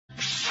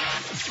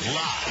Live,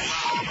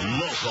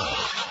 local,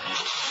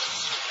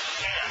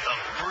 and the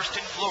first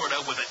in Florida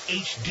with an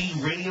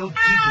HD radio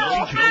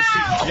digital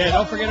signal. Yeah,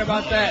 don't forget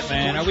about that,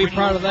 man. Are we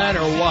proud of that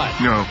or what?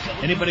 No.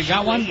 Anybody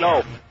got one?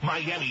 No.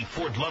 Miami,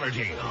 Fort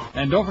Lauderdale.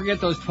 And don't forget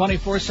those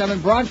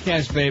 24/7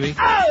 broadcasts, baby.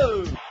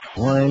 Oh!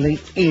 Wiley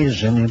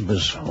is an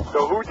imbecile.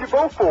 So who'd you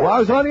vote for? Well, I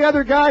was on the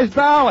other guy's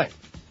ballot.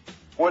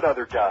 What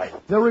other guy?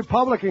 The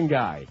Republican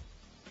guy.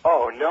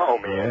 Oh, no,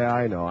 man. Yeah,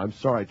 I know. I'm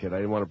sorry, Ted. I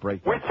didn't want to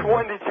break that. Which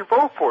one did you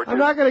vote for, dude? I'm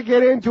not going to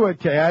get into it,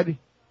 Ted.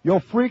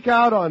 You'll freak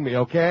out on me,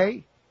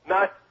 okay?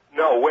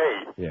 No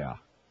way. Yeah.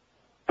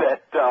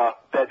 That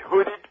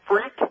hooded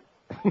freak?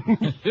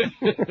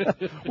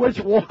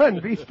 Which one?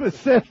 Be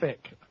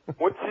specific.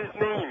 What's his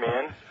name,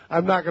 man?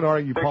 I'm not going to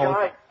argue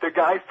politics. The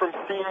guy from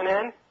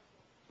CNN?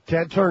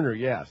 Ted Turner,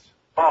 yes.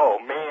 Oh,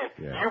 man.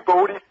 Yeah. You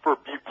voted for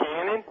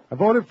Buchanan? I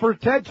voted for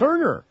Ted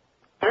Turner.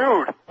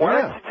 Dude,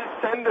 why don't you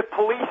just send the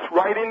police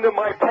right into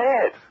my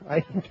pad?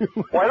 I knew.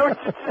 Why don't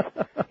you just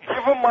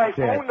give them my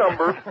phone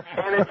number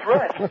and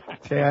address?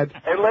 Ted.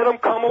 And let them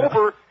come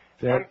over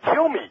Ted. and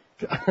kill me.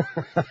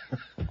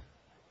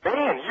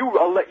 Man,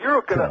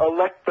 you're going to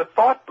elect the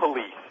thought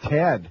police.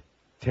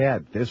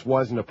 Ted, this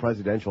wasn't a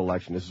presidential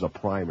election. This is a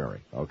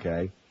primary,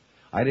 okay?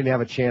 I didn't have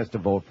a chance to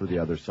vote for the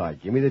other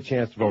side. Give me the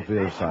chance to vote for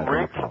the other side.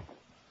 Rick?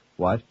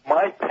 What?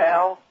 My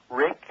pal,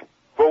 Rick,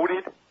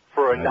 voted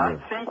for a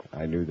Nazi?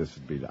 I knew this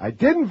would be... I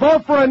didn't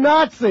vote for a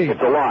Nazi!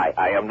 It's a lie.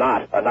 I am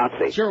not a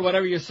Nazi. Sure,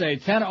 whatever you say.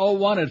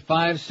 10:01 at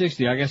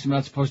 5:60. I guess I'm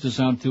not supposed to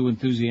sound too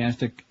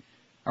enthusiastic.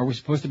 Are we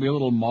supposed to be a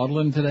little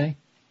maudlin today?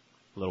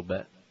 A little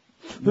bit.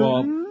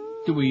 Well,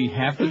 do we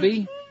have to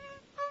be?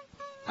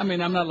 I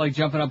mean, I'm not like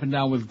jumping up and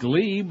down with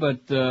glee,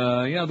 but,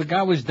 the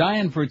guy was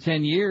dying for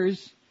 10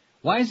 years.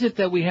 Why is it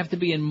that we have to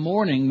be in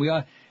mourning? We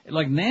are,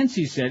 like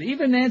Nancy said,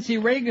 even Nancy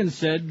Reagan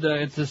said,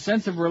 it's a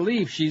sense of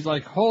relief. She's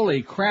like,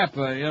 holy crap,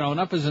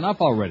 enough is enough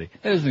already.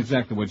 That isn't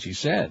exactly what she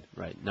said.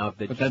 Right. Now,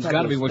 but that's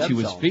got to be what she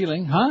was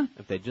feeling, huh?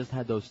 If they just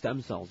had those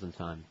stem cells in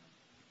time.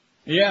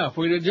 Yeah, if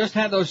we'd have just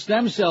had those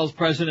stem cells,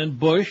 President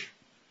Bush,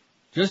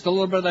 just a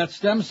little bit of that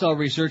stem cell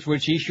research,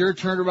 which he sure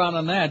turned around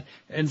on that,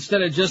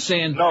 instead of just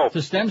saying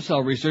to stem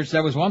cell research,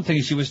 that was one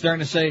thing she was starting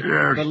to say,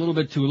 but a little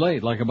bit too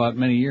late, like about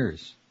many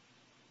years.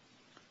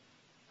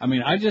 I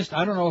mean, I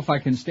don't know if I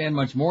can stand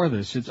much more of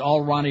this. It's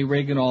all Ronnie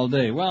Reagan all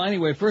day. Well,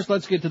 anyway, first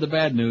let's get to the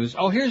bad news.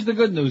 Oh, here's the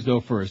good news,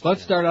 though, first.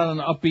 Let's start out on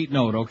an upbeat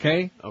note,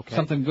 okay? Okay.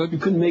 Something good? You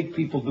couldn't make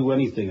people do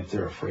anything if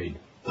they're afraid.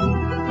 The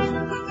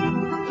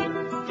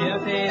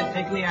FAA has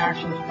taken the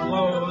action to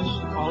close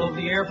all of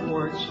the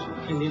airports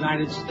in the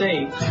United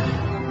States.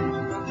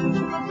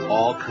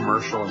 All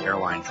commercial and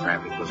airline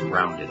traffic was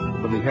grounded.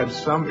 When we had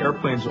some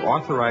airplanes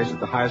authorized at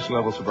the highest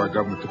levels of our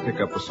government to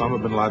pick up Osama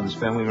bin Laden's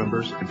family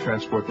members and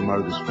transport them out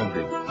of this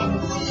country. In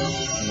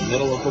the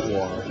middle of the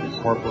war, the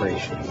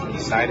corporation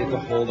decided to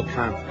hold a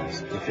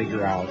conference to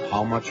figure out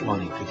how much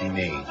money could be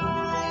made.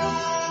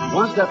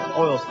 Once that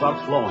oil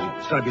starts flowing,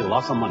 it's going to be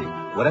lots of money.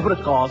 Whatever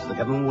it costs, the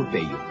government will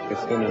pay you.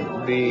 It's going to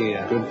be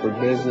good for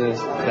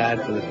business,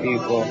 bad for the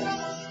people.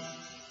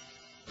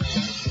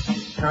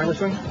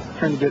 Congressman,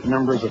 trying to get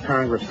members of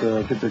Congress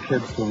to get their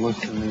kids to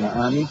enlist in the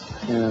Army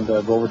and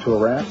go over to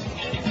Iraq.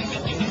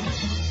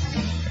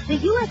 The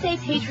USA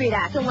Patriot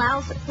Act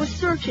allows for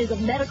searches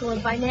of medical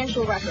and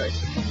financial records.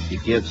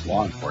 It gives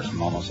law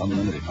enforcement almost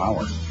unlimited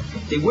power.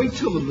 They wait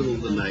till the middle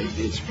of the night.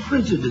 It's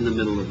printed in the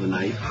middle of the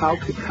night. How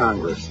could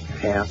Congress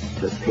pass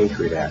this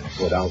Patriot Act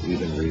without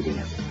even reading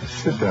it?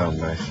 Sit down,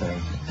 my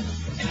son.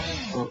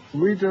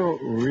 We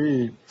don't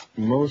read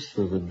most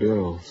of the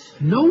bills.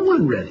 No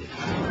one read it.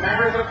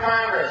 Members of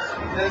Congress,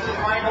 this is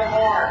Michael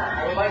Moore.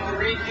 I would like to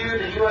read to you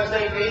the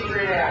USA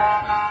Patriot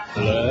Act.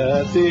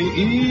 Let the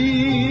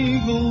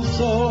eagle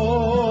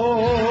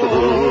soar.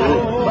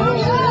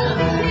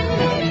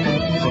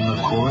 From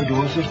the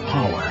corridors of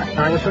power,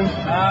 Congressman,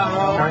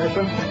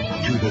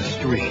 to the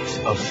streets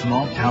of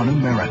small-town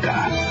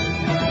America,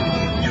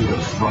 to the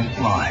front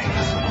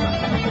lines.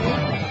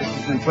 This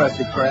is an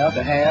impressive crowd,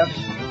 the haves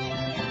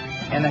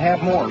and the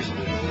have-mores.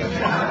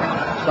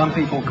 Some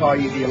people call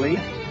you the elite.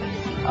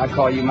 I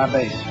call you my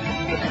base.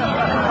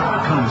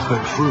 Comes the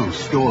true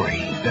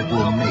story that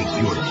will make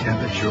your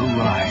temperature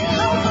rise.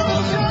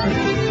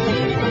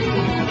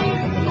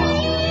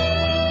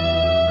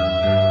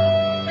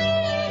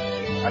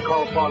 I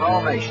call upon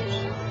all nations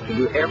to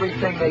do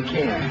everything they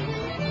can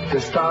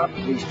to stop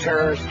these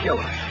terrorist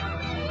killers.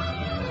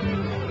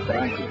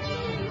 Thank you.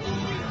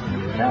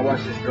 Now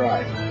watch this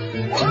drive.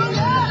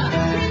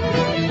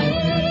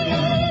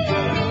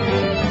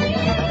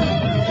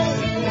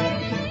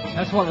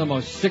 That's one of the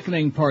most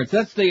sickening parts.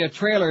 That's the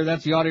trailer.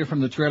 That's the audio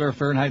from the trailer,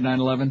 Fahrenheit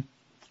 9/11.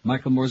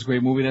 Michael Moore's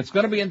great movie. That's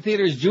going to be in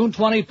theaters June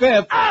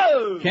 25th.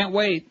 Oh! Can't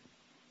wait.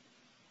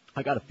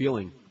 I got a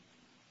feeling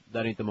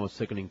that ain't the most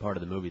sickening part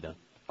of the movie, though.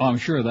 Oh, I'm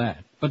sure of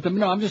that. But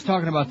no, I'm just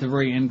talking about the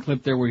very end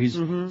clip there where he's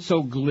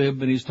so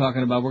glib and he's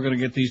talking about we're going to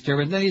get these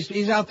terrorists. And then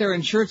he's out there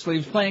in shirt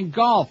sleeves playing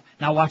golf.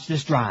 Now watch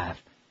this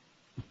drive.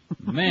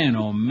 Man,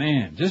 oh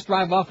man. Just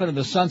drive off into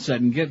the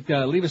sunset and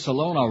leave us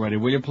alone already,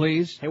 will you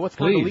please? Hey, what's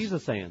please. Condoleezza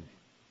saying?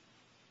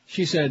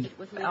 She said,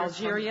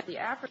 Algeria, the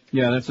African.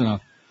 yeah, that's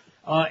enough.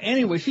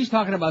 Anyway, she's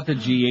talking about the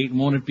G8 and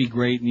won't it be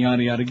great and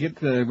yada yada. Get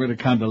rid of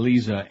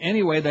Condoleezza.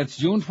 Anyway, that's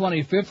June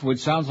 25th, which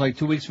sounds like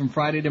 2 weeks from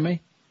Friday to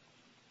me.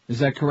 Is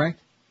that correct?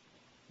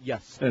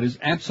 Yes. That is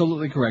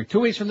absolutely correct.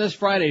 2 weeks from this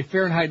Friday,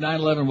 Fahrenheit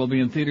 9/11 will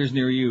be in theaters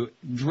near you.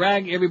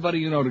 Drag everybody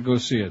you know to go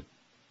see it.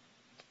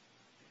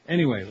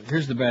 Anyway,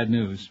 here's the bad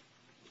news.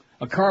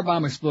 A car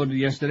bomb exploded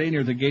yesterday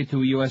near the gate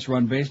to a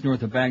U.S.-run base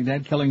north of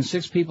Baghdad, killing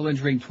 6 people,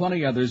 injuring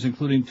 20 others,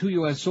 including 2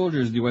 U.S.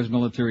 soldiers, the U.S.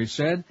 military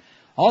said.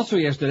 Also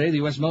yesterday, the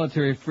U.S.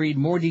 military freed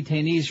more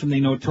detainees from the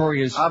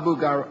notorious Abu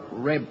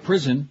Ghraib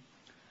prison,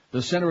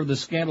 the center of the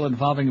scandal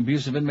involving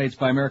abuse of inmates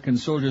by American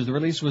soldiers. The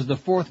release was the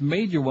 4th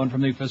major one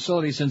from the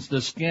facility since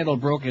the scandal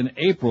broke in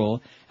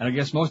April, and I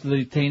guess most of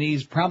the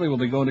detainees probably will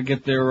be going to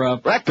get their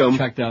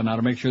checked out now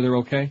to make sure they're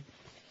okay.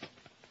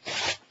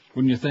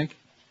 Wouldn't you think?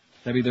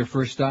 That'd be their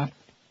first stop?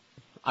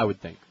 I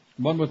would think.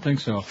 One would think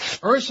so.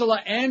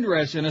 Ursula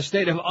Andress in a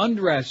state of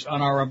undress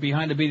on our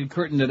Behind the Beaded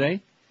Curtain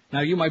today.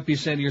 Now, you might be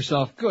saying to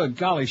yourself, good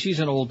golly,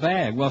 she's an old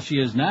bag. Well, she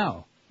is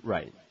now.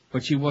 Right.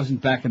 But she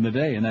wasn't back in the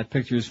day, and that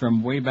picture is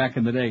from way back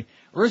in the day.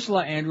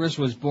 Ursula Andress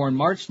was born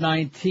March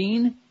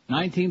 19,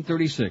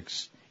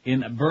 1936,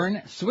 in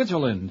Bern,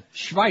 Switzerland,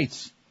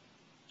 Schweiz.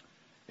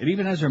 It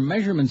even has her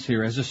measurements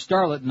here as a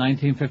starlet in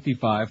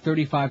 1955,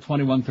 35,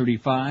 21,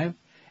 35,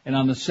 and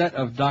on the set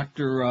of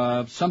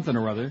Dr. Something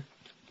or other.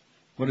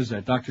 What is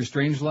that, Dr.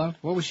 Strangelove?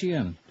 What was she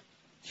in?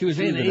 She was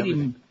in 80...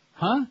 Everything.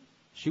 Huh?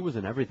 She was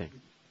in everything.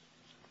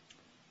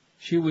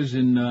 She was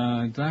in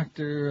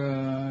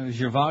Dr.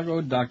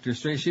 Zhivago, Dr.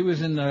 Strange. She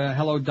was in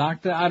Hello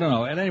Doctor. I don't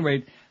know. At any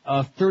rate,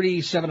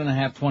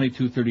 37.5,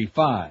 22,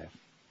 35.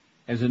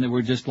 As in they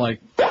were just like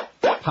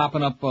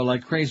popping up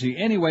like crazy.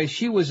 Anyway,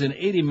 she was in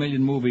 80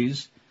 million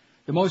movies.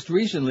 The most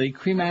recently,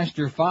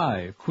 Cremaster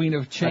 5, Queen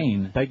of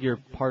Chain. I beg your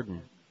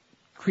pardon.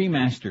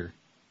 Cremaster.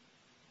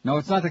 No,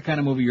 it's not the kind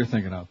of movie you're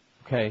thinking of.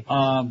 Okay.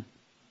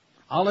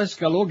 Alice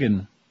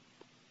Galogan.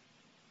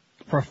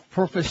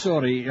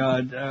 Professori,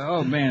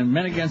 oh man,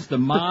 Men Against the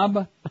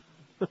Mob,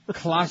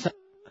 Klasse,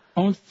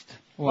 oh,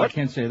 I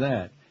can't say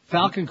that.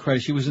 Falcon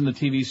Crest, she was in the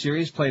TV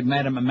series, played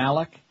Madame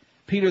Malak.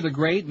 Peter the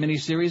Great,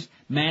 miniseries,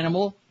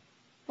 Manimal.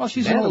 Well,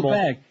 she's an old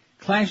bag.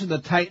 Clash of the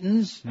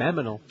Titans.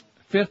 Maminal.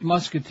 Fifth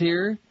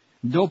Musketeer,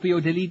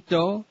 Doppio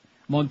Delitto,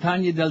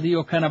 Montagne del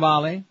Dio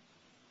Cannibale,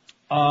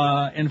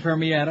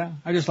 Infermiera.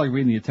 I just like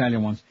reading the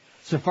Italian ones.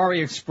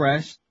 Safari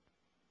Express.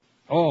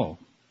 Oh.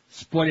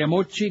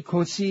 Spogliamoci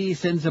così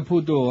senza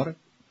pudor,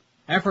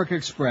 Africa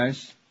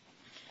Express.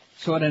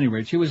 So at any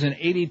rate, she was in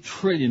 80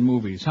 trillion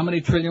movies. How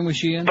many trillion was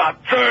she in?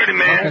 About 30,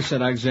 man. Like I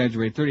said, I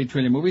exaggerate. 30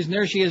 trillion movies. And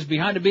there she is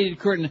behind the beaded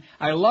curtain.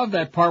 I love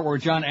that part where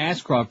John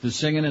Ashcroft is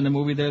singing in the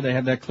movie there. They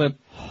have that clip.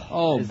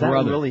 Oh, is brother.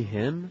 Is that really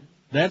him?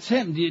 That's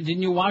him.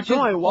 Didn't you watch it?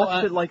 No, I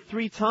watched it like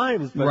 3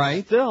 times, but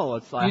right. Still,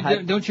 it's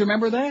like... Don't you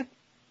remember that?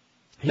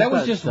 That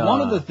was just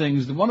one of the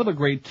things, one of the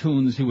great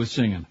tunes he was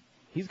singing.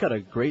 He's got a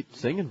great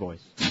singing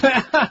voice.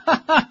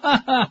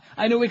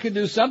 I knew we could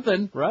do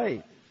something.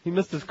 Right. He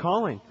missed his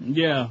calling.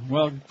 Yeah,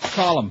 well,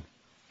 call him.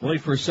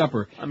 Late for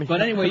supper. I mean,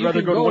 but anyway, you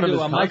can go to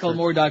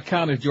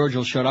michaelmoore.com if George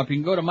will shut up. You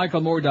can go to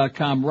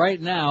michaelmoore.com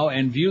right now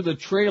and view the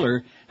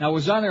trailer. Now, it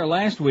was on there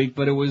last week,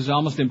 but it was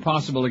almost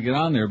impossible to get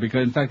on there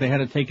because, in fact, they had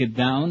to take it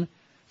down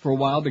for a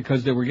while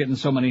because they were getting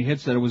so many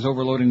hits that it was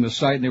overloading the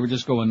site and they were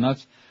just going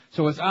nuts.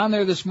 So it's on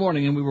there this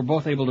morning, and we were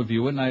both able to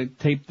view it, and I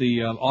taped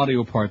the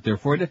audio part there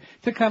for it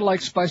to kind of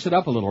like spice it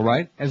up a little,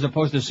 right? As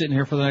opposed to sitting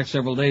here for the next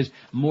several days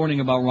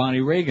mourning about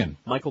Ronnie Reagan.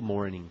 Michael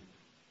mourning.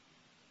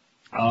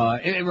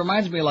 It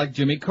reminds me of like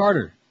Jimmy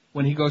Carter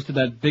when he goes to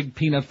that big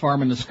peanut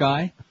farm in the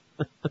sky.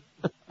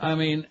 I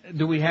mean,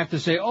 do we have to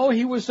say, oh,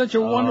 he was such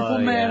a wonderful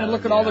man, and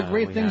look at all the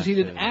great things he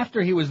did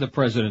after he was the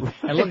president, right.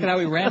 And look at how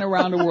he ran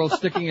around the world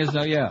sticking his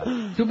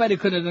nose, Too bad he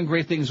couldn't have done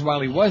great things while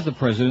he was the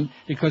president,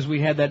 because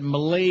we had that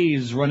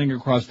malaise running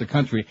across the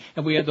country,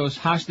 and we had those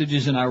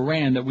hostages in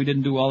Iran that we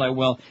didn't do all that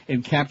well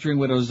in capturing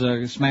with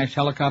those smashed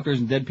helicopters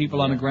and dead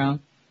people on the ground.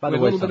 By the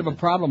way, a little bit of a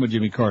problem with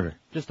Jimmy Carter.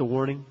 Just a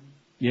warning.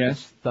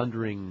 Yes.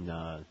 Thundering,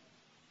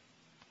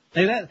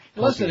 Hey,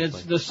 listen,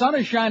 the sun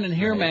is shining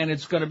here, man.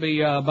 It's going to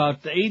be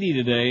about 80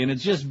 today, and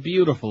it's just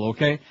beautiful,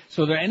 okay?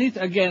 So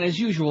again, as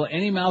usual,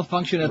 any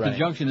malfunction at the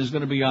junction is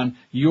going to be on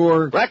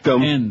your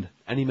end.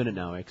 Any minute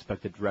now, I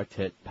expect a direct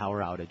hit,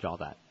 power outage, all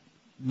that.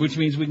 Which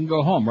means we can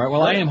go home, right?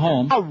 Well, I am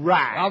home. All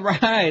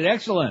right,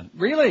 excellent.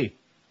 Really?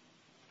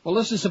 Well,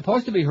 this is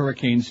supposed to be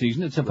hurricane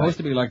season. It's supposed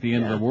to be like the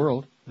end of the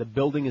world. The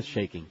building is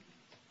shaking.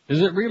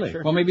 Is it really?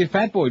 Sure. Well, maybe a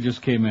Fat Boy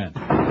just came in. The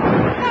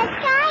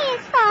sky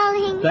is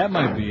falling. That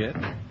might be it.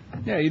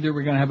 Yeah, either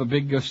we're going to have a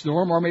big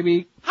storm or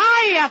maybe...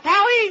 Hiya,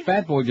 Pally!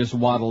 Fat Boy just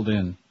waddled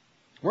in.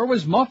 Where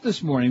was Muff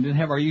this morning? Didn't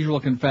have our usual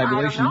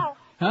confabulation. I don't know.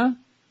 Huh?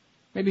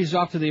 Maybe he's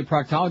off to the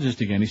proctologist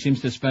again. He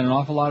seems to spend an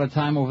awful lot of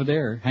time over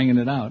there, hanging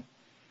it out.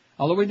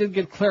 Although we did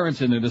get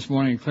Clarence in there this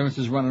morning, and Clarence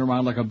is running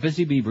around like a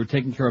busy beaver,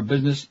 taking care of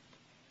business.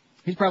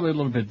 He's probably a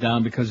little bit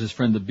down because his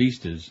friend the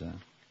Beast is a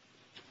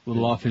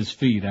little off his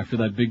feet after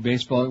that big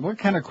baseball. What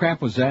kind of crap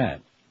was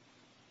that?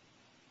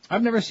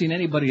 I've never seen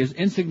anybody as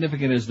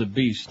insignificant as the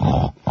Beast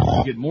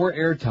get more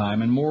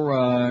airtime and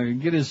more,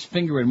 get his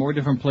finger in more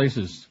different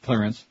places,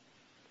 Clarence.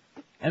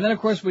 And then, of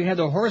course, we had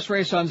the horse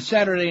race on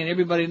Saturday, and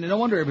everybody, no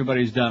wonder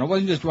everybody's down. It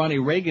wasn't just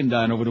Ronald Reagan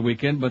dying over the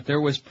weekend, but there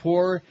was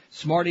poor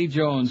Smarty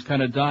Jones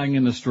kind of dying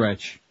in the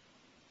stretch.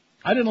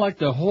 I didn't like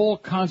the whole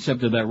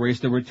concept of that race.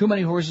 There were too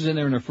many horses in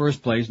there in the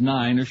first place,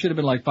 9. There should have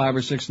been like 5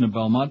 or 6 in the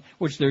Belmont,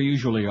 which there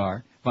usually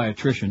are, by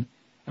attrition.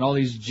 And all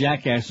these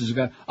jackasses have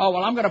got, oh,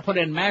 well, I'm going to put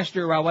in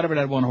Master, whatever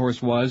that one horse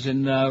was,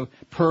 and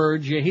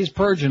Purge. Yeah, he's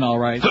purging all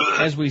right,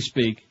 as we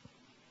speak.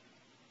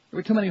 There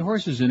were too many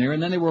horses in there,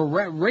 and then they were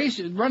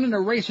running a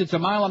race. It's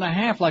 1.5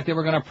 miles, like they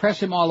were going to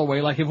press him all the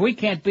way. Like, if we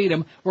can't beat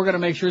him, we're going to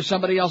make sure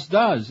somebody else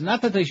does.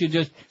 Not that they should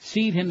just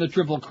cede him the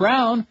Triple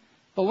Crown,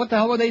 but what the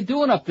hell were they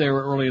doing up there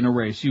early in the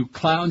race? You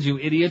clowns, you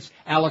idiots,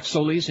 Alex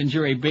Solis and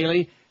Jerry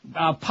Bailey.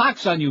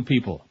 Pox on you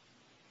people.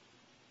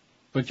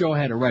 But Joe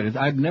had it right.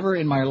 I've never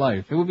in my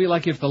life. It would be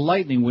like if the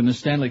Lightning win the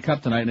Stanley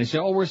Cup tonight and they say,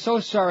 oh, we're so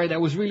sorry, that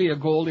was really a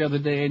goal the other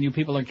day and you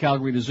people in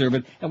Calgary deserve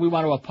it and we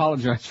want to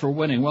apologize for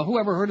winning. Well,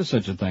 whoever heard of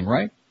such a thing,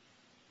 right?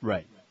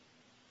 Right.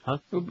 Huh?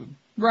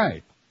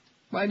 Right.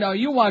 Well, no,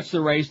 you watched the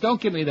race.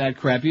 Don't give me that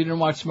crap. You didn't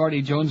watch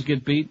Smarty Jones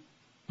get beat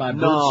by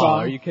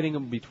Birdsong? Are you kidding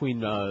him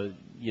between,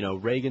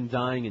 Reagan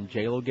dying and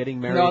J-Lo getting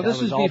married? No, this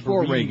was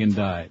before Reagan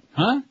died.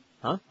 Huh?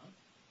 Huh?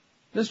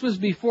 This was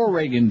before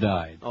Reagan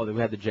died. Oh, then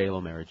we had the J-Lo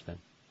marriage then.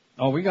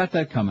 Oh, we got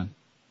that coming.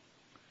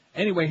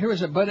 Anyway,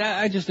 but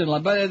I just didn't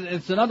like, but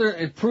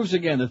it proves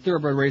again that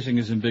thoroughbred racing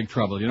is in big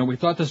trouble. You know, we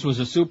thought this was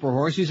a super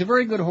horse. He's a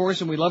very good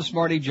horse and we love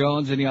Smarty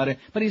Jones and yada,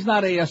 but he's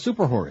not a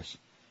super horse.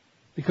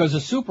 Because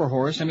a super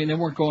horse, I mean, they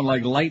weren't going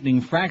like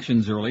lightning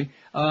fractions early.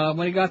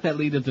 When he got that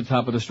lead at the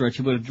top of the stretch,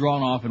 he would have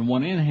drawn off and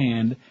won in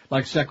hand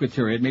like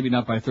Secretariat, maybe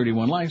not by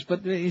 31 lengths,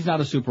 but he's not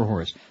a super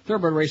horse.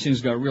 Thoroughbred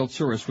racing's got real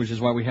tourists, which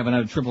is why we haven't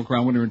had a Triple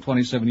Crown winner in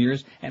 27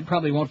 years and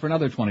probably won't for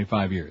another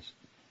 25 years.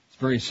 It's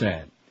very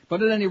sad.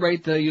 But at any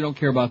rate, you don't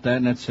care about that,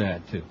 and that's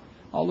sad, too.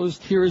 All those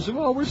tears of,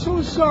 oh, we're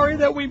so sorry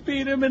that we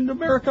beat him, and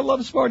America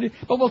loves Smarty.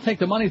 But we'll take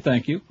the money,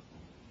 thank you.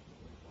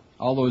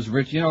 All those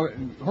rich,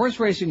 horse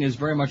racing is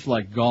very much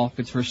like golf.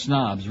 It's for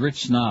snobs,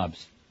 rich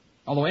snobs.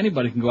 Although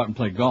anybody can go out and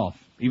play golf,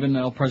 even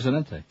El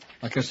Presidente.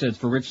 Like I said, it's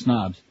for rich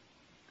snobs.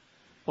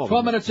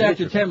 12 minutes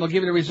after 10, we'll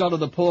give you the result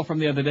of the poll from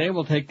the other day.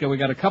 We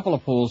got a couple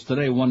of polls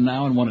today, one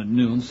now and one at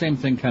noon. Same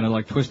thing, kind of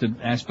like twisted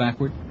ass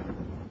backward.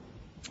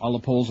 All the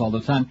polls all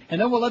the time. And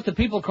then we'll let the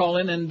people call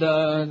in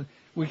and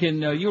we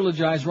can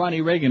eulogize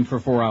Ronnie Reagan for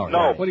 4 hours.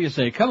 No. What do you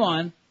say? Come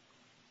on.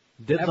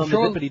 Dibs on the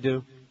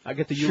dippity-doo. I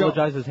get to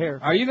eulogize his hair.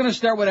 Are you going to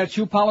start with that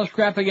shoe polish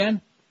crap again?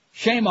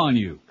 Shame on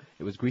you.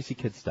 It was greasy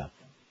kid stuff.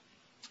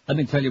 Let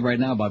me tell you right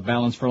now about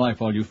Balance for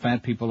Life, all you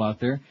fat people out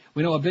there.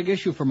 We know a big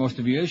issue for most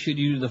of you is should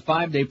you do the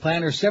 5-day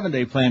plan or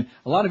 7-day plan.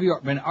 A lot of you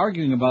have been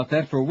arguing about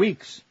that for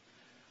weeks.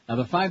 Now,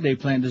 the 5-day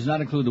plan does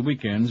not include the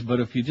weekends, but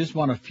if you just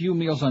want a few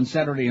meals on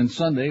Saturday and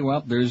Sunday,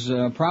 well, there's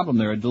a problem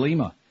there, a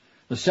dilemma.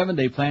 The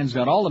 7-day plan's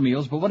got all the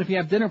meals, but what if you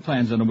have dinner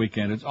plans on the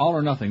weekend? It's all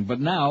or nothing. But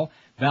now,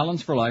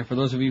 Balance for Life, for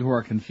those of you who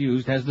are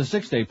confused, has the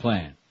 6-day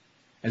plan,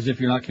 as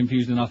if you're not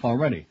confused enough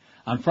already.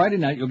 On Friday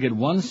night, you'll get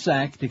one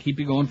sack to keep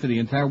you going for the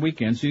entire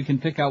weekend, so you can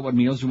pick out what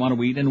meals you want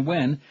to eat and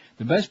when.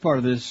 The best part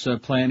of this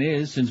plan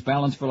is, since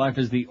Balance for Life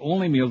is the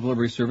only meal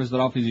delivery service that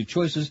offers you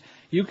choices,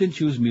 you can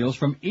choose meals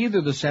from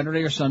either the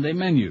Saturday or Sunday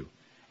menu.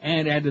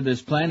 And add to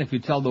this plan, if you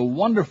tell the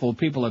wonderful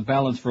people at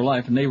Balance for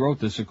Life, and they wrote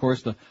this, of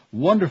course, the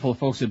wonderful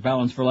folks at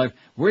Balance for Life,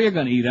 where you're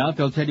going to eat out,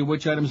 they'll tell you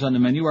which items on the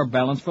menu are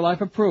Balance for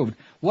Life approved.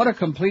 What a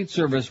complete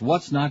service,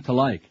 what's not to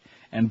like?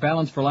 And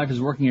Balance for Life is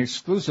working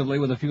exclusively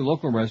with a few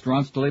local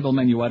restaurants to label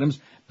menu items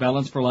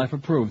Balance for Life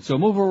approved. So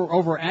move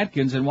over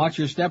Atkins and watch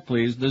your step,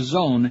 please. The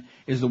Zone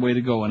is the way to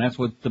go, and that's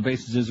what the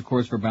basis is, of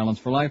course, for Balance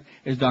for Life,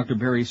 is Dr.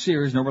 Barry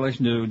Sears, no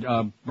relation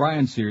to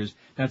Brian Sears.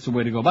 That's the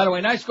way to go. By the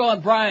way, nice call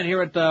on Brian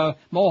here at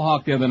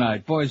Mohawk the other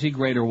night. Boy, is he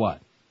great or what?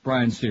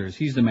 Brian Sears,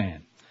 he's the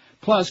man.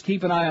 Plus,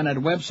 keep an eye on that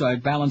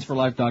website,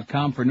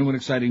 balanceforlife.com, for new and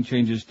exciting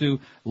changes, too.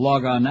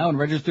 Log on now and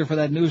register for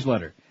that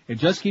newsletter. It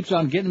just keeps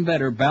on getting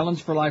better.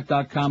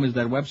 Balanceforlife.com is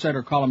that website,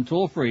 or call them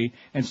toll-free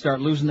and start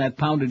losing that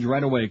poundage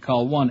right away.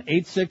 Call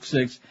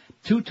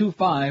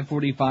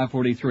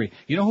 1-866-225-4543.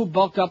 You know who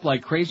bulked up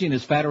like crazy and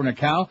is fatter than a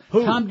cow?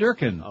 Who? Tom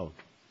Durkin. Oh.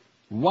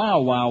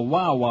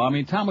 Wow. I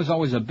mean, Tom was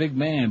always a big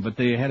man, but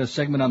they had a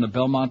segment on the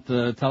Belmont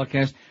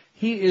telecast.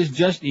 He is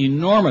just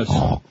enormous.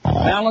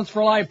 Balance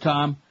for Life,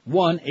 Tom.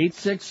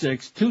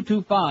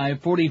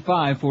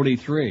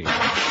 1-866-225-4543.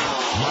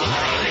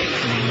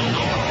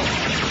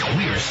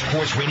 We're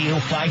Sports Radio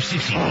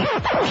 560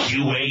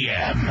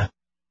 QAM.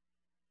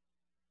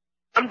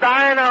 I'm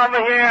dying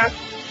over here.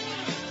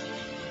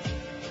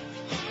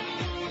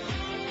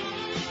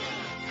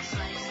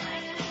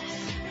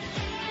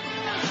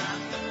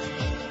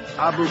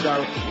 Abu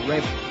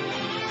Ghraib.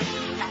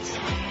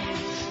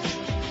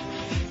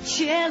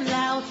 Chill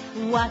out,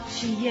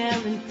 what you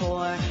yelling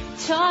for?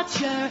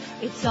 Torture,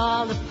 it's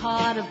all a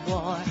part of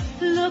war.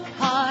 Look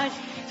hard,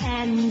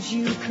 and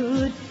you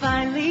could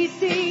finally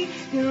see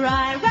your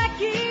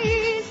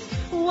Iraqis.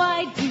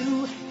 Why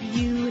do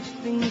you'd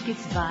think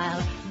it's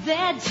vile.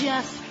 They're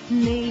just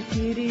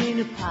naked in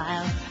a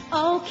pile.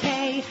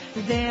 Okay,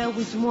 there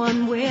was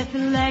one with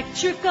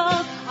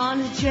electrical on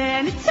his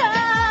genitals.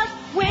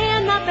 We're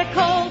not that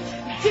cold,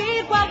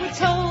 did what we're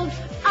told.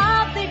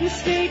 Our big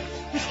mistake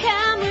was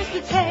cameras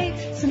to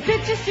take some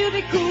pictures to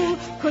be cool.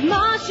 Could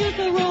Marshall's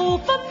the rule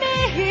for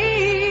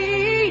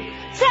me?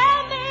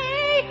 Tell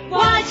me,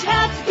 why'd you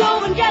have to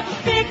go and get the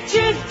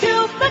pictures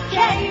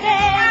duplicated?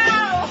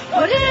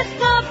 What is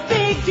the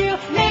big deal?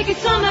 Making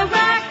some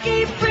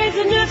Iraqi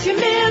prisoners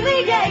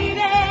humiliated.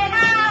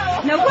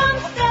 Now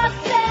Rumsfeld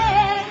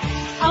said,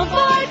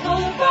 avoid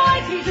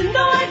Polaroids, he's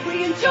annoyed,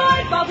 we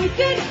enjoyed what we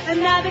did, and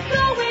now they're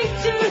going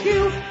to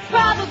you.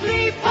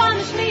 Probably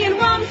punish me and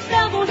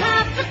Rumsfeld won't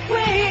have to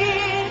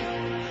quit.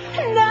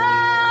 No.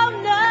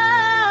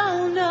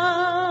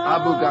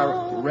 Abu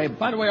Ghraib.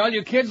 By the way, all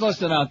you kids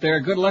listening out there,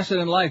 good lesson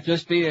in life,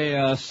 just be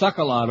a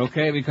suck-a-lot,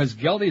 okay? Because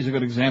Geldy's a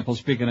good example,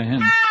 speaking of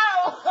him.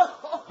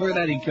 Look at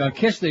that, he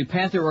kissed the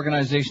Panther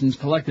organization's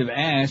collective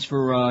ass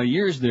for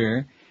years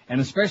there,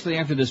 and especially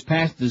after this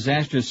past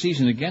disastrous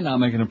season, again now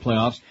making the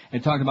playoffs,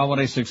 and talked about what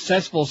a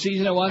successful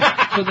season it was,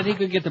 so that he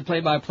could get the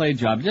play-by-play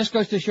job. It just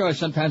goes to show us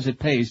sometimes it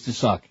pays to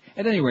suck.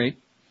 At any rate,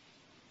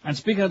 and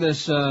speaking of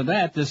this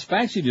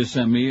fax you just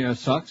sent me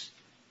sucks.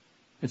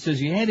 It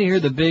says you had to hear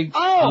the big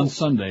on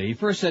Sunday. He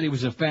first said he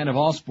was a fan of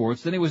all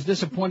sports. Then he was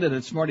disappointed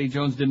that Smarty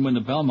Jones didn't win the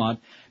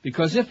Belmont,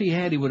 because if he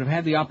had, he would have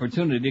had the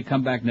opportunity to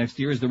come back next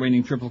year as the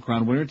reigning Triple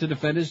Crown winner to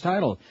defend his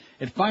title.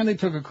 It finally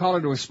took a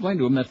caller to explain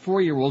to him that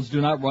 4-year-olds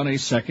do not run a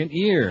second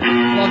year.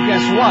 Well,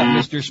 guess what,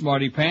 Mr.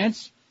 Smarty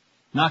Pants?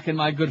 Knocking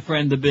my good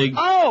friend the big...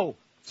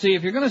 See,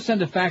 if you're going to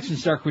send a fax and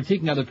start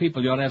critiquing other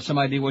people, you ought to have some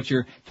idea what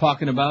you're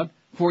talking about.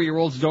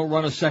 4-year-olds don't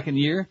run a second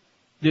year.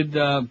 Did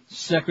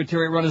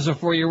Secretary run as a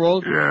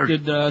 4-year-old? Yes.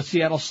 Did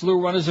Seattle Slew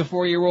run as a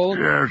 4-year-old?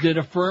 Yes. Did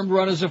Affirmed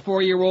run as a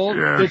 4-year-old?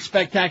 Yes. Did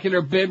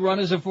Spectacular Bid run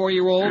as a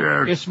 4-year-old?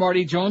 Yes. Is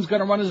Smarty Jones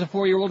going to run as a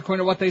 4-year-old,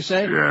 according to what they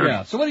say? Yes.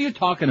 Yeah. So what are you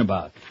talking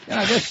about?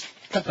 Just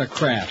cut the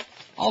crap.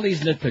 All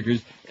these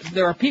nitpickers.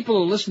 There are people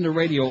who listen to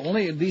radio,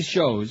 only these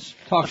shows,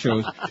 talk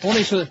shows,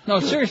 only so that, no,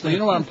 seriously, you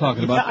know what I'm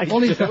talking about. Yeah,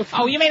 Only so,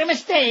 oh, you made a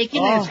mistake.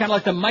 It's kind of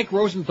like the Mike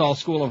Rosenthal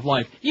School of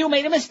Life. You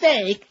made a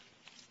mistake.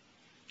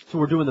 So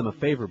we're doing them a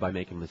favor by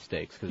making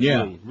mistakes. Cause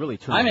really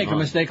turns I make them a on.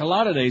 mistake a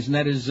lot of days, and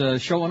that is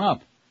showing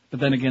up. But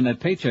then again, that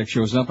paycheck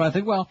shows up, and I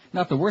think, well,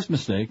 not the worst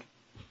mistake.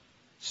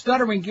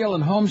 Stuttering Gill in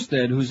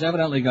Homestead, who's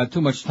evidently got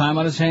too much time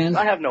on his hands.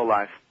 I have no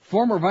life.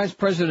 Former Vice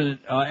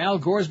President Al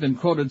Gore's been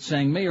quoted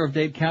saying Mayor of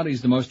Dade County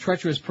is the most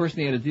treacherous person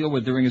he had to deal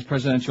with during his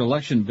presidential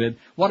election bid.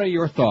 What are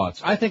your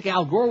thoughts? I think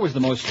Al Gore was the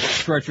most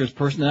treacherous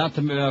person, not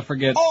to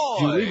forget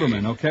Drew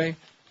Lieberman, okay?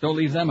 Don't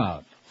leave them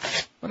out.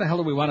 What the hell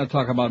do we want to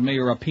talk about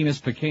Mayor Penis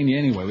Pequena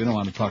anyway? We don't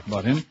want to talk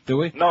about him, do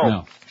we?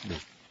 No.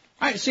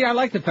 I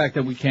like the fact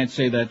that we can't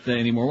say that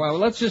anymore. Well,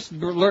 let's just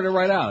blurt it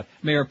right out.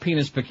 Mayor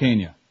Penis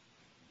Pequena. What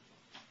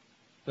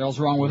the hell's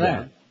wrong with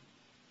that?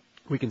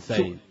 We can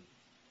say...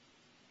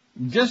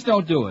 Just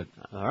don't do it.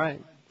 All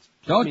right.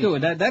 Don't do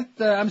it.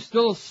 I'm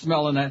still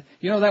smelling that.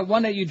 You know, that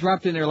one that you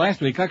dropped in there last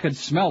week, I could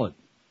smell it.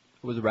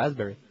 It was a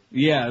raspberry.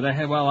 Yeah,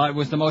 it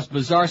was the most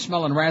bizarre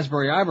smelling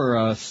raspberry I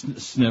ever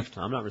sniffed.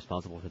 I'm not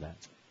responsible for that.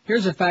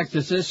 Here's a fact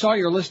that says, saw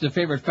your list of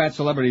favorite fat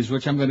celebrities,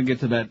 which I'm going to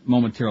get to that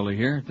momentarily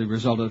here, the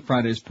result of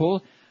Friday's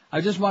poll. I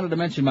just wanted to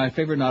mention my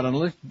favorite not on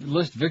the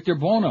list, Victor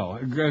Bono.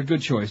 A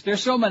good choice.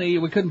 There's so many,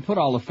 we couldn't put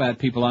all the fat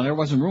people on there. There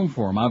wasn't room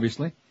for them,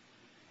 obviously.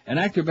 An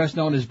actor best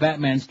known as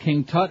Batman's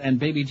King Tut and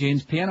Baby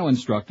Jane's piano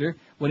instructor.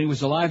 When he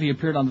was alive, he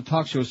appeared on the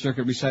talk show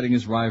circuit reciting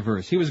his wry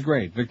verse. He was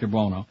great, Victor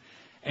Bono.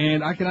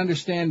 And I can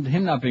understand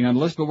him not being on the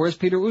list, but where's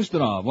Peter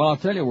Ustinov? Well, I'll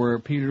tell you where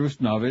Peter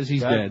Ustinov is.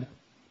 He's dead.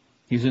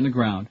 He's in the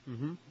ground.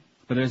 Mm-hmm.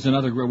 But there's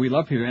another, we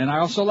love Peter. And I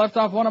also left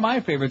off one of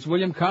my favorites,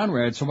 William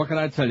Conrad. So what can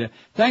I tell you?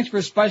 Thanks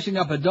for spicing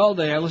up a dull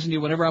day. I listen to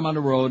you whenever I'm on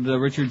the road,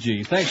 Richard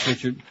G. Thanks,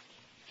 Richard.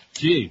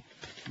 G.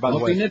 By the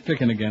Don't way, be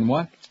nitpicking again.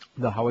 What?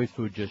 The Howie's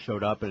food just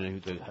showed up,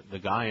 and the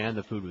guy and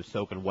the food was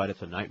soaking wet.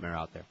 It's a nightmare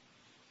out there.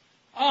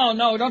 Oh,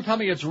 no, don't tell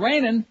me it's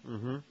raining.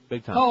 Mm-hmm.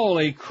 Big time.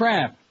 Holy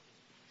crap.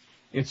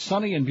 It's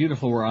sunny and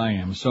beautiful where I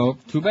am, so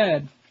too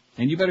bad.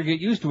 And you better get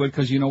used to it,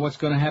 because you know what's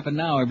going to happen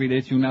now every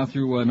day through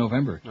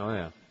November. Oh,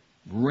 yeah.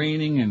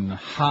 Raining and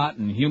hot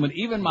and humid.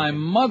 Even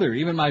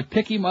my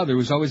picky mother,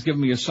 who's always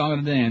giving me a song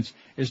and a dance,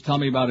 is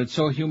telling me about it's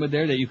so humid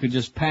there that you could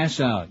just pass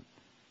out.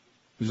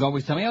 Who's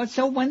always telling me, oh, it's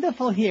so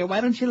wonderful here. Why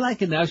don't you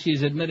like it? Now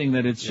she's admitting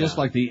that it's just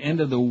like the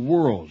end of the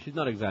world. She's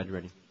not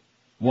exaggerating.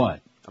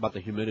 What? About the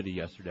humidity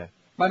yesterday.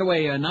 By the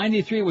way,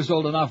 93 was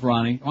old enough,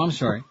 Ronnie. Oh, I'm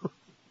sorry.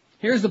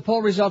 Here's the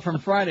poll result from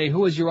Friday.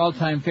 Who is your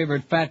all-time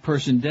favorite fat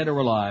person, dead or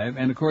alive?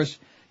 And, of course,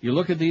 you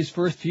look at these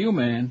first few,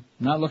 man,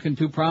 not looking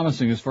too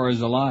promising as far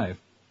as alive.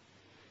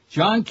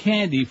 John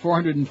Candy,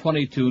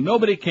 422.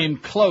 Nobody came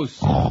close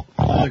to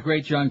the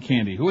great John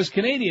Candy, who was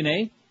Canadian,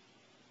 eh? Do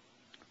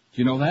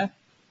you know that?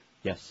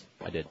 Yes,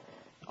 I did.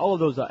 All of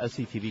those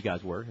SCTV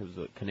guys were. It was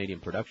a Canadian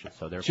production,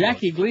 so they're...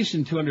 Jackie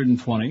Gleason,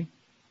 220.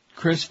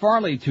 Chris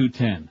Farley,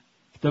 210.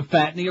 The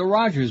fat Neil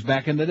Rogers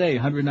back in the day,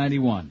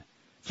 191.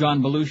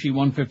 John Belushi,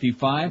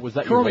 155. Was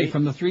that your Curly weight?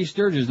 from the Three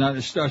Sturges,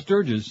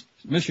 Sturgis,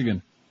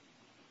 Michigan.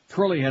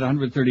 Curly had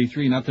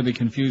 133, not to be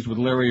confused with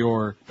Larry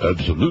or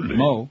Absolutely.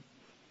 Moe.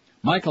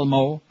 Michael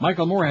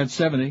Moore had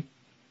 70.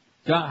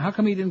 How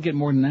come he didn't get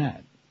more than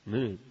that?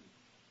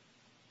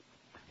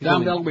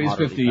 Dom DeLuise,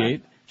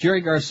 58.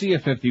 Jerry Garcia,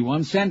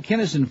 51. Sam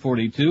Kinison,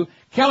 42.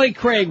 Kelly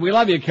Craig, we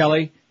love you,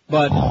 Kelly,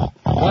 but,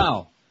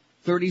 wow,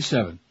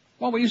 37.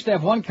 Well, we used to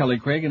have one Kelly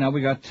Craig, and now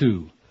we got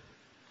two.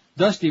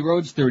 Dusty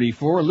Rhodes,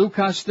 34. Lou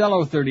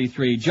Costello,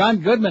 33.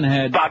 John Goodman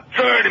had... About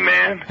 30,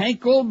 man.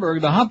 Hank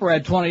Goldberg, the humper,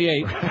 had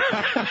 28.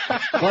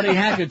 Buddy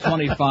Hackett,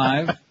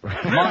 25.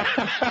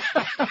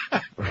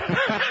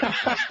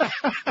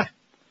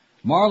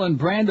 Marlon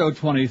Brando,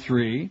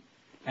 23.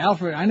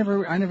 Alfred, I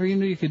never even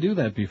knew you could do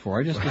that before.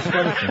 I just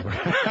discovered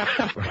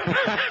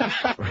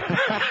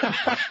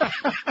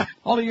it.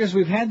 All the years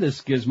we've had this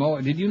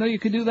gizmo, did you know you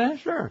could do that?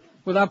 Sure.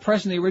 Without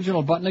pressing the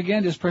original button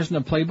again, just pressing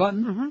the play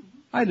button? Mm-hmm.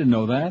 I didn't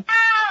know that.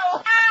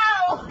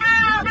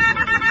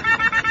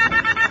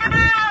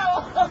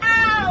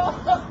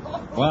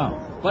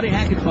 Wow. Buddy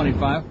Hackett,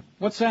 25.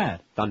 What's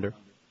that? Thunder.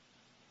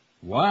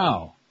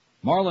 Wow.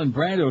 Marlon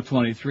Brando,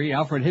 23.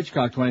 Alfred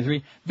Hitchcock,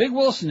 23. Big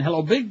Wilson,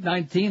 hello, Big,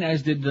 19,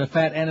 as did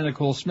Fat Anna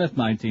Nicole Smith,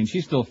 19.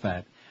 She's still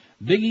fat.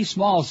 Biggie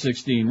Small,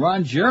 16.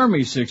 Ron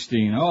Jeremy,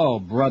 16. Oh,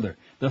 brother.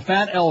 The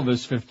Fat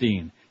Elvis,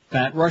 15.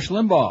 Fat Rush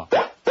Limbaugh.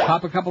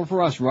 Pop a couple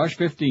for us, Rush,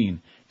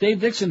 15. Dave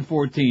Dixon,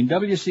 14.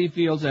 W.C.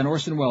 Fields and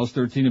Orson Welles,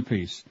 13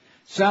 apiece.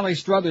 Sally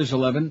Struthers,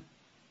 11.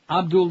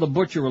 Abdul the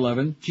Butcher,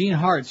 11. Gene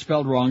Hart,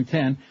 spelled wrong,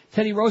 10.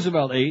 Teddy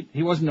Roosevelt, 8.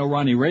 He wasn't no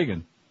Ronnie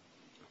Reagan.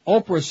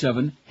 Oprah,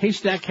 7.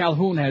 Haystack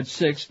Calhoun had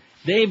 6.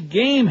 Dave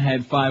Game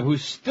had 5,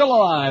 who's still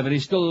alive, and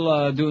he's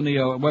still doing the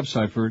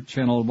website for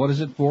channel, what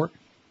is it, 4?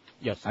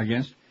 Yes. I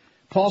guess.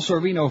 Paul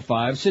Sorvino,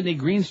 5. Sidney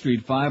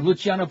Greenstreet, 5.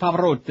 Luciano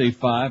Pavarotti,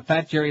 5.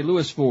 Fat Jerry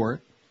Lewis, 4.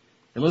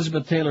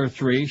 Elizabeth Taylor,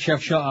 3.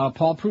 Chef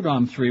Paul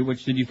Prudhomme, 3,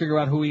 which, did you figure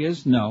out who he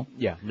is? No.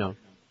 Yeah, no.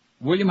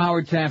 William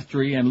Howard Taft,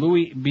 3. And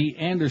Louis B.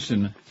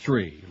 Anderson,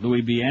 3.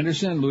 Louis B.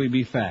 Anderson and Louis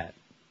B. Fat.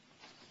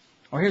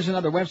 Oh, here's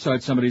another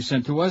website somebody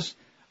sent to us.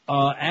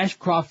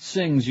 Ashcroft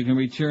Sings. You can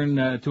return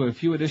to a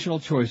few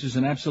additional choices.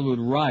 An absolute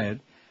riot.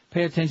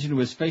 Pay attention to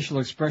his facial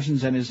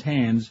expressions and his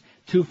hands.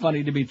 Too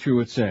funny to be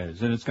true, it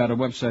says. And it's got a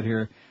website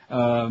here.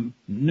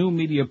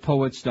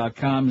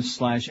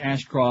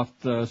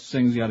 newmediapoets.com/Ashcroft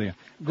Sings. Yada yada.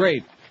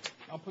 Great.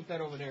 I'll put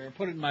that over there.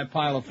 Put it in my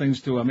pile of things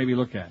to maybe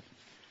look at.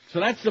 So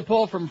that's the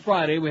poll from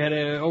Friday. We had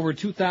over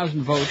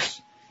 2,000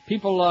 votes.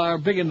 People are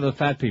big into the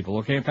fat people,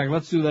 okay? In fact,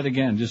 let's do that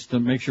again just to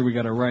make sure we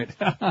got it right.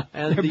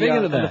 And They're big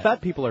into that. And the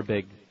fat people are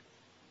big.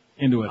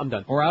 Into it. I'm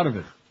done. Or out of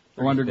it.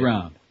 Or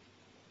underground.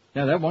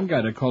 Yeah, that one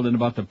guy that called in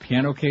about the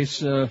piano case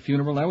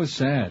funeral, that was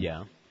sad.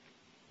 Yeah.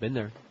 Been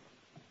there.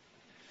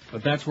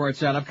 But that's where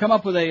it's at. I've come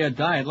up with a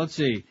diet. Let's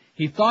see.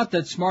 He thought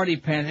that Smarty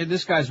Pants,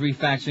 this guy's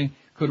refaxing,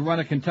 could run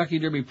a Kentucky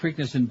Derby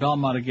Preakness in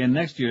Belmont again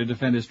next year to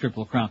defend his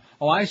Triple Crown.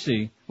 Oh, I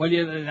see. Well,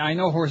 I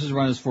know horses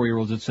run as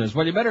 4-year-olds, it says.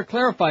 Well, you better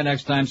clarify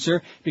next time,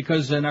 sir,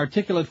 because an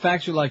articulate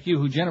faxer like you,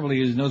 who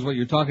generally knows what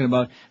you're talking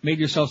about, made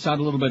yourself sound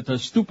a little bit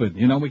stupid.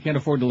 You know, we can't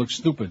afford to look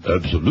stupid.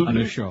 Absolutely. On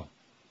this show.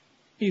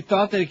 He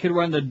thought that he could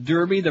run the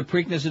Derby, the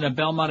Preakness, and the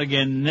Belmont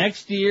again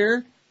next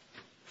year.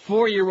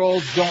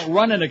 4-year-olds don't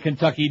run in a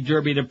Kentucky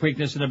Derby, the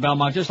Preakness, and the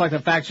Belmont, just like the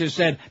faxer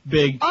said,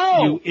 Big,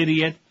 you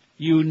idiot.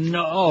 You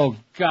know, oh,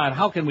 God,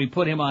 how can we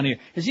put him on here?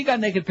 Has he got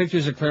naked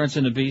pictures of Clarence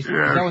and the Beast? Is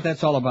that what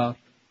that's all about?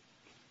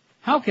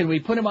 How can we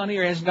put him on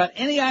here? He hasn't got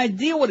any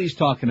idea what he's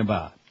talking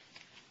about.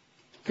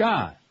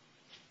 God.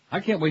 I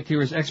can't wait to hear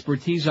his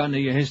expertise on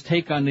his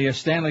take on the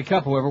Stanley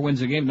Cup, whoever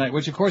wins the game tonight,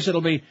 which, of course, it'll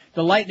be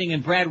the Lightning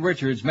and Brad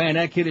Richards. Man,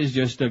 that kid is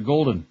just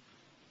golden.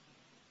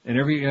 In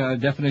every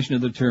definition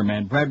of the term,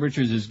 man. Brad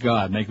Richards is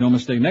God. Make no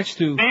mistake. Next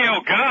to... Oh,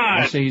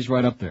 God. I say he's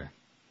right up there.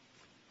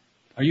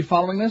 Are you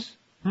following this?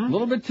 A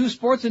little bit too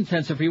sports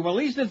intensive for you. Well, at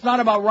least it's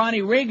not about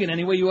Ronnie Reagan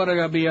anyway. You ought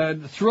to be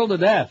thrilled to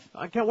death.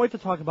 I can't wait to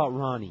talk about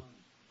Ronnie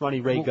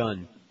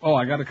Reagan. Oh,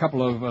 I got a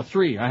couple of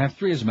 3. I have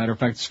 3, as a matter of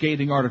fact,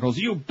 scathing articles.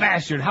 You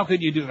bastard! How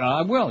could you do?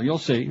 I will. You'll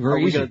see.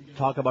 Very easy. Are we going to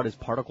talk about his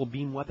particle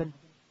beam weapon?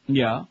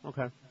 Yeah.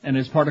 Okay. And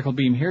his particle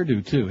beam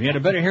hairdo too. He had a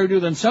better hairdo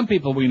than some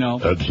people we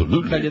know.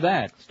 Absolutely. I'll tell you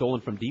that.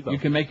 Stolen from Devo. You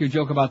can make your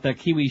joke about that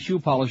kiwi shoe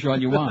polish all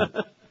you want.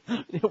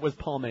 It was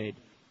pomade.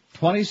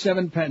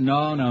 27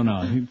 No,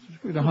 no,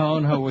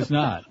 it was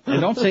not.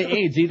 And don't say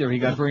AIDS either. He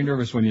got very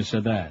nervous when you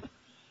said that.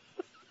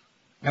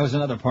 That was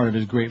another part of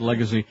his great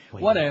legacy.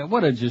 What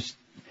a just,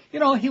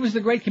 he was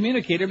the great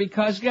communicator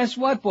because guess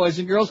what, boys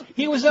and girls?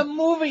 He was a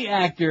movie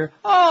actor.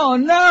 Oh,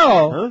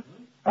 no. Huh?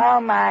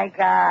 Oh, my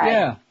God.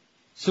 Yeah.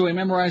 So he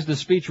memorized the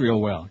speech real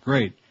well.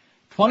 Great.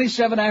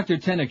 27 after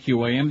 10 at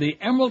QAM. The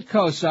Emerald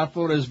Coast, South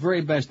Florida's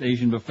very best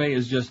Asian buffet,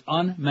 is just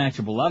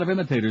unmatchable. A lot of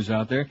imitators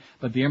out there,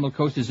 but the Emerald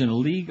Coast is in a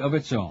league of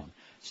its own.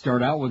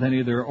 Start out with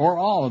any of their, or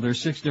all of their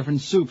 6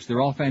 different soups.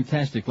 They're all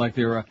fantastic, like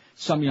their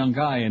Some Young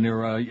Guy and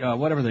their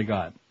whatever they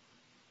got.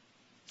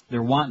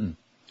 Their wonton.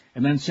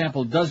 And then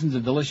sample dozens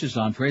of delicious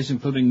entrees,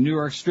 including New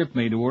York strip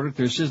made to order,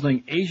 their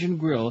sizzling Asian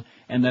grill,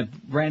 and that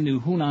brand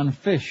new Hunan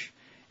fish.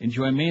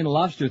 Enjoy Maine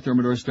lobster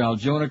thermidor style,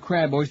 Jonah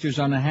crab, oysters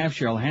on the half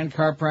shell,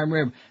 hand-carved prime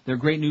rib. Their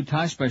great new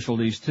Thai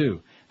specialties,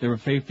 too. Their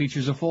buffet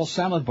features a full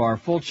salad bar,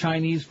 full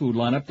Chinese food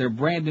lineup, their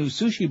brand new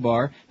sushi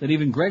bar that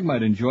even Greg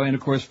might enjoy, and,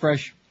 of course,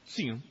 fresh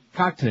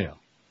cocktail.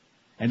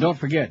 And don't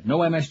forget, no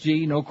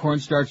MSG, no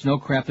cornstarch, no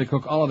crap. They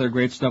cook all of their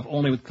great stuff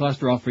only with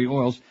cholesterol-free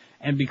oils.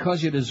 And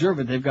because you deserve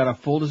it, they've got a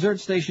full dessert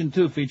station,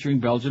 too, featuring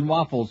Belgian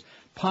waffles,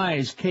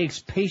 pies,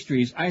 cakes,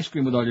 pastries, ice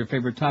cream with all your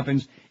favorite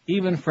toppings,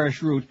 even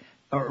fresh root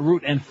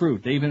and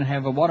fruit. They even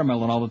have a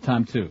watermelon all the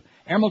time, too.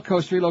 Emerald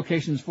Coast, 3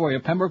 locations for you,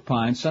 Pembroke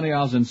Pines, Sunny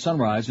Isles, and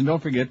Sunrise. And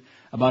don't forget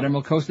about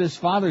Emerald Coast this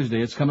Father's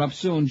Day. It's coming up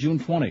soon, June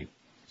 20.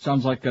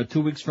 Sounds like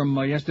 2 weeks from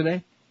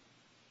yesterday?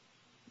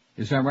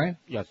 Is that right?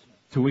 Yes.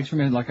 2 weeks from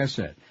now, like I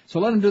said. So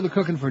let them do the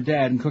cooking for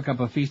Dad and cook up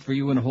a feast for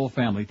you and the whole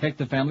family. Take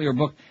the family or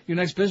book your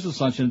next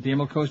business luncheon at the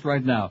Emerald Coast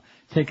right now.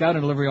 Takeout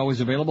and delivery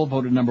always available.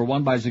 Voted number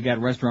 1 by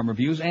Zagat Restaurant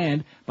Reviews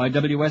and by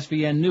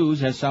WSVN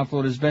News as South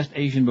Florida's best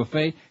Asian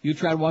buffet. You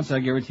try it once, I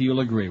guarantee you'll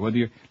agree. Whether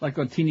you're like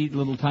a teeny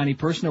little tiny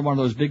person or one of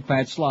those big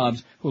fat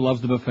slobs who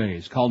loves the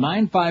buffets. Call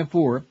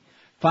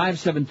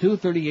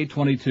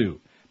 954-572-3822.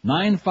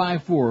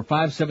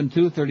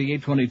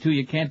 954-572-3822.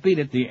 You can't beat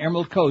it. The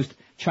Emerald Coast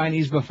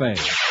Chinese Buffet.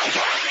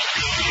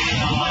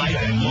 Live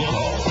and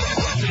local.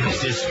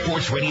 This is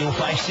Sports Radio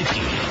 560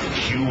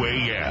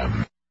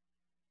 QAM.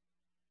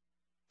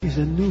 Is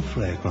a new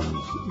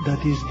fragrance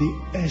that is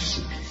the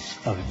essence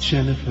of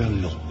Jennifer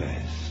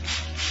Lopez.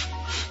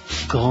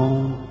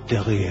 Grand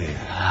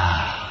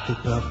Derrière. A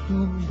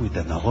perfume with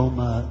an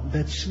aroma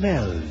that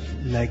smells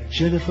like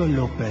Jennifer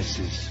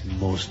Lopez's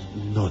most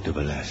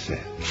notable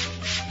asset.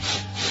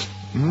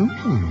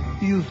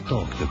 You've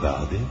talked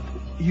about it.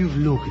 You've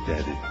looked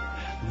at it.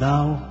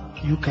 Now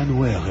you can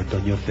wear it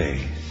on your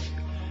face.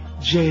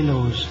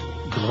 J-Lo's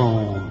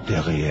Grand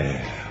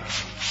Derrière.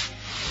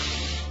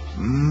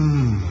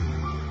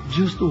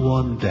 Just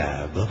one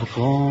dab of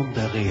Grand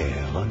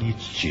Derrière on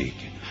each cheek,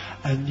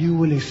 and you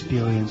will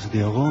experience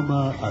the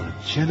aroma of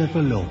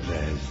Jennifer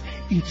Lopez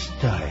each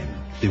time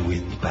the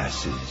wind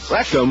passes.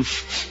 Welcome.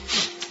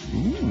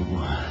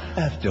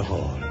 After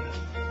all,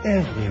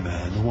 every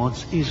man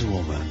wants his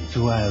woman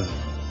to have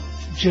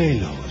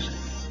J-Lo's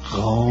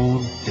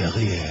Grand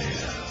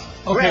Derrière.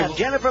 Okay, Grab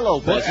Jennifer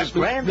Lopez's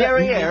Grand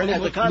Derrière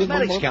at the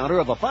cosmetics counter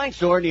of a fine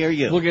store near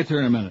you. We'll get to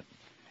her in a minute.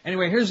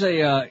 Anyway, here's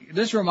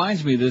this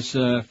reminds me, this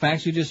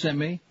fax you just sent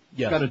me.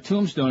 Yes. Got a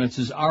tombstone. It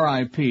says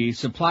R.I.P.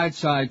 Supplied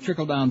side,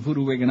 trickle-down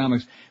voodoo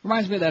Reaganomics.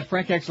 Reminds me of that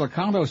Frank X.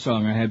 Lacanto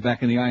song I had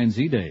back in the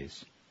INZ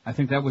days. I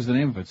think that was the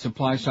name of it.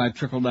 Supply side,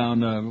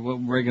 trickle-down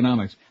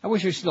Reaganomics. I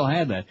wish I still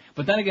had that.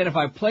 But then again, if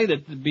I played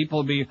it, people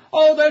would be,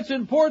 oh, that's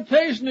in poor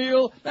taste,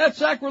 Neil. That's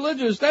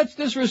sacrilegious. That's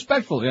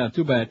disrespectful. Yeah,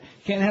 too bad.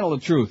 Can't handle the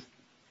truth.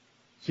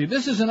 See,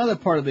 this is another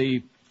part of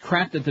the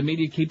crap that the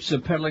media keeps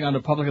peddling on the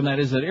public, and that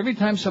is that every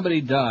time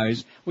somebody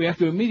dies, we have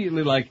to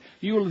immediately,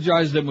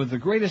 eulogize them with the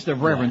greatest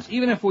of reverence,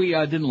 even if we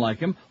didn't like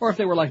them, or if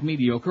they were,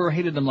 mediocre, or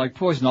hated them like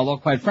poison, although,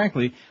 quite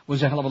frankly,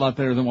 was a hell of a lot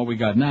better than what we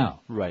got now.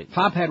 Right.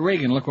 Pop had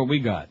Reagan, look what we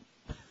got.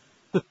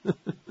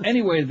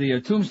 Anyway,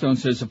 the tombstone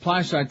says,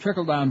 supply-side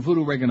trickle-down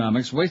voodoo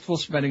Reaganomics, wasteful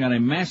spending on a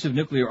massive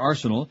nuclear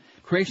arsenal,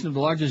 creation of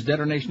the largest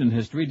detonation in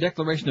history,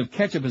 declaration of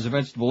ketchup as a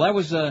vegetable. That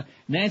was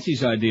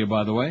Nancy's idea,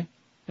 by the way.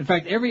 In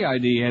fact, every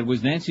idea he had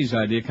was Nancy's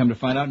idea, come to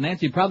find out.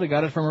 Nancy probably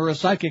got it from her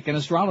psychic and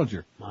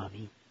astrologer.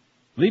 Mommy.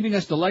 Leaving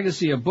us the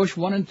legacy of Bush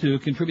 1 and 2,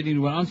 contributing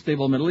to an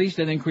unstable Middle East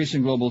and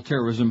increasing global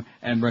terrorism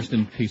and rest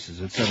in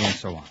pieces, etc. and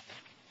so on.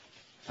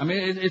 I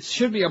mean, it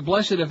should be a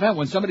blessed event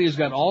when somebody who's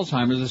got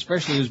Alzheimer's,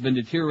 especially who's been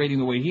deteriorating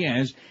the way he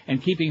has,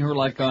 and keeping her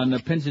on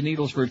pins and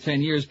needles for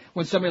 10 years,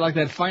 when somebody like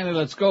that finally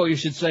lets go, you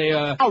should say,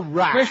 all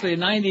right. Especially at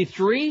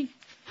 93?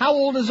 How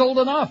old is old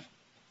enough?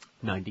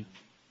 90.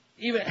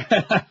 Even...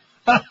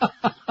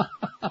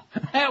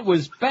 That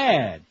was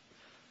bad.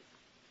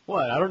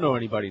 What? I don't know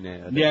anybody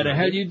now. Yeah, the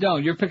hell you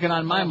don't. You're picking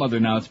on my mother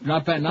now. It's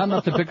not bad, not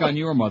enough to pick on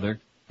your mother.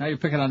 Now you're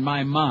picking on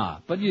my ma.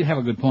 But you have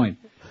a good point.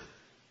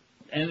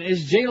 And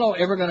is J-Lo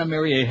ever going to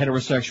marry a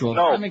heterosexual?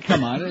 No. I mean,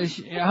 come on. Is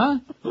she, huh?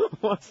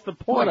 What's the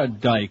point? What a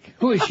dyke.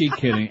 Who is she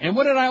kidding? And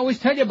what did I always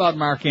tell you about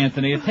Mark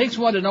Anthony? It takes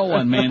one to know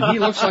one, man. He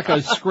looks like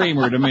a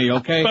screamer to me,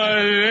 okay?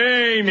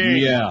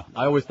 Yeah.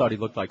 I always thought he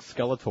looked like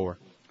Skeletor.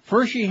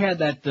 First she had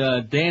that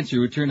dancer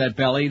who turned that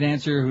ballet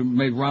dancer who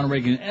made Ronald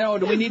Reagan. Oh,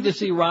 do we need to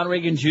see Ronald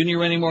Reagan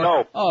Jr. anymore?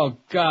 No. Oh,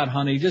 God,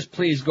 honey, just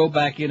please go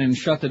back in and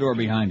shut the door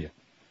behind you.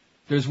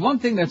 There's one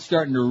thing that's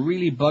starting to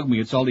really bug me.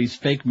 It's all these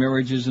fake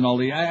marriages and all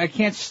the... I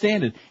can't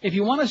stand it. If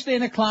you want to stay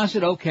in a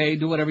closet, okay,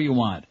 do whatever you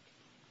want.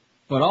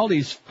 But all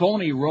these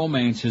phony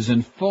romances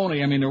and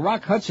phony... I mean, the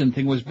Rock Hudson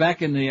thing was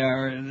back in the...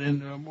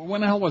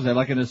 when the hell was that?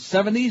 Like in the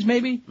 70s,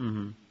 maybe?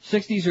 Mm-hmm.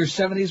 60s or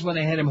 70s when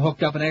they had him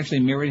hooked up and actually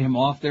married him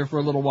off there for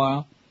a little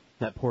while?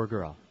 That poor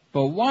girl.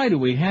 But why do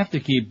we have to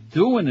keep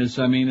doing this?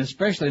 I mean,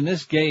 especially in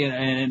this day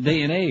and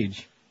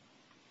age.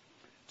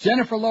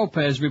 Jennifer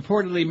Lopez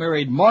reportedly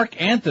married Mark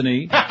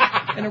Anthony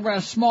in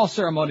a small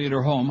ceremony at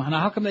her home. Now,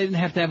 how come they didn't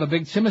have to have a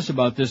big timus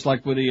about this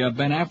like with the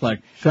Ben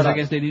Affleck? Because I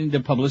guess they didn't need the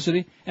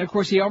publicity. And, of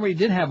course, he already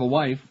did have a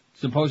wife,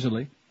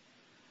 supposedly.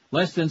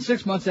 less than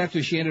 6 months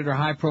after she ended her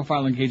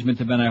high-profile engagement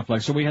to Ben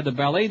Affleck. So we had the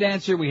ballet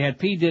dancer, we had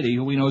P. Diddy,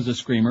 who we know is a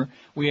screamer,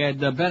 we had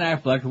Ben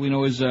Affleck, who we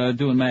know is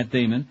doing Matt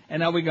Damon,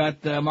 and now we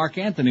got Mark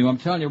Anthony, who I'm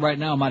telling you right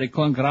now,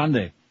 Maricon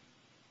Grande.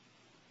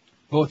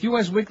 Both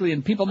U.S. Weekly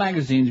and People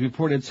magazines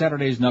reported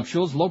Saturday's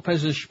nuptials.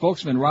 Lopez's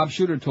spokesman, Rob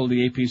Shooter, told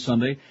the AP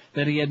Sunday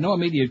that he had no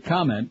immediate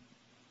comment,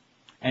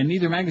 and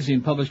neither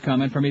magazine published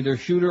comment from either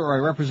Shooter or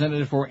a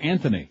representative for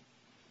Anthony.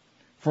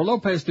 For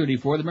Lopez,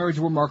 34, the marriage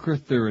will mark her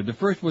third. The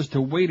first was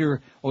to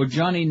waiter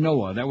Ojani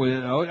Noah. That was,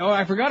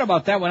 I forgot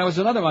about that one. That was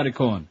another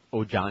Maricon.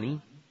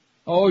 Ojani?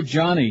 Oh,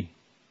 Johnny.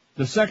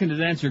 The second to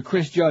dancer,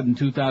 Chris Judd, in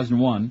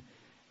 2001.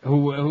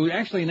 Who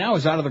actually now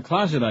is out of the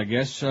closet, I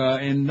guess,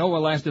 and Noah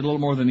lasted a little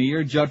more than a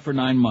year, Judd for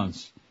 9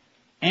 months.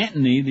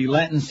 Anthony, the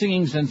Latin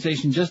singing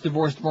sensation, just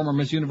divorced former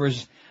Miss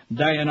Universe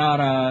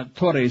Dayanara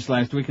Torres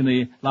last week in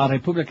the La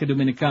República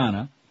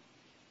Dominicana.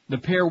 The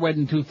pair wed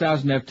in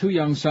 2000, have 2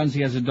 young sons.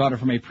 He has a daughter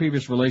from a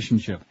previous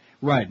relationship.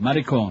 Right,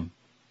 Maricon.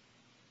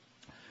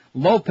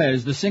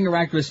 Lopez, the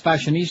singer-actress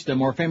fashionista,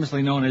 more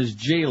famously known as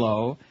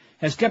J-Lo,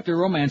 has kept her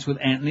romance with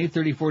Anthony,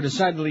 34,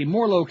 decidedly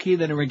more low-key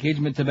than her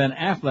engagement to Ben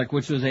Affleck,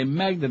 which was a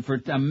maggot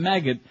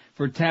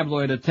for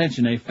tabloid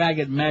attention, a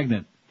faggot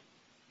magnet,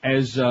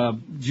 as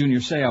Junior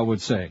Seau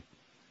would say.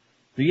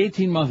 The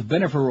 18-month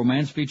Bennifer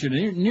romance featured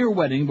a near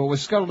wedding, but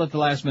was scuttled at the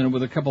last minute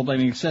with a couple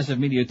blaming excessive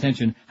media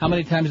attention. How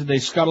many times did they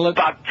scuttle it?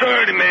 About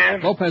 30,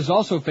 man. Lopez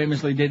also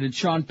famously dated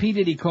Sean P.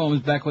 Diddy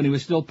Combs back when he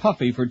was still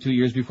puffy for 2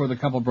 years before the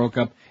couple broke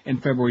up in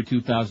February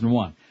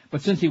 2001.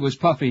 But since he was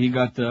puffy, he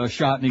got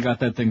shot and he got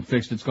that thing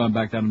fixed. It's gone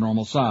back down to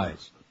normal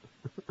size.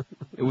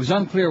 It was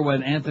unclear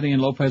when Anthony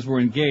and Lopez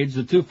were engaged.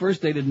 The two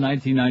first dated in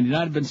 1999,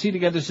 had been seen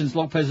together since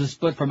Lopez's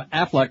split from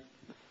Affleck.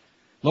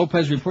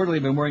 Lopez reportedly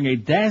had been wearing a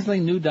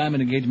dazzling new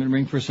diamond engagement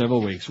ring for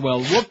several weeks.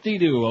 Well,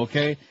 whoop-de-doo,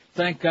 okay?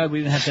 Thank God we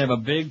didn't have to have a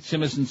big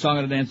Simpson song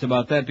and a dance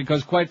about that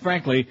because, quite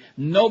frankly,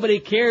 nobody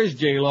cares,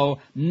 J-Lo.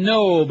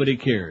 Nobody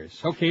cares.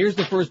 Okay, here's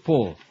the first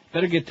poll.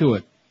 Better get to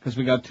it, because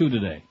we got 2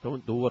 today.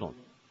 Don't do it.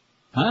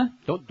 Huh?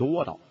 Don't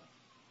do it.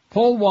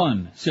 Poll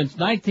 1. Since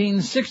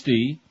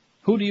 1960,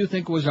 who do you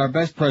think was our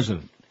best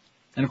president?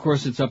 And, of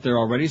course, it's up there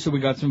already, so we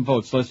got some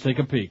votes. Let's take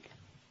a peek.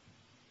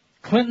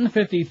 Clinton,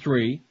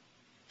 53.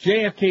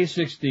 JFK,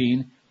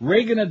 16.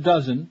 Reagan,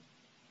 12.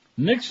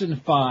 Nixon,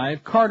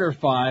 5. Carter,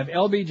 5.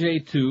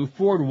 LBJ, 2.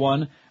 Ford,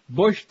 1.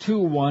 Bush, 2,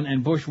 1.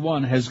 And Bush,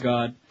 1 has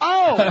got...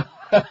 Oh!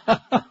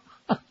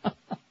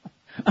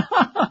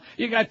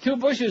 You got 2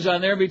 Bushes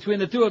on there. Between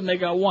the 2 of them, they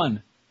got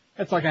 1.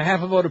 That's like a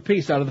half a vote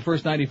apiece out of the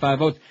first 95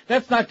 votes.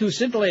 That's not too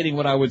scintillating,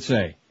 what I would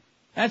say.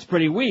 That's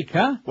pretty weak,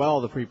 huh?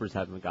 Well, the Freepers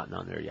haven't gotten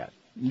on there yet.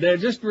 They're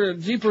just for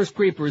Jeepers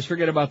Creepers.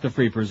 Forget about the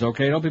Freepers,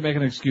 okay? Don't be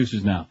making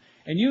excuses now.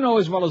 And you know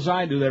as well as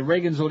I do that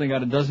Reagan's only got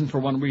 12 for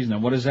one reason.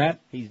 And what is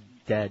that? He's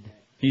dead.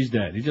 He's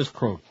dead. He just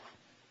croaked.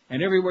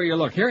 And everywhere you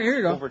look. Here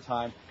you go.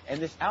 Overtime. And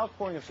this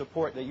outpouring of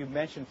support that you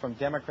mentioned from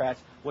Democrats,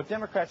 what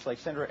Democrats like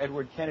Senator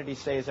Edward Kennedy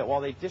say is that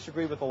while they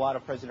disagree with a lot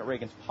of President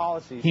Reagan's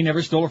policies... He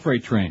never stole a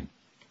freight train.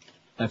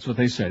 That's what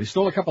they said. He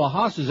stole a couple of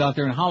houses out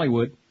there in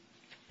Hollywood,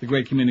 the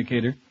great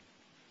communicator.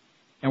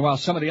 And while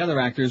some of the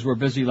other actors were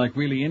busy, like,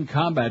 really in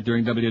combat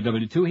during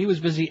WW2, he was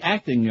busy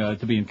acting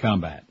to be in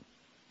combat.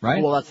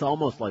 Right? Well, that's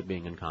almost like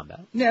being in combat.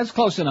 Yeah, it's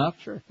close enough.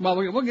 Sure. Well,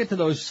 we'll get to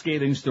those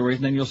scathing stories,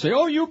 and then you'll say,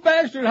 oh, you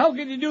bastard, how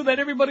can you do that?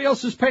 Everybody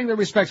else is paying their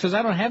respects. Because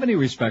I don't have any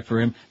respect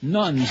for him.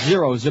 None.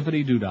 Zero.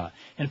 Zippity-doo-dah.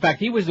 In fact,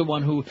 he was the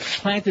one who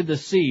planted the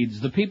seeds.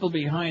 The people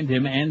behind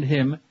him and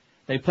him,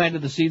 they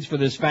planted the seeds for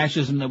this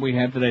fascism that we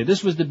have today.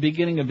 This was the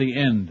beginning of the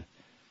end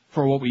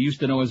for what we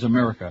used to know as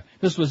America.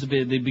 This was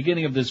the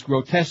beginning of this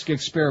grotesque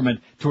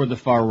experiment toward the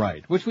far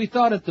right, which we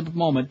thought at the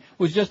moment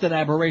was just an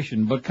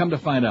aberration, but come to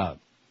find out,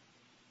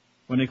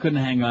 when they couldn't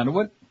hang on to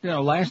it,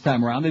 last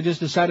time around, they just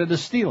decided to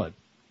steal it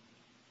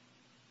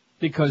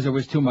because there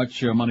was too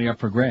much money up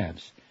for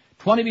grabs.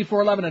 20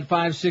 before 11 at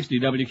 560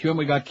 WQM.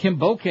 We got Kim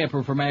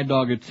Bocamper for Mad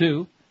Dog at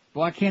 2.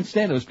 Well, I can't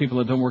stand those people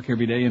that don't work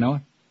every day, you know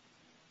it.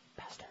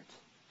 Bastards.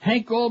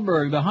 Hank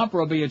Goldberg, the humper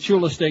will be at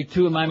Chula Steak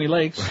 2 in Miami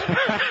Lakes. 4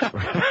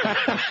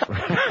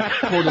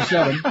 to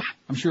 7.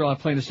 I'm sure I'll have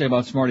plenty to say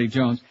about Smarty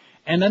Jones.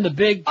 And then the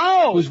big,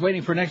 who's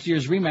waiting for next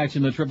year's rematch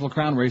in the Triple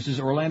Crown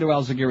races, Orlando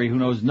Alzagiri, who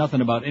knows nothing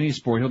about any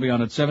sport. He'll be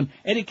on at 7.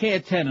 Eddie K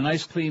at 10, a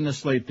nice clean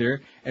slate there,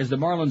 as the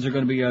Marlins are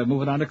going to be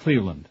moving on to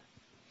Cleveland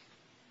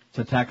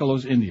to tackle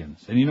those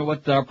Indians. And you know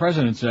what our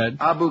president said?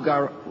 Abu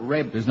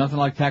Ghraib. There's nothing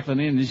like tackling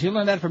Indians. He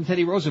learned that from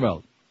Teddy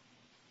Roosevelt.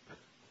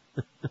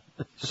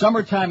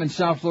 Summertime in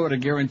South Florida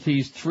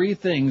guarantees 3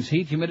 things: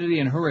 heat,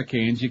 humidity, and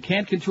hurricanes. You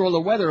can't control the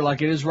weather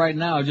like it is right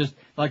now, just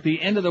like the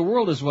end of the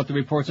world is what the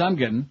reports I'm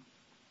getting.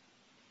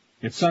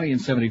 It's sunny and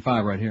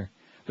 75 right here.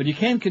 But you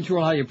can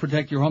control how you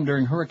protect your home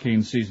during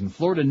hurricane season.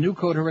 Florida New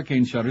Code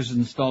Hurricane Shutters has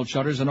installed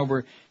shutters in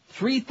over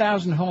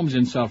 3,000 homes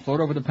in South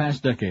Florida over the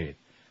past decade.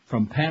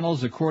 From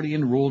panels,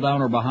 accordion,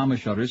 roll-down, or Bahama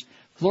shutters,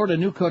 Florida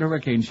New Code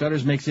Hurricane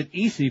Shutters makes it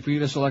easy for you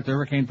to select the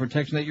hurricane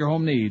protection that your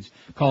home needs.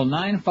 Call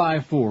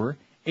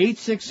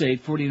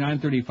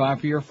 954-868-4935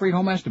 for your free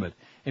home estimate.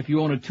 If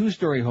you own a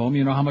 2-story home,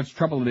 you know how much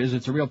trouble it is.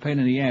 It's a real pain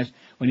in the ass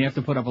when you have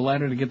to put up a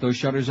ladder to get those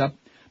shutters up.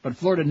 But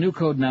Florida New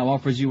Code now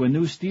offers you a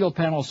new steel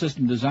panel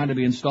system designed to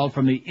be installed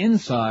from the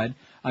inside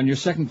on your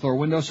second-floor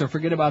window, so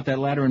forget about that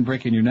ladder and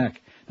breaking your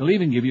neck. They'll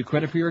even give you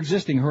credit for your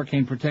existing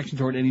hurricane protection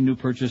toward any new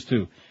purchase,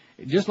 too.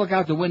 Just look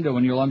out the window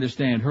and you'll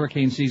understand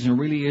hurricane season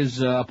really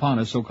is upon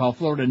us, so call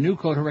Florida New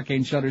Code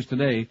Hurricane Shutters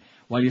today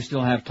while you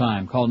still have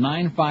time. Call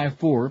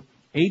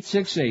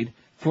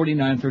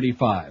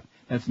 954-868-4935.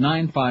 That's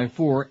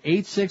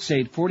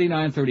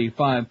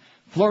 954-868-4935.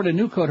 Florida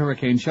New Code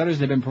Hurricane Shutters.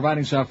 They've been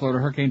providing South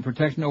Florida hurricane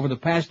protection over the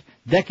past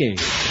decade.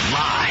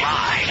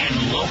 Live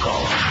and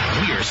local.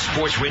 We're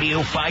Sports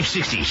Radio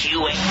 560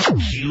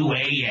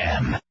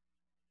 QAM.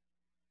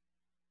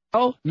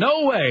 Oh,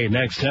 no way,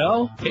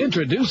 Nextel.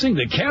 Introducing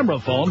the camera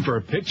phone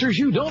for pictures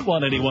you don't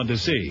want anyone to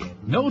see.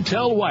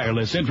 NoTel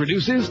Wireless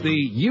introduces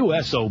the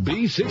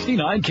USOB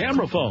 69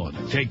 camera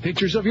phone. Take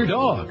pictures of your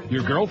dog,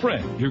 your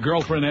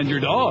girlfriend and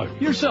your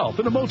dog, yourself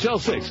in a Motel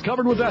 6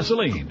 covered with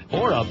Vaseline,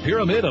 or a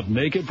pyramid of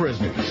naked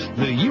prisoners.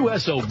 The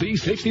USOB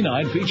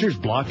 69 features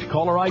blocked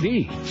caller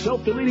ID,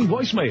 self-deleting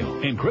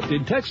voicemail,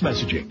 encrypted text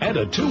messaging, and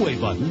a two-way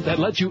button that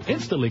lets you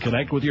instantly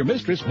connect with your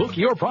mistress, book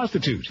your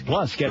prostitute.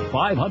 Plus, get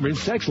 500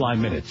 sex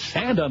line minutes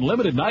and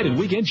unlimited night and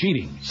weekend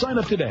cheating. Sign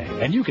up today,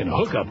 and you can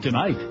hook up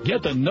tonight.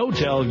 Get the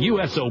NoTel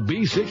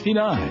USOB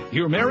 69.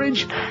 Your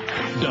marriage?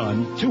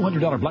 Done.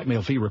 $200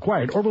 blackmail fee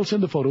required, or we'll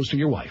send the photos to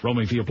your wife.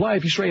 Roaming fee apply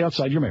if you stray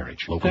outside your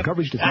marriage. Local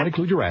coverage does not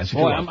include your ass.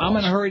 Boy, I'm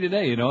in a hurry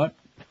today, you know what?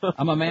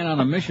 I'm a man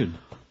on a mission.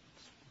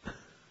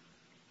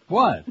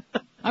 What?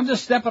 I'm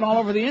just stepping all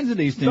over the ends of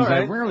these things.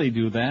 Right. I rarely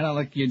do that.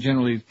 I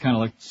generally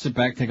kind of sit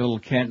back, take a little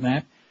cat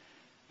nap.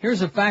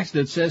 Here's a fax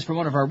that says from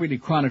one of our really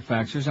chronic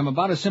faxers, I'm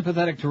about as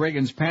sympathetic to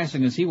Reagan's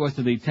passing as he was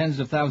to the tens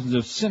of thousands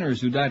of sinners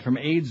who died from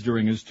AIDS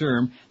during his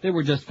term. They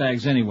were just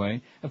fags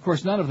anyway. Of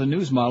course, none of the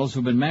news models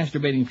who've been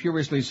masturbating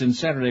furiously since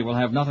Saturday will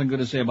have nothing good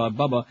to say about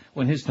Bubba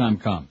when his time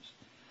comes.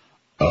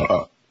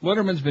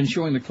 Letterman's been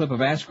showing the clip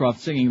of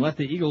Ashcroft singing Let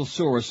the Eagles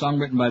Soar, a song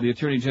written by the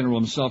Attorney General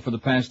himself for the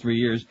past 3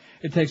 years.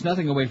 It takes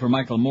nothing away from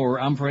Michael Moore.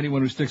 I'm for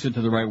anyone who sticks it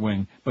to the right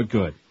wing, but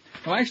good.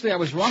 Well, actually, I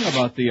was wrong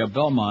about the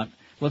Belmont.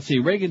 Let's see,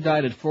 Reagan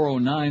died at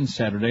 4:09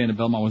 Saturday, and the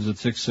Belmont was at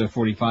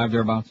 6:45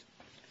 thereabouts.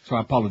 So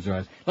I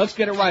apologize. Let's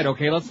get it right,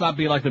 okay? Let's not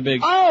be like the big...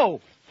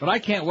 Oh! But I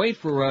can't wait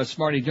for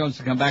Smarty Jones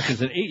to come back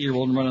as an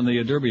 8-year-old and run on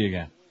the Derby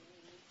again.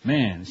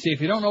 Man, see, if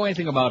you don't know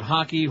anything about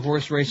hockey,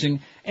 horse racing,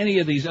 any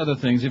of these other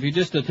things, if you're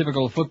just a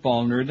typical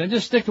football nerd, then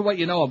just stick to what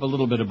you know a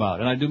little bit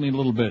about. And I do mean a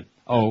little bit.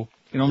 Oh,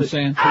 you know what I'm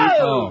saying?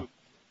 Oh!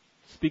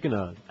 Speaking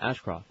of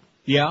Ashcroft.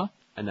 Yeah?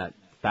 And that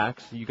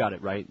fax, you got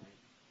it right,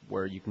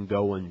 where you can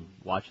go and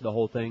watch the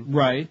whole thing.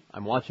 Right.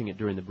 I'm watching it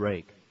during the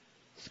break.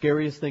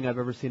 Scariest thing I've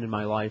ever seen in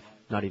my life,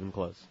 not even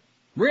close.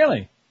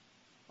 Really?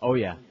 Oh,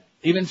 yeah.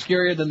 Even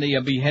scarier than the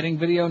beheading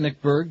video,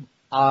 Nick Berg?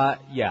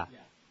 Yeah.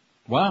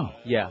 Wow.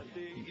 Yeah.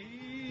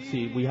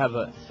 See, we have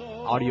a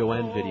audio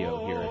and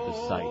video here at this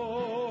site.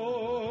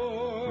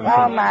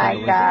 Oh, my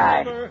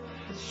God.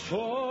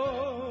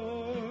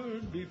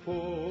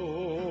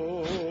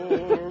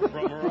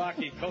 From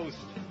Rocky Coast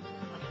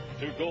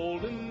to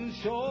Golden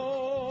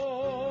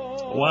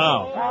Shore.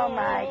 Wow. Oh,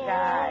 my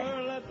God.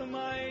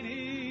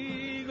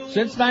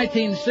 Since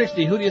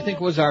 1960, who do you think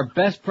was our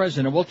best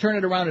president? We'll turn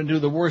it around and do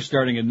the worst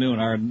starting at noon,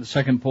 our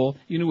second poll.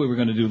 You knew we were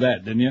going to do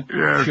that, didn't you?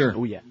 Yes. Sure.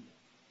 Oh, yeah.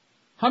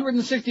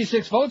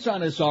 166 votes on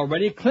this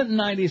already. Clinton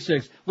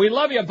 96. We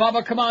love you,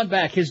 Bubba. Come on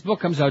back. His book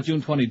comes out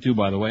June 22,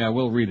 by the way. I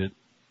will read it.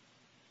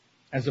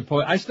 As a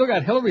poet. I still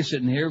got Hillary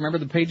sitting here. Remember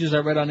the pages I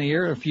read on the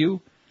air? A few?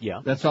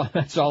 Yeah. That's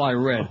all I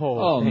read.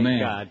 Oh man.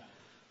 God.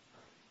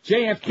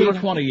 JFK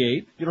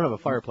 28. You don't have a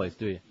fireplace,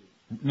 do you?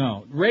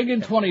 No.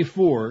 Reagan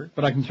 24,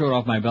 but I can throw it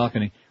off my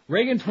balcony.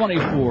 Reagan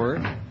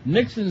 24,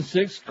 Nixon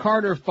 6,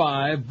 Carter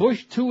 5,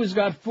 Bush 2 has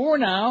got 4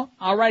 now.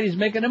 All right, he's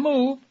making a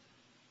move.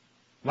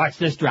 Watch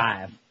this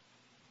drive.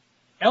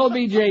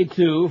 LBJ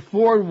 2,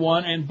 Ford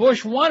 1, and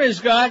Bush 1 has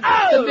got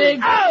the big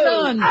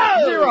none.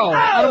 0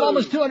 out of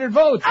almost 200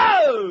 votes.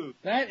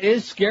 That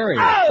is scary.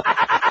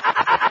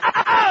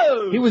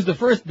 He was the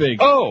first big.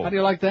 How do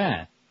you like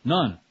that?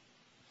 None.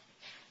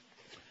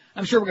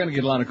 I'm sure we're going to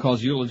get a lot of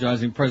calls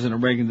eulogizing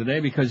President Reagan today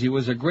because he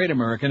was a great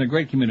American, a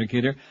great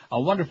communicator,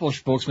 a wonderful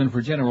spokesman for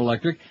General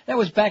Electric. That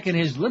was back in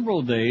his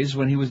liberal days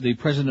when he was the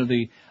president of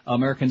the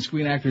American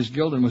Screen Actors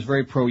Guild and was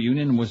very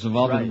pro-union and was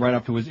involved in it right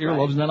up to his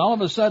earlobes. And then all of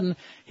a sudden,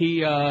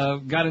 he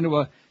got into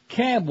a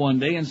cab one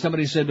day and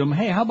somebody said to him,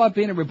 hey, how about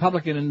being a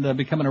Republican and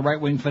becoming a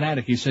right-wing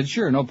fanatic? He said,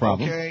 sure, no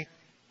problem. Okay.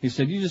 He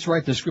said, you just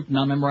write the script and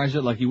I'll memorize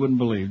it like you wouldn't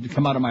believe. It'd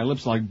come out of my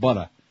lips like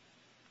butter.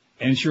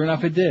 And sure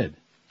enough, it did.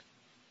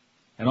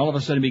 And all of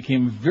a sudden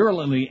became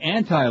virulently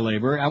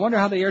anti-labor. I wonder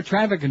how the air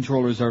traffic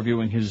controllers are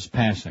viewing his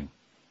passing.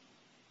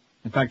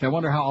 In fact, I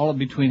wonder how all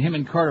between him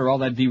and Carter, all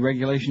that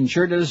deregulation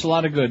sure did us a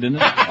lot of good, didn't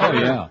it? Oh,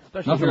 yeah.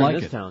 Especially nothing here like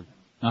in this it. town.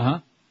 Uh-huh.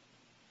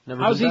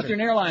 How's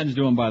Eastern Airlines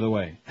doing, by the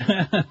way?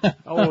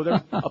 Oh,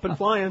 they're up and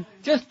flying.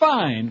 Just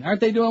fine.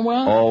 Aren't they doing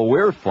well? Oh,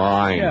 we're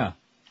fine. Yeah.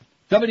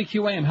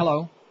 WQAM,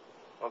 hello.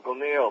 Uncle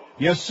Neil.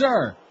 Yes,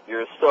 sir.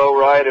 You're so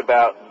right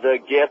about the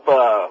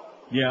GIPA.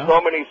 Yeah.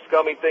 So many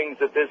scummy things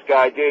that this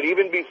guy did.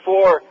 Even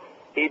before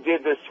he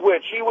did the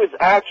switch, he was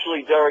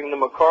actually, during the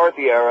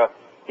McCarthy era,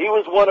 he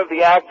was one of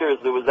the actors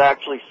that was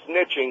actually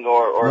snitching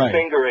or Right.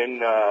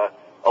 fingering.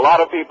 A lot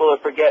of people are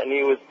forgetting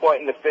he was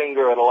pointing the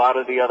finger at a lot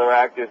of the other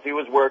actors. He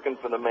was working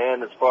for the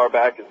man as far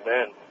back as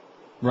then.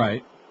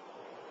 Right.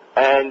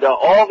 And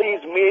all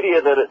these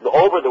media that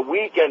over the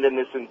weekend and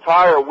this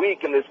entire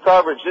week in this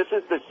coverage, this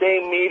is the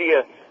same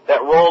media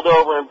that rolled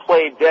over and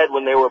played dead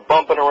when they were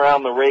bumping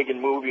around the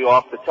Reagan movie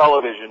off the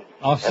television.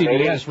 Off And they CBS,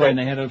 didn't right, and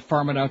they had to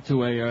farm it out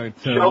to a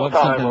Showtime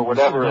something or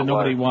whatever that it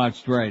nobody was.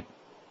 watched, right.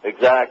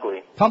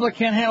 Exactly. Public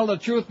can't handle the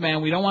truth,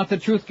 man. We don't want the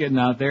truth getting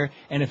out there.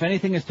 And if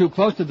anything is too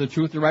close to the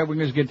truth, the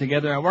right-wingers get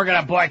together and we're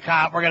going to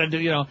boycott, we're going to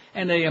do,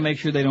 and they make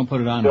sure they don't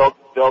put it on.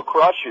 They'll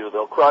crush you.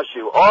 They'll crush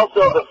you.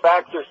 Also, the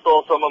faxer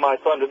stole some of my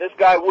thunder. This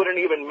guy wouldn't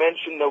even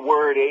mention the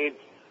word AIDS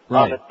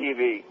on the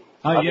TV.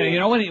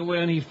 Yeah,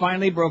 when he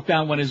finally broke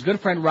down, when his good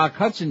friend Rock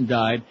Hudson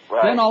died,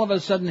 then all of a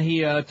sudden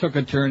he took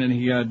a turn and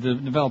he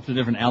developed a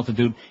different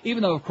altitude,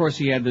 even though, of course,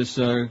 he had this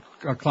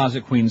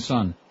closet queen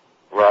son.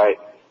 Right.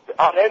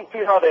 On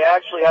NPR, they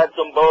actually had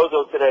some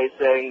bozo today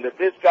saying that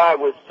this guy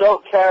was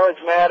so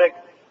charismatic,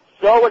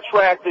 so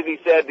attractive, he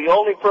said the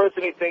only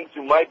person he thinks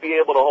who might be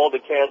able to hold a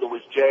candle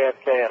was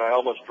JFK, and I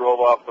almost drove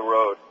off the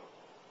road.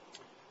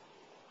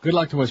 Good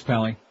luck to us,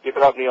 Pally. Keep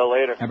it up, Neil.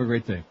 Later. Have a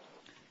great day.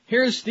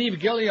 Here's Steve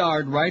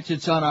Gilliard writes,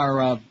 it's on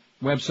our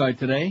website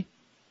today,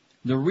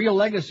 The Real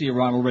Legacy of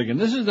Ronald Reagan.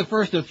 This is the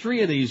first of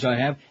 3 of these I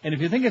have, and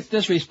if you think it's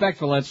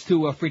disrespectful, that's too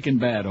freaking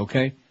bad,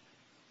 okay?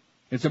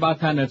 It's about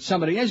time that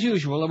somebody, as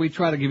usual, we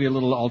try to give you a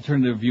little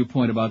alternative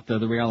viewpoint about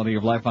the reality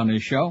of life on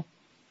this show,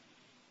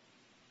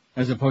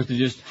 as opposed to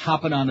just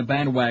hopping on the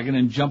bandwagon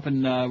and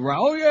jumping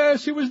around. Oh,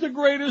 yes, he was the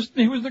greatest,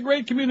 he was the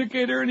great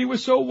communicator, and he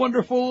was so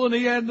wonderful, and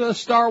he had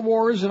Star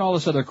Wars and all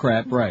this other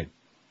crap, right?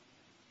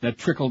 That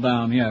trickled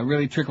down,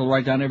 really trickled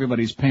right down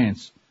everybody's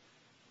pants.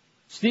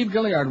 Steve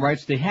Gilliard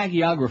writes, the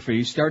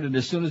hagiography started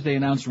as soon as they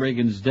announced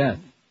Reagan's death.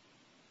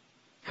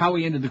 How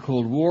he ended the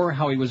Cold War,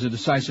 how he was a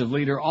decisive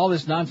leader, all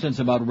this nonsense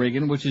about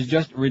Reagan, which is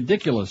just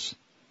ridiculous.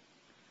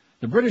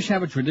 The British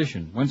have a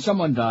tradition. When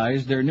someone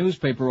dies, their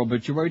newspaper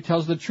obituary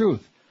tells the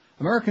truth.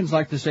 Americans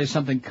like to say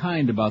something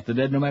kind about the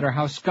dead, no matter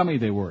how scummy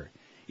they were.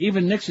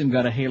 Even Nixon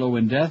got a halo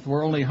in death,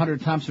 where only Hunter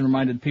Thompson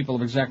reminded people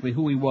of exactly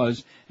who he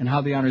was and how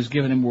the honors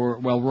given him were,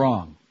 well,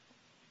 wrong.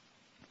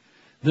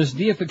 This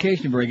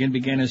deification of Reagan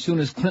began as soon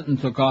as Clinton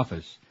took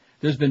office.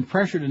 There's been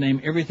pressure to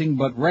name everything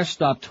but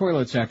rest-stop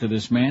toilets after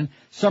this man.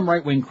 Some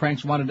right-wing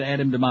cranks wanted to add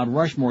him to Mount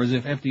Rushmore as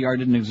if FDR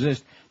didn't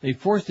exist. They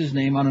forced his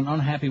name on an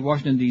unhappy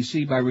Washington,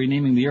 D.C. by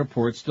renaming the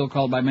airport, still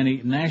called by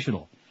many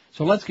National.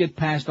 So let's get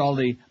past all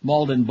the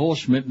Malden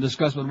bullshit and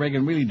discuss what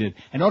Reagan really did.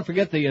 And don't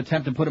forget the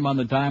attempt to put him on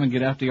the dime and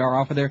get FDR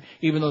off of there,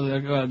 even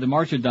though the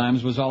March of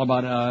Dimes was all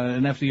about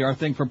an FDR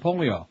thing for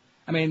polio.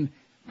 I mean,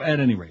 at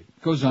any rate,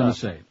 goes on to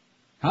say.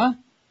 Huh?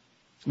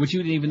 Which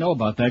you didn't even know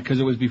about that because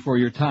it was before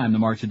your time, the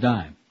March of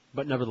Dime.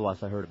 But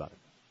nevertheless, I heard about it.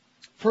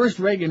 First,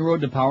 Reagan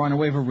rode to power on a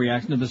wave of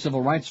reaction to the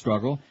civil rights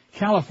struggle.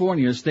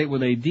 California, a state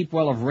with a deep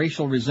well of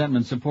racial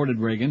resentment, supported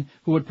Reagan,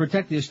 who would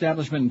protect the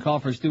establishment and call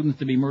for students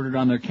to be murdered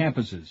on their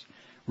campuses.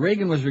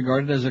 Reagan was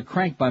regarded as a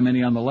crank by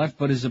many on the left,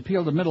 but his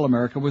appeal to middle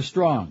America was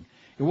strong.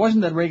 It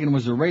wasn't that Reagan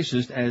was a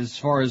racist, as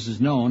far as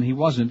is known, he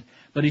wasn't,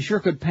 but he sure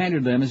could pander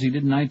to them as he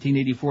did in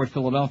 1984 at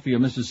Philadelphia,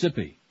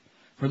 Mississippi.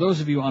 For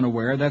those of you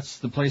unaware, that's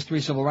the place 3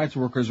 civil rights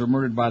workers were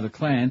murdered by the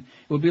Klan.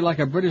 It would be like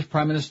a British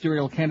prime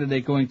ministerial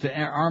candidate going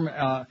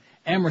to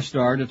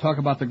Amritsar to talk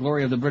about the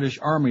glory of the British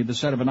Army, the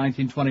site of a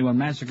 1921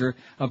 massacre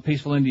of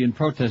peaceful Indian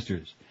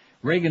protesters.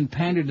 Reagan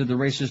pandered to the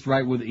racist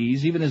right with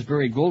ease. Even as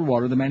Barry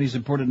Goldwater, the man he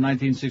supported in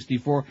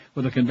 1964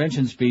 with a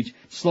convention speech,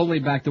 slowly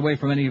backed away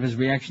from any of his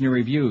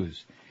reactionary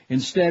views.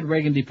 Instead,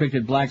 Reagan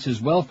depicted blacks as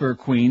welfare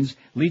queens,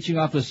 leeching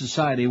off the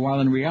society,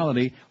 while in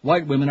reality,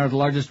 white women are the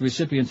largest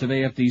recipients of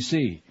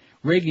AFDC.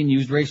 Reagan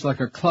used race like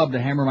a club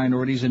to hammer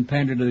minorities and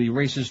pander to the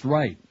racist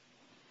right.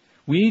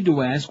 We need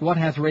to ask, what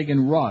hath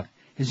Reagan wrought?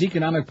 His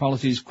economic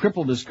policies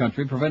crippled this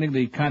country, preventing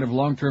the kind of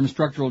long-term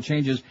structural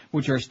changes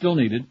which are still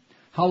needed.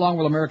 How long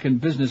will American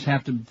business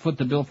have to foot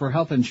the bill for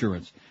health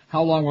insurance?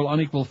 How long will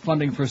unequal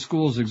funding for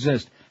schools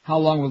exist? How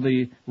long will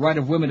the right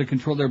of women to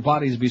control their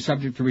bodies be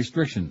subject to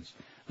restrictions?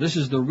 This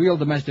is the real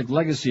domestic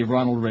legacy of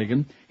Ronald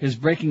Reagan. His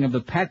breaking of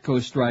the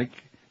PATCO strike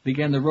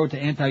began the road to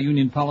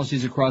anti-union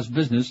policies across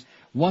business.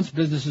 Once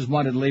businesses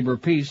wanted labor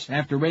peace,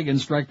 after Reagan,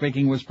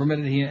 strike-breaking was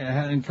permitted, he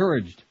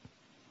encouraged.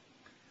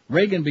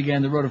 Reagan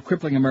began the road of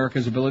crippling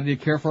America's ability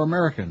to care for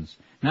Americans.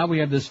 Now we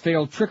have this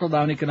failed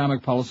trickle-down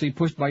economic policy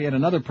pushed by yet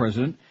another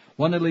president,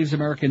 one that leaves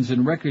Americans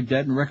in record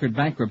debt and record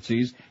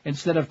bankruptcies,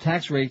 instead of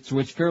tax rates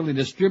which fairly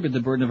distribute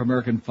the burden of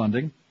American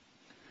funding.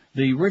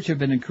 The rich have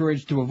been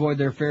encouraged to avoid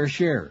their fair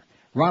share.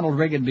 Ronald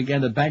Reagan began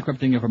the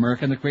bankrupting of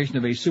America and the creation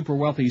of a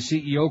super-wealthy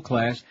CEO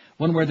class,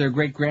 one where their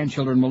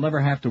great-grandchildren will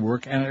never have to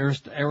work, and an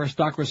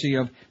aristocracy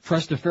of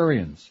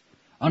trustafarians.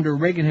 Under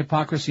Reagan,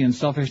 hypocrisy and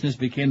selfishness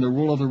became the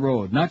rule of the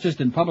road, not just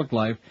in public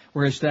life,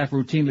 where his staff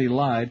routinely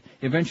lied,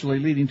 eventually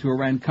leading to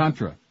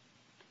Iran-Contra.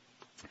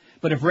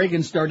 But if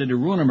Reagan started to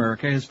ruin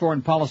America, his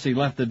foreign policy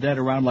left the dead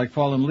around like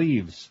fallen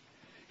leaves.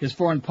 His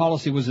foreign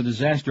policy was a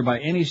disaster by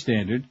any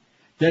standard.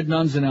 Dead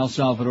nuns in El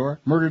Salvador,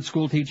 murdered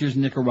school teachers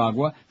in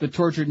Nicaragua, the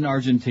tortured in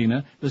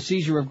Argentina, the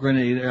seizure of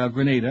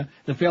Grenada,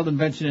 the failed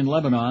invention in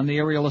Lebanon, the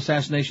aerial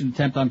assassination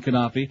attempt on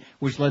Gaddafi,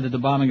 which led to the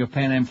bombing of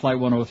Pan Am Flight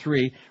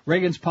 103.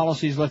 Reagan's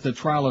policies left a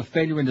trail of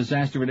failure and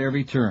disaster at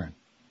every turn.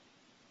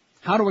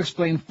 How to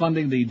explain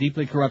funding the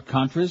deeply corrupt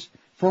Contras?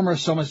 Former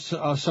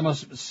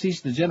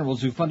ceased the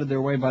generals who funded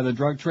their way by the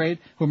drug trade,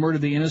 who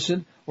murdered the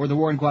innocent, or the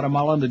war in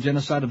Guatemala and the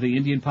genocide of the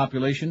Indian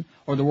population,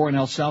 or the war in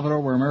El Salvador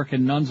where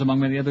American nuns, among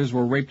many others,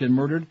 were raped and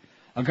murdered.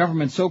 A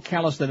government so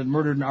callous that it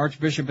murdered an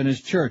archbishop in his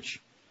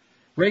church.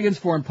 Reagan's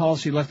foreign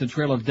policy left a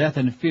trail of death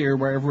and fear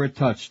wherever it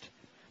touched.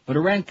 But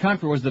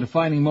Iran-Contra was the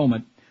defining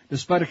moment.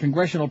 Despite a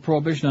congressional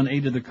prohibition on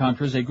aid to the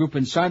Contras, a group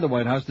inside the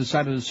White House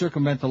decided to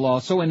circumvent the law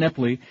so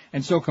ineptly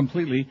and so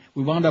completely,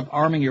 we wound up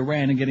arming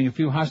Iran and getting a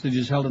few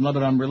hostages held in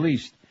Lebanon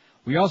released.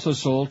 We also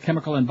sold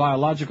chemical and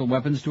biological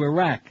weapons to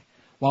Iraq.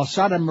 While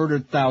Saddam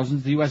murdered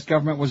thousands, the U.S.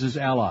 government was his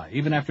ally.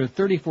 Even after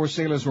 34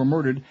 sailors were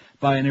murdered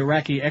by an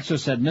Iraqi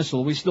Exocet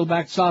missile, we still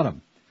backed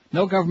Saddam.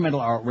 No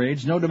governmental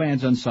outrage, no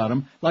demands on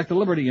Saddam. Like the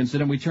Liberty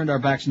incident, we turned our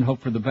backs and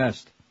hoped for the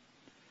best.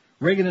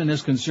 Reagan and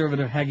his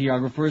conservative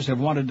hagiographers have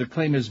wanted to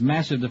claim his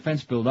massive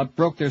defense buildup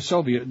broke the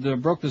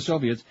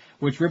Soviets,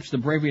 which rips the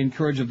bravery and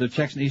courage of the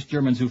Czechs and East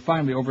Germans who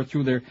finally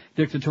overthrew their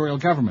dictatorial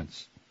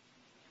governments.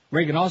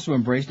 Reagan also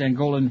embraced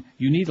Angolan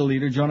UNITA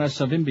leader Jonas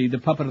Savimbi, the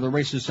puppet of the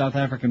racist South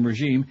African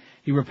regime.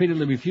 He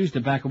repeatedly refused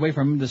to back away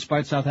from him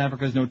despite South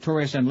Africa's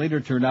notorious and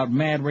later turned out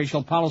mad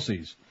racial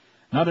policies.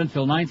 Not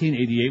until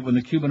 1988, when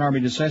the Cuban army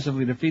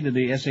decisively defeated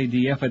the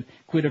SADF at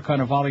Cuito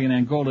Carnevale in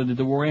Angola, did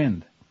the war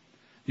end.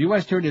 The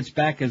U.S. turned its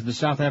back as the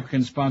South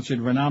African-sponsored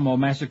Renamo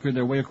massacred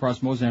their way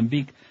across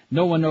Mozambique.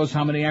 No one knows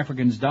how many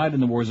Africans died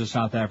in the wars of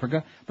South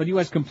Africa, but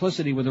U.S.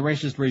 complicity with the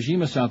racist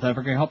regime of South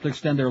Africa helped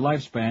extend their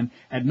lifespan.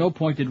 At no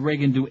point did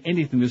Reagan do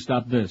anything to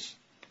stop this.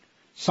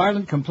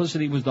 Silent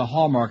complicity was the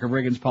hallmark of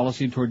Reagan's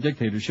policy toward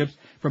dictatorships.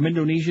 From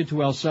Indonesia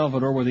to El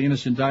Salvador, where the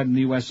innocent died and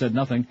the U.S. said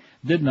nothing,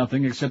 did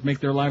nothing except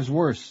make their lives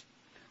worse.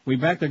 We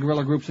backed the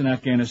guerrilla groups in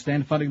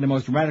Afghanistan, funding the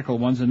most radical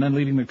ones and then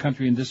leaving the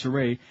country in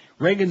disarray.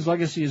 Reagan's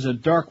legacy is a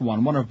dark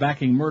one of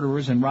backing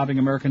murderers and robbing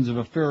Americans of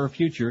a fairer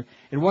future.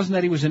 It wasn't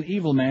that he was an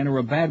evil man or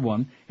a bad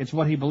one. It's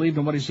what he believed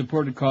and what he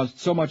supported caused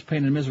so much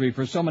pain and misery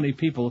for so many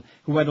people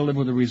who had to live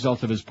with the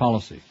results of his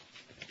policy.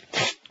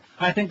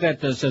 I think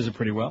that says it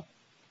pretty well.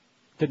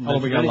 Didn't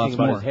mention anything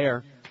about his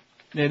hair.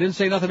 They didn't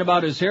say nothing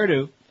about his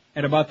hairdo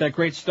and about that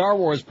great Star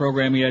Wars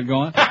program he had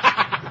going.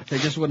 They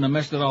just wouldn't have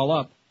messed it all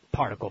up.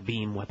 Particle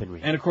beam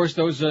weaponry. And, of course,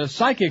 those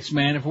psychics,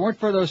 man, if it weren't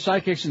for those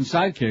psychics and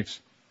sidekicks,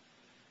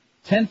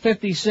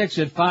 10:56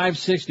 at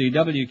 560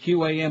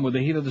 WQAM with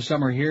the heat of the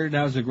summer here.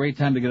 Now's a great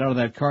time to get out of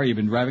that car you've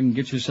been driving and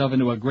get yourself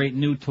into a great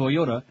new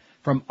Toyota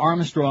from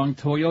Armstrong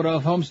Toyota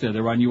of Homestead.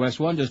 They're on US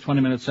 1, just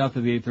 20 minutes south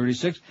of the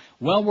 836.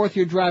 Well worth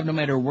your drive no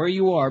matter where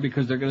you are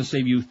because they're going to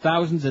save you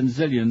thousands and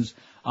zillions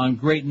on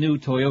great new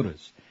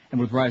Toyotas. And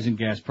with rising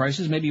gas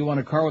prices, maybe you want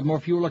a car with more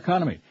fuel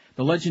economy.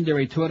 The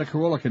legendary Toyota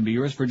Corolla can be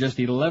yours for just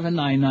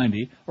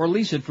 $11,990 or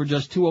lease it for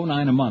just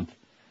 $209 a month.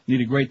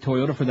 Need a great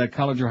Toyota for that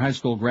college or high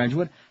school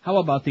graduate? How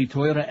about the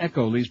Toyota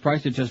Echo lease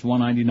priced at just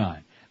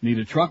 $199? Need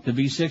a truck? The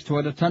V6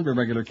 Toyota Tundra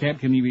regular cab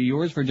can be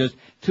yours for just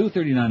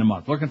 $239 a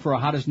month. Looking for the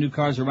hottest new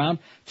cars around?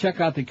 Check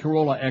out the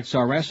Corolla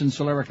XRS and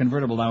Solera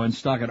convertible now in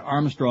stock at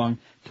Armstrong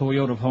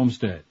Toyota of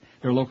Homestead.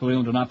 They're locally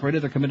owned and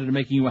operated. They're committed to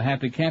making you a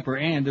happy camper,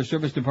 and their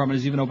service department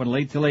is even open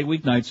late till late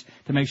weeknights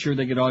to make sure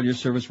they get all your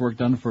service work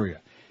done for you.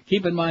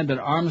 Keep in mind that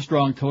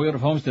Armstrong Toyota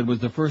of Homestead was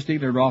the first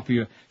dealer to offer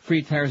you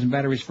free tires and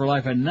batteries for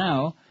life, and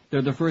now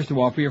they're the first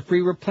to offer you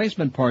free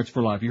replacement parts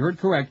for life. You heard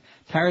correct.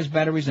 Tires,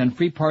 batteries, and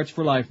free parts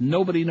for life.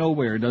 Nobody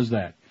nowhere does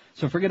that.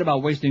 So forget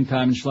about wasting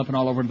time and schlepping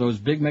all over to those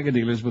big mega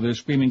dealers with their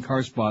screaming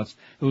car spots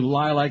who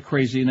lie like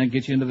crazy and then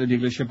get you into their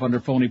dealership under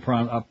phony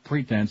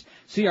pretense.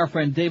 See our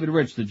friend David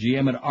Rich, the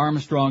GM at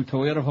Armstrong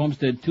Toyota of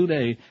Homestead,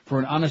 today for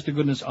an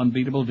honest-to-goodness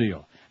unbeatable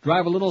deal.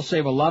 Drive a little,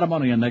 save a lot of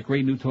money on that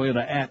great new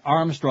Toyota at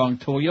Armstrong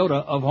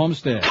Toyota of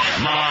Homestead.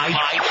 Live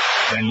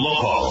and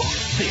local.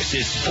 This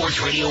is Sports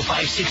Radio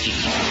 560.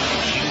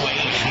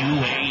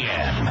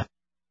 QAM.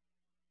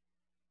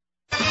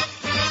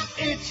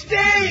 It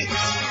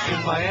stinks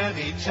in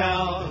Miami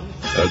town.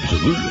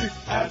 Absolutely.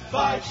 At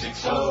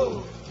 560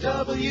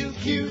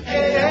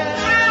 WQAM.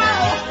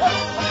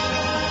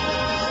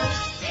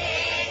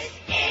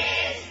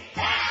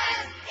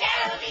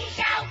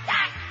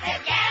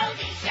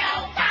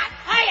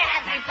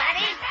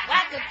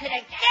 To the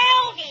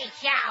Goldie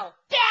Show.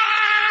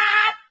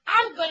 Dad!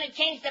 I'm gonna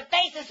change the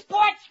face of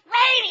sports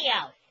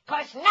radio.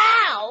 'Cause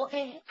now,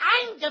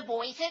 I'm the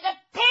voice of the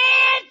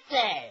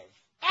Panthers.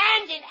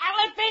 And an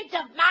elephant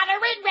of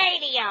moderate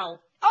radio.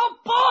 Oh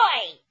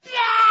boy!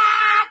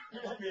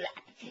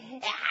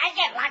 I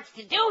got lots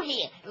to do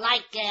here.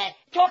 Like,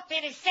 talk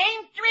to the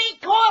same three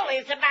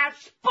callers about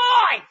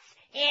sports.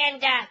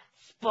 And,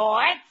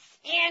 sports.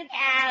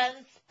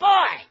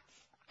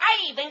 I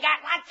even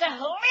got lots of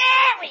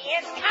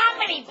hilarious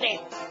comedy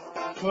bits.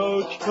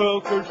 Coach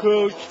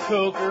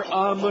Coker,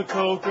 I'm the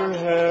Coker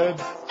head.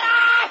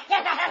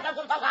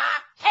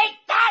 Take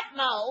that,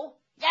 Mo.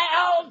 That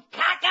old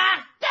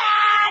cocker.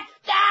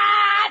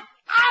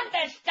 I'm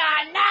the star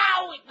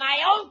now with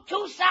my own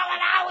 2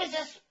 solid hours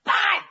of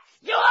spots.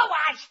 You're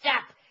washed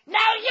up.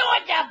 Now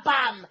you're the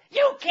bum.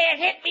 You can't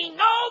hit me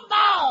no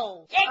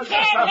more. You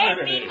can't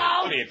hit me,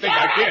 Mo. What do you think?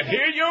 I can't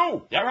hear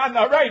you? You're on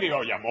the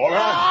radio, you moron.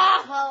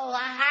 Oh,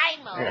 hi,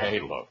 Mo. Hey,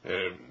 look,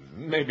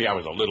 maybe I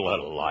was a little out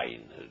of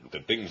line. The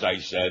things I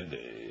said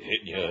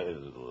hit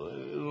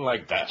you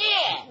like that.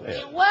 Yeah,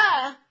 you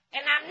were.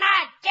 And I'm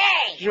not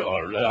gay.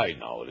 Sure, I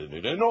know.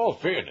 In all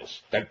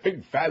fairness, that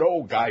big fat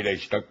old guy they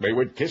stuck me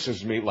with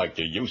kisses me like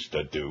you used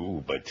to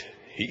do, but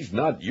he's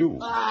not you.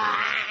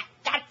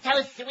 That's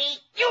so sweet.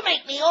 You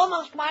make me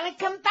almost want to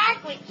come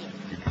back with you.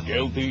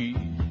 Guilty.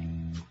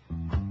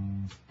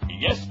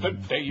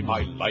 Yesterday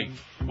my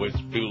life was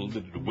filled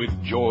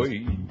with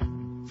joy.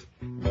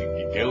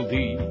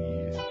 Guilty.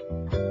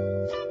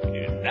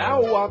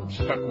 Now I'm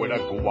stuck with a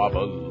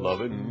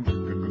guava-loving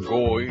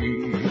goy.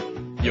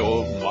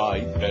 You're my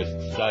best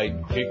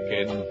sidekick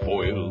and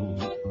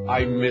foil.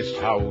 I miss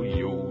how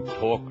you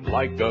talk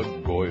like a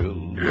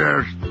goyle.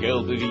 Yes.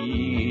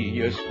 Guilty,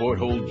 your sport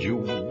holds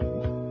you.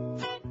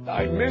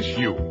 I miss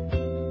you.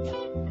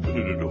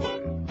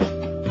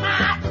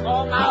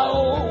 Mo.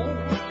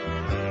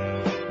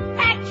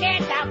 That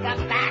chance I'll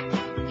come back.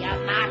 You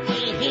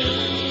monkey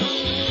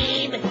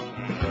heave.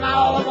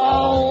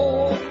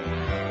 Mo.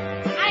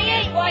 I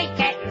ain't worth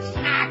getting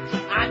smacked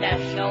on the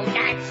show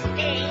that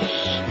stings.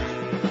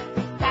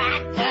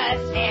 Back to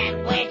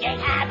Sandwich and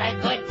have a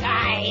good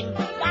time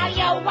while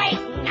you're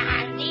waiting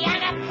on the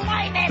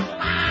unemployment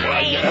line.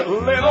 Why, you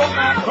little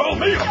man, call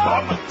me a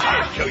bum.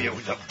 I'll kill you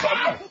as a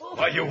bum.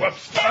 Why, you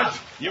upstart,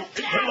 you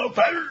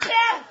interloper.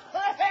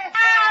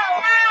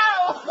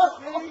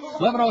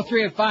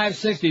 11:03 at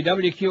 560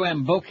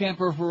 WQM. Bo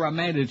Camper for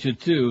Amanda at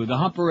 2. The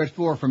Humper at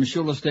 4 from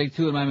Shula Steak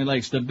 2 in Miami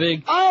Lakes. The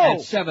Big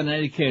at 7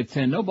 and 80K at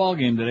 10. No ball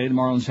game today. The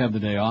Marlins have the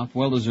day off.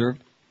 Well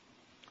deserved.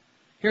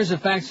 Here's a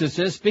fax that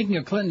says, speaking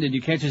of Clinton, did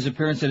you catch his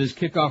appearance at his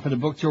kickoff of the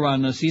book tour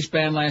on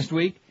C-SPAN last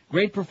week?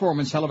 Great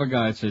performance, hell of a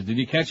guy, it says. Did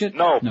you catch it?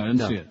 No. No,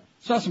 didn't see it.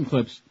 Saw some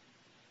clips.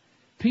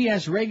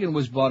 P.S. Reagan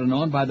was bought and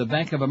owned by the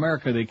Bank of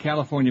America, the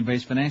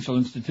California-based financial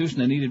institution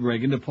that needed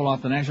Reagan to pull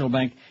off the national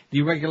bank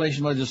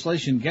deregulation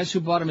legislation. Guess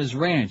who bought him his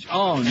ranch?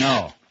 Oh,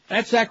 no.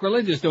 That's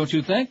sacrilegious, don't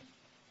you think?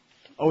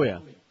 Oh, yeah.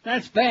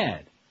 That's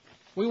bad.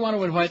 We want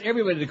to invite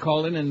everybody to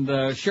call in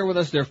and share with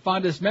us their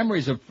fondest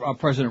memories of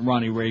President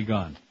Ronald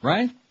Reagan,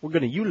 right? We're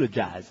going to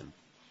eulogize him.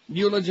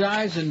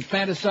 Eulogize and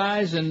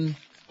fantasize and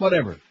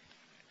whatever.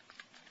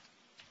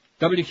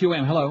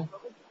 WQM, hello.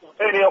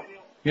 Hey, Neil.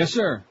 Yes,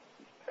 sir.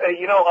 Hey,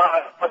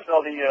 I watched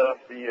all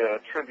the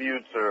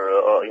tributes or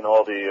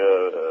all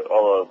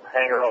the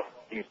hanger-offs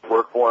who used to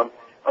work for him.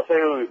 I'll tell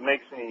you who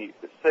makes me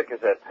sick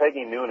is that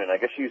Peggy Noonan. I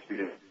guess she used to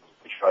be a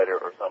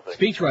speechwriter or something.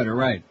 Speechwriter,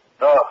 right.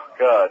 Oh,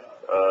 God.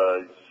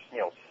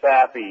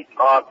 Sappy,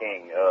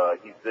 talking,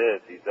 he's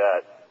this, he's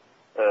that.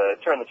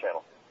 Turn the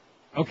channel.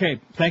 Okay,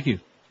 thank you.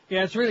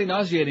 Yeah, it's really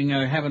nauseating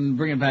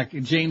bringing back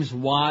James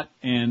Watt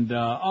and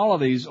all of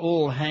these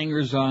old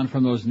hangers-on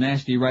from those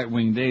nasty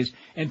right-wing days.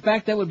 In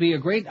fact, that would be a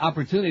great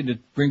opportunity to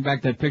bring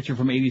back that picture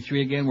from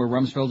 '83 again, where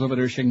Rumsfeld's over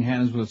there shaking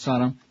hands with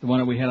Saddam, the one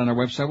that we had on our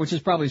website, which is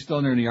probably still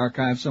in there in the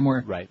archive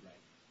somewhere. Right.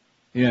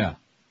 Yeah.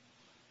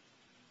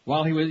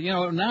 While he was,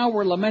 now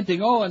we're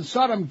lamenting, and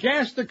Saddam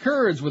gassed the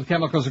Kurds with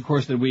chemicals, of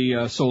course, that we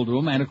sold to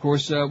him. And, of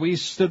course, we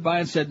stood by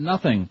and said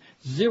nothing.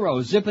 Zero,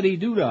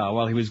 zippity-doo-dah,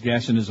 while he was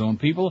gassing his own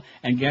people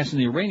and gassing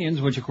the Iranians,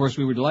 which, of course,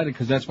 we were delighted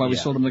because that's why we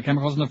sold him the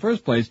chemicals in the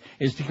first place,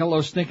 is to kill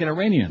those stinking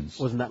Iranians.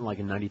 Wasn't that like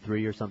in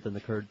 '93 or something, the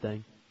Kurd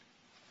thing?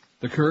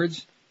 The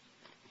Kurds?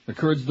 The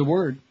Kurds the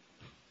word.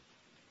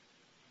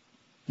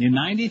 In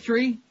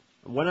 '93?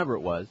 Whenever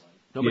it was.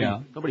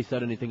 Nobody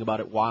said anything about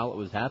it while it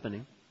was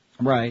happening.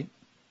 Right.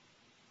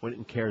 We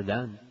didn't care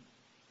then.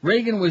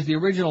 Reagan was the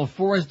original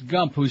Forrest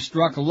Gump who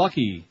struck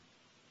lucky,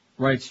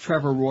 writes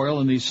Trevor Royal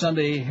in the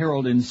Sunday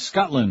Herald in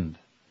Scotland.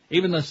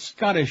 Even the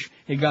Scottish,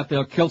 he got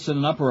their kilts in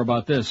an uproar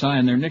about this,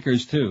 and their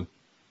knickers too.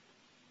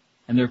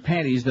 And their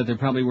panties that they're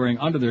probably wearing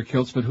under their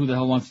kilts, but who the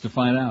hell wants to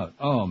find out?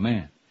 Oh,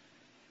 man.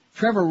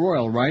 Trevor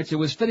Royal writes, it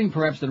was fitting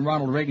perhaps that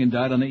Ronald Reagan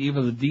died on the eve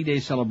of the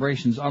D-Day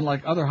celebrations.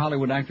 Unlike other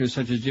Hollywood actors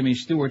such as Jimmy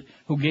Stewart,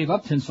 who gave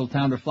up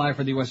Tinseltown to fly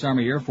for the U.S.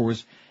 Army Air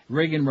Force,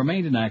 Reagan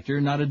remained an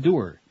actor, not a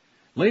doer.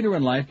 Later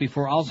in life,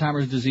 before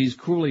Alzheimer's disease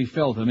cruelly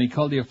felled him, he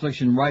called the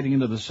affliction riding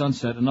into the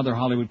sunset, another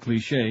Hollywood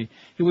cliché.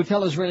 He would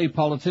tell Israeli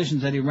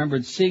politicians that he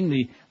remembered seeing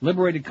the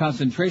liberated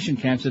concentration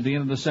camps at the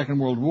end of the Second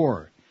World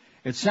War.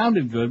 It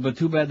sounded good, but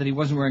too bad that he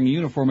wasn't wearing a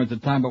uniform at the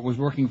time but was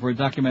working for a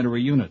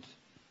documentary unit.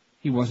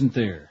 He wasn't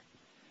there.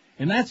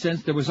 In that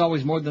sense, there was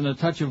always more than a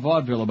touch of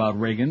vaudeville about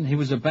Reagan. He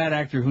was a bad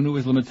actor who knew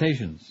his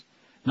limitations.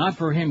 Not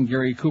for him,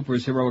 Gary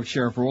Cooper's heroic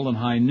sheriff role in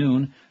High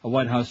Noon, a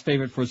White House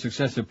favorite for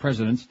successive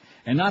presidents,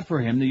 and not for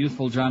him, the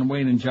youthful John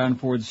Wayne and John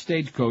Ford's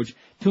Stagecoach,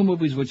 two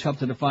movies which helped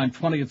to define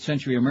 20th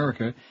century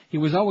America. He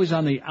was always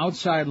on the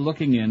outside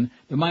looking in,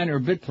 the minor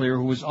bit player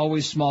who was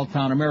always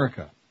small-town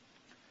America.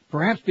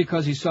 Perhaps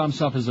because he saw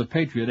himself as a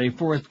patriot, a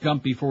Forrest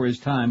Gump before his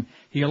time,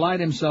 he allied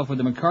himself with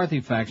the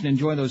McCarthy faction and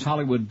joined those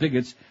Hollywood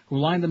bigots who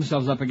lined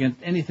themselves up against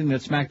anything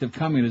that smacked of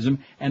communism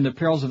and the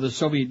perils of the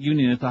Soviet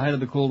Union at the height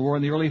of the Cold War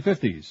in the early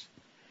 50s.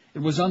 It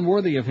was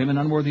unworthy of him and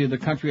unworthy of the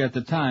country at the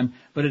time,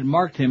 but it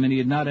marked him, and had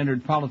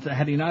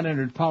he not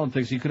entered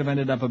politics, he could have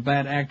ended up a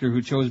bad actor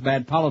who chose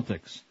bad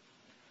politics.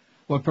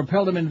 What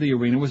propelled him into the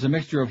arena was a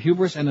mixture of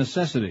hubris and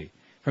necessity.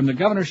 From the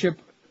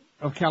governorship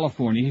of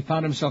California, he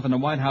found himself in the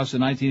White House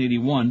in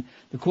 1981.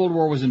 The Cold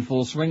War was in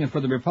full swing, and for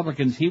the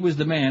Republicans, he was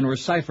the man, or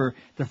cipher,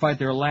 to fight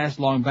their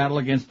last long battle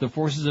against the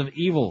forces of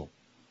evil.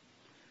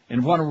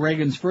 In one of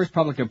Reagan's first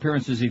public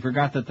appearances, he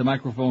forgot that the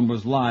microphone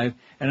was live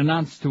and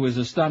announced to his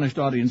astonished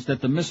audience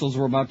that the missiles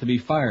were about to be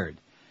fired.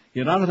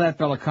 Yet out of that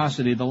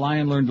bellicosity, the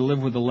lion learned to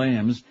live with the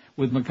lambs.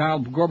 With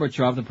Mikhail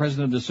Gorbachev, the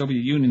president of the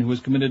Soviet Union, who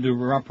was committed to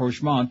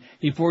rapprochement,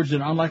 he forged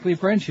an unlikely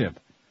friendship.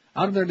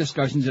 Out of their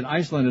discussions in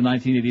Iceland in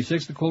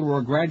 1986, the Cold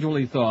War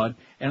gradually thawed,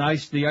 and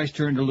the ice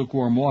turned to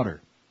lukewarm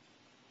water.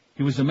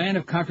 He was a man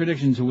of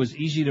contradictions who was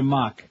easy to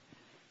mock.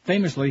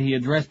 Famously, he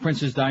addressed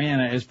Princess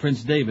Diana as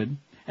Prince David,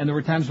 and there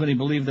were times when he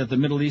believed that the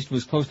Middle East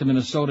was close to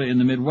Minnesota in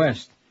the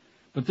Midwest.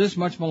 But this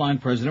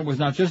much-maligned president was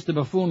not just the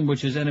buffoon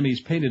which his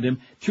enemies painted him.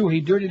 True, he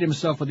dirtied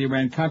himself with the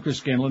Iran-Contra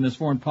scandal, and his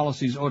foreign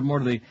policies owed more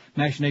to the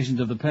machinations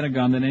of the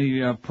Pentagon than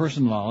any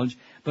personal knowledge,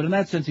 but in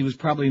that sense he was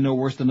probably no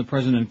worse than the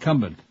president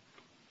incumbent.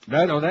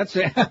 That's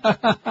a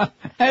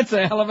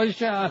hell of a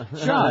shot.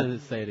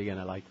 Say it again,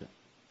 I liked it.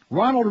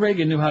 Ronald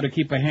Reagan knew how to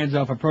keep a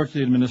hands-off approach to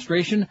the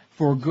administration,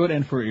 for good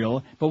and for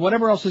ill, but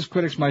whatever else his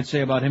critics might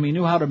say about him, he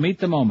knew how to meet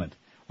the moment.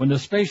 When the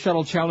Space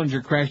Shuttle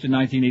Challenger crashed in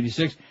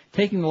 1986,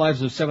 taking the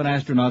lives of 7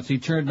 astronauts, he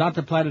turned not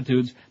to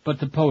platitudes, but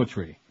to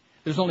poetry.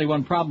 There's only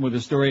one problem with the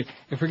story.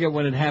 I forget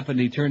when it happened.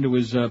 He turned to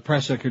his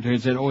press secretary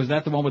and said, "Oh, is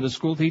that the one with the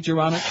school teacher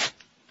on it?"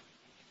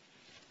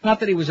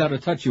 Not that he was out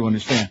of touch, you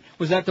understand.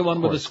 Was that the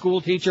one with the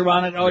school teacher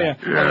on it? Oh, yeah.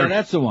 Oh, yeah,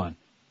 that's the one.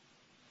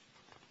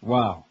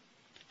 Wow.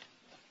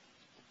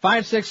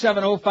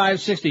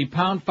 5670560,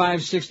 pound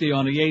 560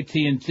 on the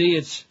AT&T.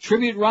 It's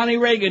Tribute Ronnie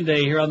Reagan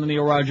Day here on the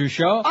Neil Rogers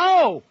Show.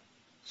 Oh!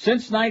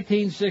 Since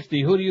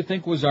 1960, who do you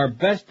think was our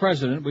best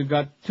president? We've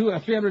got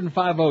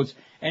 305 votes,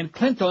 and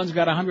Clinton's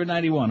got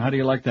 191. How do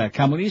you like that?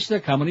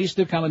 Comunista,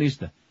 comunista,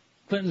 comunista.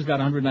 Clinton's got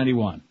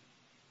 191.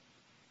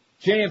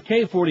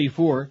 JFK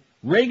 44,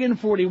 Reagan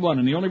 41,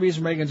 and the only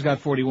reason Reagan's got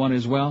 41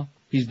 is, well,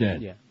 he's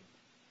dead. Yeah.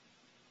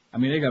 I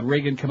mean, they got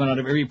Reagan coming out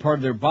of every part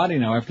of their body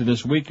now after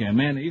this weekend.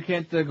 Man, you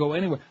can't go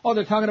anywhere. Oh,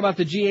 they're talking about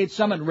the G8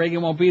 summit.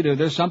 Reagan won't be there.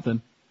 There's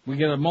something. We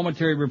get a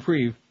momentary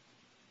reprieve.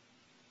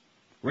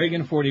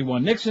 Reagan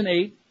 41. Nixon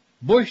 8.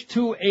 Bush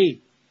 2-8.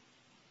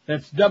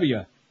 That's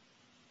W.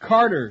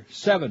 Carter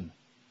 7.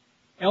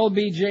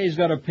 LBJ's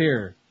got a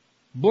pair.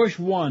 Bush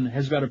 1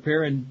 has got a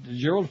pair, and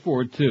Gerald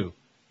Ford 2,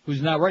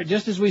 who's now right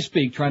just as we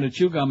speak trying to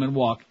chew gum and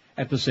walk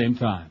at the same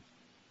time.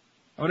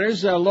 Oh,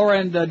 there's Laura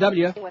and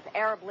W. With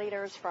Arab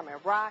leaders from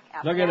Iraq,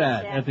 Look at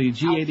that, at the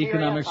G8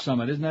 Economic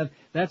Summit. Isn't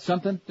that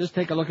something? Just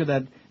take a look at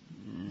that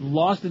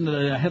lost in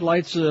the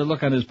headlights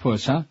look on his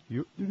puss, huh?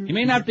 He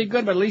may not be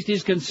good, but at least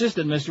he's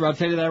consistent, mister. I'll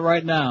tell you that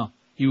right now,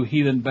 you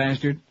heathen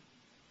bastard.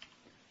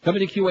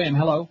 WQAM,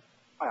 hello.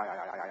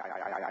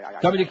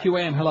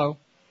 WQAM, hello.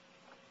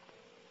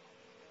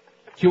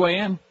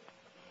 QAM.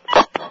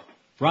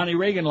 Ronnie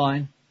Reagan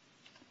line.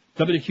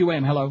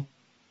 WQAM, hello.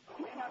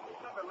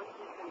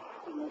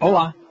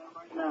 Hola.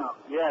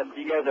 Yes,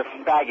 you guys are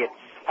faggots.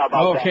 How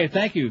about that? Okay,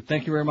 thank you.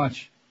 Thank you very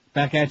much.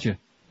 Back at you.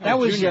 That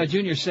was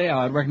Junior Seau.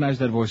 I'd recognize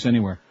that voice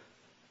anywhere.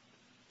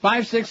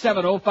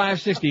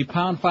 5670560,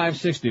 pound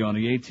 560 on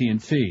the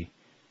AT&T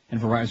and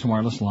Verizon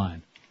Wireless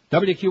line.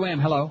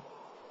 WQAM, hello.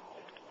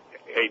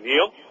 Hey,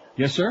 Neil?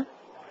 Yes, sir?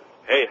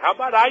 Hey, how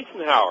about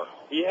Eisenhower?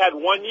 He had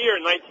 1 year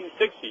in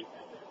 1960.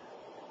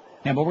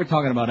 Yeah, but we're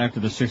talking about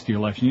after the 60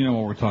 election. You know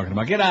what we're talking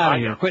about. Get out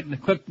of here. Quit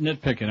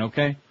nitpicking,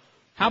 okay?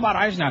 How about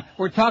Eisenhower?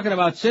 We're talking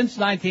about since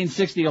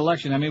 1960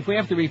 election. I mean, if we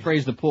have to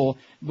rephrase the poll,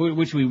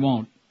 which we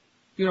won't,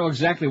 you know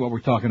exactly what we're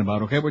talking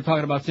about, okay? We're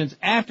talking about since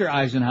after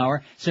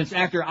Eisenhower, since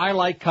after I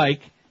Like Kike,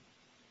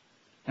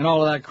 and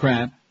all of that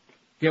crap.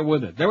 Get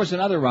with it. There was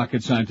another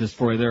rocket scientist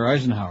for you there,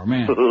 Eisenhower,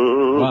 man.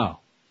 Wow.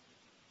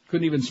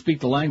 Couldn't even speak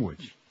the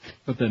language.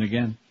 But then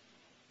again,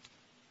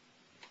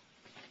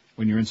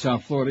 when you're in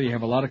South Florida, you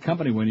have a lot of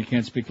company when you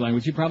can't speak the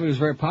language. He probably was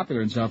very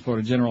popular in South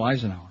Florida, General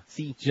Eisenhower.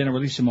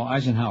 Generalissimo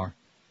Eisenhower.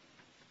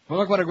 Well,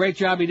 look what a great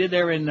job he did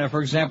there in,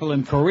 for example,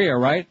 in Korea,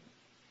 right?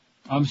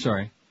 I'm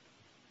sorry.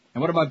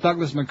 And what about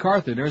Douglas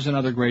MacArthur? There's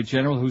another great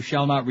general who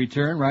shall not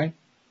return, right?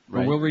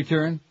 Right. Or will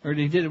return? Or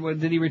did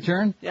he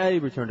return? Yeah, he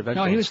returned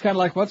eventually. No, he was kind of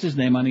like, what's his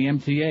name on the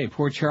MTA?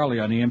 Poor Charlie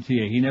on the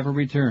MTA. He never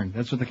returned.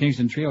 That's what the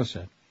Kingston Trio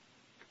said.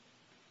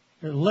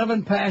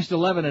 11 past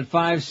 11 at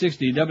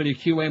 560.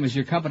 WQAM is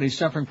your company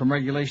suffering from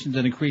regulations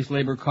and increased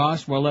labor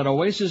costs. Well, let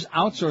Oasis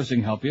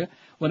Outsourcing help you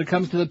when it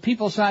comes to the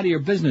people side of your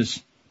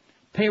business.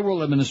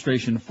 Payroll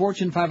administration,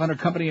 Fortune 500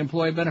 company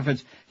employee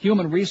benefits,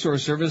 human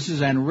resource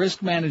services, and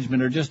risk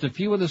management are just a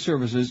few of the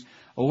services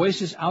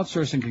Oasis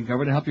Outsourcing can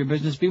cover to help your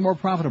business be more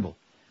profitable.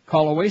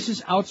 Call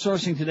Oasis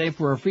Outsourcing today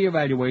for a free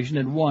evaluation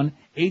at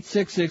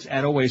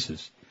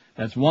 1-866-OASIS.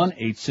 That's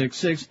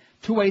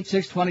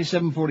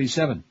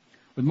 1-866-286-2747.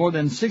 With more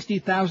than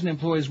 60,000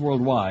 employees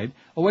worldwide,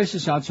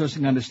 Oasis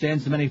Outsourcing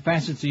understands the many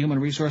facets of human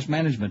resource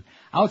management.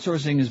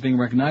 Outsourcing is being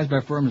recognized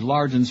by firms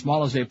large and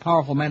small as a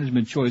powerful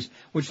management choice,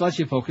 which lets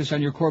you focus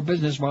on your core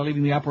business while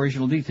leaving the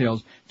operational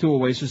details to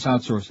Oasis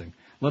Outsourcing.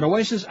 Let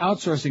Oasis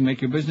Outsourcing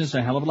make your business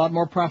a hell of a lot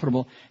more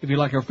profitable. If you'd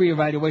like a free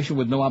evaluation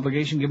with no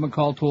obligation, give them a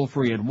call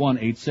toll-free at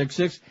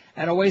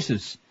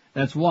 1-866-OASIS.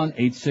 That's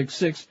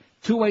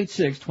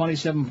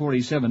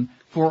 1-866-286-2747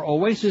 for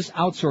Oasis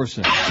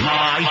Outsourcing.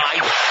 Live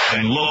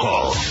and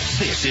local.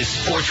 This is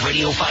Sports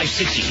Radio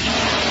 560.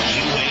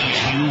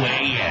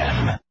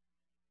 QAM.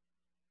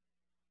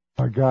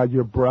 My God,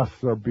 your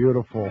breaths are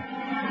beautiful. It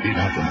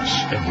happens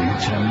every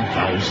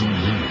 10,000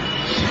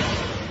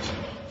 years.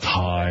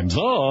 Time's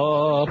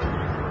up.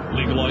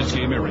 Legalized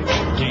gay marriage,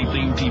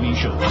 gay-themed TV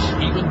shows,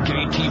 even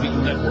gay TV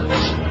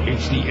networks.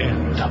 It's the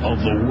end of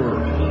the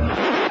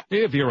world.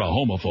 If you're a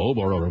homophobe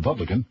or a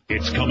Republican,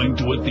 it's coming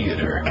to a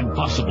theater and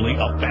possibly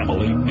a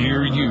family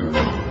near you.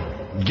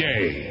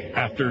 Gay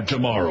After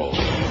Tomorrow.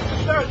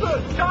 There's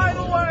a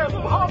tidal wave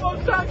of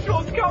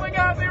homosexuals coming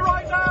at me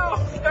right now.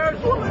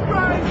 There's woman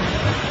rights,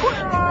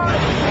 queer eye,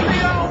 the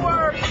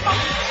L-word.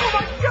 Oh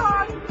my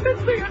God,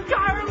 it's the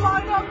entire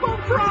lineup of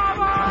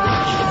Bravo!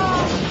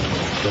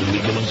 The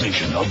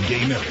legalization of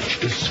gay marriage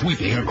is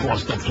sweeping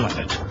across the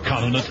planet.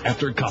 Continent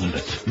after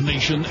continent,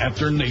 nation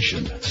after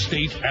nation,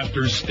 state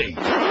after state.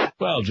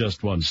 Well,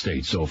 just one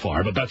state so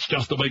far, but that's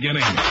just the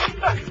beginning.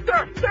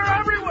 They're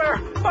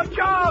everywhere. A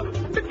job,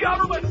 in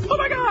government. Oh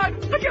my God,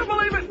 I can't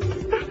believe it.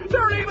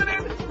 They're even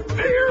in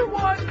Pier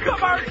 1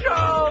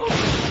 commercials.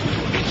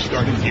 It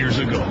started years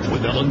ago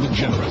with Ellen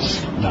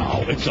DeGeneres.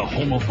 Now it's a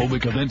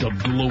homophobic event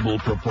of global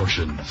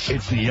proportions.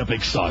 It's the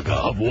epic saga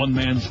of one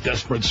man's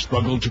desperate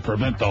struggle to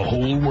prevent the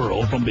whole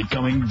world from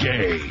becoming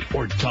gay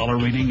or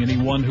tolerating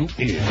anyone who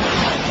is.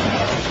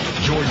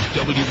 George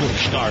W.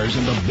 Bush stars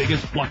in the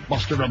biggest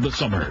blockbuster of the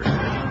summer,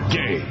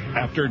 Gay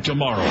After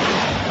Tomorrow.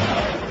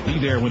 Be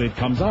there when it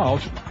comes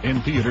out in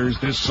theaters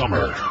this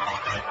summer.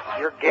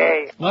 You're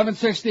gay.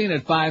 11:16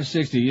 at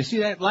 560. You see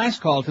that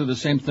last call to the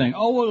same thing.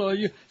 Oh, well,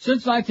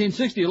 since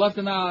 1960, you left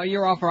a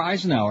year off for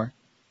Eisenhower.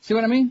 See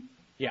what I mean?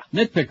 Yeah.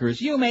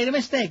 Nitpickers. You made a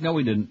mistake. No,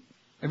 we didn't.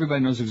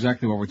 Everybody knows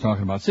exactly what we're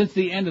talking about. Since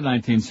the end of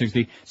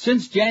 1960,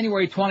 since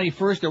January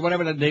 21st or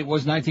whatever that date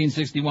was,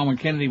 1961, when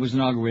Kennedy was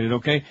inaugurated,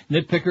 okay?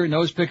 Nitpicker,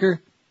 nose picker,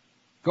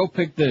 go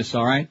pick this,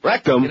 all right?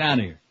 Rectum. Get out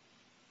of here.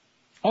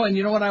 Oh, and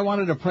you know what I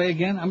wanted to play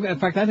again? In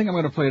fact, I think I'm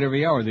going to play it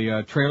every hour,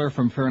 the trailer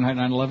from Fahrenheit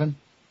 9/11.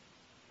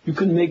 You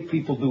can make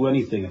people do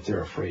anything if they're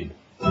afraid.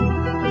 The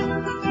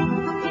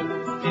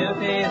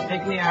FAA has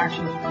taken the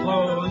action to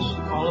close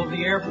all of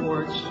the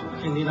airports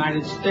in the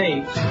United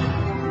States.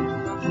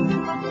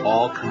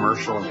 All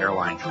commercial and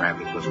airline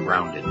traffic was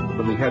grounded.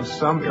 But we had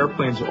some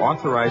airplanes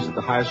authorized at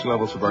the highest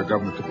levels of our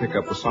government to pick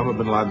up Osama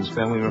bin Laden's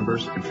family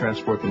members and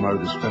transport them out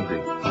of this country.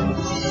 In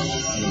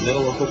the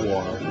middle of the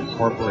war,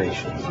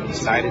 corporations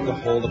decided to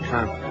hold a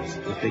conference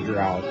to figure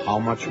out how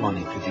much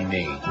money could be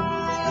made.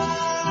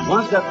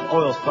 Once that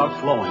oil starts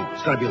flowing,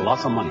 it's going to be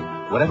lots of money.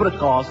 Whatever it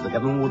costs, the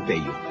government will pay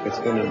you. It's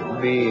going to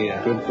be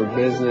good for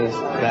business,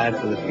 bad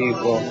for the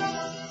people.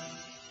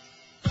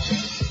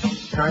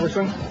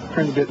 Congressman,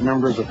 trying to get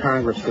members of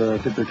Congress to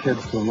get their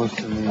kids to enlist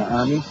in the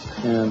Army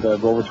and go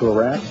over to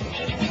Iraq.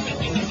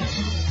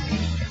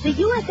 The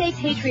USA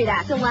Patriot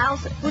Act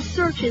allows for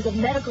searches of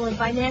medical and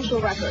financial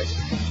records.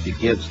 It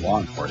gives law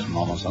enforcement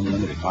almost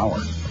unlimited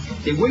power.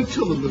 They wait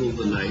till the middle of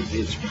the night.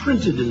 It's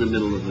printed in the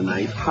middle of the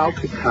night. How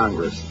could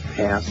Congress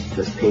pass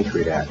this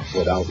Patriot Act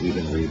without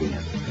even reading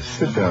it?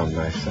 Sit down,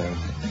 my son.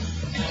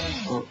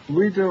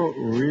 We don't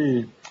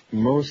read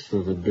most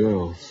of the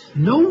bills.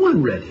 No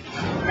one read it.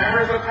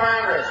 Members of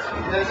Congress,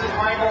 this is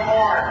Michael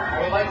Moore.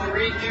 I would like to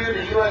read to you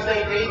the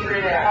USA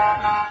Patriot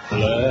Act.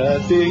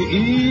 Let the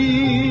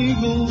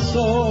eagles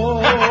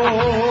soar.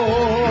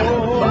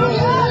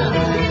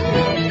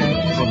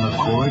 From the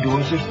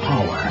corridors of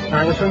power,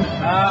 Congressman,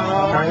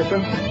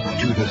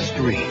 to the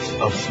streets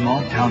of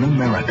small-town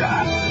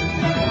America,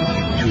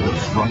 to the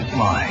front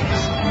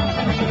lines.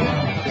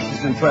 This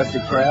is an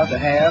impressive crowd, the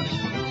haves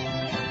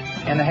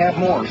and the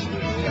have-mores.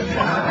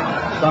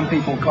 Some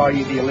people call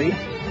you the elite.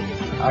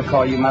 I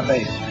call you my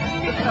base.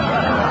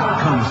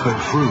 Comes the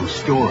true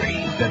story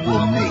that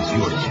will make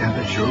your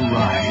temperature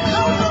rise.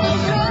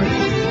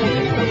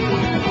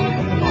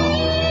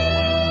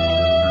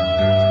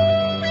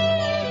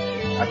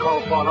 I call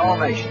upon all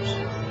nations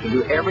to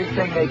do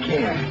everything they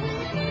can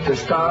to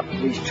stop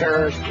these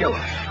terrorist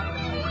killers.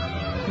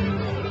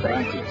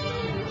 Thank you.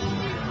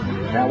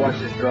 Now watch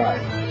this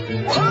drive.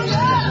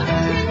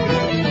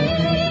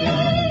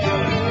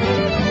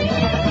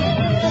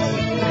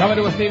 Coming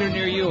to a theater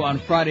near you on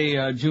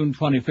Friday, June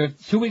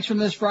 25th. 2 weeks from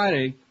this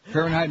Friday,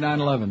 Fahrenheit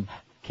 9/11.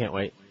 Can't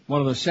wait.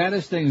 One of the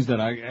saddest things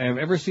that I have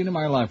ever seen in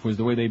my life was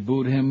the way they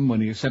booed him when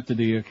he accepted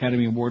the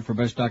Academy Award for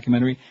Best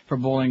Documentary for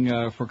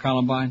bowling for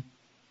Columbine.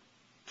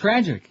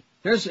 Tragic.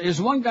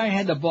 There's one guy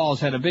had the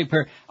balls, had a big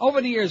pair. Over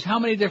the years, how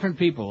many different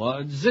people,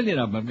 a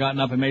zillion of them have gotten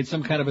up and made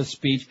some kind of a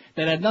speech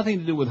that had nothing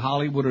to do with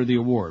Hollywood or the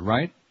award,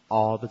 right?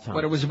 All the time.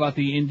 But it was about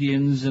the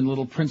Indians and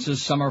little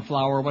Princess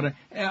Summerflower, whatever.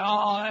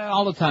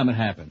 All the time it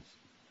happens.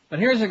 But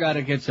here's a guy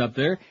that gets up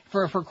there,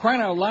 for crying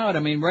out loud, I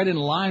mean, right in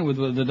line with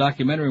the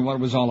documentary and what it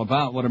was all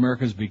about, what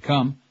America's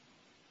become.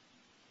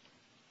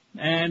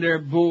 And they're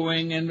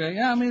booing, and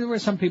I mean, there were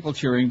some people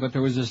cheering, but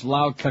there was this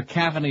loud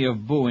cacophony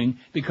of booing,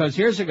 because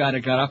here's a guy that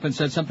got up and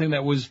said something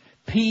that was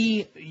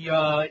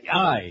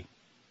P-I,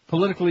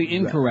 politically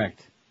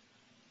incorrect.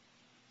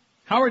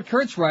 Howard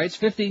Kurtz writes,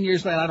 15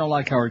 years later, I don't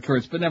like Howard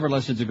Kurtz, but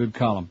nevertheless it's a good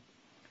column.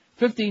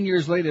 15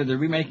 years later, the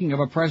remaking of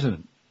a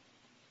president.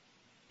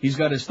 He's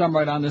got his thumb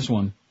right on this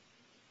one.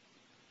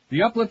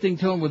 The uplifting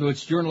tone with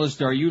which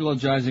journalists are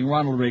eulogizing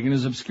Ronald Reagan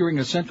is obscuring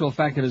a central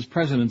fact of his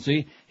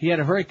presidency. He had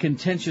a very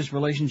contentious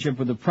relationship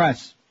with the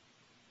press.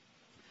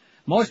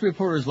 Most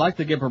reporters liked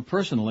the Gipper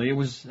personally. It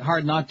was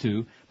hard not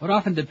to, but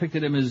often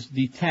depicted him as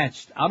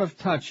detached, out of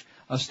touch,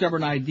 a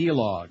stubborn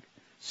ideologue.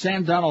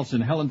 Sam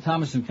Donaldson, Helen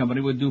Thomas and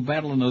Company would do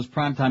battle in those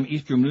primetime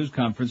Eastern news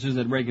conferences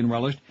that Reagan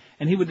relished,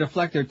 and he would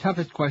deflect their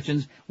toughest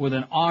questions with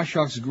an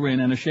aw-shucks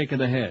grin and a shake of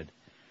the head.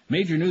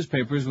 Major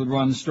newspapers would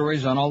run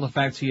stories on all the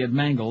facts he had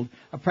mangled,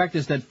 a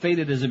practice that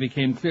faded as it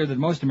became clear that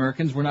most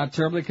Americans were not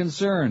terribly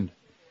concerned.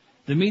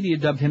 The media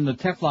dubbed him the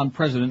Teflon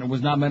president and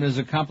was not meant as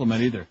a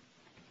compliment either.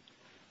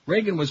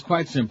 Reagan was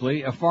quite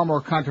simply a far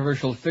more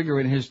controversial figure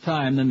in his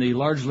time than the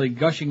largely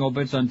gushing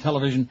obits on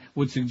television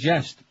would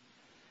suggest.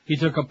 He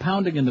took a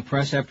pounding in the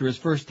press after his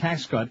first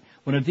tax cut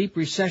when a deep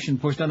recession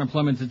pushed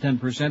unemployment to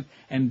 10%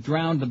 and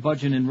drowned the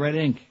budget in red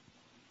ink.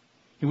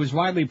 He was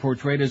widely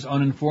portrayed as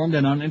uninformed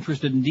and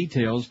uninterested in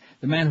details,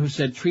 the man who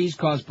said trees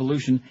cause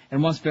pollution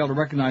and once failed to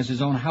recognize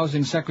his own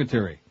housing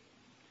secretary.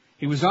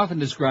 He was often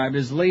described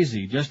as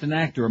lazy, just an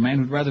actor, a man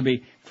who'd rather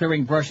be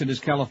clearing brush at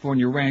his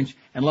California ranch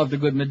and loved a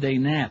good midday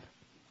nap.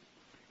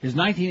 His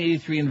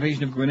 1983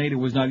 invasion of Grenada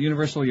was not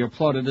universally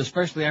applauded,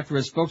 especially after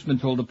his spokesman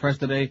told the press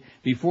the day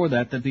before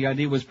that the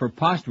idea was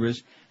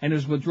preposterous, and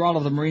his withdrawal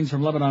of the Marines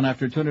from Lebanon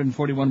after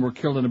 241 were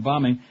killed in a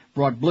bombing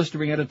brought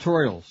blistering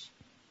editorials.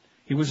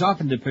 He was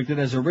often depicted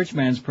as a rich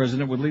man's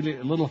president with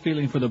little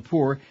feeling for the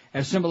poor,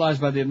 as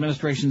symbolized by the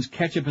administration's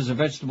ketchup as a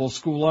vegetable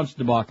school lunch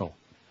debacle.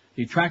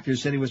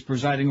 Detractors said he was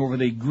presiding over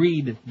the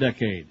greed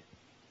decade.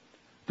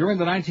 During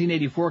the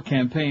 1984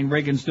 campaign,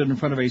 Reagan stood in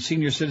front of a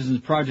senior citizens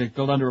project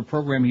built under a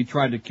program he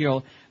tried to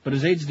kill, but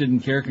his aides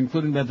didn't care,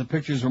 concluding that the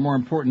pictures were more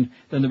important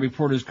than the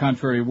reporters'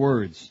 contrary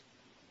words.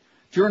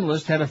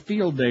 Journalists had a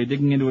field day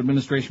digging into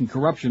administration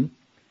corruption.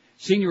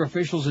 Senior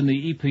officials in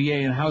the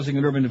EPA and Housing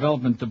and Urban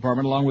Development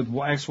Department, along with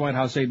ex-White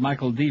House aide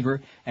Michael Deaver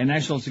and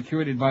National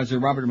Security Advisor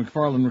Robert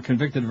McFarlane, were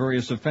convicted of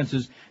various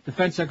offenses.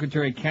 Defense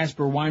Secretary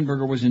Caspar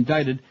Weinberger was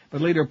indicted,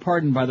 but later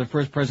pardoned by the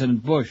first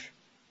President Bush.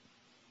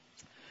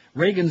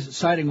 Reagan's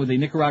siding with the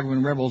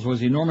Nicaraguan rebels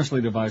was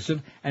enormously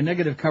divisive, and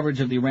negative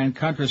coverage of the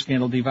Iran-Contra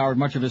scandal devoured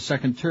much of his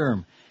second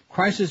term.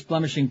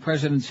 Crisis-blemishing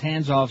president's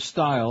hands-off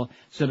style,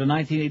 said a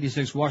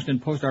 1986 Washington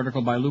Post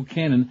article by Luke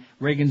Cannon,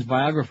 Reagan's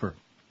biographer.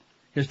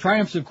 His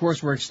triumphs, of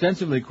course, were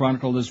extensively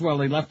chronicled as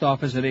well. He left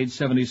office at age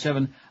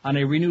 77 on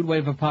a renewed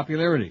wave of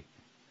popularity.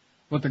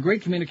 What the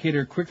great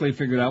communicator quickly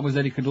figured out was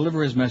that he could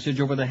deliver his message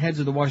over the heads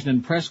of the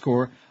Washington press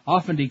corps,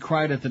 often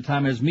decried at the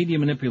time as media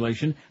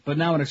manipulation, but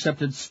now an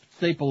accepted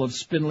staple of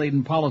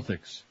spin-laden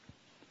politics.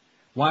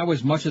 Why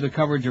was much of the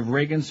coverage of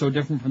Reagan so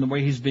different from the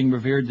way he's being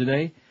revered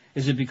today?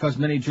 Is it because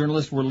many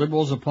journalists were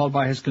liberals appalled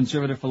by his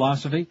conservative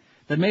philosophy?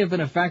 That may have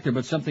been a factor,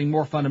 but something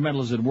more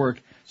fundamental is at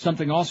work,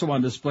 something also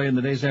on display in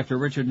the days after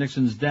Richard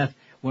Nixon's death,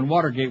 when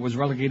Watergate was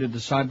relegated to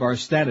sidebar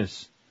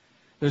status.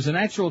 There's a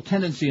natural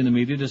tendency in the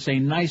media to say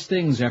nice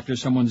things after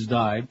someone's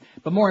died,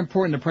 but more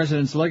important, the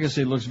president's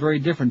legacy looks very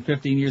different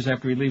 15 years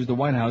after he leaves the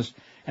White House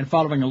and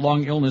following a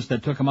long illness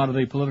that took him out of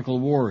the political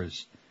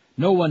wars.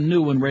 No one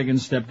knew when Reagan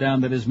stepped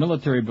down that his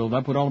military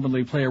buildup would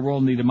ultimately play a role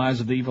in the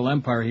demise of the evil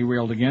empire he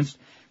railed against.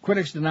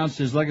 Critics denounced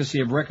his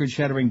legacy of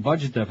record-shattering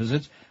budget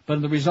deficits, but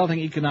in the resulting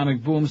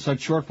economic boom,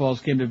 such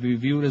shortfalls came to be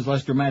viewed as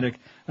less dramatic,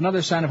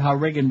 another sign of how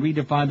Reagan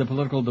redefined the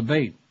political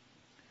debate.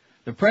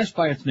 The press,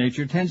 by its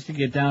nature, tends to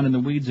get down in the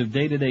weeds of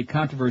day-to-day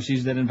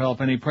controversies that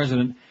envelop any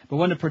president, but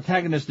when the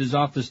protagonist is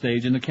off the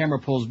stage and the camera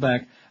pulls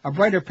back, a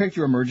brighter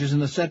picture emerges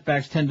and the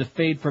setbacks tend to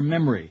fade from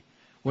memory.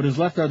 What is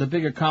left are the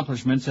big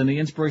accomplishments and the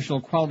inspirational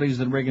qualities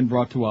that Reagan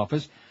brought to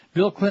office.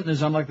 Bill Clinton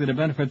is unlikely to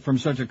benefit from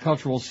such a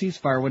cultural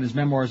ceasefire when his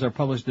memoirs are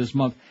published this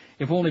month,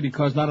 if only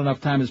because not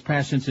enough time has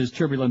passed since his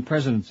turbulent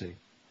presidency.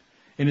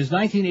 In his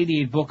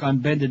 1988 book on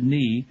Bended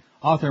Knee,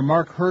 author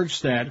Mark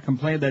Hergstad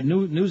complained that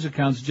news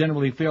accounts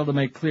generally fail to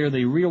make clear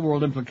the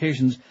real-world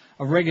implications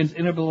of Reagan's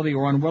inability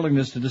or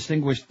unwillingness to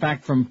distinguish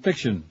fact from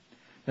fiction.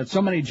 that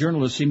so many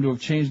journalists seem to have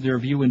changed their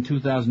view in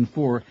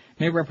 2004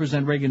 may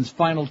represent Reagan's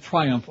final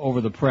triumph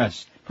over the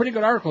press. Pretty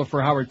good article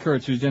for Howard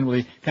Kurtz, who's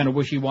generally kind of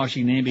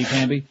wishy-washy,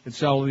 namby-pamby.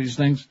 It's all of these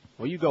things.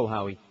 Well, you go,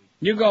 Howie.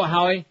 You go,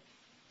 Howie.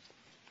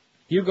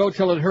 You go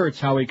till it hurts,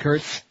 Howie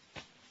Kurtz,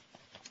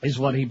 is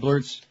what he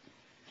blurts.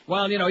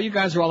 Well, you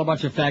guys are all a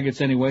bunch of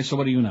faggots anyway, so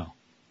what do you know?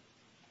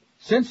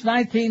 Since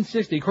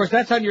 1960, of course,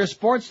 that's on your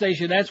sports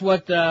station. That's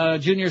what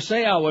Junior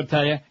Seau would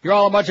tell you. You're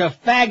all a bunch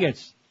of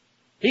faggots.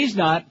 He's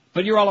not,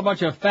 but you're all a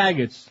bunch of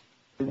faggots.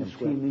 And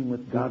teeming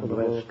with people of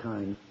all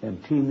kinds.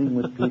 And teeming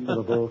with people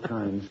of all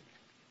kinds.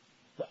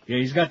 Yeah,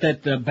 he's got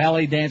that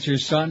ballet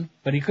dancer's son,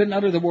 but he couldn't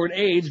utter the word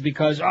AIDS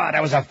because,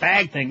 that was a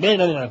fag thing.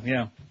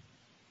 Yeah.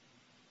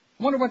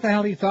 I wonder what the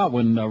hell he thought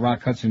when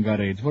Rock Hudson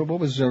got AIDS. What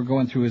was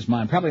going through his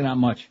mind? Probably not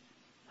much.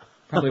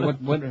 Probably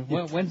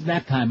when's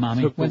nap time,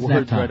 Mommy? When's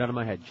nap time? Right out of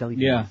my head. Jelly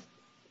beans. Yeah.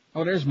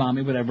 Oh, there's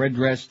Mommy with that red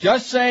dress.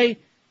 Just say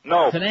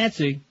no to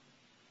Nancy.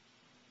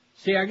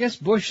 See, I guess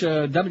Bush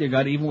W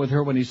got even with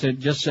her when he said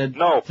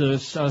no to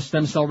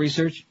stem cell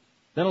research.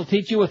 That'll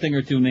teach you a thing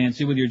or two,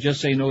 Nancy, with your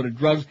just say no to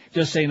drugs,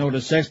 just say no to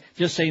sex,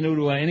 just say no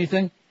to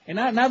anything. And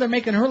now they're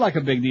making her like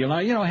a big deal. Now,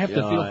 I have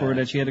to feel for her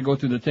that she had to go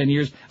through the 10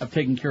 years of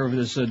taking care of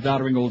this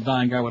doddering old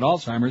dying guy with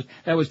Alzheimer's.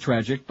 That was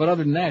tragic. But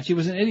other than that, she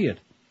was an idiot,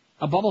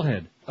 a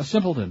bubblehead, a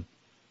simpleton.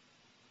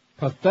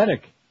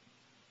 Pathetic.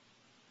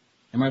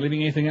 Am I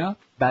leaving anything out?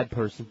 Bad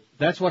person.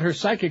 That's what her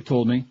psychic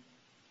told me.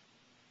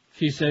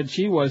 She said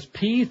she was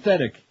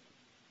pathetic.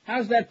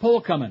 How's that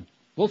poll coming?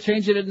 We'll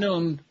change it at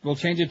noon. We'll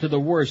change it to the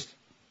worst.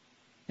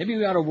 Maybe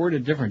we ought to word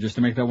it different just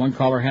to make that one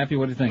caller happy.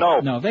 What do you think?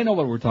 No, they know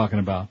what we're talking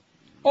about.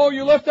 Oh,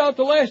 you left out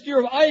the last year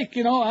of Ike.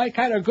 Ike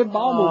had a good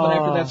bowel movement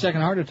after that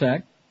second heart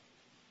attack.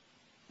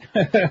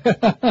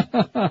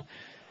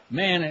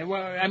 Man,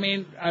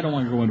 I don't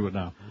want to go into it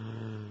now.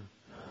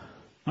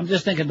 I'm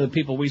just thinking the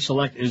people we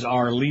select as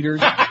our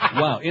leaders.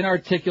 Wow,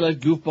 inarticulate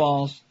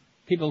goofballs.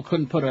 People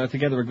couldn't put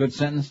together a good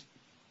sentence.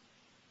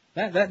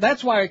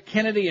 That's why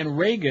Kennedy and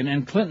Reagan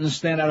and Clinton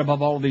stand out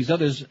above all of these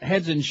others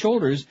heads and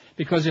shoulders,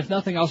 because if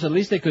nothing else, at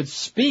least they could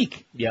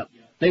speak. Yep.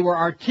 They were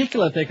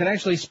articulate. They could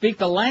actually speak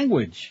the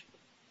language.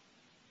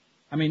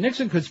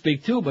 Nixon could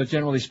speak too, but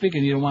generally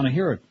speaking, you don't want to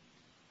hear it.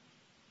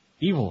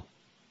 Evil.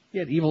 He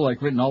had evil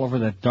written all over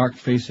that dark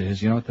face of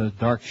his, with the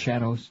dark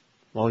shadows.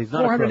 Well, he's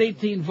not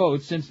 418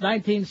 votes since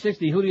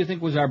 1960. Who do you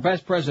think was our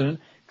best president?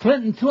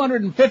 Clinton,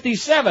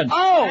 257.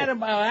 Oh!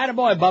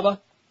 Attaboy, Bubba.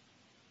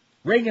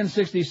 Reagan,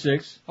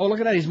 66. Oh, look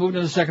at that. He's moved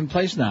into second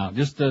place now,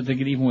 just to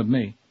get even with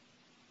me.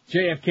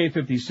 JFK,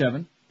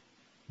 57.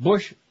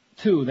 Bush,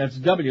 2. That's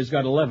W's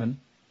got 11.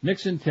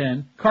 Nixon,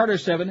 10. Carter,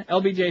 7.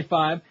 LBJ,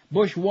 5.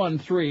 Bush, 1,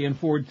 3, and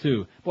Ford,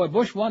 2. Boy,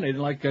 Bush 1, they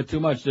didn't like too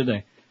much, did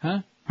they? Huh?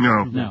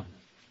 No.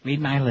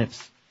 Read my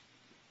lips.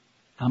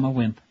 I'm a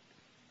wimp.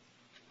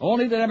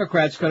 Only the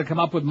Democrats could have come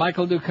up with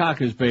Michael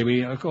Dukakis,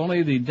 baby.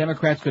 Only the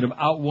Democrats could have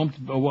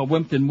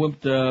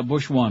wimped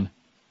Bush 1.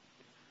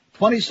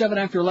 27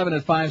 after 11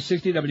 at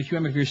 560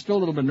 WQM. If you're still a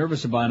little bit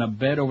nervous about a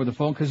bed over the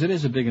phone, because it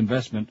is a big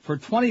investment. For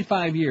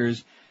 25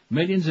 years,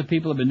 millions of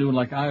people have been doing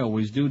like I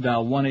always do.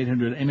 Dial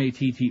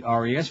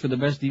 1-800-MATTRES for the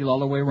best deal all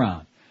the way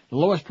around. The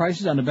lowest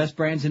prices on the best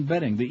brands in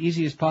bedding. The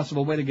easiest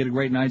possible way to get a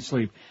great night's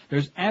sleep.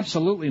 There's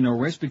absolutely no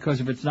risk,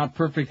 because if it's not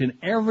perfect in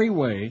every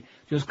way,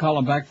 just call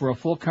them back for a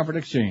full comfort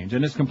exchange.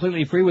 And it's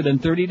completely free within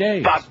 30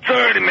 days. About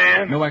 30,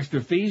 man. No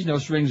extra fees, no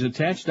strings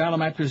attached. Dial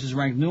Mattress is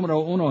ranked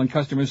numero uno in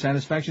customer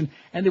satisfaction,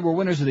 and they were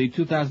winners of the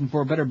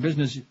 2004 Better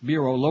Business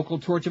Bureau Local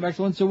Torch of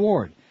Excellence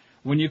Award.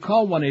 When you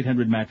call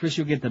 1-800-MATTRESS,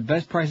 you'll get the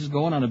best prices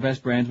going on the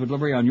best brands with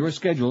delivery on your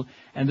schedule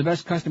and the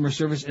best customer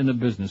service in the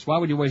business. Why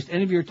would you waste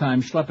any of your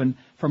time schlepping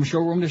from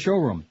showroom to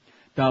showroom?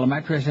 Dollar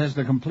Mattress has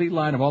the complete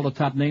line of all the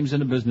top names in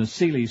the business.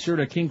 Sealy,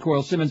 Serta, King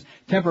Coil, Simmons,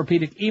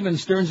 Tempur-Pedic, even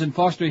Stearns &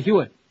 Foster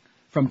Hewitt.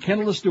 From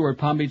Kendall to Stewart,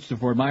 Palm Beach to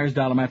Fort Myers,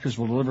 Dollar Mattress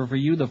will deliver for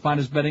you the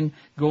finest bedding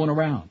going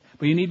around.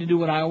 But you need to do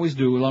what I always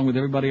do, along with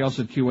everybody else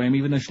at QAM,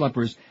 even the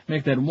schleppers.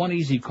 Make that one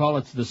easy call.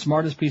 It's the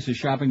smartest piece of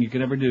shopping you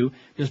could ever do.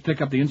 Just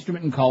pick up the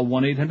instrument and call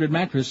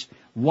 1-800-MATTRESS,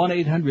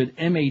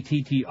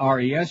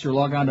 1-800-MATTRES, or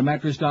log on to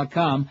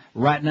mattress.com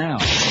right now.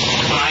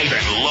 Live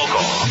and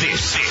local.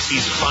 This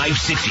is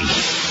 560.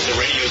 The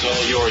radio's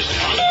all yours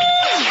now.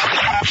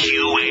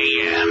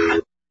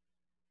 QAM.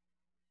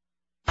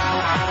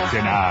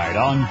 Tonight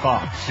on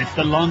Fox, it's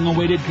the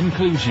long-awaited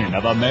conclusion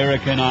of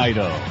American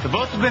Idol. The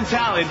votes have been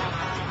tallied.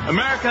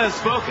 America has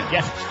spoken.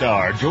 Guest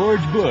star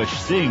George Bush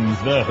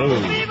sings The Who.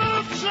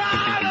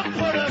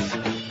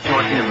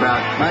 Talking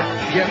about my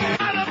generation.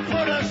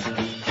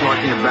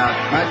 Talking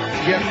about my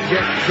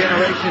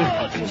generation.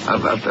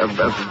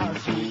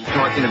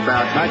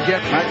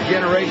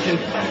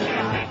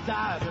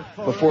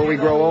 Before we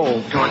grow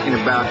old. Talking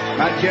about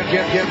my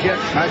generation.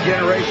 My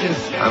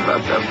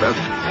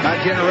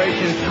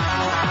generation.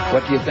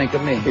 What do you think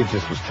of me? It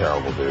just was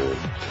terrible, dude.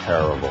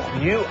 Terrible.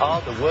 You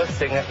are the worst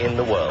singer in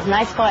the world.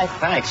 Nice voice.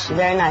 Thanks.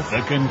 Very nice.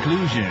 The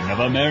conclusion of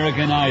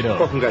American Idol.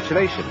 Well,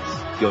 congratulations.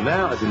 You're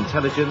now as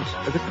intelligent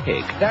as a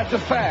pig. That's a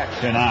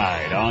fact.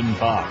 Tonight on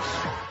Fox.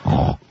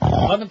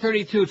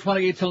 11:32,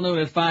 28 till noon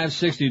at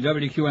 560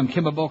 WQM.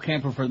 Kimba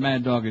Camper for the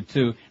Mad Dog at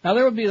 2. Now,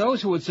 there would be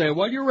those who would say,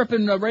 well, you're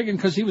ripping Reagan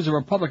because he was a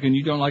Republican.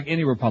 You don't like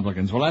any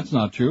Republicans. Well, that's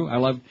not true. I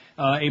love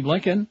Abe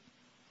Lincoln.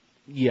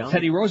 Yeah.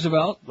 Teddy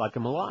Roosevelt. Like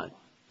him a lot.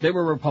 They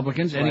were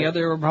Republicans. Any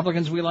other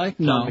Republicans we like?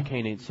 No. John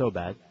McCain ain't so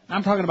bad.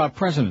 I'm talking about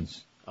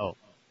presidents. Oh.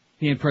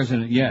 He ain't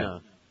president yet.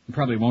 No. He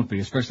probably won't be,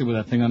 especially with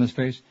that thing on his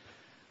face.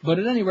 But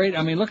at any rate,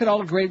 I mean, look at all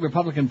the great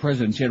Republican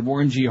presidents. You had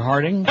Warren G.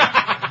 Harding,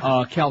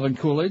 Calvin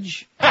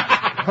Coolidge,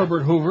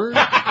 Herbert Hoover,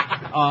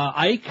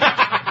 Ike,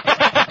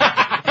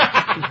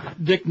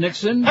 Dick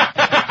Nixon,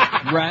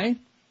 right?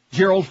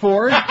 Gerald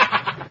Ford,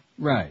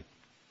 right?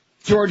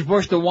 George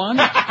Bush the one,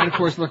 and of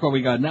course, look what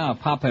we got now.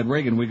 Pophead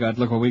Reagan,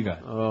 look what we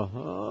got.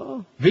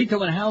 Uh-huh.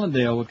 Vito in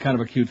Hallandale with kind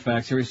of a cute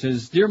fax here. He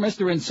says, Dear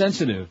Mr.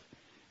 Insensitive,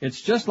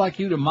 it's just like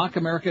you to mock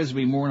America as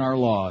we mourn our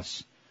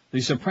loss. The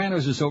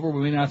Sopranos is over.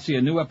 We may not see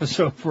a new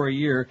episode for a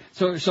year.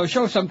 So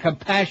show some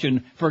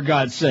compassion, for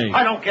God's sake.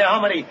 I don't care how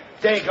many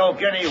Dago,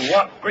 Guinea,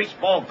 what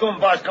greaseball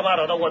goombas come out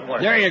of the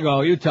woodwork. There you go.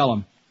 You tell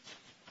them.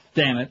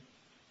 Damn it.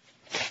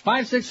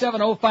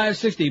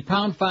 5670560,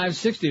 pound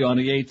 560 on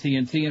the AT&T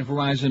and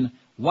Verizon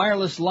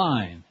wireless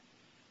line.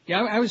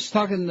 Yeah, I was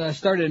started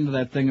into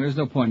that thing. There's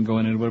no point in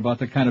going into it about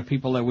the kind of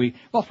people that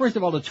well, first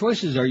of all, the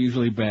choices are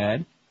usually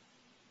bad.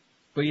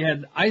 But you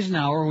had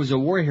Eisenhower, who was a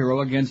war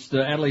hero, against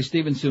Adlai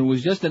Stevenson, who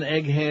was just an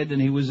egghead,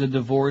 and he was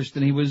divorced,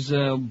 and he was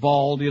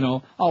bald,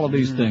 all of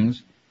these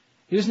things.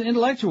 He was an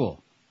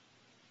intellectual.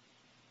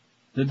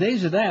 The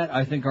days of that,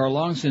 I think, are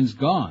long since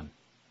gone.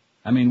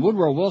 I mean,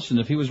 Woodrow Wilson,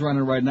 if he was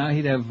running right now,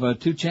 he'd have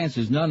two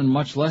chances, none and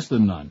much less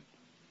than none.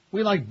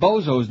 We like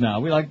bozos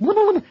now. We like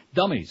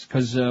dummies,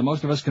 because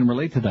most of us can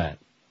relate to that.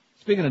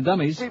 Speaking of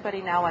dummies...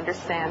 Everybody now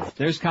understands.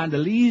 There's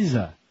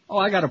Condoleezza. Oh,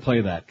 I gotta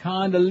play that.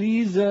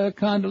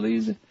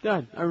 Condoleezza.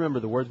 God, I remember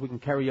the words. We can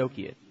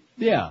karaoke it.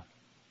 Yeah.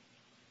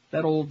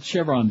 That old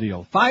Chevron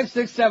deal.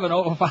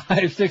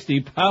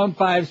 5670560, pound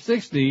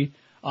 560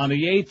 on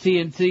the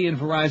AT&T and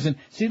Verizon.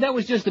 See, that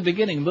was just the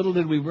beginning. Little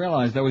did we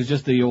realize that was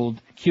just the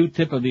old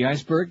Q-tip of the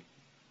iceberg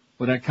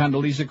with that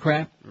Condoleezza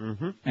crap.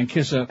 Mm-hmm. And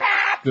kiss a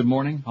good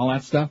morning, all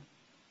that stuff.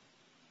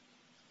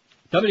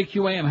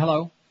 WQAM,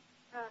 hello.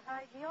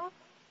 Hi, Neil.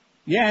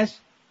 Yes.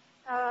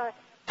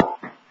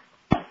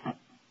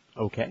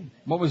 Okay.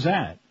 What was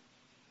that?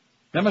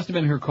 That must have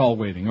been her call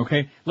waiting,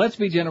 okay? Let's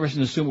be generous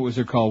and assume it was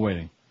her call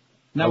waiting.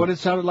 Now, what it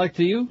sounded like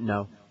to you?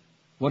 No.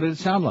 What did it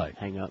sound like?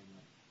 Hang up.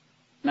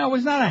 No, it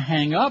was not a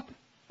hang up.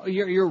 Oh,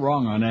 you're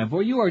wrong on that.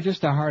 Boy, you are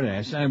just a hard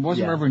ass. And it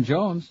wasn't Reverend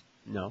Jones.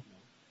 No.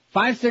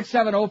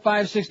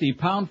 5670560,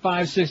 pound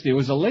 560. It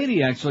was a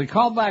lady, actually.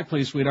 Call back,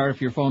 please, sweetheart,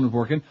 if your phone is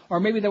working. Or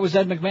maybe that was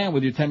Ed McMahon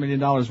with your $10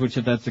 million, which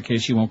if that's the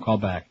case, she won't call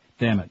back.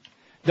 Damn it.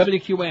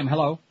 WQAM,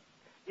 hello.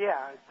 Yeah,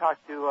 I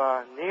talked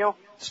to Neil.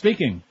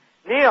 Speaking.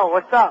 Neil,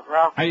 what's up,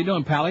 bro? How you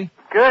doing, Pally?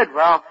 Good,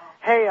 bro.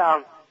 Hey,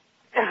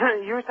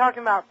 you were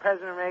talking about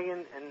President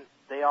Reagan, and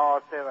they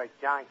all say, like,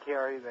 John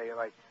Kerry, they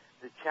like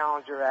the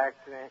Challenger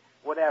accident,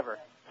 whatever.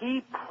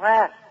 He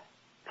pressed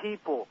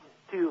people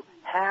to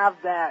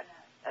have that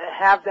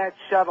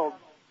shuttle,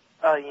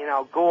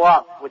 go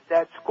up with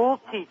that school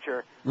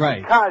teacher.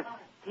 Right. Because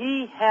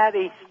he had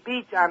a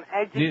speech on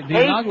education.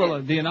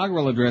 The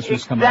inaugural address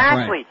was coming up, right.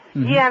 Exactly.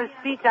 Mm-hmm. He had a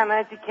speech on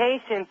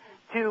education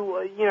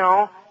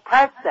to,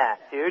 press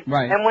that, dude.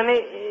 Right. And when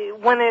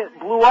it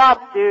blew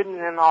up, dude, and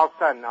then all of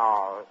a sudden,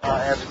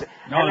 everything.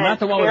 No, not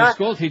the one with the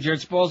school teacher.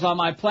 It spoils all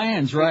my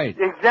plans, right.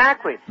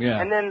 Exactly.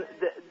 Yeah. And then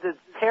the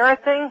terror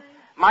thing,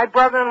 my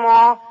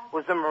brother-in-law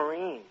was a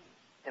Marine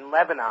in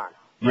Lebanon.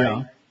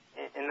 Yeah.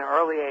 In the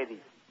early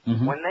 80s.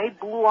 Mm-hmm. When they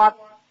blew up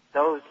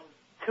those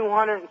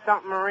 200 and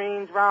something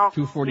Marines, bro.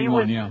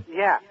 241, yeah.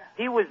 Yeah,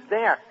 he was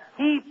there.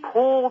 He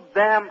pulled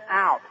them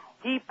out.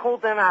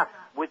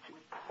 Which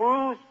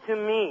proves to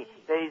me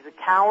that he's a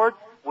coward,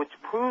 which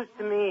proves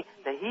to me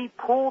that he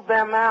pulled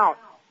them out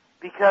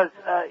because,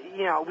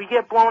 we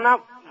get blown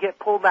up, you get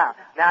pulled out.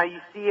 Now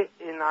you see it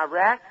in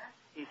Iraq,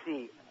 you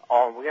see,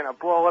 we're gonna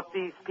blow up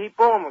these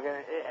people and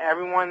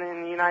everyone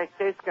in the United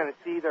States is gonna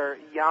see their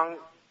young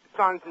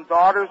sons and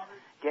daughters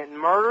getting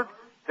murdered.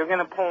 They're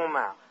gonna pull them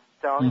out.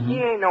 So he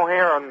ain't no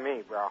hero to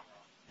me, bro.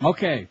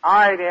 Okay. All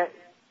right, Ed.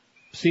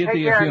 See you at the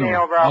Take care, funeral.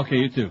 Neil, bro. Okay,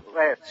 you too.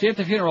 Later. See you at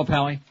the funeral,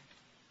 Pally.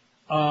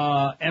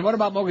 And what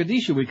about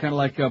Mogadishu? We kind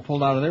of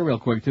pulled out of there real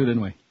quick too,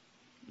 didn't we?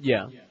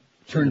 Yeah.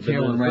 Turned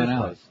tail and ran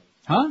out.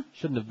 Huh?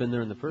 Shouldn't have been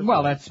there in the first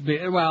place.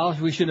 Well,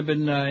 we shouldn't have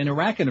been in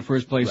Iraq in the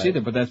first place either,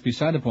 but that's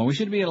beside the point. We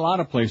should be in a lot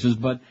of places,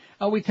 but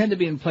we tend to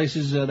be in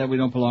places that we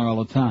don't belong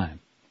all the time.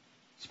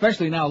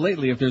 Especially now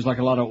lately if there's like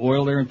a lot of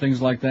oil there and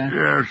things like that.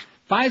 Yes.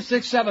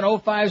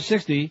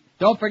 5670560.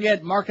 Don't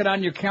forget, mark it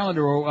on your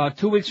calendar.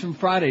 2 weeks from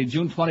Friday,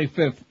 June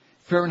 25th,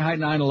 Fahrenheit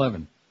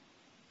 9/11.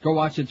 Go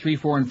watch it 3,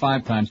 4, and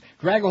 5 times.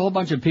 Drag a whole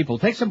bunch of people.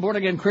 Take some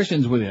born-again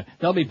Christians with you.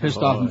 They'll be pissed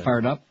off and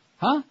fired up.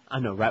 Huh? I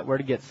know right where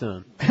to get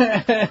some.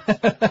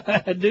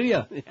 Do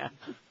you? Yeah.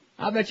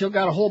 I bet you've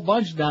got a whole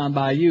bunch down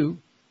by you.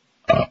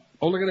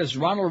 Oh, look at this.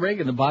 Ronald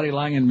Reagan, the body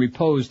lying in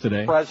repose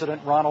today.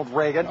 President Ronald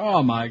Reagan.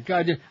 Oh, my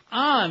God.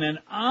 On and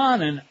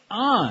on and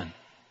on.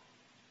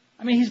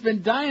 I mean, he's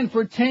been dying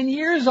for 10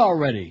 years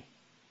already.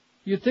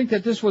 You'd think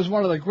that this was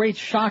one of the great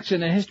shocks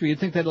in the history. You'd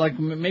think that, like,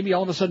 maybe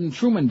all of a sudden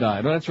Truman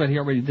died. Oh, that's right, he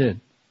already did.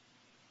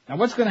 Now,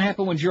 what's going to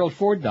happen when Gerald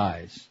Ford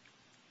dies?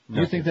 Do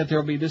you think that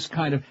there'll be this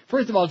kind of...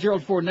 First of all,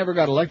 Gerald Ford never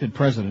got elected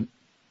president.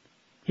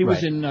 He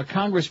was in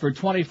Congress for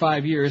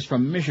 25 years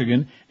from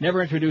Michigan,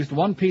 never introduced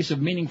one piece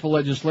of meaningful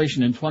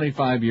legislation in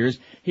 25 years.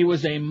 He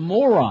was a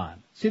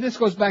moron. See, this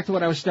goes back to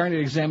what I was starting to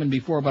examine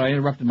before, but I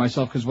interrupted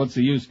myself because what's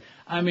the use?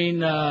 I mean,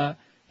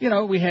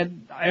 we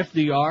had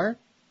FDR.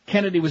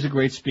 Kennedy was a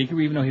great speaker,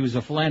 even though he was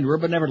a philanderer,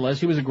 but nevertheless,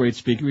 he was a great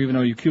speaker, even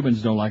though you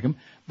Cubans don't like him.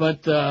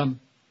 But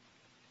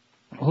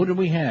who did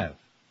we have?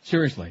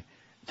 Seriously.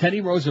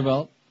 Teddy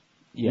Roosevelt,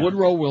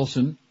 Woodrow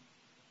Wilson,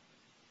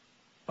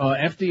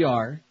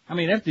 FDR. I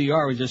mean,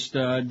 FDR was just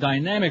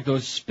dynamic,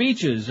 those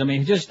speeches. I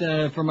mean, just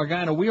from a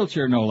guy in a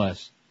wheelchair, no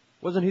less.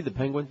 Wasn't he the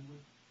Penguin?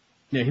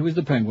 Yeah, he was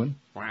the Penguin,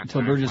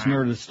 until Burgess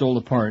Meredith stole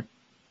the part.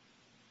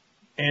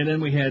 And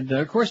then we had,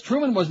 of course,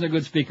 Truman wasn't a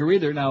good speaker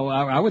either. Now,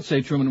 I would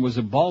say Truman was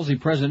a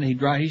ballsy president.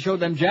 He showed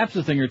them Japs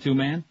a thing or two,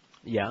 man.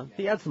 Yeah,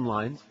 he had some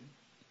lines.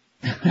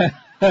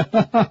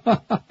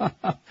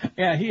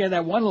 Yeah, he had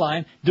that one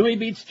line, Dewey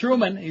beats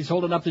Truman. He's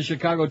holding up the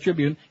Chicago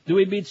Tribune.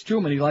 Dewey beats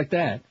Truman. He liked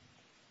that.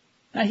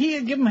 Now, he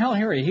had given him hell,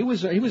 Harry. He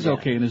was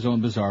okay in his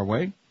own bizarre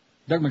way.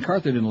 Doug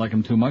MacArthur didn't like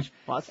him too much.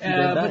 Well, that's too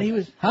damn bad. But he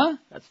was,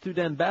 That's too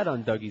damn bad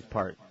on Dougie's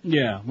part.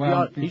 Yeah,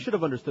 well. He should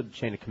have understood the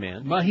chain of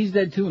command. Well, he's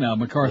dead too now,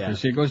 MacArthur. Yeah.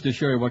 See, it goes to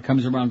show you what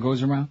comes around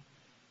goes around.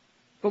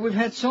 But we've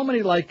had so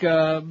many,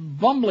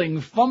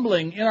 bumbling,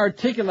 fumbling,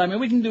 inarticulate. I mean,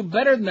 we can do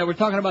better than that. We're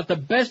talking about the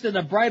best and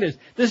the brightest.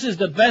 This is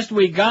the best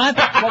we got.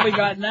 What we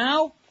got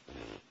now?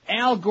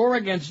 Al Gore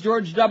against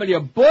George W.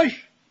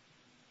 Bush.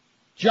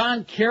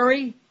 John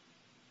Kerry.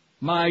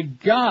 My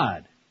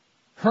God.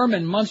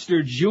 Herman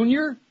Munster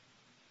Jr.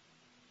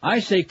 I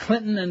say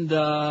Clinton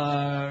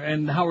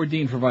and Howard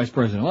Dean for vice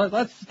president.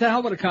 Let's to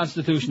hell with the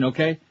Constitution,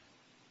 okay?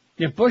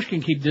 If Bush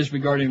can keep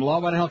disregarding the law,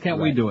 why the hell can't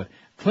we do it?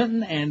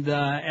 Clinton and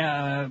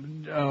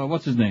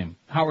what's his name?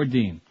 Howard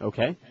Dean.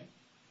 Okay.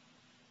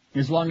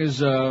 As long as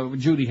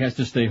Judy has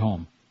to stay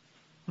home.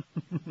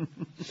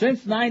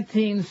 Since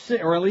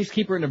or at least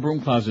keep her in the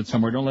broom closet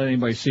somewhere. Don't let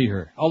anybody see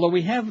her. Although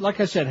we have,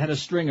 like I said, had a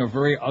string of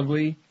very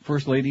ugly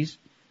first ladies.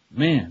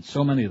 Man,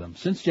 so many of them.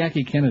 Since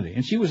Jackie Kennedy.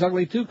 And she was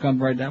ugly too,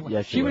 come right down.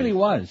 Yes, she really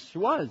was. She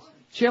was.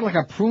 She had like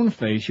a prune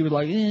face. She was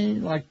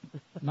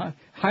not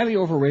highly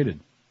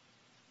overrated.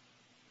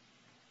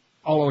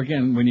 Although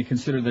again, when you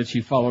consider that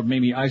she followed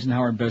maybe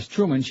Eisenhower and Bess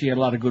Truman, she had a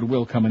lot of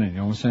goodwill coming in, you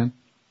know what I'm saying?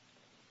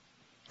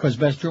 Because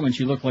Bess Truman,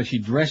 she looked like she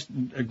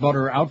bought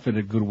her outfit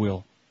at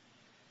Goodwill.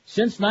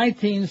 Since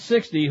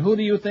 1960, who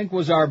do you think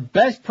was our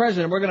best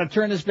president? We're going to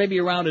turn this baby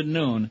around at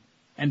noon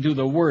and do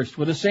the worst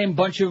with the same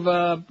bunch of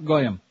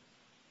Goyim.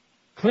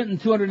 Clinton,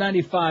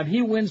 295.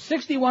 He wins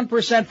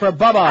 61% for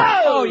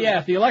Bubba. Oh, yeah.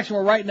 If the election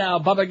were right now,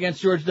 Bubba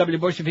against George W.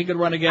 Bush, if he could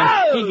run again,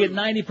 he'd get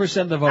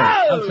 90% of the vote.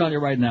 I'm telling you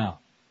right now.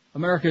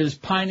 America is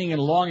pining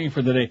and longing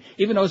for the day.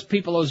 Even those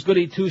people, those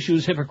goody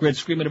two-shoes hypocrites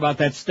screaming about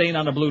that stain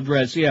on the blue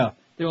dress. Yeah,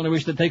 they only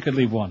wish that they could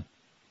leave one.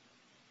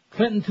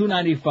 Clinton,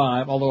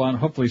 295, although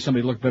hopefully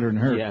somebody looked better than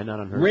her. Yeah, not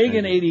on her.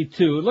 Reagan,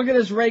 82. Look at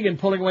this Reagan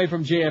pulling away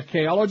from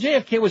JFK. Although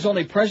JFK was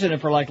only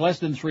president for less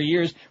than 3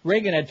 years,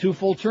 Reagan had 2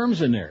 full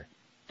terms in there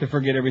to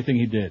forget everything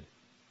he did.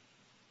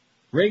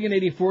 Reagan,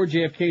 84,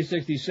 JFK,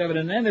 67,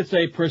 and then it's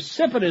a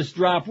precipitous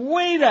drop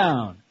way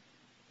down.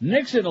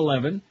 Nixon,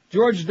 11.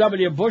 George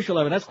W. Bush,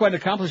 11. That's quite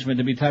an accomplishment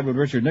to be tied with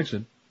Richard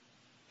Nixon.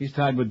 He's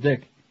tied with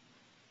Dick.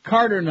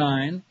 Carter,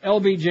 9.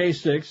 LBJ,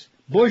 6.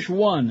 Bush,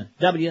 1.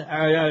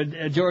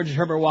 George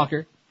Herbert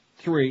Walker,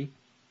 3.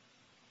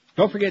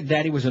 Don't forget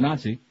Daddy was a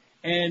Nazi.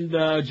 And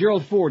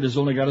Gerald Ford has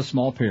only got a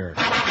small pair.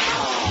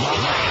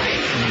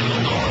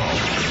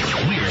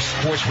 We're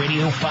Sports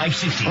Radio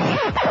 560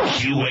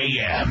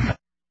 QAM.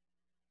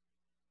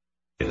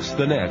 Is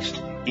the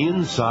next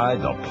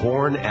Inside the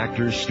Porn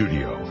Actors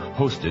Studio,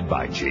 hosted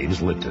by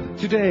James Lipton.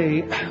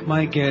 Today,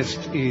 my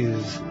guest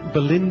is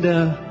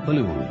Belinda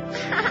Balloon.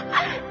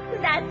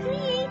 That's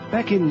me.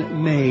 Back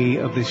in May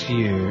of this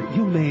year,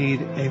 you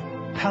made a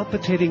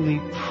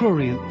palpitatingly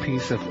prurient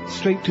piece of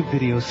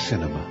straight-to-video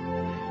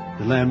cinema.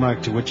 The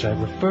landmark to which I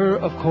refer,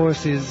 of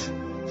course, is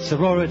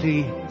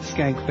Sorority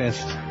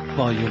Skankfest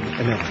Volume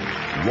 11.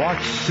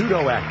 Watch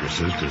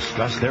pseudo-actresses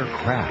discuss their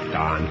craft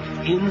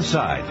on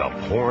Inside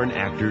the Porn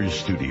Actors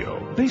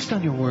Studio. Based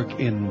on your work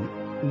in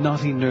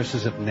Naughty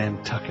Nurses of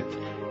Nantucket,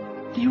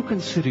 do you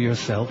consider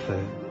yourself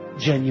a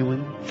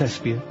genuine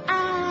thespian?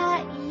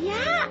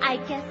 Yeah,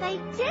 I guess I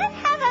did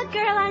have a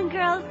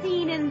girl-on-girl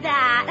scene in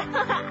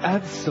that.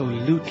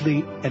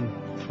 Absolutely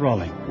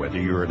enthralling. Whether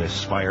you're an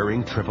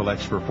aspiring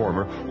XXX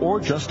performer or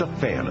just a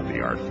fan of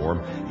the art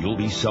form, you'll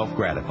be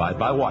self-gratified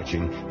by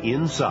watching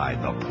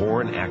Inside the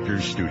Porn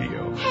Actors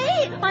Studio.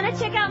 Hey, want to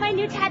check out my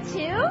new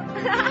tattoo?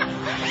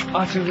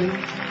 Utterly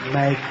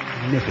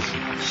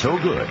magnificent. So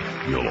good,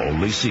 you'll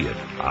only see it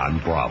on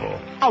Bravo.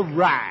 All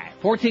right.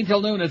 14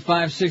 till noon at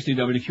 560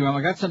 WQM.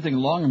 I got something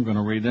long I'm going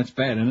to read. That's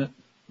bad, isn't it?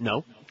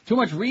 No. Too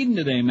much reading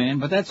today, man,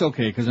 but that's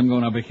okay, because I'm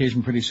going on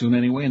vacation pretty soon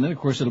anyway, and then, of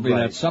course, it'll be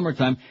that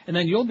summertime, and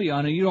then you'll be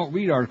on, and you don't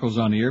read articles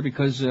on the air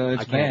because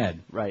it's bad.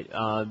 Right,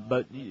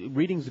 but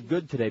reading's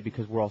good today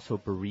because we're also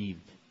bereaved.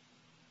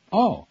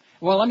 Oh,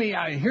 well,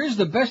 here's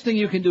the best thing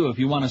you can do if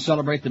you want to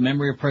celebrate the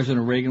memory of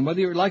President Reagan, whether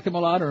you like him a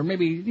lot or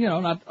maybe,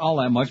 not all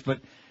that much, but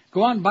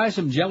go out and buy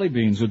some jelly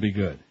beans would be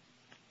good.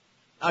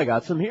 I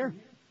got some here.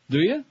 Do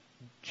you?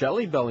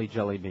 Jelly Belly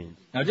jelly beans.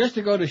 Now, just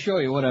to go to show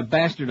you what a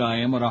bastard I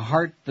am, what a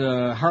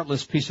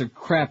heartless piece of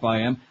crap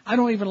I am, I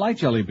don't even like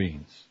jelly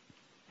beans.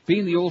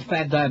 Being the old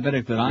fat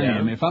diabetic that I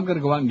am, if I'm going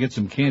to go out and get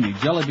some candy,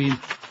 jelly beans,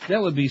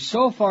 that would be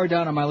so far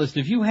down on my list.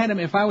 If you had them,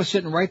 if I was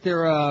sitting right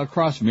there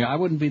across from you, I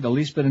wouldn't be the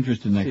least bit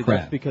interested in that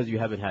crap. That's because you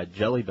haven't had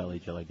Jelly Belly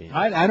jelly beans.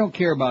 I don't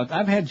care about,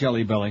 I've had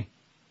Jelly Belly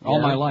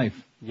all my life.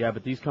 Yeah,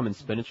 but these come in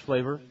spinach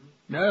flavor.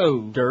 No.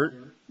 Dirt.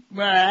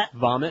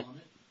 Vomit.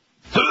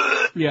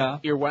 Yeah.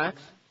 Earwax.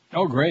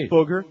 Oh, great.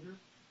 Booger.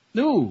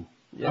 No.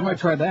 Yeah. I might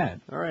try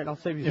that. All right, I'll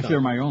save you if some. They're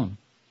my own.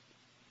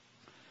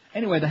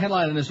 Anyway, the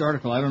headline of this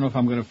article, I don't know if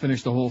I'm going to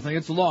finish the whole thing.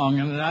 It's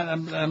long, and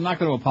I'm not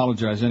going to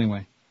apologize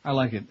anyway. I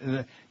like it.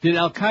 Did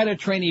Al-Qaeda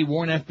trainee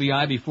warn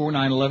FBI before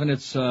 9/11?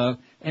 It's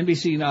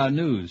NBC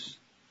News.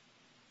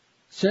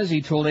 Says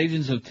he told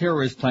agents of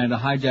terrorist plan to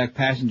hijack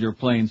passenger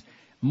planes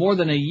more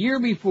than a year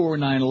before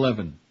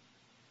 9/11.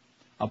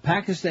 A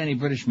Pakistani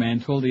British man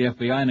told the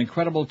FBI an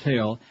incredible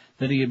tale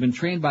that he had been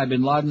trained by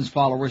bin Laden's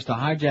followers to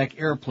hijack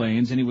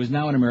airplanes, and he was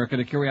now in America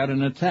to carry out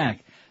an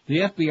attack. The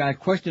FBI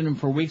questioned him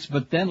for weeks,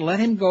 but then let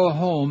him go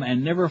home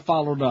and never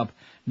followed up.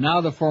 Now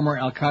the former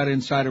Al-Qaeda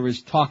insider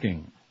is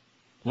talking.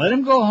 Let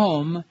him go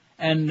home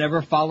and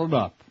never followed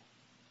up.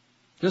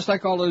 Just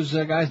like all those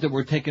guys that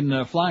were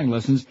taking flying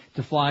lessons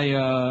to fly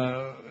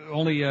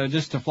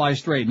just to fly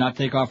straight, not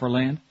take off or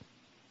land.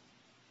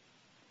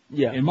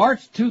 Yeah. In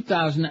March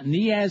 2000,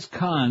 Niaz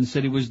Khan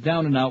said he was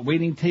down and out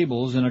waiting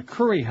tables in a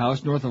curry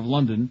house north of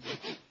London,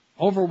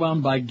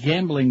 overwhelmed by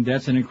gambling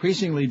debts and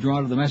increasingly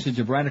drawn to the message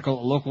of a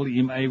radical local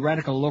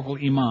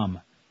imam.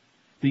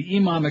 The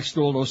imam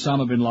extolled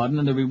Osama bin Laden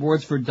and the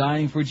rewards for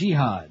dying for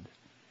jihad.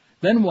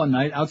 Then one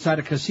night, outside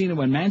a casino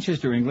in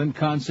Manchester, England,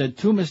 Khan said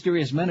two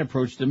mysterious men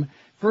approached him.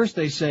 First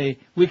they say,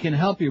 "We can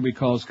help you,"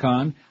 recalls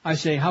Khan. I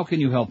say, "How can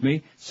you help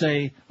me?"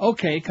 Say,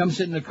 "Okay, come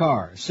sit in the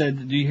car."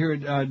 Said, do you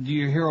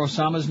hear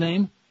Osama's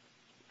name?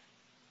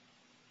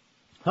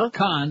 Huh?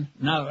 Khan,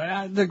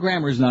 now, the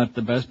grammar's not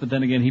the best, but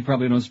then again, he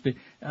probably don't speak.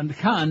 And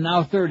Khan,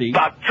 now 30.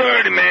 About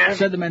 30, man.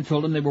 Said the men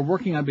told him they were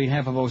working on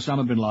behalf of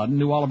Osama bin Laden,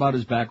 knew all about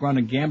his background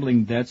and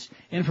gambling debts,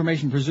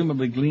 information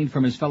presumably gleaned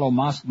from his fellow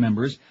mosque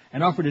members,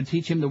 and offered to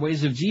teach him the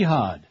ways of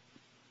jihad.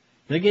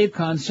 They gave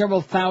Khan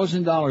several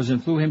 $1,000s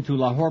and flew him to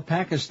Lahore,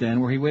 Pakistan,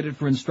 where he waited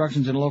for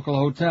instructions in a local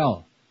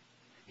hotel.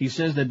 He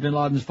says that bin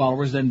Laden's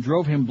followers then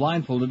drove him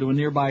blindfolded to a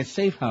nearby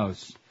safe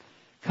house.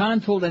 Khan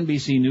told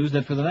NBC News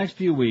that for the next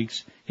few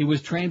weeks, he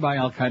was trained by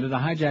Al-Qaeda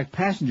to hijack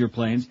passenger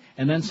planes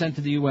and then sent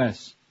to the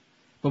U.S.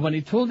 But when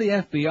he told the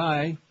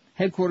FBI,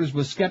 headquarters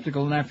was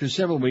skeptical, and after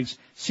several weeks,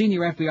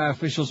 senior FBI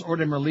officials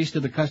ordered him released to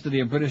the custody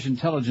of British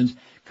intelligence.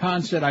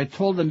 Khan said, "I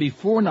told them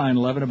before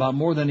 9/11, about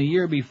more than a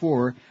year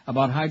before,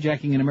 about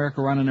hijacking an America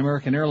on an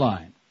American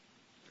airline."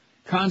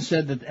 Khan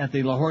said that at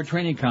the Lahore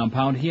training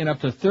compound, he and up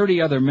to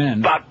 30 other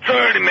men About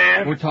 30,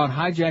 man. were taught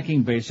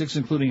hijacking basics,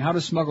 including how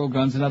to smuggle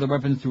guns and other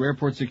weapons through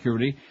airport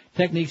security,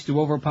 techniques to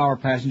overpower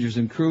passengers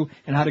and crew,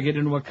 and how to get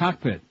into a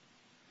cockpit.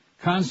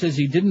 Khan says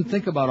he didn't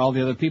think about all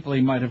the other people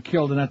he might have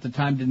killed and at the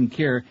time didn't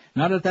care.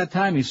 Not at that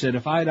time, he said.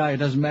 If I die, it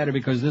doesn't matter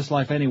because this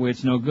life anyway,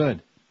 it's no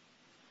good.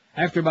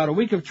 After about a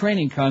week of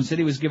training, Khan said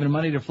he was given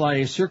money to fly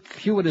a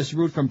circuitous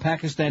route from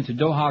Pakistan to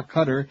Doha,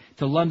 Qatar,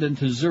 to London,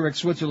 to Zurich,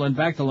 Switzerland,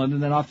 back to London,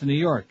 then off to New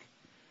York.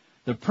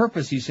 The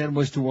purpose, he said,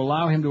 was to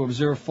allow him to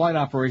observe flight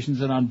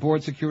operations and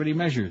on-board security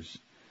measures.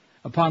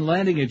 Upon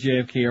landing at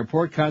JFK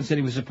Airport, Khan said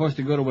he was supposed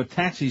to go to a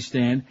taxi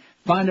stand,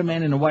 find a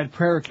man in a white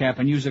prayer cap,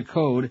 and use a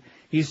code.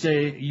 He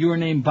said, "Your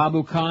name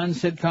Babu Khan?"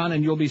 said Khan,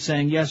 and you'll be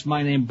saying, "Yes,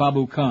 my name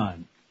Babu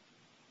Khan."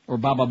 Or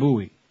Baba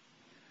Booey.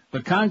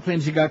 But Khan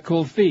claims he got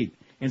cold feet.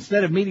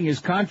 Instead of meeting his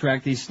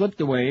contract, he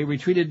slipped away,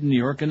 retreated to New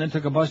York, and then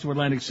took a bus to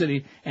Atlantic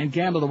City and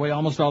gambled away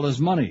almost all his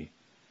money.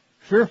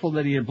 Fearful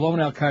that he had blown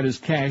Al-Qaeda's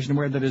cash and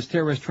aware that his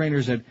terrorist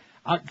trainers had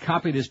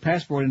copied his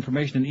passport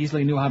information and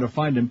easily knew how to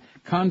find him,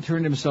 Khan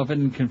turned himself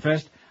in and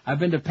confessed, "I've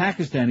been to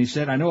Pakistan," he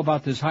said. "I know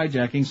about this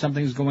hijacking.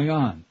 Something's going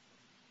on."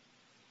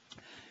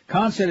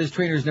 Khan said his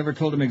trainers never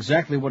told him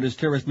exactly what his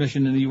terrorist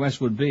mission in the U.S.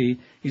 would be.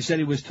 He said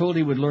he was told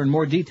he would learn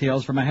more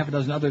details from a half a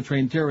dozen other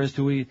trained terrorists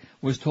who he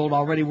was told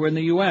already were in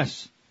the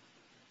U.S.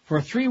 For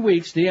 3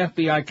 weeks, the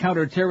FBI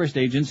counter-terrorist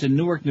agents in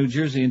Newark, New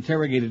Jersey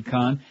interrogated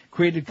Khan,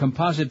 created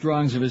composite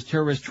drawings of his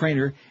terrorist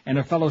trainer and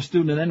a fellow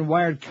student, and then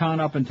wired Khan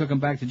up and took him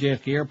back to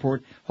JFK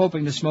Airport,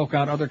 hoping to smoke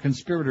out other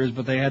conspirators,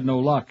 but they had no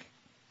luck.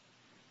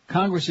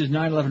 Congress's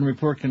 9/11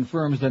 report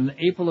confirms that in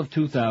April of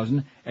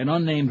 2000, an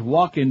unnamed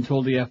walk-in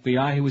told the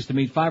FBI he was to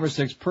meet 5 or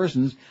 6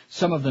 persons,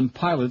 some of them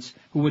pilots,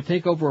 who would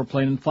take over a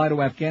plane and fly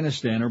to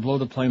Afghanistan or blow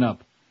the plane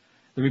up.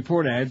 The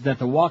report adds that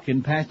the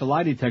walk-in passed a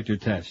lie detector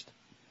test.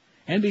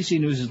 NBC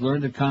News has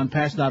learned that Khan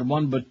passed not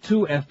one but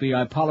two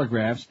FBI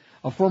polygraphs.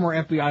 A former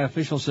FBI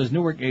official says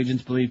Newark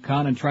agents believe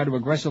Khan and try to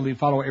aggressively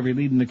follow every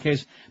lead in the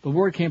case, but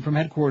word came from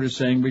headquarters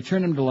saying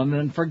return him to London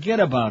and forget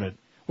about it,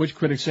 which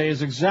critics say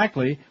is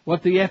exactly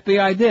what the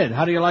FBI did.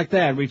 How do you like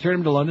that? Return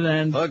him to London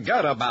and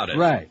forget about it.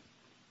 Right.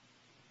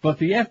 But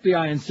the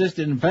FBI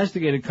insisted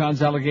investigated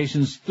Khan's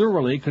allegations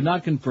thoroughly, could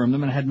not confirm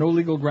them, and had no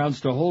legal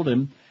grounds to hold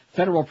him.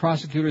 Federal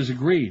prosecutors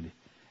agreed.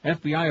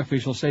 FBI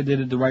officials say they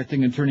did the right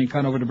thing in turning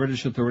Khan over to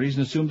British authorities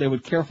and assumed they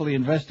would carefully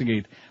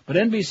investigate. But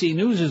NBC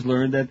News has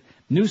learned that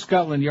New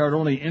Scotland Yard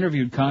only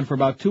interviewed Khan for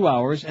about 2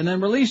 hours and then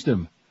released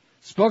him.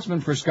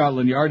 Spokesman for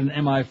Scotland Yard and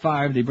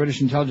MI5, the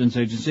British intelligence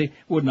agency,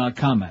 would not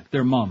comment.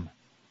 They're mum.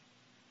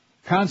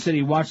 Khan said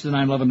he watched the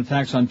 9/11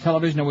 attacks on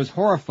television and was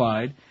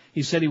horrified.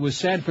 He said he was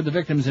sad for the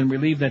victims and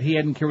relieved that he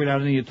hadn't carried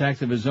out any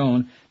attacks of his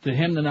own. To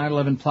him, the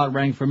 9/11 plot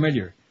rang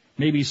familiar.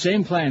 Maybe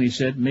same plan, he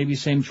said, maybe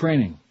same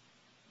training.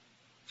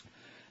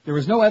 There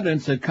was no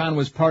evidence that Khan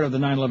was part of the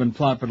 9/11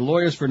 plot, but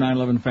lawyers for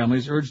 9/11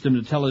 families urged him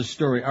to tell his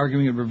story,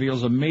 arguing it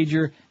reveals a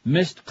major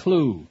missed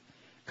clue.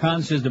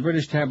 Khan says the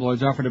British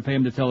tabloids offered to pay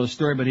him to tell his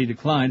story, but he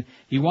declined.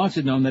 He wants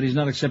it known that he's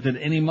not accepted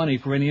any money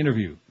for any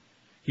interview.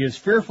 He is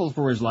fearful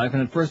for his life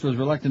and at first was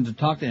reluctant to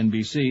talk to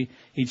NBC.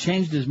 He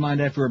changed his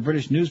mind after a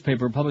British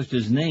newspaper published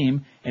his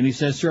name, and he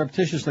says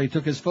surreptitiously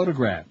took his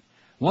photograph.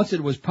 Once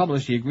it was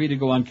published, he agreed to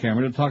go on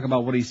camera to talk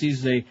about what he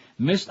sees as a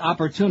missed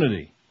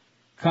opportunity.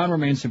 Khan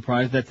remains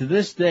surprised that to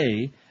this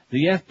day,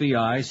 the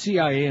FBI,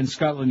 CIA, and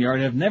Scotland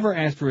Yard have never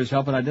asked for his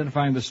help in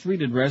identifying the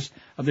street address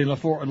of the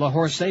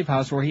Lahore safe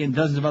house where he and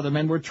dozens of other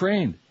men were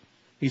trained.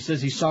 He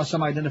says he saw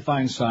some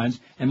identifying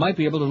signs and might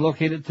be able to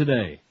locate it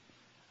today.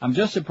 I'm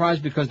just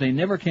surprised because they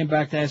never came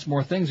back to ask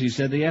more things, he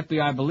said. The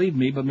FBI believed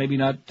me, but maybe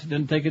not,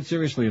 didn't take it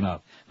seriously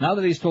enough. Now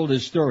that he's told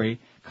his story,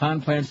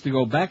 Khan plans to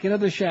go back into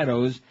the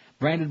shadows,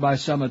 branded by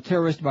some a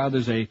terrorist, by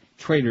others a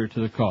traitor to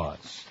the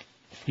cause.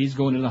 He's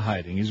going into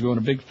hiding. He's growing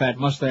a big fat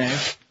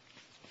mustache.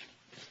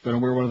 Going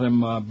to wear one of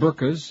them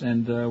burqas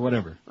and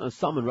whatever.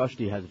 Salman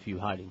Rushdie has a few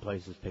hiding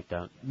places picked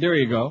out. There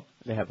you go.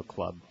 They have a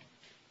club.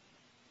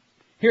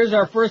 Here's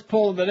our first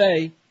poll of the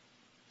day.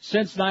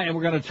 Since 9, and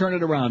we're going to turn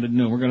it around at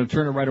noon. We're going to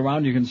turn it right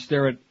around. You can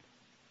stare at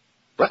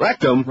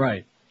rectum.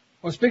 Right.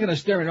 Well, speaking of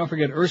staring, don't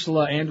forget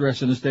Ursula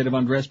Andress in a state of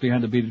undress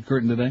behind the beaded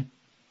curtain today.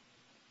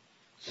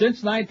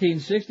 Since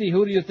 1960,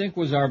 who do you think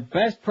was our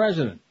best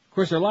president? Of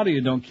course, a lot of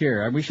you don't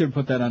care. We should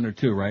put that on there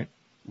too, right?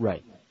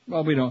 Right.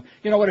 Well, we don't.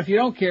 You know what? If you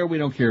don't care, we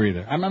don't care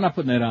either. I'm not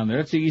putting that on there.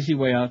 That's the easy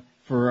way out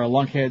for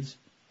lunkheads,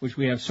 which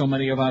we have so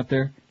many of out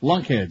there.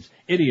 Lunkheads,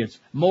 idiots,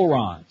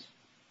 morons.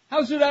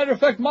 How should that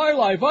affect my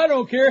life? I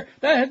don't care.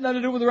 That had nothing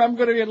to do with whether I'm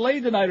going to get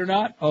laid tonight or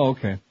not. Oh,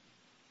 okay.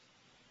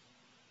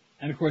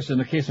 And, of course, in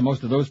the case of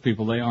most of those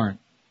people, they aren't.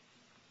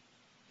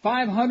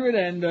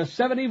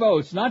 570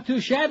 votes. Not too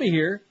shabby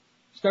here.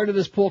 Started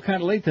this poll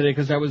kind of late today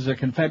because I was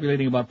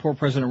confabulating about poor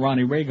President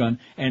Ronald Reagan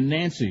and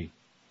Nancy.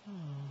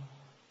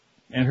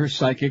 And her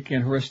psychic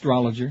and her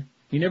astrologer.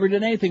 He never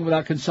did anything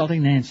without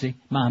consulting Nancy,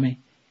 Mommy.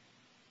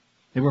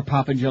 They were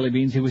popping jelly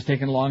beans. He was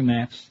taking long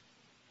naps.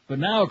 But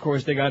now, of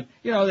course, they got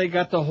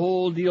the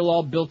whole deal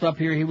all built up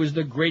here. He was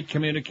the great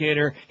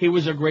communicator. He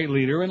was a great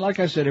leader. And like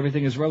I said,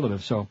 everything is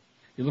relative. So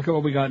you look at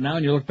what we got now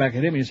and you look back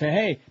at him and you say,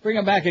 hey, bring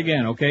him back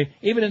again, okay?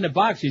 Even in the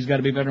box, he's got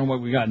to be better than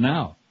what we got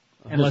now.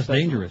 And less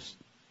dangerous.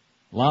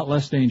 A lot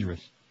less dangerous.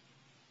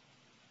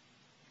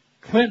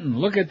 Clinton,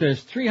 look at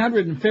this.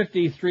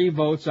 353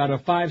 votes out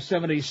of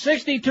 570.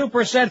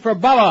 62% for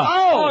Bubba.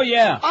 Oh,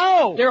 yeah.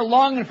 Oh! They're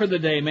longing for the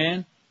day,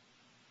 man.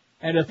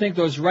 And to think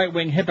those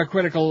right-wing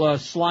hypocritical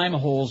slime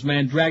holes,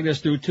 man, dragged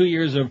us through 2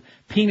 years of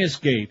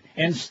Penisgate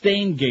and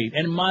Staingate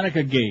and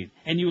Monica-gate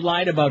and you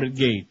lied about it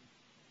gate.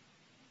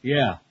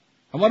 Yeah.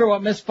 I wonder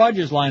what Miss Fudge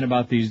is lying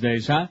about these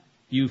days, huh?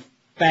 You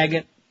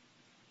faggot.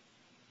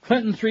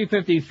 Clinton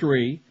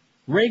 353.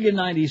 Reagan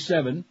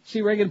 97.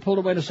 See, Reagan pulled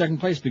away to second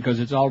place because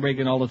it's all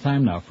Reagan all the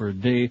time now for a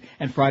day.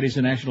 And Friday's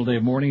the National Day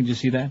of Mourning. Did you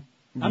see that?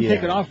 I'm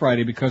taking off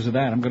Friday because of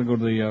that. I'm going to go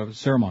to the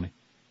ceremony.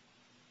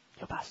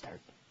 You bastard.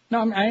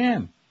 No, I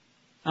am.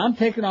 I'm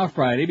taking off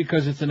Friday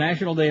because it's the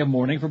National Day of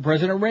Mourning for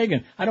President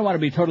Reagan. I don't want to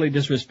be totally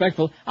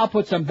disrespectful. I'll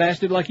put some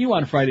bastard like you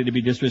on Friday to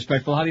be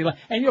disrespectful. How do you like?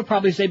 And you'll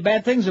probably say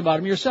bad things about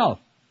him yourself.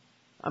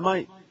 I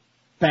might.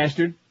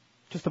 Bastard.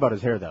 Just about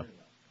his hair, though.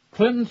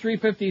 Clinton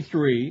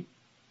 353.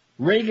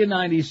 Reagan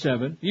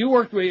 97.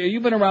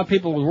 You've been around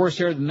people with worse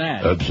hair than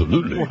that.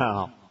 Absolutely.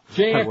 Wow.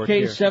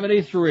 JFK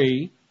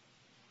 73.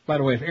 By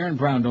the way, if Aaron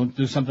Brown don't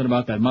do something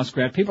about that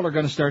muskrat, people are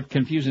going to start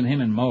confusing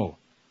him and Mo.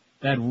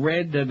 That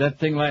red, that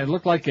thing, it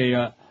looked like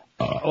a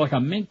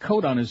mink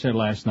coat on his head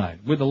last night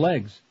with the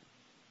legs.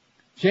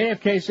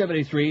 JFK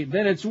 73.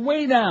 Then it's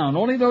way down.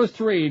 Only those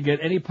three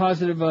get any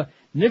positive.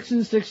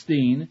 Nixon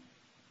 16.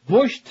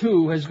 Bush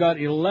 2 has got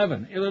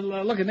 11.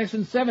 Look at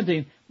Nixon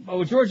 17.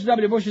 Oh, George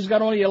W. Bush has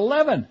got only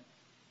 11.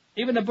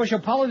 Even the Bush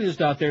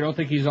apologists out there don't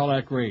think he's all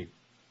that great.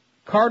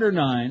 Carter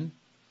 9,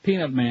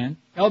 Peanut Man.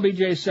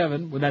 LBJ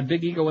 7, with that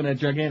big ego in that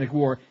gigantic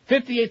war.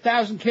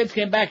 58,000 kids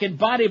came back in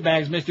body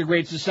bags, Mr.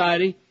 Great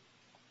Society.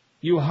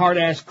 You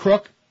hard-ass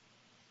crook.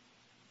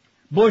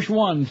 Bush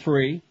won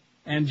 3,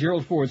 and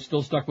Gerald Ford's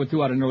still stuck with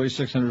 2 out of nearly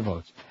 600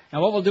 votes.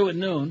 Now, what we'll do at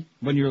noon,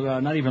 when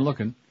you're not even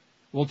looking,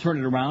 we'll turn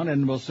it around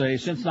and we'll say,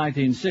 since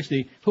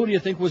 1960, who do you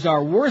think was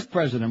our worst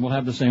president? We'll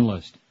have the same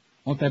list.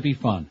 Won't that be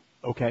fun?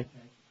 Okay.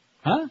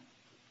 Huh?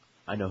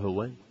 I know who'll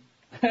win.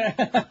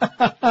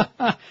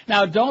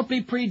 Now, don't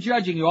be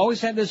prejudging. You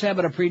always have this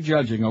habit of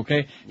prejudging,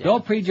 okay? Yeah.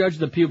 Don't prejudge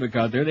the pubic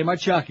out there. They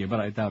might shock you, but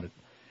I doubt it.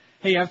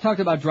 Hey, I've talked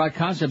about dry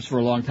concepts for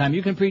a long time.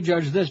 You can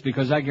prejudge this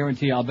because I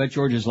guarantee I'll bet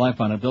George's life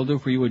on it. They'll do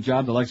for you a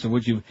job the likes of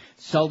which you've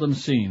seldom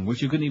seen,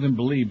 which you couldn't even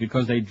believe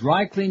because they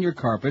dry clean your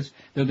carpets.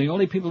 They're the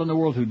only people in the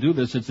world who do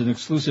this. It's an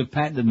exclusive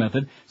patented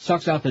method.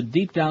 Sucks out the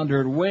deep down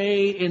dirt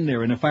way in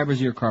there in the fibers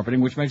of your carpeting,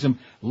 which makes them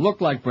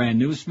look like brand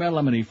new, smell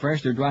lemony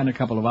fresh. They're dry in a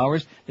couple of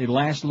hours. They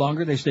last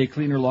longer. They stay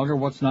cleaner longer.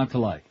 What's not to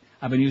like?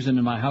 I've been using them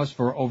in my house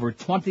for over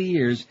 20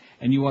 years,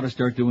 and you ought to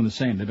start doing the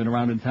same. They've been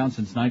around in town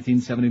since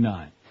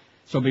 1979.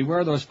 So beware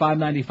of those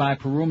 $5.95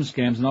 per room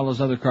scams and all those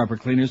other carpet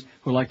cleaners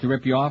who like to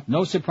rip you off.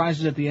 No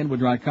surprises at the end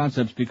with Dry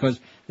Concepts because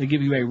they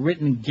give you a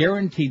written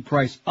guaranteed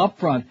price up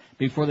front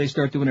before they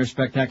start doing their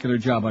spectacular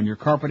job on your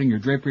carpeting, your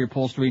drapery,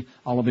 upholstery,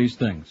 all of these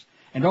things.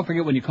 And don't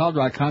forget when you call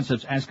Dry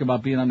Concepts, ask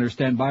about being on their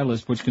standby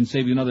list, which can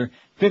save you another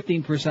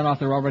 15% off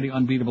their already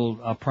unbeatable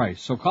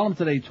price. So call them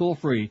today toll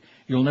free.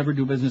 You'll never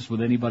do business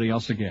with anybody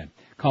else again.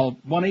 Call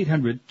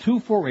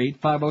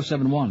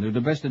 1-800-248-5071. They're the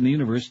best in the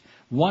universe.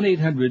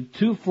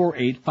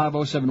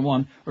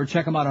 1-800-248-5071. Or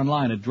check them out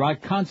online at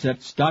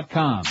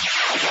dryconcepts.com.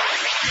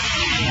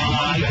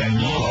 Live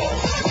and local.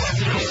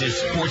 This is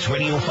Sports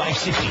Radio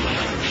 560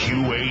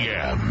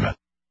 QAM.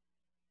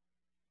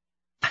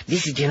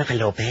 This is Jennifer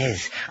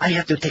Lopez. I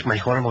have to take my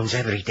hormones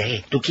every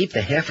day to keep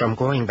the hair from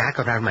growing back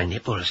around my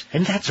nipples.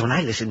 And that's when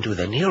I listen to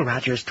the Neil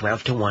Rogers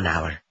 12 to 1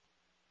 hour.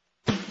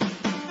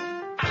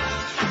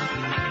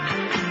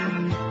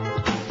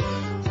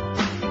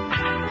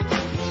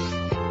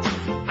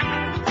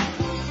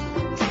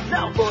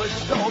 Now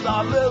Bush told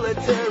our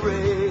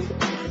military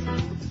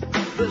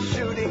the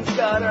shooting's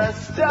gotta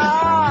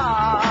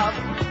stop.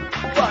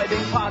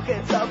 Fighting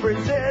pockets of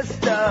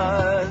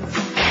resistance.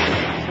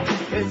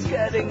 It's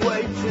getting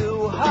way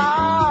too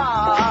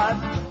hot.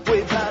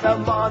 We've had a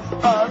month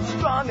of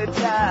strong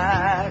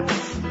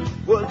attacks.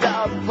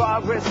 Without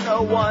progress,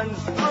 no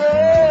one's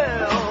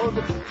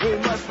thrilled. We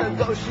must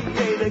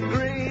negotiate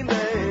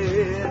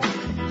agreement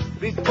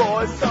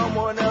before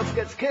someone else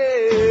gets killed.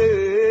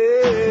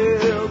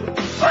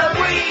 But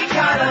we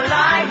kinda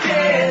like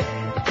it.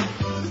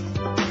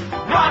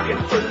 Rockin'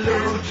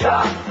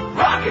 Fallujah,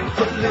 rockin'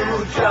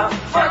 Fallujah.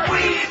 But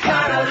we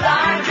kinda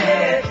like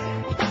it.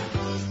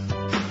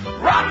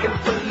 Rockin'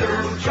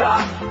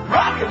 Fallujah,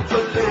 rockin'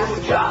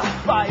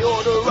 Fallujah. By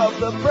order of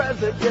the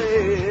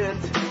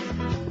president,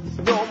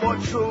 no more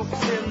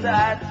troops in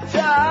that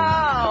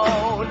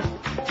town.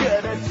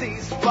 Get a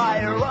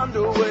ceasefire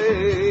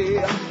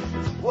underway.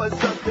 Was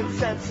the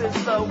consensus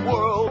the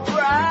world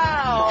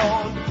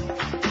round?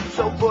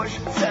 So Bush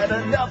said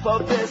enough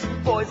of this,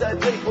 boys, I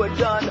think we're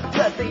done.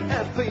 Let the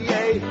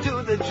FPA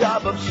do the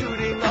job of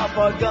shooting off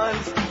our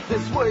guns.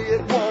 This way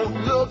it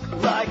won't look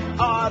like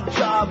our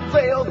job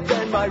failed,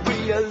 then my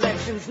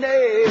re-election's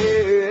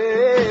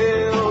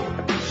nailed.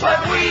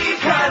 But we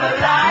kinda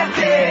liked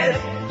it.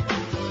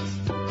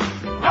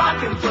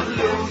 Rockin'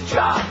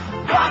 Fallujah,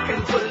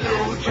 rockin'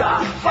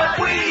 Fallujah. But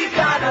we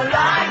kinda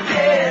liked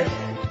it.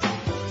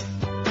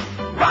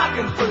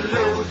 Rockin'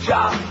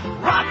 Fallujah,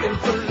 rockin'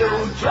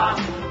 Fallujah.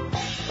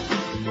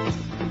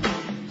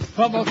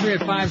 1203 at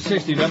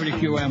 560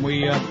 WQM.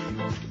 We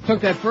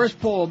took that first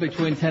poll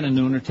between 10 and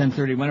noon or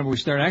 10:30, whenever we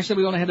started. Actually,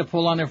 we only had to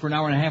poll on there for an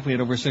hour and a half. We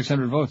had over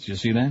 600 votes. You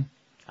see that?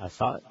 I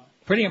saw it.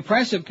 Pretty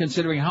impressive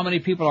considering how many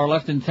people are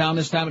left in town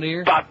this time of the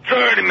year. About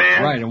 30,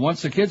 man. Right, and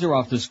once the kids are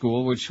off to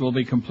school, which will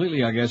be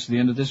completely, I guess, the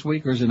end of this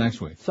week, or is it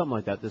next week? Something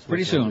like that this week.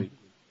 Pretty soon.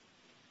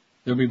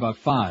 There'll be about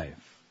 5.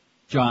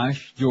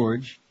 Josh,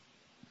 George,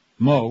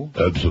 Mo.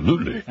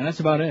 Absolutely. And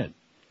that's about it.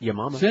 Your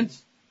mama.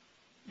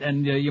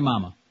 Your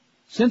mama.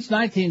 Since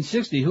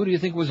 1960, who do you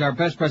think was our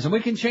best president?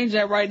 We can change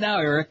that right now,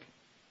 Eric.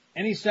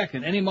 Any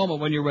second, any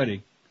moment when you're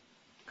ready.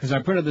 Because I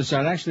printed this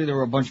out. Actually, there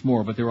were a bunch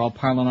more, but they were all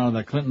piling on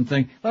that Clinton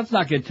thing. Let's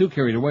not get too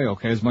carried away,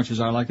 okay, as much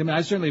as I liked him.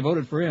 I certainly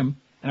voted for him,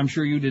 and I'm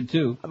sure you did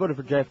too. I voted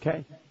for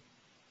JFK.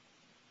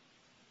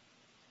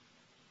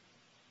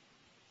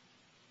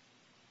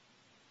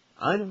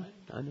 I know.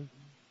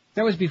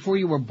 That was before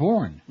you were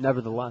born.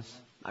 Nevertheless,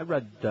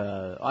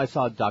 I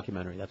saw a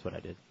documentary. That's what I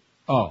did.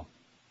 Oh.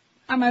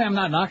 I'm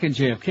not knocking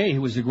JFK. He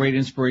was a great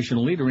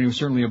inspirational leader, and he was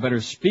certainly a better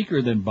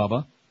speaker than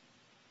Bubba.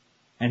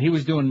 And he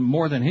was doing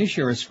more than his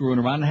share of screwing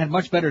around and had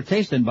much better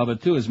taste than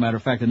Bubba, too, as a matter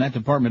of fact, in that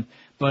department.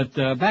 But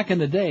back in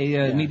the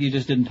day, media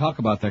just didn't talk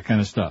about that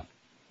kind of stuff.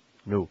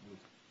 No.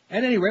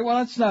 At any rate, well,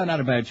 that's not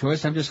a bad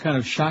choice. I'm just kind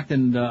of shocked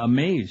and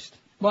amazed.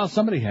 Well,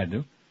 somebody had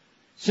to.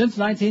 Since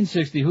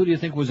 1960, who do you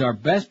think was our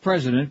best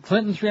president?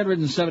 Clinton,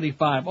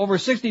 375, over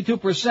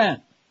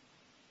 62%.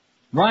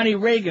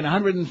 Ronald Reagan,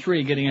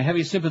 103, getting a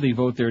heavy sympathy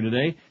vote there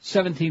today,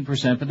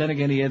 17%, but then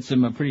again he had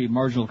some pretty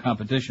marginal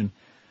competition.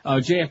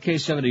 JFK,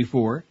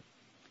 74.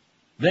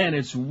 Then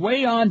it's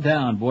way on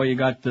down. Boy, you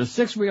got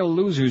 6 real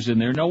losers in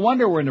there. No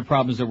wonder we're in the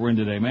problems that we're in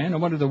today, man. No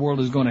wonder the world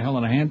is going to hell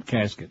in a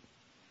handcasket.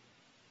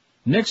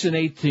 Nixon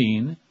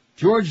 18,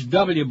 George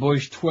W.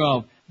 Bush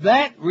 12.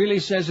 That really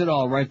says it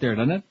all right there,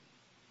 doesn't it?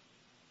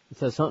 It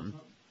says something.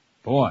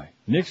 Boy,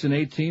 Nixon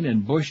 18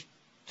 and Bush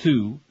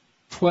 2,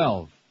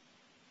 12.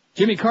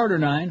 Jimmy Carter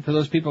 9, for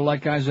those people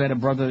like guys who had a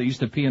brother that used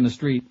to pee in the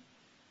street.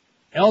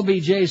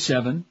 LBJ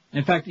 7.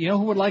 In fact, you know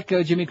who would like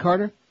Jimmy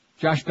Carter?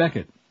 Josh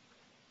Beckett.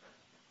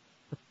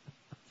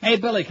 Hey,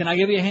 Billy, can I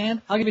give you a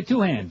hand? I'll give you 2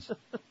 hands.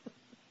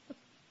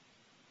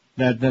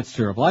 That's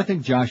terrible. I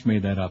think Josh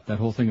made that up, that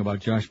whole thing about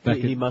Josh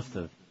Beckett. He must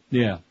have.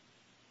 Yeah.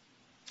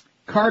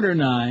 Carter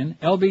 9,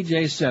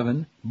 LBJ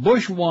 7,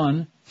 Bush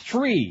 1,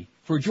 3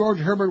 for George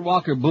Herbert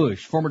Walker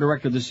Bush, former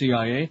director of the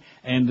CIA,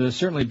 and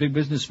certainly a big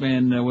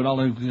businessman with all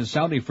his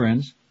Saudi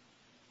friends.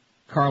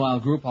 Carlyle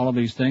Group, all of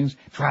these things.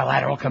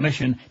 Trilateral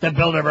Commission, the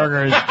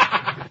Bilderbergers.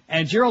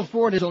 And Gerald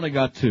Ford has only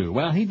got 2.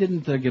 Well, he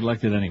didn't get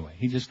elected anyway.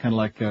 He just kind of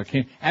like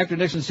came after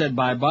Nixon said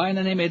bye-bye, and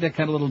then they made that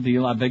kind of little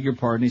deal. I beg your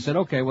pardon. He said,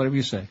 okay, whatever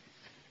you say.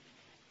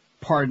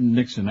 Pardon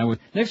Nixon.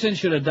 Nixon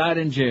should have died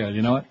in jail,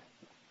 you know what?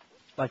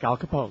 Like Al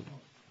Capone.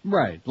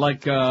 Right,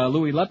 like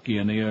Louis Lepke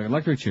in the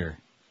electric chair.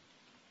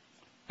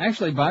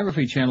 Actually,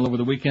 Biography Channel over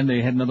the weekend,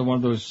 they had another one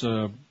of those,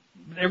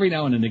 every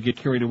now and then they get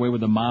carried away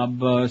with the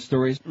mob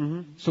stories.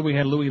 Mm-hmm. So we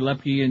had Louis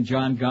Lepke and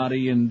John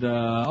Gotti and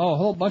a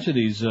whole bunch of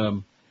these,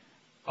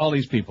 all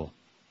these people.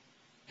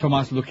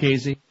 Tomas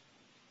Lucchese.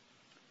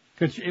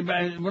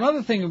 One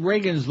other thing,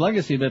 Reagan's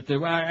legacy that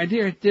I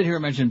did hear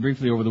mentioned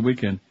briefly over the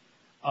weekend,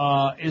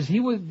 is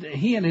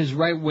he and his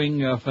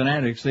right-wing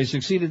fanatics, they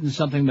succeeded in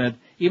something that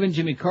even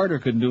Jimmy Carter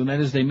couldn't do, and that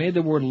is they made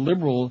the word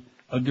liberal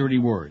a dirty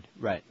word.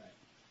 Right.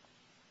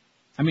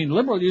 I mean,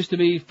 liberal used to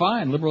be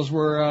fine. Liberals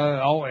were,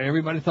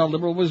 everybody thought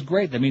liberal was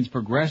great. That means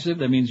progressive.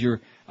 That means you're,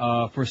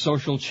 for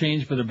social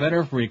change for the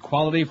better, for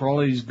equality, for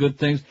all of these good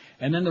things.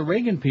 And then the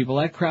Reagan people,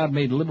 that crowd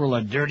made liberal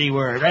a dirty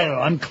word,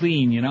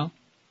 unclean, you know.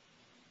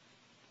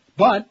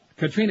 But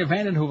Katrina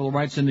Vanden Heuvel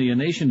writes in the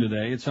Nation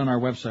today, it's on our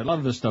website. A lot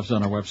of this stuff's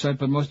on our website,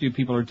 but most of you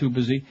people are too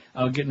busy,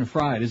 getting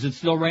fried. Is it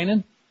still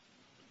raining?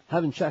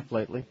 Haven't checked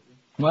lately.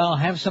 Well,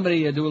 have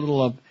somebody do a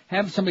little,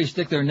 have somebody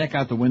stick their neck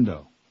out the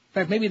window. In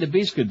fact, maybe the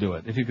Beast could do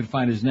it, if you could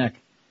find his neck.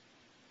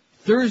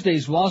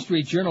 Thursday's Wall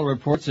Street Journal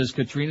report, says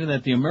Katrina,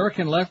 that the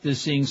American left is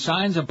seeing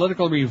signs of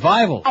political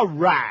revival. All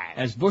right.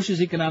 As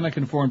Bush's economic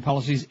and foreign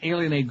policies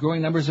alienate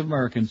growing numbers of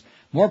Americans,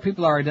 more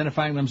people are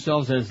identifying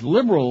themselves as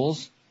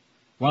liberals,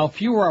 while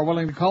fewer are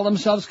willing to call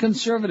themselves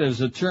conservatives,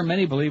 a term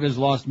many believe has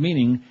lost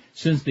meaning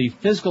since the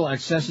fiscal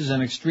excesses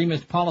and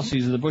extremist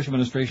policies of the Bush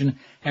administration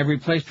have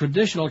replaced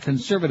traditional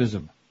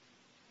conservatism.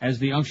 As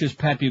the unctuous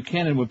Pat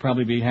Buchanan would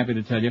probably be happy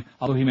to tell you,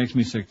 although he makes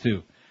me sick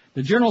too.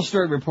 The Journal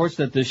story reports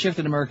that the shift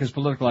in America's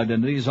political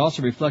identity is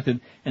also reflected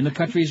in the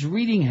country's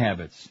reading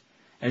habits.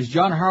 As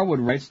John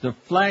Harwood writes, the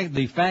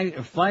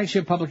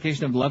flagship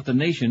publication of the left, The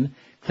Nation,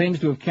 claims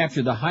to have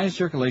captured the highest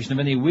circulation of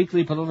any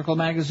weekly political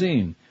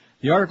magazine.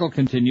 The article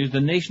continues,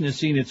 The Nation has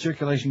seen its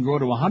circulation grow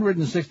to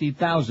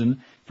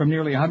 160,000 from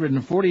nearly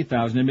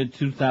 140,000 in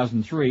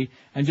mid-2003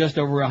 and just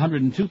over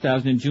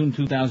 102,000 in June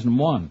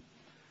 2001.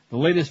 The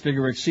latest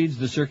figure exceeds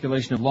the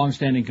circulation of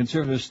long-standing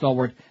conservative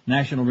stalwart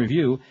National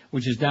Review,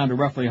 which is down to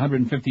roughly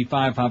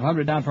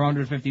 155,500, down from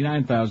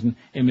 159,000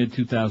 in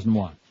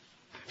mid-2001.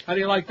 How do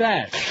you like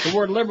that? The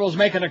word liberal's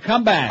making a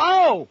comeback.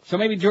 Oh! So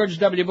maybe George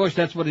W. Bush,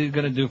 that's what he's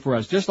going to do for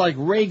us. Just like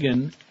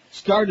Reagan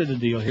started a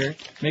deal here,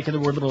 making the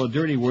word liberal a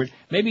dirty word,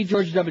 maybe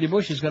George W.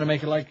 Bush is going to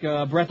make it like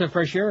a breath of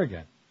fresh air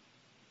again.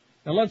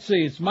 Now let's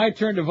see. It's my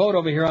turn to vote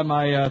over here on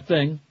my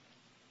thing.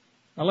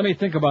 Now let me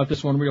think about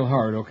this one real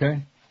hard,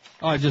 okay?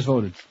 Oh, I just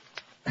voted.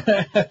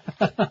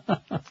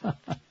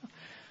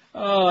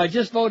 Oh, I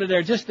just voted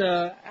there.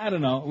 I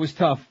don't know. It was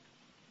tough.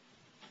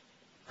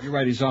 You're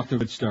right. He's off to a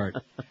good start.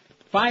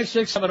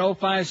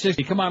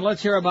 5670560. Come on,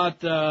 let's hear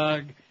about,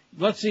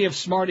 let's see if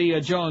Smarty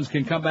Jones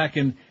can come back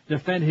and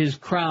defend his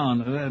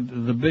crown.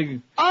 The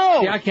big...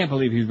 Oh! See, I can't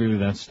believe he's really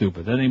that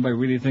stupid. That anybody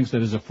really thinks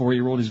that as a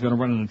 4-year-old he's going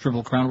to run in the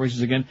Triple Crown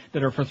races again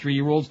that are for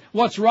 3-year-olds?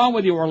 What's wrong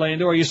with you,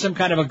 Orlando? Are you some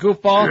kind of a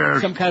goofball?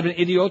 Yes. Some kind of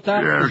an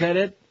idiota? Yes. Is that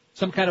it?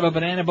 Some kind of a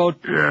banana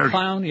boat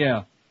clown?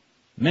 Yeah.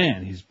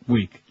 Man, he's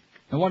weak.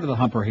 No wonder the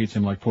humper hates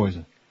him like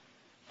poison.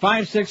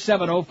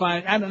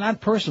 56705, not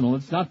personal.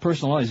 It's not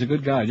personal. He's a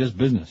good guy. Just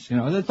business. You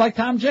know, it's like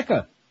Tom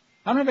Jicka.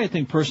 I don't have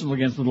anything personal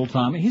against little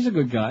Tommy. He's a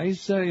good guy.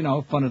 He's,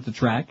 fun at the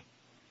track.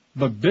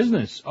 But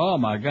business, oh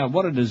my God,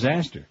 what a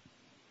disaster.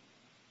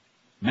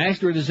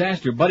 Master of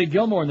disaster. Buddy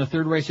Gilmore in the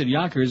third race at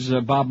Yonkers.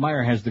 Bob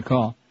Meyer has the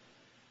call.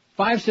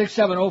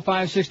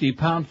 5670560,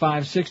 pound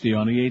 560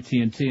 on the AT&T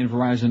and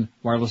Verizon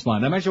wireless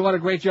line. Did I mention what a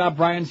great job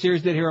Brian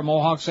Sears did here at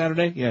Mohawk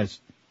Saturday? Yes.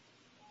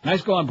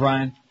 Nice going,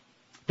 Brian.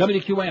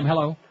 WQAM,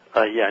 hello.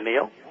 Yeah,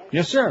 Neil?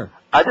 Yes, sir.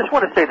 I just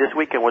want to say this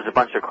weekend was a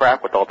bunch of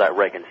crap with all that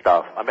Reagan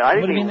stuff. I mean, I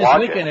didn't even watch it.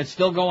 This weekend, it's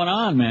still going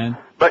on, man.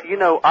 But,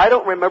 I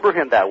don't remember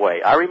him that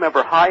way. I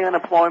remember high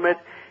unemployment.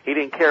 He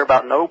didn't care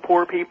about no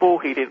poor people.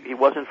 He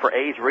wasn't for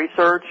AIDS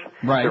research.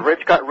 Right. The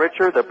rich got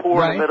richer. The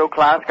poor and the middle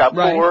class got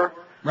poorer.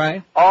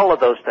 Right. All of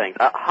those things.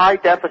 High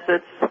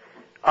deficits,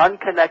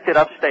 unconnected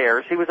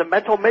upstairs. He was a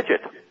mental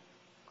midget.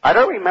 I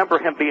don't remember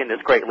him being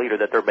this great leader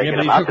that they're making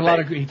him out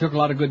to be. He took a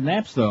lot of good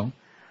naps, though.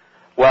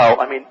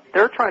 Well, I mean,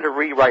 they're trying to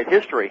rewrite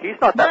history. He's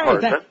not that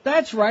person.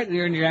 That's right.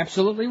 You're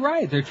absolutely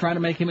right. They're trying to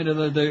make him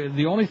into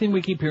the only thing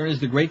we keep hearing is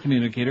the great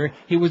communicator.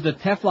 He was the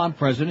Teflon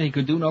president. He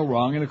could do no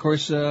wrong. And, of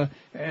course,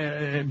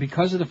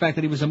 because of the fact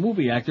that he was a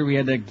movie actor, he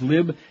had that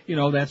glib,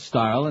 that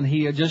style, and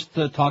he just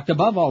talked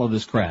above all of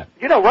this crap.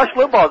 Rush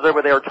Limbaugh's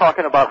over there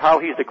talking about how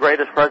he's the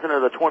greatest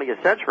president of the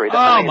 20th century.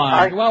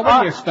 Well, what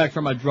do you expect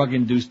from a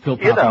drug-induced,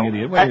 pill-popping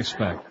idiot? What do you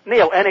expect?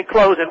 Neil, and in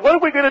closing, what are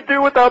we going to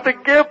do without the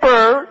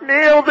Gipper?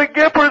 Neil, the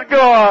Gipper's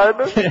gone.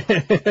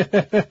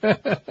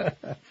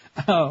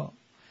 Oh,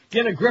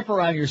 get a grip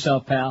around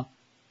yourself, pal.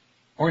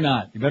 Or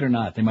not. You better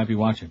not. They might be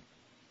watching.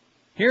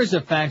 Here's a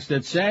fax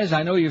that says,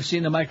 I know you've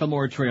seen the Michael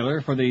Moore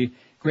trailer for the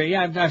great...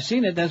 Yeah, I've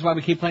seen it. That's why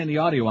we keep playing the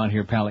audio on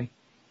here, Pally.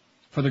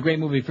 For the great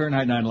movie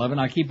Fahrenheit 9/11.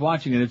 I keep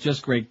watching it. It's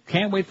just great.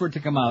 Can't wait for it to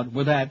come out.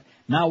 With that,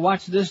 now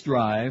watch this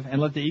drive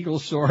and let the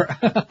Eagles soar.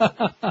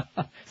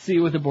 See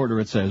you at the border,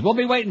 it says. We'll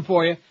be waiting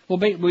for you. We'll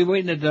be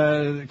waiting at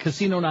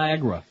Casino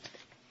Niagara.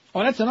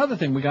 Oh, that's another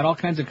thing. We got all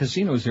kinds of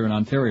casinos here in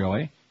Ontario,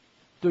 eh?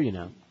 Do you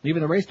now?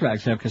 Even the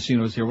racetracks have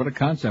casinos here. What a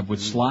concept with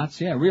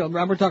slots. Yeah, real.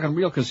 We're talking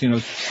real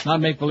casinos,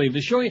 not make-believe.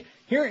 To show you,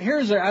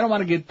 here's I don't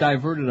want to get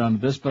diverted on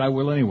this, but I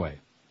will anyway.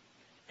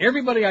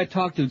 Everybody I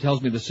talk to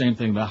tells me the same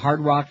thing. The Hard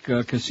Rock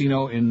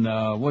Casino in,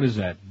 what is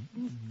that?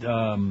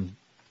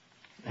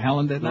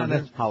 Halland?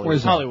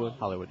 Hollywood.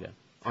 Hollywood, yeah.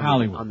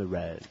 Hollywood. On the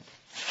red.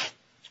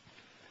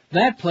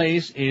 That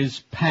place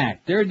is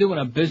packed. They're doing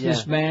a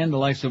businessman, the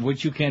likes of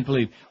which you can't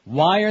believe.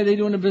 Why are they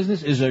doing a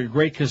business? Is it a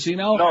great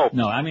casino?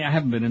 No. I mean, I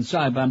haven't been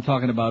inside, but I'm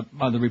talking about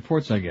the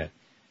reports I get.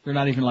 They're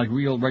not even like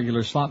real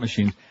regular slot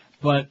machines.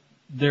 But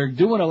they're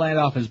doing a land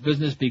office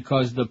business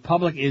because the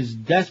public is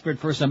desperate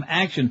for some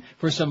action,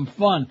 for some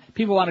fun.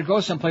 People want to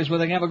go someplace where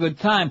they can have a good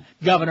time.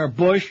 Governor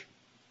Bush,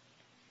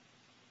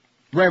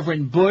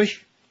 Reverend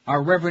Bush,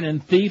 our reverend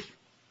and thief.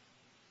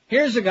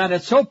 Here's a guy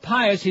that's so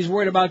pious he's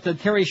worried about the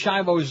Terry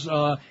Schiavo's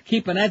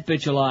keeping that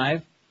bitch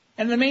alive.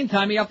 And in the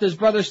meantime, he upped his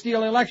brother's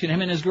steal election,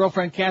 him and his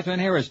girlfriend Catherine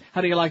Harris.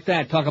 How do you like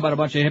that? Talk about a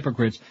bunch of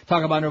hypocrites.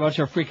 Talk about a bunch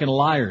of freaking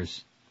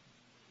liars.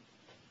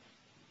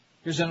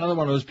 Here's another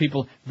one of those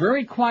people,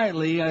 very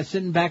quietly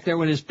sitting back there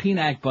with his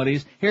PNAC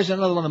buddies. Here's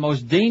another one of the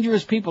most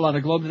dangerous people on the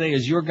globe today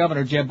is your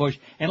governor, Jeb Bush.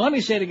 And let me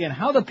say it again,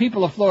 how the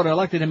people of Florida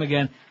elected him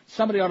again,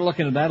 somebody ought to look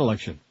into that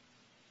election.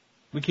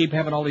 We keep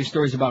having all these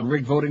stories about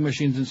rigged voting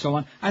machines and so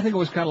on. I think it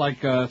was kind of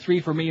like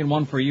 3 for me and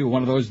 1 for you,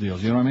 one of those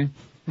deals, you know what I mean?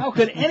 How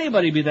could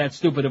anybody be that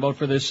stupid to vote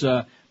for this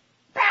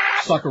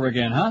sucker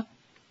again, huh?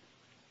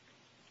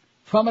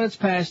 12 minutes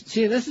past.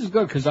 See, this is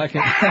good because I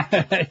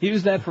can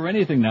use that for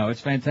anything now.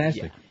 It's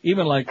fantastic. Yeah.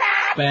 Even like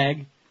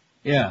bag.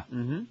 Yeah.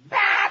 Mm-hmm.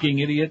 Fucking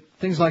idiot.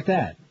 Things like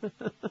that.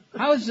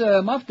 How's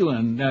Muff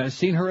doing?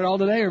 Seen her at all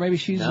today? Or maybe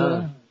she's...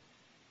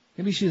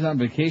 Maybe she's on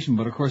vacation,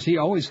 but of course he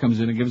always comes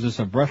in and gives us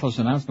a breathless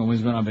announcement when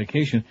he's been on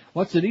vacation.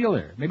 What's the deal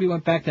there? Maybe he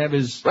went back to have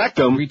his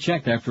rectum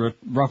rechecked after a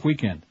rough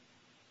weekend.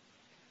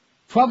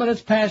 12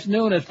 minutes past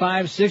noon at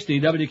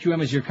 5:60.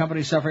 WQM is your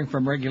company suffering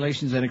from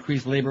regulations that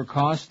increase labor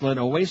costs. Let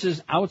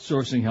Oasis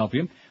Outsourcing help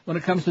you when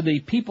it comes to the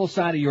people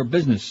side of your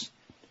business.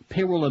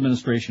 Payroll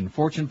administration,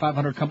 Fortune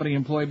 500 company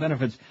employee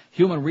benefits,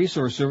 human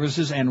resource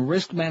services, and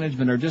risk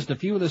management are just a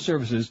few of the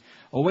services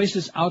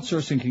Oasis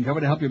Outsourcing can cover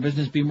to help your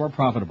business be more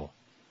profitable.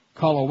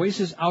 Call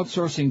Oasis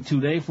Outsourcing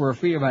today for a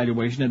free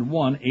evaluation at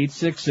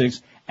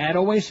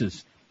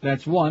 1-866-ADD-OASIS.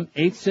 That's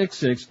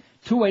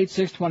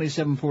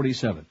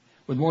 1-866-286-2747.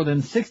 With more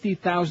than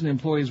 60,000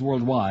 employees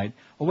worldwide,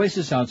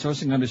 Oasis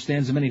Outsourcing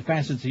understands the many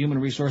facets of human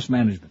resource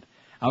management.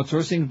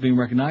 Outsourcing is being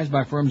recognized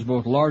by firms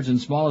both large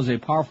and small as a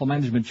powerful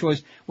management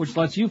choice, which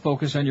lets you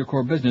focus on your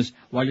core business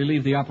while you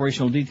leave the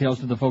operational details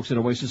to the folks at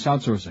Oasis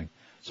Outsourcing.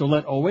 So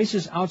let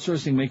Oasis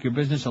Outsourcing make your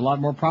business a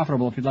lot more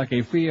profitable. If you'd like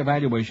a free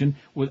evaluation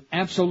with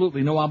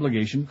absolutely no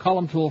obligation, call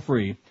them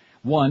toll-free,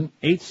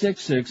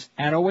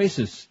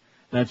 1-866-ADD-OASIS.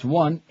 That's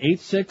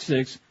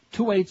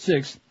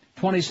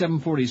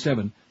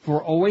 1-866-286-2747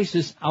 for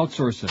Oasis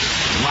Outsourcing.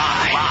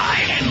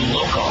 Live and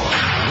local.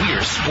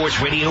 We're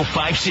Sports Radio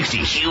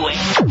 560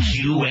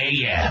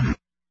 QAM.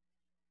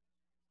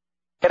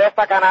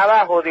 Cresta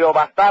Canadá, judío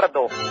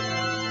bastardo.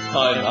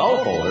 Time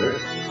now for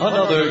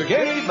another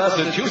gay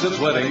Massachusetts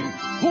wedding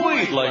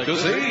we'd like to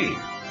see.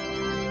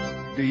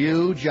 Do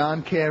you,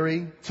 John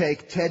Kerry,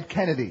 take Ted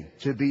Kennedy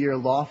to be your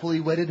lawfully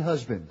wedded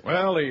husband?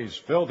 Well, he's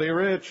filthy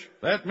rich.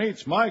 That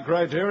meets my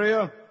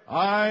criteria.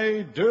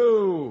 I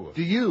do.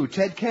 Do you,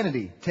 Ted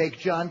Kennedy, take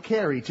John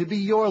Kerry to be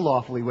your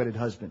lawfully wedded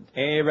husband?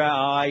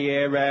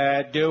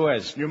 I do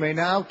it. You may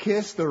now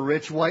kiss the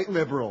rich white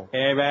liberal.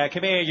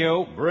 Come here,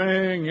 you.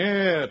 Bring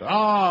it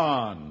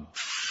on.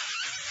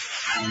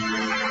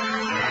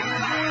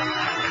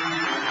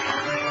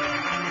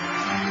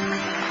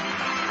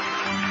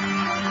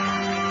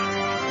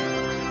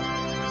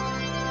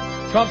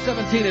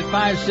 12:17 at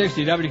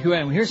 5:60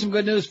 WQAM. Here's some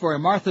good news for you.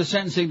 Martha's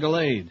sentencing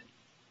delayed.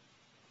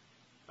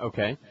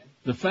 Okay.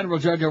 The federal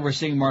judge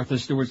overseeing Martha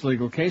Stewart's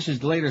legal case has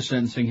delayed her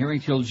sentencing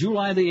hearing till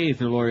July the 8th,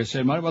 her lawyer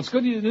said. Well, it's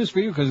good news for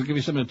you because it'll give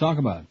you something to talk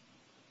about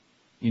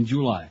in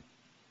July.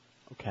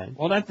 Okay.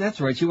 Well, that's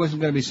right. She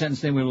wasn't going to be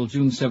sentenced anyway until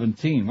June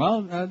 17.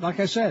 Well,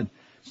 like I said,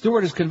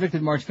 Stewart is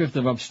convicted March 5th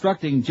of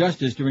obstructing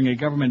justice during a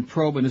government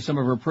probe into some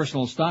of her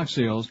personal stock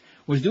sales,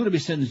 was due to be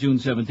sentenced June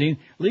 17.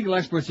 Legal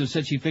experts have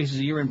said she faces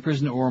a year in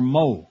prison or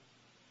more.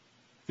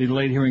 The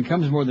delayed hearing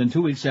comes more than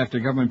 2 weeks after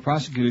government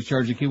prosecutors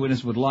charged a key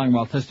witness with lying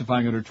while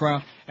testifying at her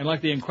trial. And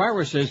like the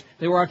Inquirer says,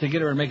 they were out to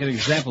get her and make an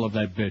example of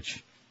that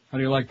bitch. How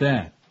do you like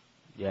that?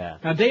 Yeah.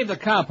 Now, Dave the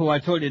cop, who I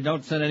told you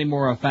don't send any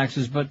more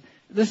faxes, but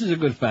this is a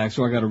good fax,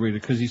 so I got to read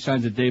it because he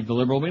signs it Dave the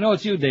Liberal. We know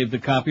it's you, Dave the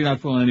cop. You're not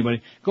fooling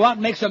anybody. Go out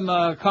and make some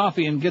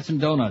coffee and get some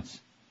donuts.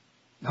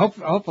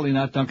 Hopefully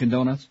not Dunkin'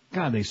 Donuts.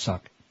 God, they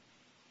suck.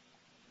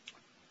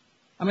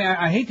 I mean,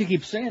 I hate to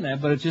keep saying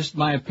that, but it's just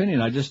my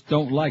opinion. I just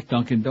don't like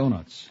Dunkin'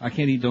 Donuts. I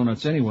can't eat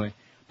donuts anyway.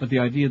 But the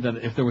idea that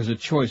if there was a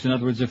choice, in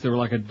other words, if there were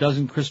like a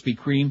dozen Krispy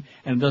Kreme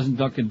and a dozen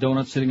Dunkin'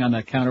 Donuts sitting on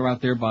that counter out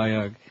there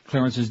by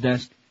Clarence's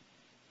desk,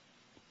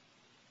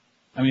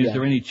 I mean, is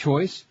there any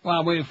choice?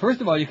 Well, wait,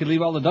 first of all, you could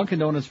leave all the Dunkin'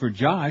 Donuts for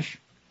Josh.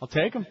 I'll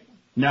take them.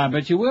 No, I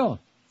bet you will.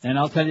 And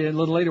I'll tell you a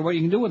little later what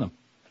you can do with them.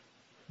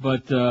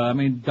 But, I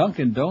mean,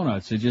 Dunkin'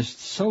 Donuts are just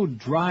so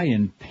dry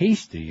and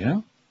pasty, you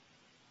know?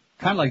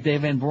 Kind of like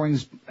Dave Van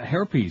Boring's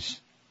hairpiece.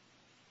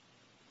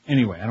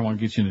 Anyway, I don't want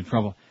to get you into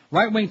trouble.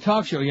 Right-wing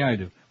talk show, yeah, I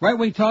do.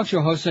 Right-wing talk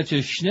show hosts such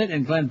as Schnitt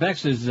and Glenn Beck,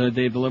 says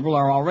Dave the Liberal,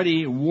 are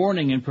already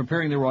warning and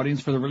preparing their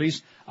audience for the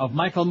release of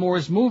Michael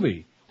Moore's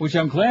movie, which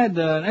I'm glad,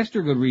 an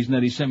extra good reason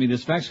that he sent me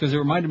this fax, because it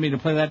reminded me to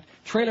play that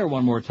trailer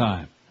one more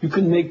time. You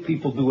can make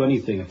people do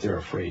anything if they're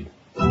afraid.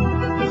 The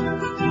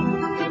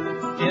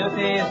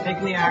FAA has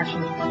taken the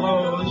action to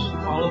close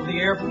all of the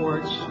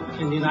airports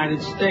in the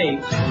United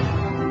States.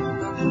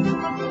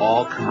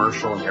 All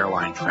commercial and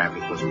airline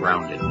traffic was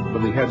grounded.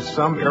 But we had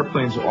some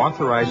airplanes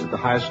authorized at the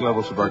highest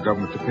levels of our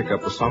government to pick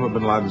up Osama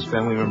bin Laden's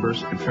family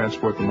members and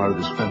transport them out of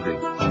this country.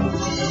 In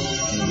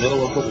the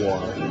middle of the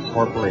war,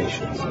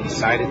 corporations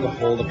decided to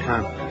hold a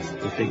conference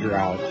to figure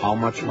out how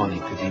much money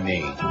could be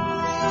made.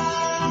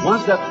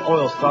 Once that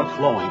oil starts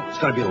flowing, it's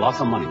going to be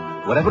lots of money.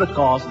 Whatever it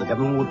costs, the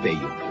government will pay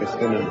you. It's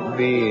going to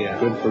be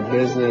good for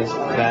business,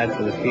 bad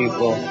for the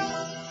people.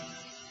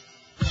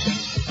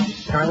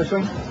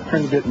 Congressman,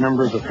 trying to get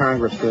members of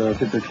Congress to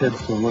get their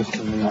kids to enlist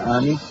in the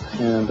Army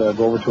and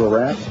go over to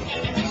Iraq.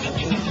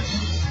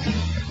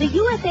 The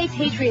USA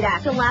Patriot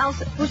Act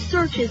allows for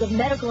searches of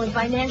medical and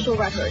financial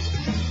records.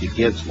 It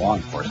gives law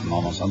enforcement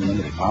almost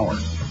unlimited power.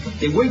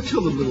 They wait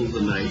till the middle of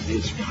the night.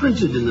 It's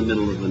printed in the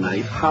middle of the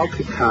night. How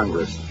could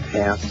Congress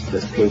pass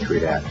this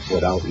Patriot Act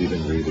without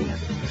even reading it?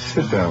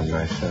 Sit down,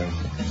 my son.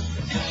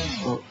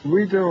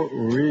 We don't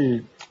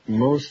read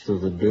most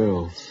of the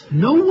bills.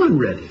 No one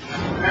read it.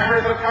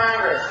 Members of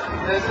Congress,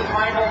 this is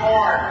Michael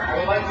Moore. I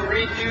would like to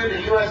read to you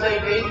the USA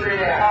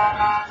Patriot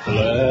Act.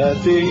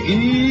 Let the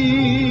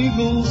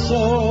eagle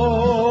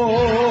soar.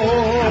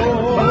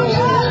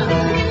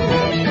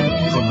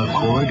 From the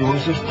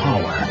corridors of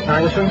power,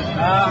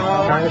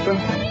 Congressman,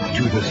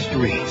 to the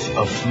streets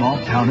of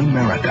small-town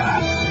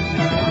America,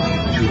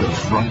 to the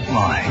front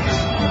lines.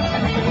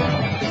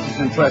 It's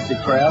an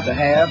impressive crowd, the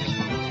haves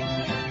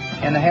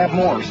and the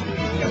have-mores.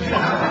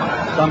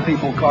 Some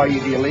people call you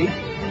the elite.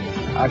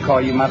 I call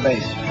you my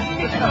base.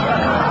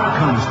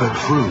 Comes the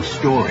true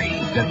story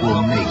that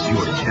will make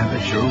your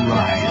temperature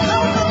rise.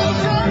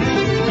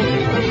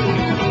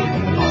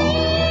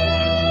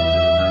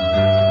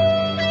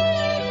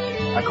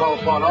 I call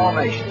upon all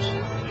nations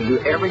to do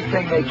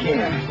everything they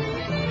can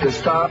to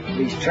stop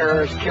these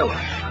terrorist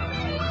killers.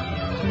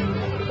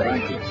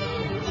 Thank you.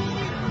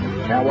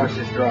 Now watch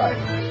this drive.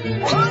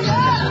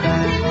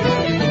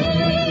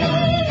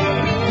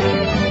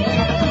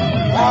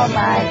 Oh,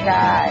 my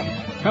God.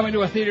 Coming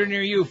to a theater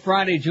near you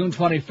Friday, June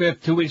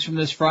 25th, 2 weeks from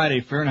this Friday,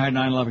 Fahrenheit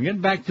 9/11.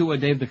 Getting back to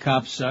Dave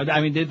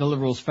the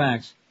Liberal's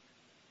facts.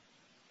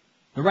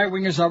 The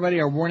right-wingers already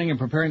are warning and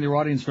preparing their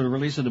audience for the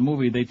release of the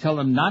movie. They tell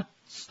them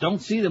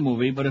don't see the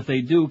movie, but if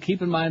they do,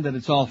 keep in mind that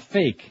it's all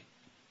fake.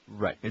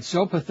 Right. It's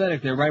so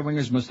pathetic that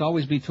right-wingers must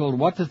always be told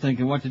what to think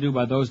and what to do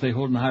by those they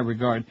hold in high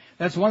regard.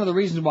 That's one of the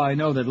reasons why I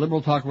know that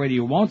liberal talk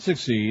radio won't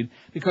succeed,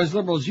 because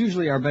liberals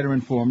usually are better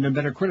informed and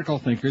better critical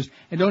thinkers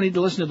and don't need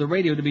to listen to the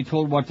radio to be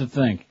told what to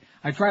think.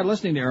 I tried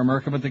listening to Air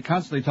America, but they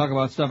constantly talk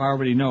about stuff I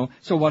already know,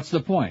 so what's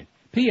the point?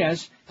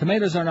 P.S.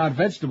 Tomatoes are not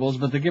vegetables,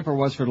 but the Gipper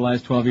was for the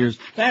last 12 years.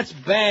 That's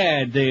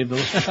bad, Dave.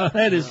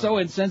 That is so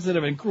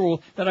insensitive and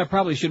cruel that I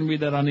probably shouldn't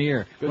read that on the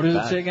air. What does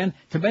it say again?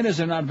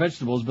 Tomatoes are not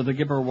vegetables, but the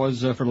Gipper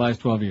was for the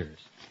last 12 years.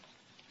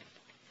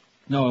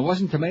 No, it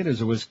wasn't tomatoes.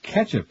 It was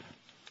ketchup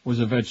was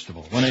a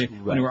vegetable. When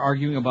they were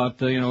arguing about,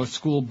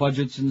 school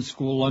budgets and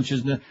school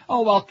lunches.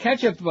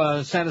 Ketchup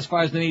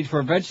satisfies the need for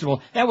a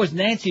vegetable. That was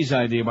Nancy's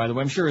idea, by the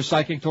way. I'm sure a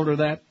psychic told her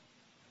that.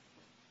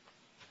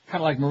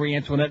 Kind of like Marie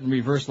Antoinette in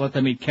reverse, let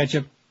them eat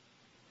ketchup.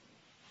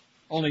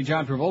 Only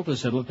John Travolta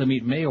said let them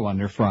eat mayo on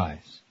their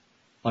fries.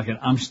 Like in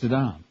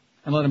Amsterdam.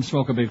 And let them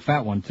smoke a big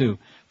fat one, too.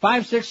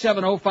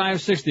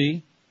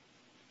 5670560.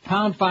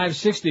 Pound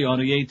 560 on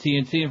the AT&T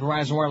and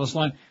Verizon wireless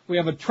line. We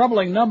have a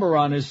troubling number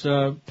on this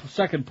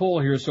second poll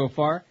here so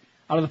far.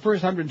 Out of the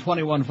first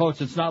 121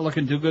 votes, it's not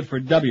looking too good for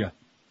W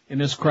in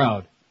this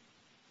crowd.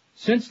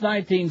 Since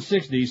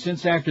 1960,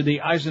 since after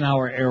the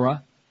Eisenhower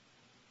era,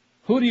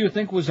 who do you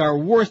think was our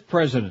worst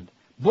president?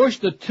 Bush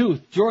the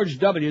Tooth, George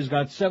W.'s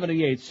got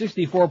 78,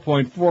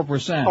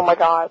 64.4%. Oh, my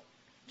God.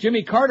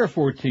 Jimmy Carter,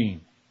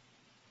 14.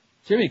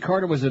 Jimmy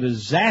Carter was a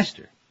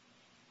disaster.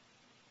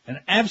 An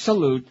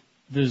absolute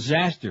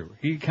disaster.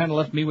 He kind of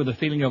left me with a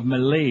feeling of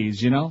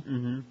malaise, you know?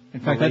 Mm-hmm. In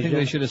fact, I think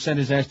they should have sent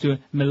his ass to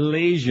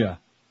Malaysia.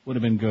 Would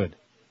have been good.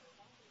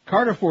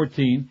 Carter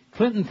 14,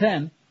 Clinton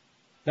 10.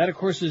 That, of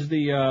course, is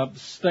the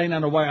stain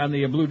on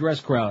the blue dress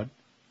crowd.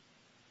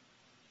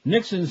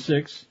 Nixon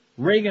 6,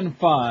 Reagan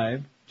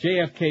 5,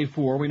 JFK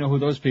 4. We know who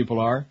those people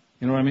are.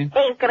 You know what I mean?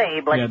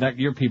 Incredible. Yeah,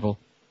 your people.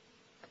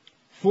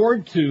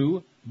 Ford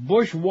 2,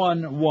 Bush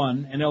 1,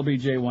 and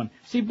LBJ 1.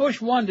 See,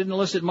 Bush 1 didn't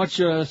elicit much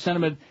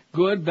sentiment,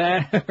 good,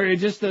 bad, or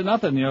just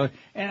nothing, you know,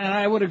 and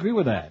I would agree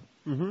with that.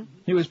 Mm-hmm.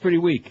 He was pretty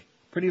weak,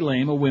 pretty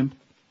lame, a wimp,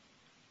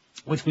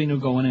 which we knew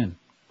going in.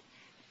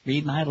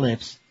 Read my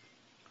lips.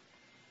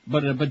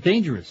 But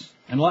dangerous.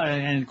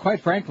 And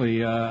quite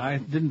frankly, I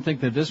didn't think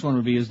that this one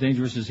would be as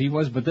dangerous as he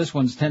was, but this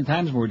one's 10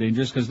 times more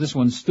dangerous because this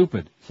one's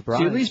stupid. Surprise.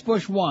 See, at least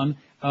Bush 1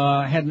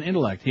 had an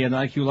intellect. He had an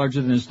IQ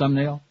larger than his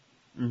thumbnail.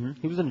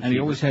 Mm-hmm. He was an And he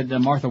always had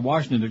Martha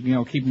Washington to, you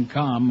know, keep him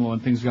calm when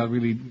things got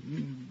really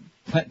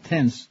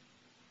tense.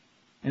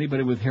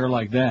 Anybody with hair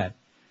like that.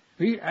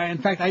 In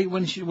fact,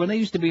 when they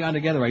used to be on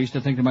together, I used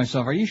to think to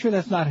myself, are you sure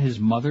that's not his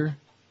mother?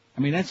 I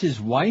mean, that's his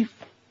wife?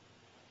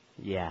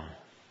 Yeah.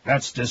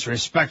 That's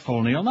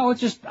disrespectful, Neil. No, it's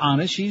just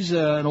honest. She's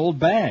an old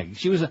bag.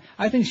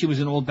 I think she was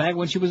an old bag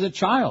when she was a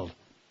child.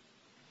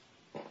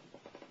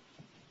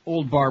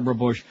 Old Barbara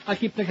Bush. I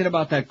keep thinking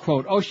about that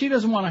quote. Oh, she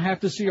doesn't want to have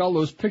to see all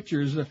those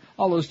pictures,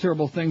 all those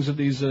terrible things of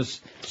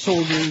these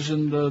soldiers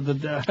and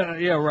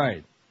yeah,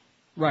 right.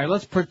 Right,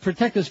 let's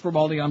protect us from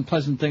all the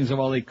unpleasant things of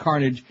all the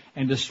carnage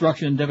and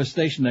destruction and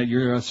devastation that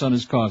your son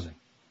is causing.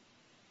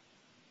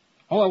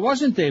 Oh, it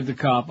wasn't Dave the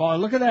cop. Oh,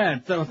 look at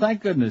that. Oh,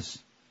 thank goodness.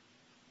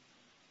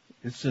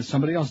 It's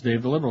somebody else,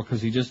 Dave the liberal,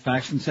 because he just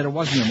faxed and said it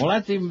wasn't him. Well,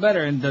 that's even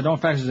better, and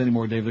don't fax us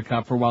anymore, Dave the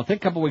cop, for a while. Take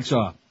a couple weeks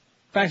off.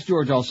 Fax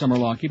George all summer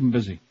long. Keep him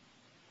busy.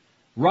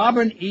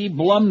 Robin E.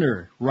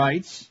 Blumner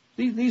writes,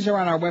 these are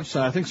on our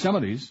website, I think some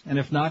of these, and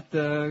if not,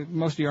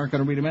 most of you aren't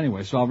going to read them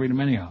anyway, so I'll read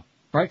them anyhow.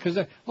 Right?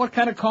 Because what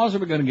kind of calls are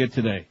we going to get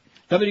today?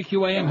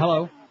 WQAM,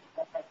 hello.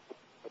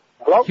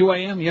 Hello?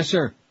 QAM, yes,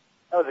 sir.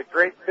 That was a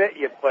great bit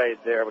you played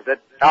there. Was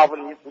that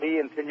Alvin Lee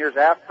and 10 Years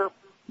After?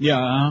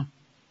 Yeah,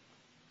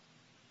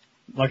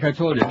 Like I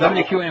told you.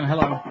 WQAM,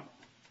 hello.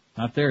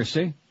 Not there,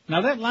 see?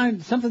 Now that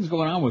line, something's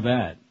going on with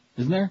that,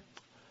 isn't there?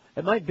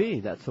 It might be.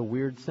 That's a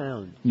weird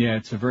sound. Yeah,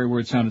 it's a very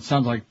weird sound. It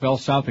sounds like Bell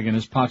South again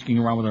is potchking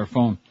around with our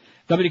phone.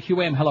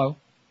 WQAM, hello.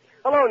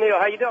 Hello, Neil.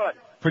 How you doing?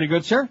 Pretty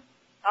good, sir.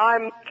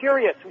 I'm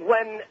curious.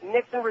 When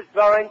Nixon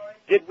resigned,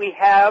 did we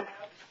have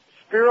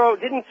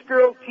didn't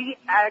Spiro T.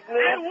 Agnew?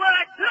 Hey, what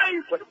I tell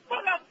you, shut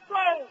up,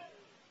 bro.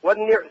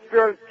 Wasn't there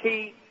Spiro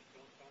T.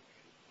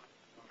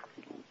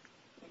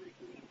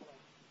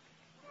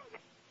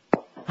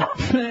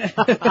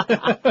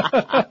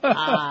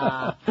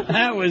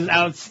 That was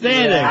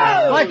outstanding.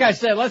 Yeah. Like I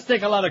said, let's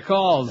take a lot of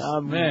calls.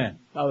 Man.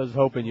 I was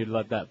hoping you'd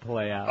let that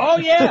play out. Oh,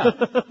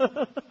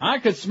 yeah. I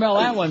could smell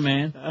that one,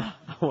 man. I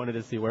wanted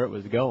to see where it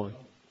was going.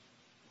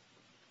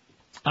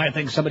 I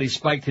think somebody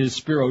spiked his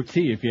Spiro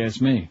T, if you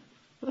ask me.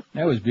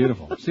 That was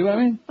beautiful. See what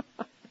I mean?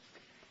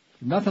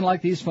 Nothing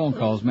like these phone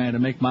calls, man, to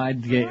make my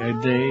day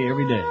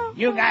every day.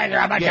 You guys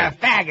are a bunch of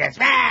faggots.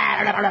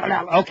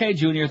 Okay,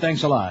 Junior,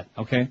 thanks a lot.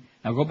 Okay?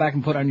 Now go back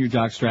and put on your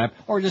jockstrap,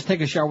 or just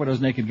take a shower with those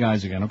naked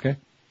guys again, okay?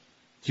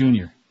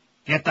 Junior.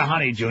 Get the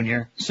honey,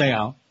 Junior. Say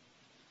out.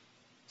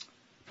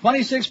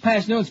 26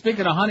 past noon,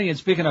 speaking of honey and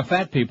speaking of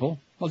fat people.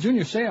 Well,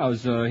 Junior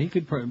Seau's, he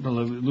could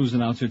lose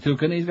an ounce or two,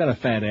 couldn't he? He's got a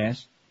fat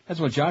ass.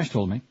 That's what Josh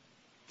told me.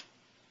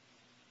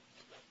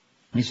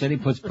 He said he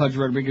puts Pudge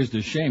Rodriguez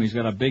to shame. He's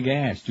got a big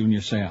ass, Junior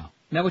Seau. Isn't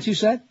that what you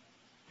said?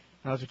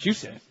 That's what you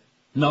said.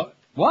 No.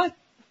 What?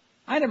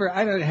 I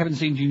haven't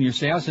seen Junior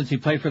Seau since he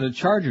played for the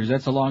Chargers.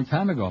 That's a long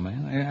time ago,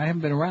 man. I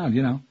haven't been around,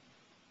 you know.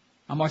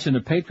 I'm watching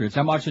the Patriots.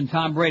 I'm watching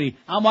Tom Brady.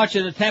 I'm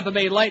watching the Tampa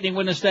Bay Lightning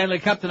win the Stanley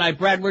Cup tonight.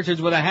 Brad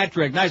Richards with a hat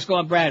trick. Nice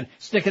going, Brad.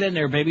 Stick it in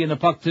there, baby, and the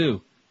puck,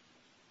 too.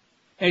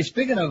 Hey,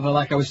 speaking of,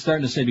 like I was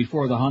starting to say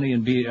before, the honey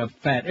and be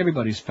fat,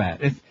 everybody's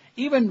fat.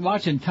 Even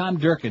watching Tom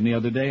Durkin the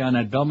other day on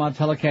that Belmont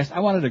telecast, I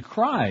wanted to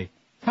cry.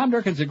 Tom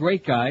Durkin's a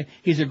great guy.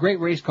 He's a great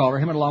race caller,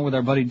 him along with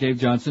our buddy Dave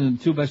Johnson,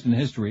 the two best in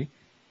history.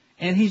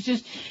 And he's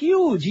just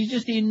huge. He's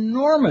just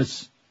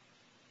enormous.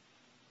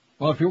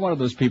 Well, if you're one of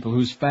those people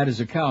who's fat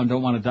as a cow and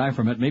don't want to die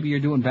from it, maybe you're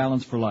doing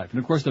Balance for Life. And,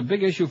 of course, the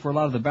big issue for a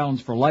lot of the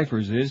Balance for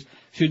Lifers is,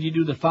 should you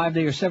do the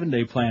 5-day or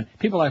 7-day plan?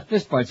 People have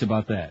fistfights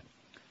about that.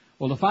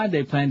 Well, the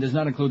 5-day plan does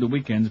not include the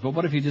weekends, but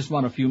what if you just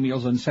want a few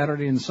meals on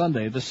Saturday and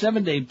Sunday? The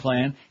 7-day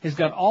plan has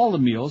got all the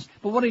meals,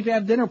 but what if you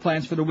have dinner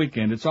plans for the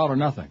weekend? It's all or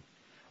nothing.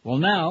 Well,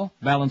 now,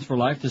 Balance for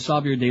Life, to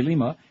solve your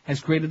dilemma,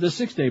 has created the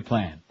 6-day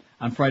plan.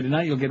 On Friday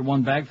night, you'll get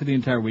one bag for the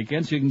entire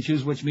weekend, so you can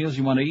choose which meals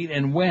you want to eat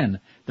and when.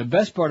 The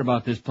best part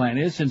about this plan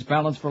is, since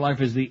Balance for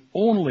Life is the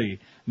only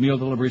meal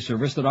delivery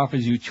service that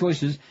offers you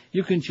choices,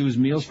 you can choose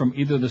meals from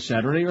either the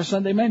Saturday or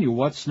Sunday menu.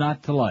 What's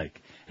not to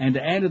like? And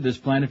to add to this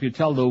plan, if you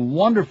tell the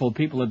wonderful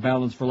people at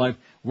Balance for Life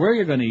where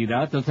you're going to eat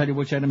out, they'll tell you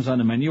which items on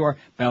the menu are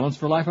Balance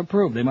for Life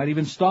approved. They might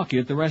even stalk you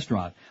at the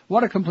restaurant.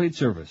 What a complete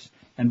service.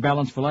 And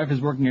Balance for Life is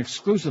working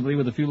exclusively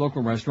with a few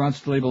local restaurants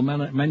to label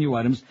menu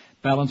items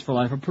Balance for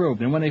Life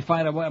approved. And when they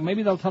find out, well,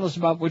 maybe they'll tell us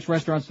about which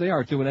restaurants they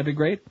are, too. Would that be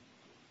great?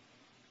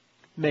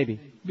 Maybe.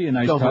 Be a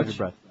nice Don't touch. hold your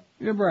breath.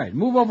 You're right.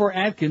 Move over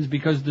Atkins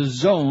because the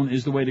zone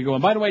is the way to go.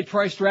 And by the way,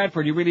 Troy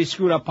Stratford, you really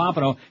screwed up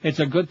Pompano. It's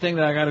a good thing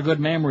that I got a good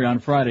memory on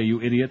Friday,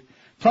 you idiot.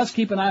 Plus,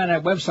 keep an eye on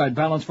that website,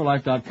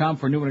 balanceforlife.com,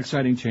 for new and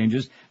exciting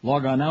changes.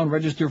 Log on now and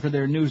register for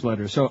their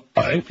newsletter. So,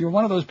 if you're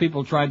one of those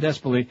people who try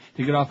desperately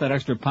to get off that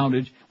extra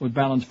poundage with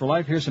Balance for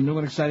Life, here's some new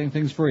and exciting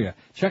things for you.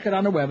 Check it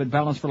on the web at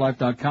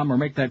balanceforlife.com or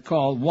make that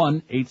call,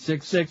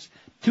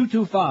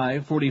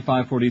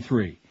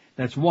 1-866-225-4543.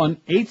 That's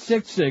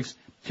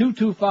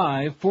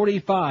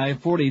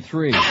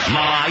 1-866-225-4543.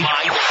 Live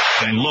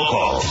and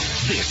local.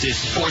 This is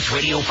Sports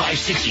Radio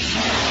 560.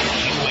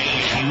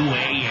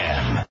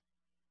 QAM.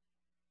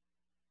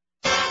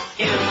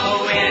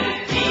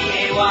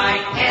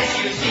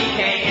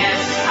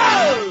 MONDAYSUCKS.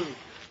 Oh!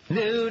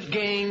 Newt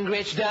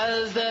Gingrich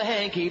does the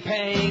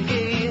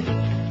hanky-panky.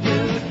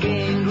 Newt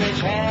Gingrich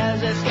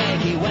has a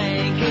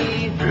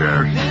skanky-wanky.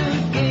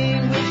 Newt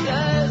Gingrich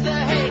does the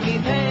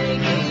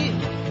hanky-panky.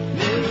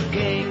 Newt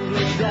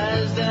Gingrich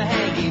does the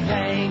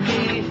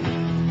hanky-panky. We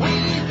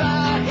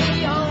thought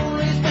he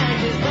only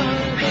spanked his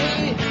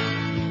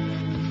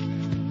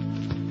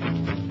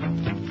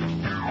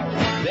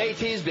monkey. They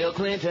tease Bill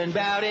Clinton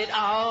about it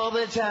all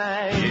the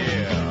time.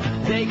 Yeah.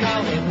 They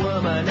call him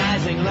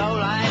womanizing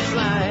low-life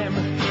slime.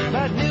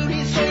 But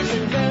Nudie's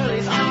chasing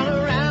girlies all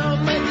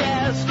around the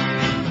desk.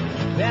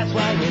 That's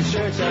why his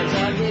shirt's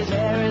untucked, his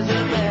hair is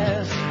a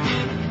mess.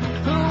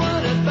 Who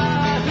would have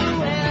thought,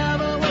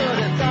 whoever would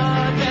have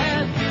thought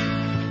that?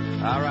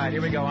 All right,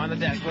 here we go, on the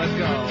desk, let's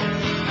go.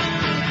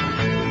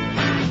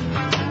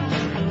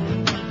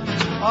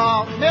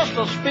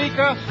 Mr.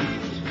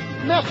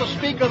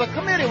 Speaker, the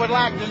committee would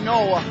like to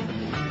know,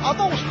 are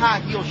those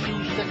high heel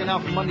shoes sticking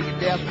out from under your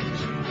desk?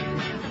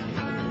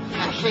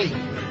 I see.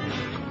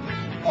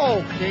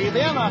 Okay,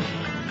 then,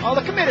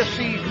 the committee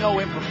sees no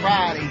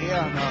impropriety here,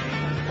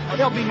 and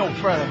there'll be no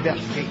further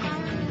investigation.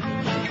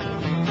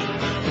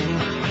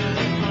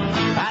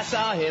 I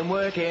saw him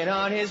working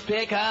on his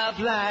pickup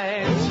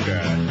lines.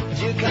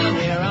 Do you come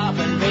here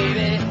often,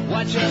 baby?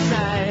 What's your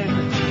sign?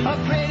 A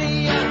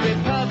pretty young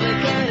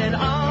Republican and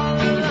all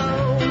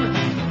alone.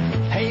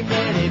 Hey,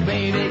 pretty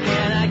baby,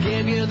 can I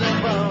give you the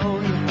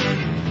bone?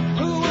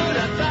 Who would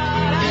have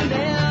thought? I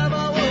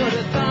never would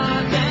have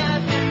thought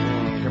that.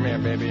 Come here,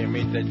 baby, and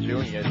meet the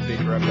junior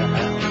speaker of the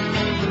House.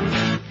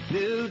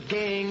 Newt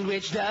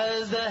Gingrich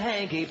does the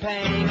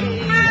hanky-panky. Newt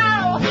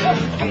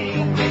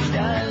Gingrich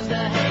does the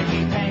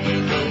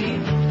hanky-panky.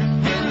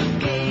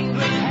 Newt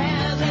Gingrich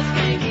has a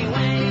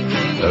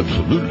skanky-wanky.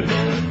 Absolutely.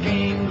 Newt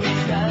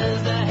Gingrich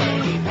does the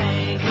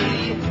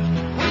hanky-panky. We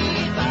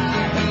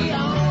thought he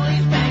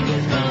always spanked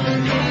his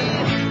monkey.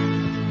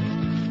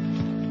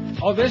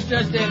 Oh, this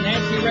just in.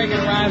 Nancy Reagan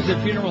arrives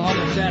at funeral home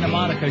in Santa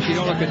Monica. She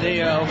don't look a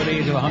day over the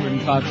age of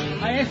 105.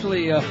 I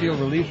actually feel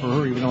relief for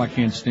her, even though I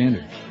can't stand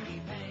her.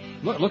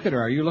 Look at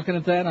her. Are you looking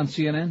at that on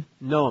CNN?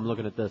 No, I'm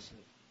looking at this.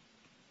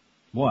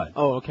 What?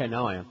 Oh, okay,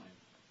 now I am.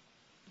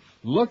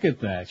 Look at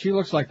that. She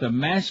looks like the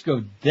mask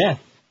of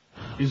death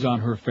is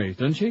on her face,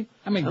 doesn't she?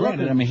 I mean,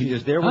 granted,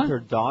 she's there with her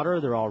daughter.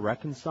 They're all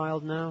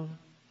reconciled now.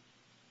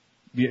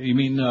 You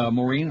mean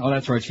Maureen? Oh,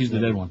 that's right. She's the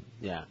dead one.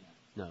 Yeah.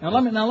 No,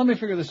 Now let me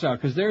figure this out,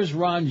 because there's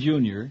Ron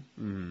Jr.,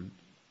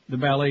 the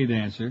ballet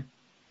dancer.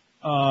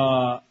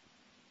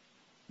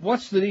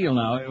 What's the deal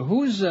now?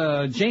 Who's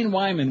Jane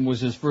Wyman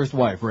was his first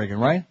wife, Reagan,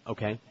 right?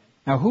 Okay.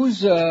 Now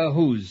who's by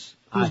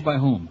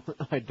whom?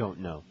 I don't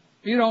know.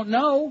 You don't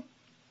know?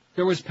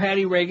 There was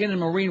Patty Reagan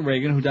and Maureen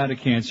Reagan, who died of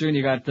cancer, and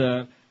you got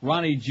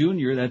Ronnie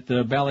Jr., that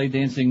ballet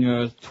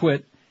dancing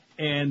twit,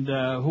 and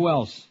who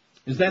else?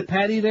 Is that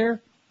Patty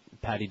there?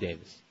 Patty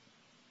Davis.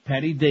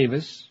 Patty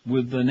Davis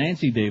with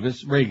Nancy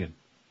Davis Reagan.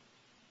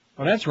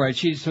 Oh, that's right.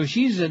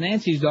 She's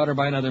Nancy's daughter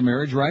by another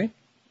marriage, right?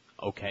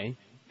 Okay.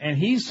 And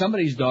he's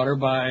somebody's daughter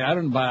by I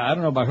don't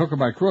know by hook or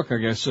by crook, I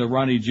guess.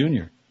 Ronnie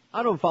Jr.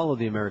 I don't follow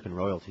the American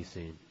royalty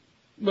scene.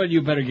 Well,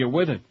 you better get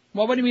with it.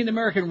 Well, what do you mean the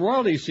American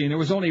royalty scene? There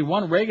was only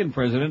one Reagan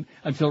president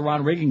until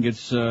Ron Reagan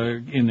gets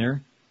in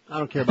there. I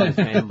don't care about his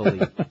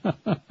family.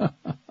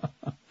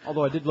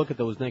 Although I did look at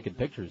those naked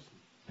pictures.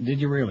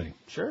 Did you really?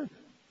 Sure.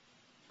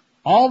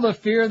 All the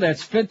Fear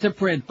That's Fit to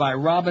Print by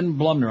Robin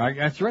Blumner.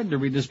 I threatened to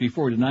read this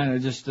before tonight. I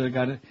just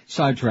got it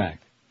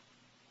sidetracked.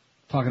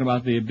 Talking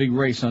about the big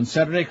race on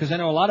Saturday, because I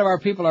know a lot of our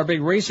people are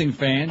big racing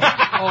fans.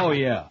 Oh,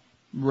 yeah.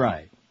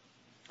 Right.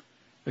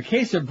 The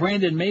case of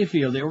Brandon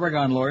Mayfield, the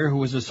Oregon lawyer who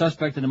was a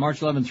suspect in the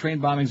March 11 train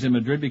bombings in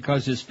Madrid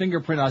because his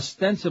fingerprint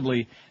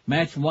ostensibly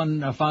matched one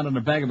found on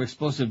a bag of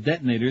explosive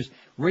detonators,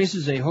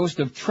 raises a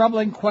host of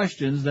troubling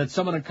questions that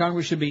someone in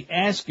Congress should be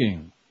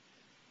asking.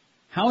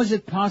 How is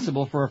it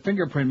possible for a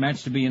fingerprint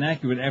match to be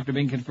inaccurate after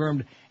being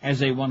confirmed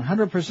as a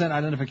 100%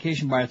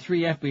 identification by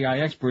 3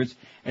 FBI experts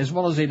as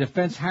well as a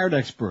defense-hired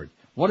expert?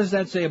 What does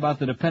that say about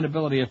the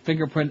dependability of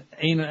fingerprint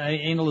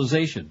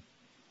analyzation?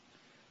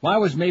 Why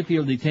was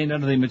Mayfield detained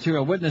under the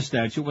material witness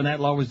statute when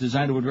that law was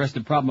designed to address the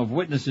problem of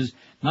witnesses,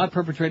 not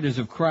perpetrators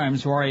of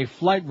crimes who are a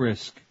flight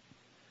risk?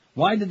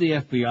 Why did the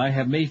FBI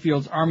have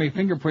Mayfield's Army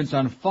fingerprints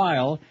on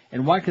file,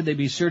 and why could they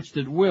be searched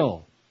at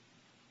will?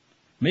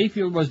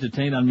 Mayfield was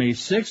detained on May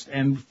 6th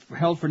and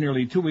held for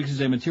nearly 2 weeks as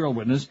a material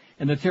witness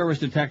in the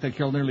terrorist attack that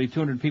killed nearly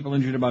 200 people,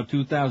 injured about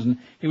 2,000.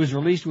 He was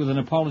released with an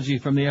apology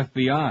from the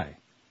FBI.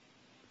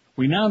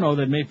 We now know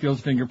that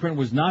Mayfield's fingerprint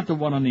was not the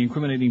one on the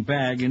incriminating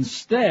bag.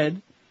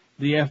 Instead,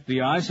 the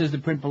FBI says the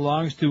print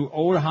belongs to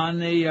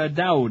Ohane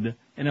Daoud,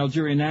 an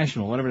Algerian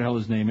national, whatever the hell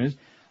his name is.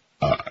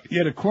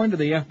 Yet, according to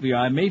the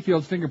FBI,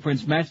 Mayfield's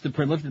fingerprints match the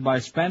print lifted by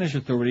Spanish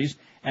authorities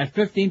at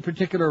 15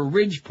 particular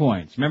ridge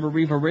points. Remember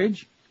Riva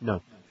Ridge?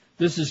 No.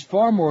 This is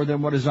far more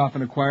than what is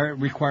often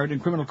required in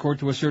criminal court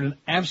to assert an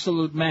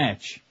absolute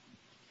match.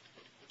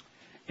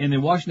 In the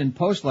Washington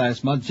Post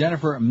last month,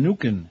 Jennifer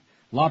Mnuchin,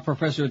 law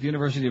professor at the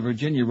University of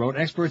Virginia, wrote,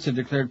 experts have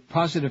declared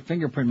positive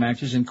fingerprint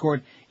matches in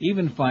court,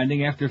 even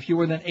finding after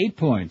fewer than 8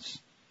 points.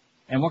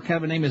 And what kind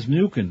of a name is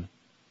Mnuchin?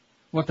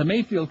 What the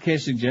Mayfield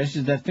case suggests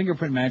is that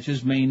fingerprint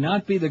matches may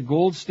not be the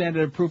gold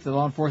standard of proof that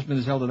law enforcement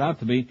has held it out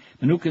to be.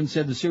 Mnuchin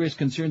said the serious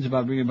concerns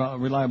about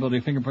reliability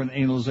of fingerprint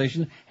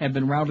analyzation have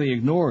been roundly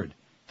ignored.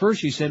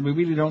 First, she said, we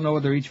really don't know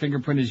whether each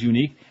fingerprint is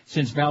unique.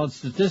 Since valid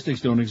statistics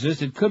don't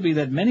exist, it could be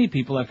that many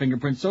people have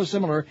fingerprints so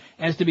similar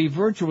as to be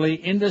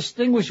virtually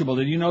indistinguishable.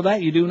 Did you know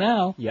that? You do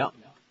now. Yeah.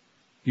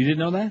 You didn't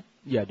know that?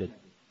 Yeah, I did.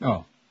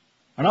 Oh.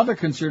 Another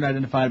concern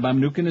identified by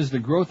Mnuchin is the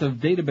growth of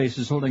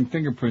databases holding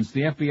fingerprints.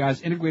 The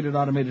FBI's integrated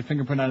automated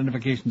fingerprint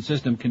identification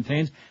system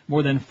contains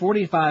more than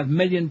 45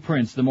 million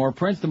prints. The more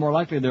prints, the more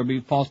likely there will be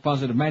false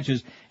positive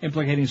matches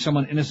implicating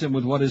someone innocent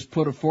with what is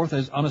put forth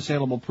as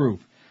unassailable proof.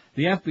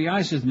 The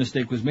FBI says the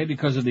mistake was made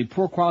because of the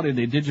poor quality of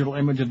the digital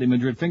image of the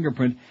Madrid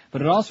fingerprint,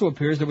 but it also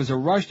appears there was a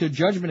rush to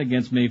judgment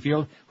against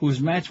Mayfield,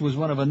 whose match was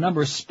one of a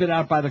number spit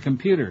out by the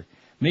computer.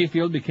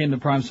 Mayfield became the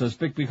prime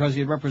suspect because he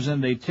had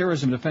represented a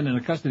terrorism defendant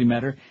in a custody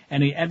matter,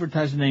 and he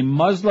advertised in a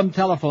Muslim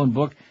telephone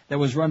book that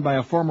was run by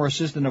a former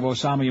assistant of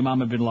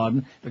Osama bin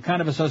Laden, the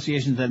kind of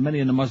associations that many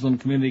in the Muslim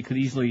community could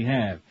easily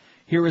have.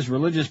 Here is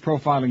religious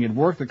profiling at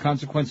work. The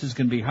consequences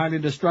can be highly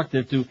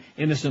destructive to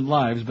innocent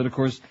lives, but of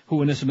course,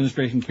 who in this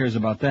administration cares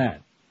about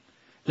that?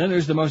 Then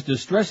there's the most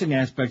distressing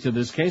aspect of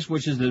this case,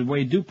 which is the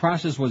way due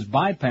process was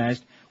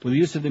bypassed with the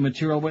use of the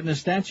material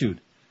witness statute.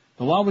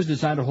 The law was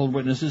designed to hold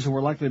witnesses who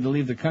were likely to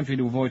leave the country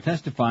to avoid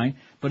testifying,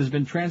 but has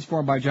been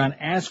transformed by John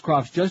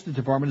Ashcroft's Justice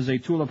Department as a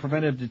tool of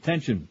preventive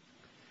detention.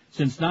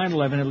 Since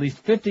 9/11, at least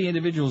 50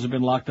 individuals have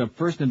been locked up,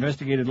 first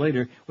investigated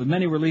later, with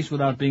many released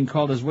without being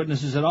called as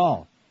witnesses at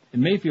all. In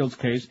Mayfield's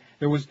case,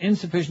 there was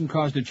insufficient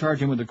cause to charge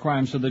him with the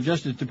crime, so the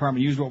Justice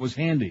Department used what was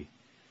handy.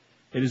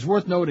 It is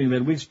worth noting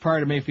that weeks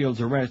prior to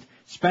Mayfield's arrest,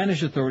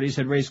 Spanish authorities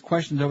had raised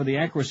questions over the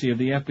accuracy of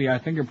the FBI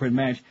fingerprint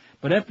match,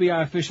 but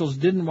FBI officials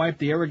didn't wipe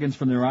the arrogance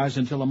from their eyes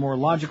until a more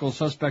logical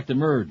suspect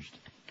emerged.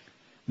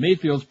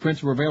 Mayfield's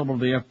prints were available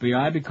to the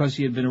FBI because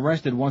he had been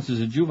arrested once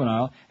as a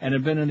juvenile and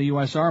had been in the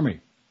U.S. Army.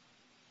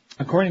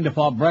 According to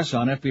Paul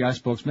Bresson, FBI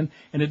spokesman,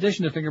 in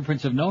addition to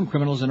fingerprints of known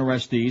criminals and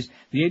arrestees,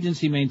 the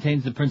agency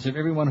maintains the prints of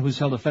everyone who's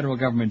held a federal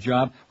government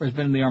job or has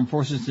been in the armed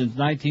forces since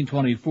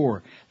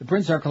 1924. The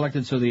prints are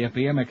collected so the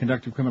FBI may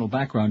conduct a criminal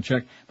background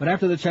check, but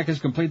after the check is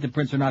complete, the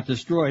prints are not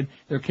destroyed.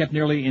 They're kept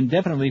nearly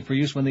indefinitely for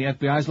use when the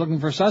FBI is looking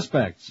for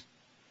suspects.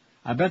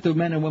 I bet the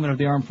men and women of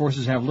the armed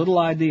forces have little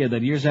idea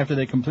that years after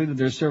they completed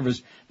their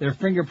service, their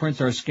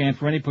fingerprints are scanned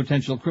for any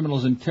potential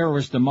criminals and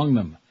terrorists among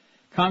them.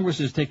 Congress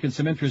has taken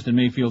some interest in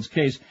Mayfield's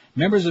case.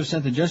 Members have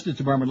sent the Justice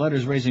Department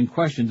letters raising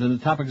questions, and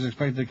the topic is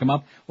expected to come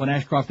up when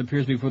Ashcroft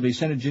appears before the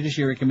Senate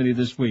Judiciary Committee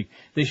this week.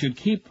 They should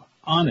keep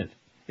on it.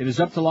 It is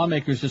up to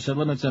lawmakers to set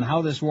limits on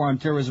how this war on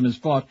terrorism is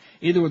fought,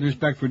 either with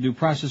respect for due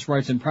process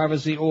rights and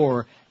privacy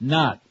or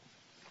not.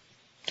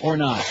 Or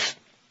not.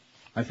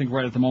 I think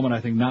right at the moment,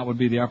 I think not would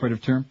be the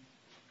operative term.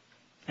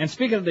 And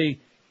speaking of the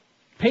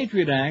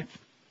Patriot Act,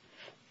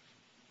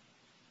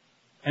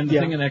 and the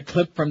thing in that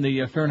clip from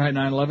the Fahrenheit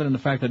 9/11 and the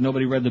fact that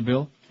nobody read the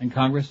bill in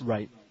Congress?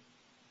 Right.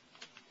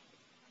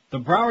 The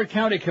Broward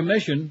County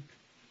Commission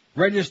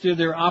registered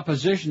their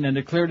opposition and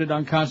declared it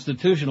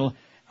unconstitutional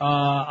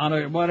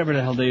on whatever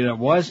the hell day that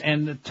was.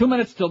 And 2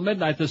 minutes till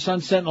midnight, the Sun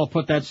Sentinel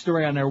put that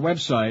story on their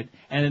website,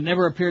 and it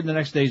never appeared in the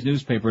next day's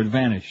newspaper. It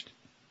vanished.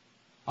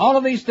 All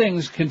of these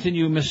things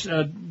continue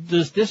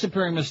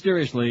disappearing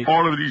mysteriously.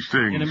 All of these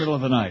things. In the middle of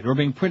the night, or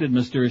being printed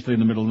mysteriously in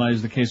the middle of the night,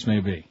 as the case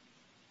may be.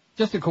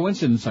 Just a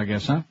coincidence, I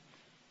guess, huh?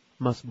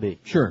 Must be.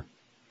 Sure.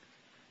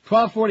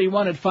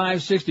 12:41 at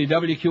 560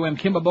 WQM.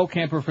 Kimba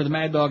Bocamper for the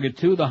Mad Dog at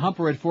 2. The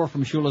Humper at 4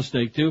 from Shula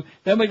Steak 2.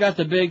 Then we got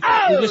the big.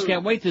 We just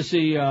can't wait to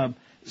see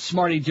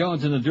Smarty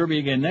Jones in the Derby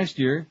again next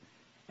year.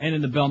 And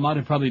in the Belmont,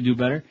 he'll probably do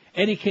better.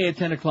 Eddie K at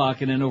 10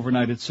 o'clock, and then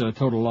overnight it's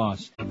total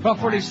loss.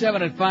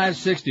 12:47 at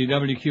 560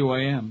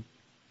 WQAM.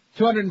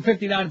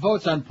 259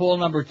 votes on poll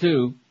number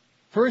 2.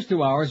 First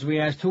 2 hours, we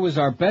asked who was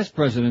our best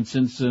president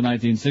since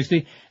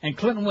 1960, and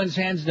Clinton wins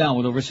hands down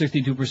with over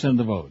 62% of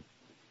the vote.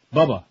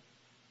 Bubba.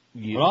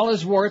 With all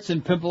his warts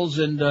and pimples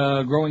and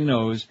growing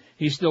nose,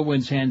 he still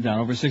wins hands down,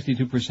 over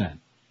 62%.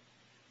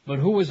 But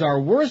who was our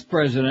worst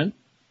president?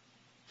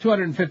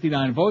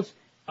 259 votes.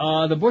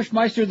 The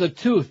Bushmeister, the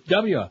Tooth,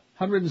 W,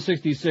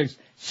 166,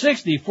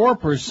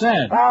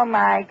 64%. Oh,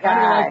 my God. How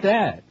do you like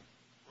that?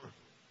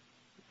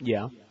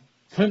 Yeah.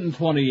 Clinton,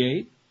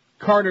 28.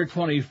 Carter,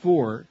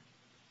 24.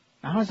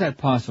 Now, how is that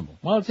possible?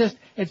 Well,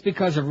 it's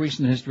because of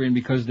recent history and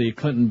because the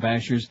Clinton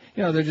bashers,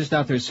 they're just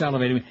out there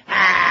salivating.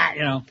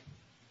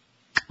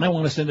 I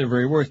want to say their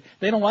very worst.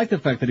 They don't like the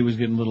fact that he was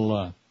getting a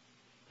little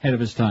ahead of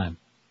his time.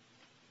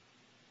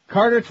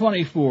 Carter,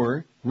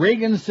 24.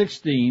 Reagan,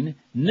 16.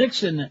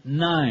 Nixon,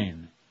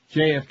 9.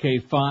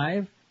 JFK,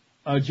 5.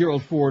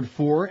 Gerald Ford,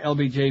 4.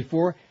 LBJ,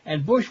 4.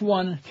 And Bush,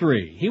 1,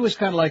 3. He was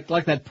kind of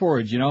like that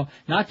porridge,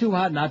 Not too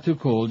hot, not too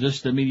cold,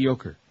 just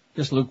mediocre.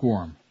 Just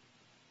lukewarm.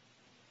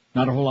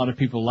 Not a whole lot of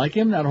people like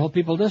him, not a whole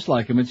people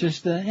dislike him. It's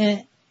just,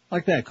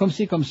 like that. Comme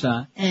ci, comme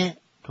ça.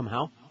 Come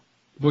how?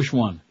 Bush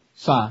 1.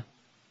 Sa.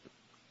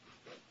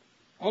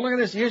 Oh, look at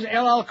this. Here's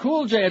LL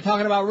Cool J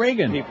talking about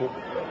Reagan. People,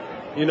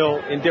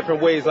 in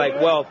different ways,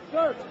 like, well,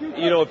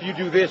 if you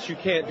do this, you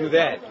can't do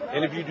that.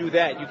 And if you do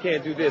that, you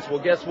can't do this. Well,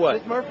 guess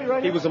what?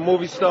 He was a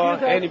movie star,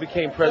 and he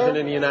became president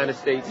of the United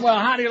States. Well,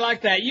 how do you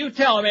like that? You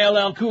tell him,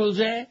 LL Cool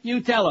J.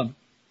 You tell him.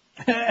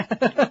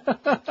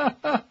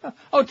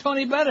 Oh,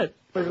 Tony Bennett.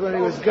 Was when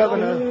he was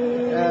governor,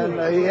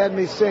 and he had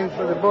me sing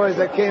for the boys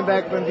that came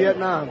back from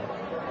Vietnam.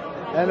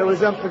 And it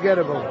was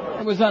unforgettable.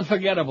 It was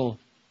unforgettable.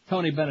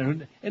 Tony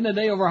Bennett. In the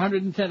day over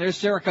 110, there's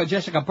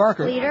Jessica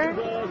Parker. Leader.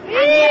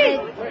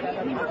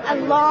 And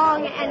a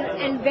long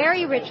and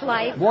very rich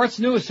life. What's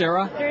new,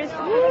 Sarah? And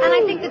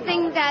I think the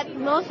thing that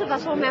most of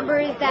us will remember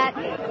is that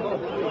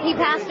he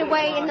passed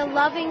away in the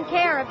loving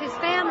care of his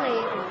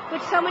family,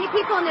 which so many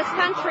people in this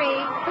country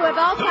who have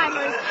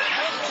Alzheimer's.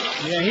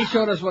 Yeah, he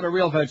showed us what a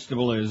real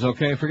vegetable is,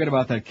 okay? Forget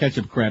about that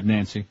ketchup crap,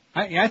 Nancy.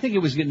 I think he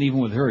was getting even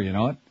with her, you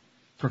know it?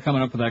 For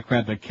coming up with that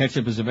crap that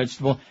ketchup is a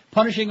vegetable.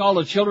 Punishing all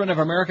the children of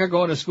America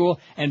going to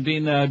school and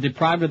being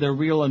deprived of their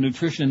real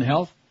nutrition and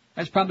health.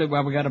 That's probably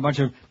why we got a bunch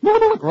of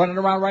running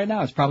around right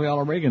now. It's probably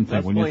all a Reagan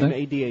thing, wouldn't you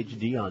think? Blame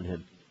ADHD on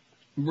him.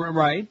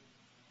 Right.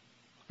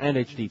 And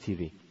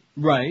HDTV.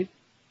 Right.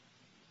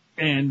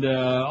 And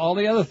all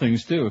the other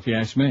things, too, if you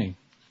ask me.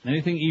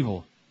 Anything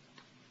evil.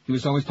 He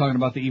was always talking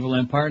about the evil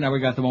empire. Now we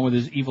got the one with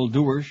his evil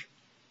doers.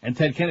 And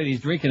Ted Kennedy's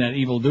drinking that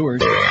evil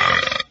doers.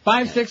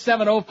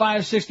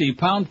 5670560,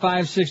 pound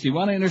 560.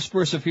 Want to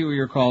intersperse a few of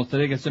your calls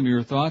today, get some of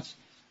your thoughts?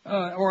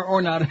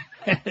 Or not,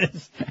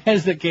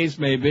 as the case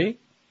may be.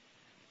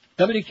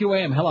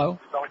 WQAM, hello.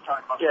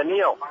 Yeah,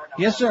 Neil.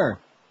 Yes, sir.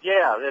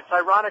 Yeah, it's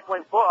ironic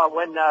when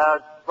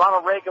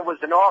Ronald Reagan was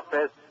in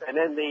office and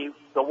then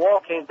the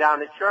wall came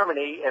down in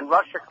Germany and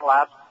Russia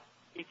collapsed,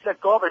 he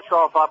set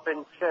Gorbachev up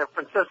in San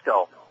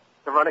Francisco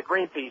to run a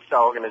Greenpeace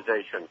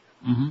organization.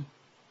 Mm-hmm.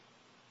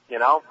 You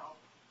know?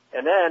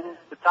 And then,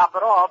 to top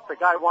it off, the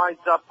guy winds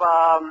up,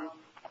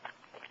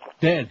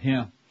 dead,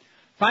 yeah.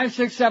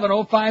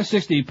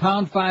 5670560,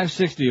 pound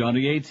 560 on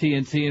the AT&T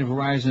and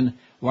Verizon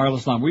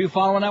wireless line. Were you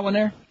following that one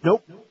there?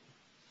 Nope.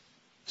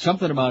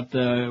 Something about,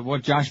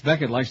 what Josh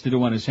Beckett likes to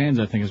do on his hands,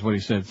 I think is what he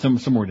said.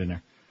 Some word in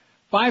there.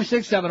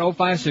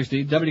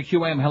 5670560,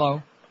 WQAM,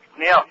 hello.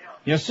 Neil.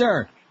 Yes,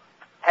 sir.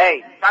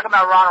 Hey, talking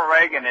about Ronald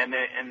Reagan in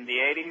the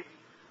 80s.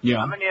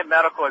 Yeah. I'm in the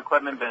medical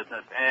equipment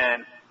business,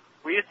 and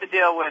we used to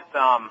deal with,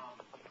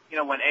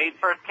 when AIDS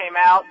first came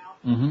out.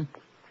 Mm-hmm.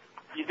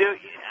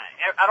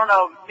 I don't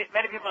know,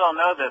 many people don't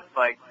know this,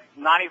 like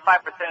 95%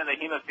 of the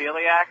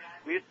hemophiliacs,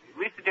 we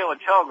used to deal with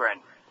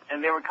children,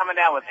 and they were coming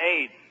down with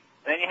AIDS.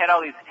 And then you had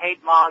all these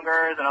hate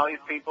mongers and all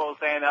these people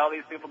saying all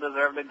these people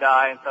deserve to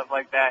die and stuff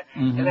like that.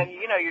 Mm-hmm. And then,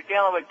 you're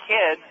dealing with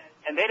kids,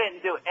 and they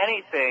didn't do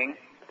anything,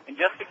 and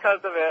just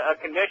because of a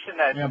condition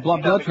that... Yeah,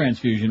 blood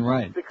transfusion,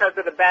 right. Because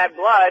of the bad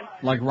blood.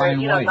 Like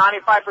Ryan White.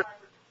 95%.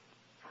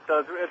 So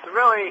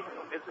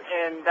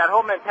and that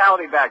whole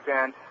mentality back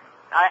then,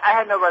 I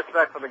had no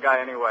respect for the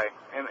guy anyway,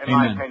 in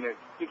my opinion.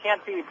 You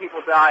can't see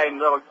people die and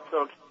little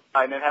kids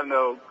die and then have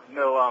no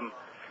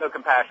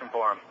compassion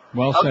for him.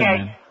 Well said,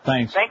 man.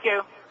 Thanks. Thank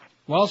you.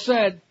 Well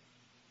said.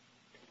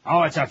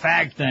 Oh, it's a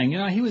fag thing.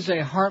 He was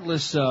a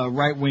heartless,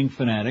 right-wing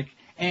fanatic.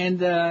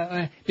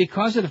 And,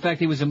 because of the fact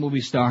he was a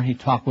movie star, he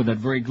talked with that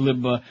very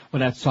glib,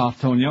 with that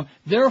soft tone,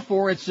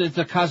 Therefore, it's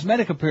a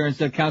cosmetic appearance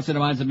that counts in the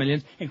minds of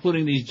millions,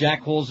 including these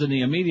jackholes in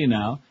the media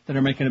now that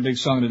are making a big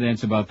song and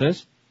dance about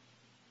this.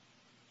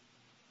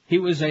 He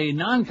was a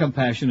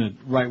non-compassionate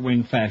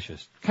right-wing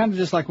fascist. Kind of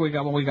just like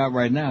what we got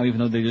right now, even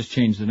though they just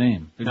changed the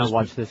name. Now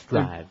watch this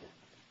drive.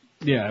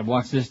 Yeah,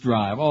 watch this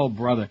drive. Oh,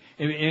 brother.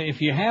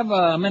 If you have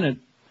a minute,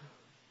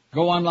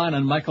 go online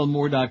on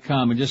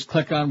michaelmoore.com and just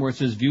click on where it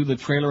says view the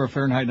trailer of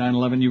Fahrenheit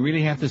 9/11. You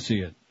really have to see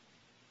it.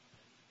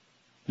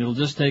 It'll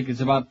just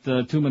it's about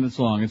 2 minutes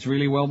long. It's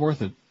really well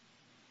worth it.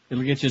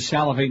 It'll get you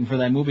salivating for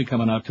that movie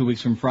coming out 2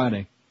 weeks from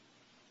Friday.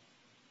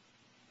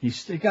 He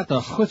got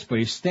the chutzpah.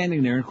 He's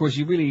standing there. And of course,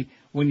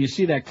 when you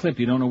see that clip,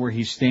 you don't know where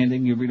he's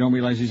standing. You don't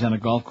realize he's on a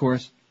golf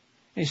course.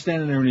 He's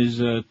standing there in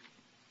his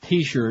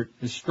T-shirt,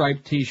 his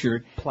striped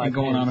T-shirt, and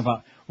going on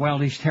about, well,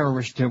 these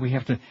terrorists, we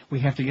have to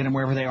get them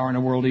wherever they are in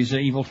the world. These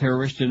evil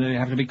terrorists, and they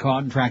have to be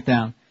caught and tracked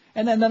down.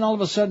 And then all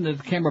of a sudden, the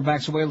camera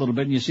backs away a little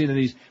bit, and you see that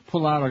he's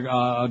pulling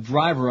out a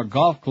driver, a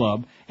golf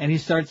club, and he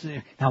starts,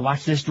 now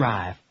watch this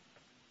drive.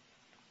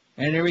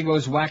 And there he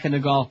goes whacking the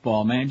golf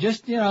ball, man.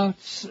 Just,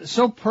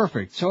 so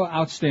perfect, so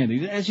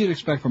outstanding, as you'd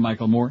expect from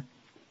Michael Moore.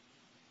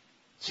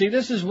 See,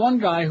 this is one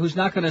guy who's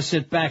not going to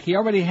sit back. He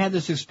already had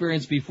this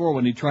experience before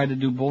when he tried to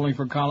do Bowling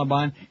for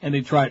Columbine, and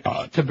they tried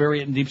to bury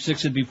it in Deep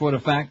Six it before the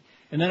fact.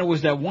 And then it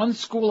was that one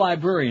school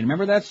librarian.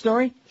 Remember that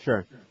story?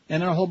 Sure.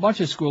 And then a whole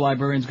bunch of school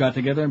librarians got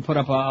together and put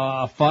up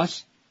a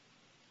fuss.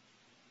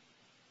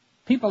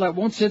 People that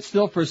won't sit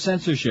still for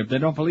censorship. They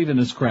don't believe in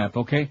this crap,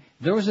 okay?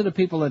 Those are the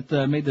people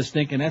that made the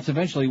stink, and that's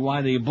eventually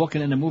why the book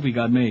and the movie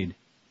got made.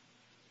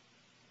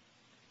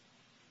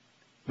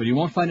 But you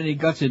won't find any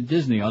guts at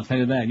Disney, I'll tell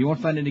you that. You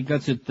won't find any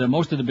guts at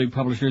most of the big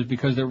publishers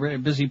because they're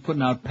busy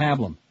putting out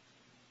pablum.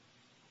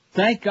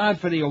 Thank God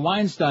for the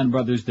Weinstein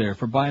brothers there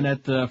for buying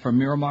that from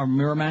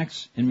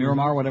Miramax, in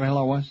Miramar, whatever the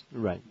hell it was.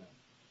 Right.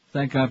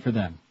 Thank God for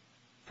them.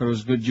 For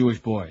those good Jewish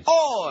boys.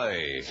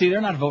 Oi! See,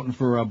 they're not voting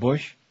for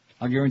Bush.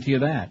 I'll guarantee you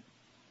that.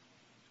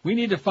 We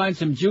need to find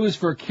some Jews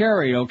for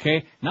Kerry,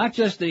 okay? Not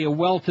just the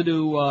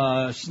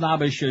well-to-do,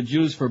 snobbish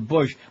Jews for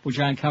Bush, which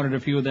I encountered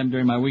a few of them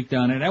during my week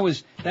down there. That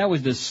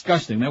was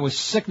disgusting. That was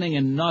sickening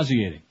and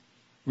nauseating.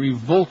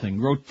 Revolting.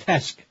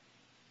 Grotesque.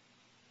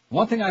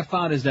 One thing I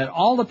found is that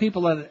all of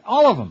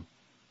them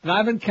that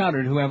I've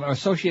encountered who have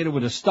associated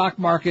with the stock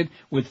market,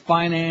 with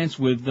finance,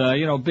 with,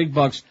 big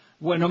bucks,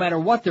 no matter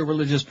what their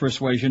religious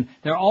persuasion,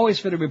 they're always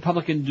for the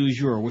Republican du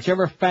jour.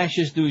 Whichever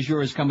fascist du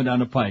jour is coming down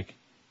the pike.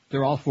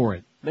 They're all for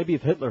it. Maybe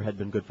if Hitler had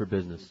been good for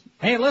business.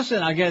 Hey,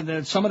 listen, I get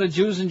that some of the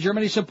Jews in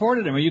Germany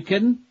supported him. Are you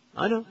kidding?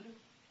 I know.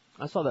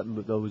 I saw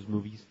those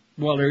movies.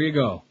 Well, there you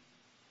go.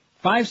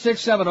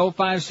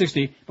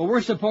 5670560. But we're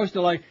supposed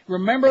to,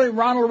 remember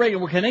Ronald Reagan.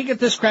 Well, can they get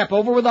this crap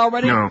over with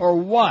already? No. Or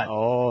what?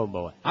 Oh,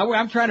 boy.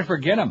 I'm trying to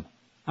forget him.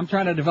 I'm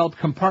trying to develop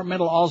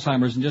compartmental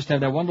Alzheimer's and just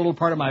have that one little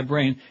part of my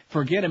brain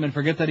forget him and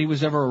forget that he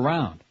was ever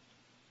around.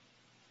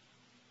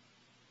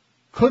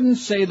 Couldn't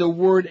say the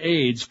word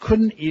AIDS,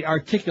 couldn't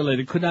articulate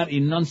it, could not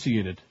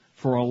enunciate it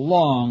for a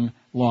long,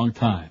 long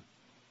time.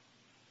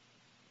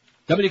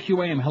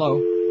 WQAM, hello.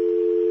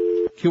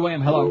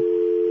 QAM, hello.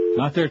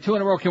 Not there. 2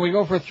 in a row. Can we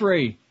go for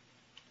 3?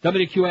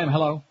 WQAM,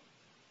 hello.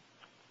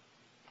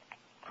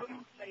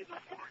 Couldn't say the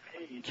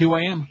word AIDS.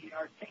 QAM.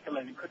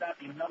 Articulated, could not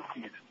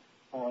enunciate it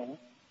for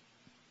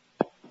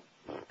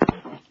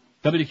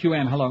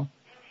WQAM, hello.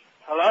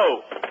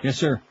 Hello. Yes,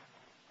 sir.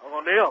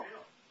 Uncle Neil.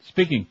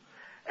 Speaking.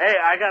 Hey,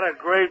 I got a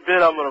great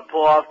bit I'm gonna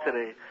pull off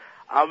today.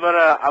 I'm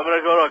gonna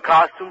go to a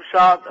costume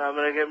shop and I'm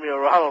gonna get me a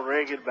Ronald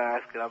Reagan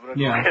mask and I'm gonna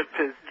go get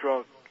pissed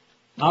drunk.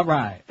 All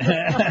right.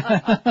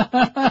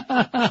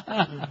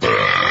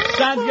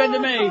 Sounds good to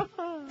me.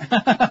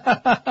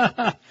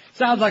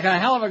 Sounds like a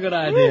hell of a good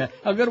idea.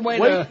 A good way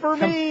to wait for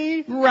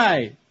me.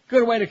 Right.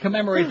 Good way to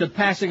commemorate the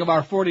passing of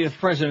our 40th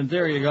president.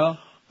 There you go.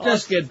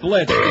 Just get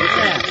blitzed.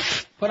 Yeah.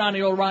 Put on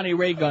the old Ronnie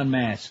Ray gun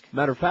mask.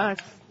 Matter of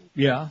fact.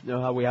 Yeah. You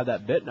know how we have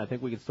that bit, and I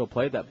think we can still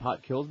play that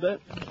pot kills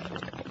bit?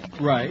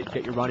 Right.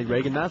 Get your Ronnie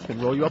Reagan mask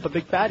and roll you up a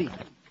big fatty.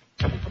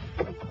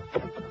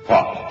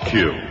 Pot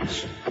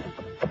kills.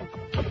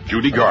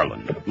 Judy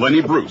Garland,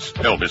 Lenny Bruce,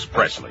 Elvis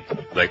Presley.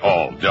 They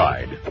all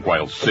died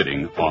while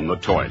sitting on the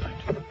toilet.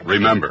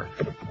 Remember,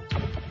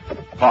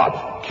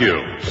 pot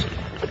kills.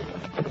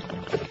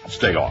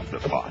 Stay off the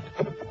pot.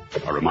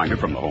 A reminder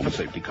from the Home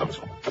Safety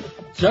Council.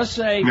 Just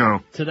say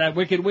no to that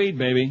wicked weed,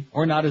 baby.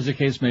 Or not, as the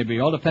case may be.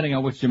 All depending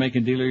on which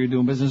Jamaican dealer you're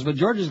doing business with.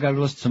 Georgia's got to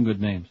list some good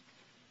names.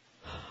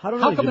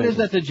 How come it is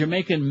that the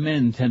Jamaican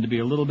men tend to be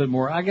a little bit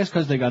more, I guess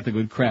because they got the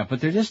good crap, but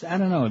they're just, I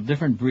don't know, a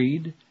different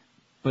breed,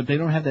 but they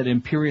don't have that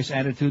imperious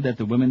attitude that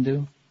the women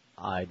do?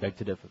 I beg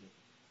to differ.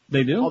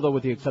 They do? Although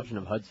with the exception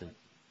of Hudson.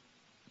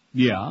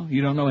 Yeah,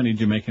 you don't know any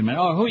Jamaican men.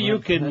 Oh, who are you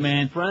kidding,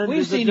 man?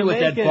 We've seen you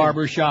at that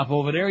barber shop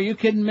over there. Are you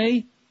kidding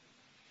me?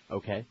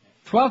 Okay.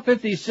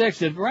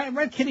 1256 at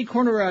right kitty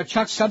corner,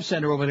 Chuck Sub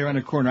Center over there on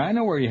the corner. I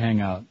know where you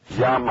hang out.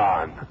 Yeah,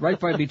 man. Right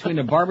by between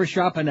the barber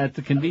shop and at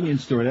the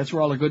convenience store. That's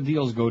where all the good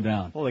deals go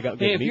down. Well, they got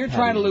hey, if you're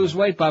trying to lose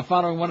weight by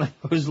following one of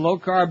those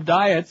low-carb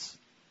diets,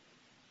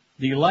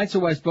 the Lights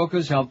of West Boca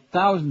has helped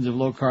thousands of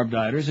low-carb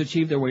dieters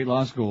achieve their weight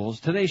loss goals.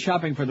 Today,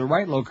 shopping for the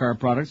right low-carb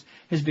products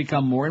has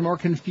become more and more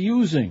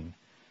confusing.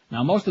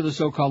 Now, most of the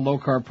so-called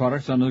low-carb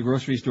products on the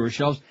grocery store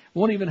shelves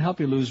won't even help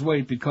you lose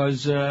weight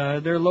because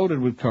they're loaded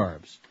with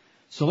carbs.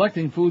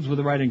 Selecting foods with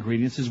the right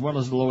ingredients as well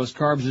as the lowest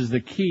carbs is the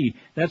key.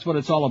 That's what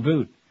it's all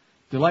about.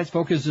 Delight's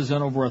focuses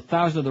on over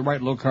 1,000 of the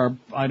right low-carb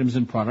items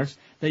and products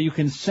that you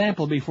can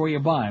sample before you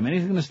buy them.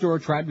 Anything in the store,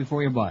 try it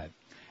before you buy it.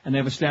 And they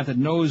have a staff that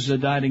knows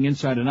dieting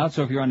inside and out,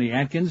 so if you're on the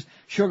Atkins,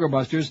 Sugar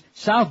Busters,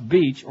 South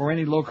Beach, or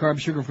any low-carb,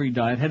 sugar-free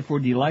diet, head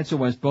for Delights of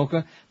West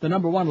Boca, the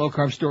 #1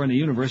 low-carb store in the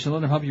universe, and let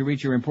them help you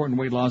reach your important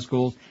weight loss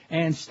goals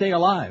and stay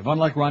alive.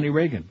 Unlike Ronnie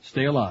Reagan,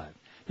 stay alive.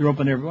 They're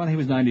open everyone. He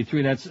was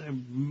 93. That's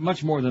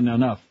much more than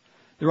enough.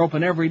 They're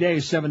open every day,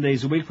 7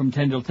 days a week from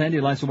 10 till 10.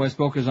 Delights of West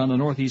Boca is on the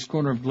northeast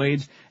corner of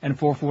Glades and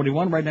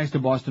 441, right next to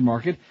Boston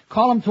Market.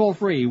 Call them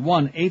toll-free,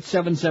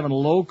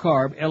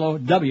 1-877-LOW-CARB,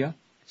 LOW-CARB,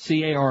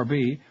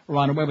 or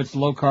on the web it's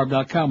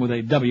lowcarb.com with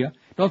a W.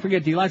 Don't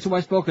forget, Delights of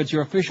West Boca, it's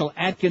your official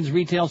Atkins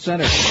retail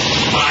center.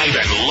 Live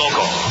and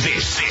local.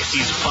 This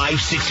is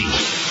 560.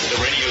 The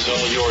radio's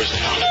all yours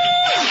now.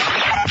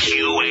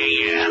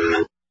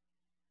 QAM.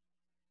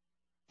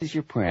 This is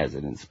your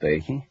president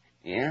speaking.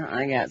 Yeah,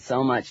 I got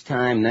so much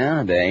time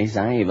nowadays,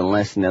 I even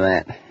listen to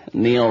that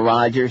Neil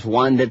Rogers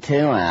 1 to 2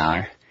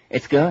 hour.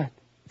 It's good.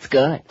 It's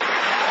good.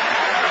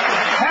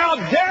 How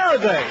dare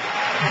they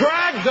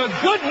drag the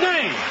good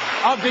name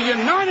of the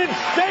United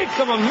States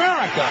of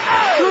America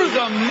through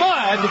the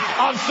mud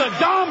of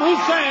Saddam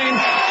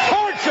Hussein's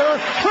torture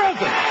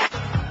prison?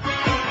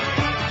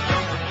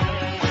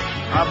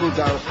 Abu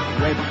Dhabi,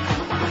 Arabia.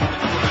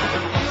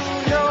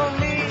 You know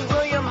me,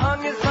 William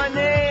Hung is my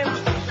name.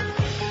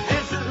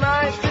 This is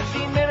my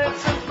 15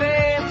 minutes of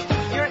fame.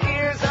 Your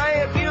ears I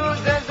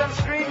abuse as I'm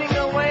screaming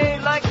away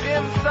like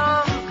dim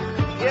sum.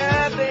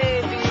 Yeah,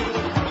 baby.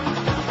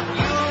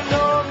 You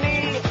know me,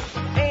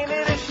 ain't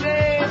it a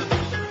shame?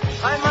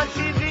 I'm on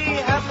TV,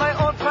 have my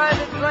own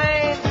private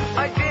plane.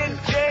 I did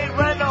Jay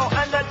Reno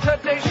and the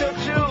Today Show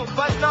too,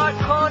 but not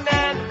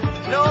Conan.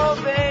 No,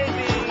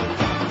 baby.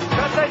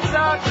 'Cause I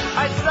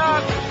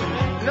suck.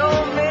 No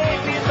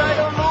maybes, I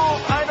don't move.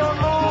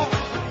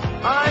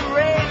 I'm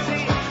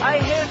crazy. I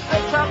hit the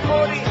top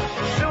 40,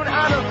 soon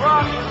out of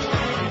rock.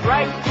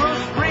 Right,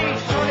 Bruce Lee,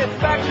 soon it's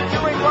back to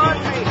doing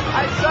laundry.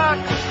 I suck.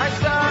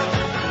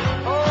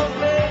 Oh,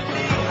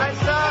 baby, I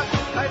suck.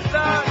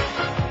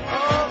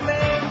 Oh,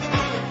 baby.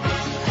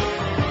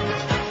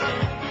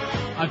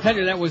 I'll tell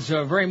you, that was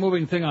a very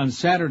moving thing on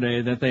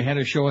Saturday that they had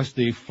to show us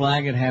the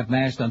flag at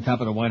half-mast on top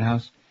of the White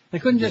House. They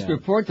couldn't just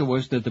report to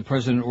us that the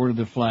president ordered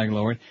the flag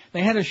lowered.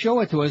 They had to show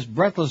it to us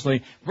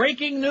breathlessly.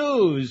 Breaking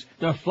news!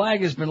 The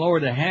flag has been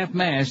lowered to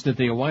half-mast at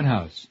the White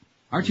House.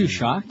 Aren't you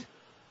shocked?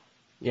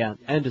 Yeah,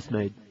 and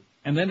dismayed.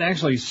 And then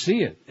actually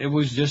see it. It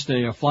was just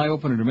a fly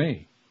opener to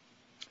me.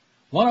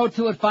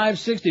 102 at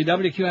 560,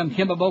 WQM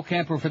Kimba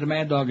Bocamper for the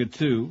Mad Dog at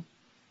 2.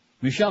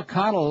 Michelle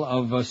Cottle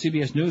of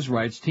CBS News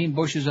writes, Team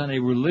Bush is on a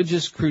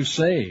religious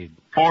crusade.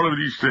 All of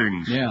these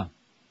things. Yeah.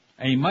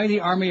 A mighty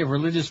army of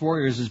religious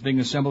warriors is being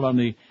assembled on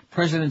the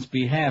president's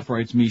behalf,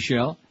 writes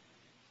Michelle.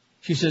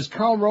 She says,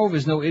 Karl Rove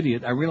is no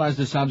idiot. I realize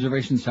this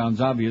observation sounds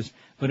obvious,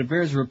 but it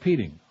bears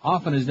repeating.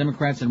 Often as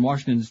Democrats in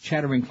Washington's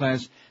chattering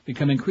class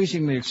become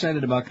increasingly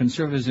excited about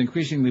conservatives'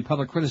 increasingly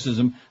public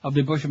criticism of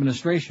the Bush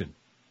administration.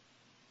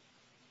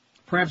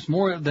 Perhaps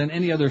more than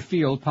any other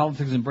field,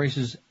 politics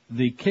embraces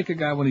the kick a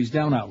guy when he's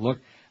down outlook.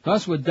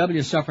 Thus, with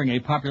W suffering a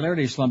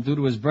popularity slump due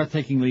to his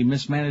breathtakingly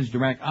mismanaged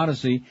Iraq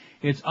odyssey,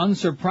 it's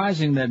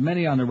unsurprising that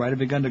many on the right have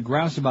begun to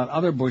grouse about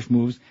other Bush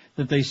moves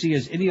that they see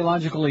as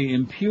ideologically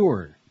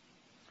impure.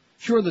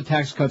 Sure, the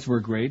tax cuts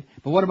were great,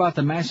 but what about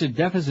the massive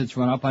deficits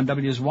run up on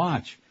W's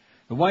watch?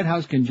 The White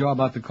House can jaw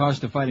about the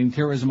cost of fighting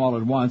terrorism all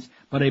at once,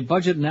 but a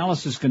budget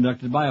analysis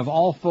conducted by, of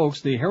all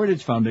folks, the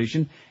Heritage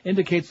Foundation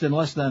indicates that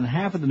less than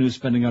half of the new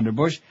spending under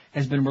Bush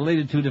has been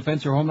related to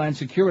defense or homeland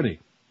security.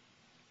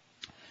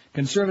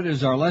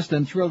 Conservatives are less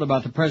than thrilled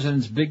about the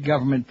president's big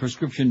government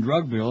prescription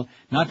drug bill,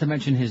 not to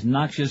mention his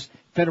noxious,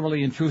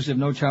 federally intrusive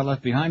No Child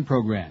Left Behind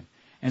program.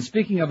 And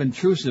speaking of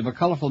intrusive, a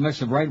colorful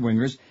mix of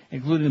right-wingers,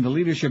 including the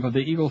leadership of the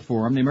Eagle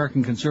Forum, the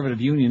American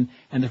Conservative Union,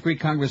 and the Free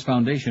Congress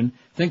Foundation,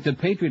 think the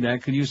Patriot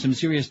Act could use some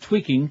serious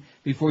tweaking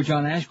before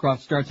John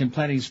Ashcroft starts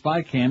implanting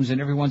spy cams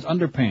in everyone's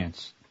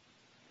underpants.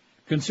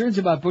 Concerns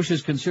about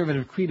Bush's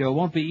conservative credo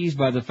won't be eased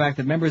by the fact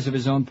that members of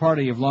his own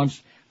party have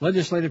launched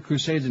legislative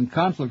crusades in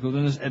conflict with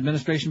his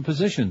administration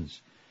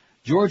positions.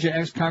 Georgia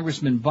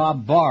ex-Congressman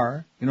Bob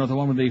Barr, the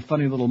one with the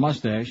funny little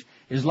mustache,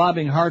 is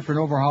lobbying hard for an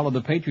overhaul of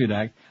the Patriot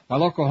Act,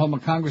 while Oklahoma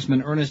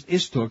Congressman Ernest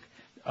Istook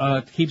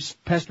keeps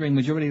pestering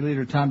Majority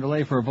Leader Tom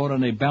DeLay for a vote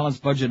on a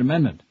balanced budget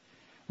amendment.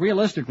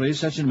 Realistically,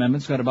 such an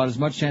amendment's got about as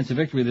much chance of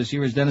victory this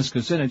year as Dennis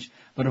Kucinich,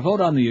 but a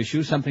vote on the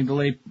issue, something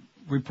DeLay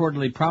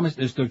reportedly promised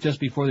Istook just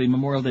before the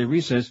Memorial Day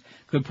recess,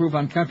 could prove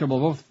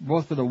uncomfortable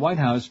both for the White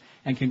House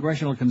and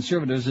congressional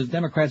conservatives as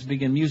Democrats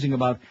begin musing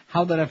about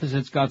how the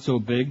deficits got so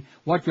big,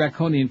 what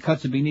draconian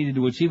cuts would be needed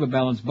to achieve a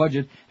balanced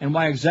budget, and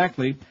why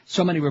exactly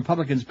so many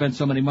Republicans spent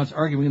so many months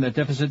arguing that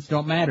deficits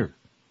don't matter.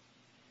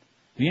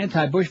 The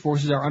anti-Bush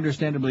forces are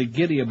understandably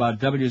giddy about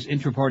W's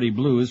intra-party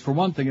blues. For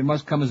one thing, it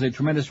must come as a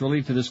tremendous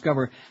relief to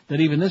discover that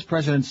even this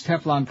president's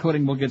Teflon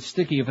coating will get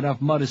sticky if enough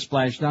mud is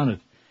splashed on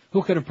it.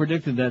 Who could have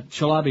predicted that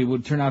Chalabi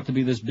would turn out to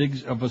be this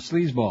big of a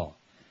sleazeball?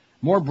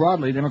 More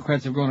broadly,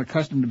 Democrats have grown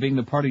accustomed to being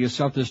the party of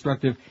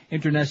self-destructive,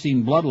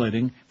 internecine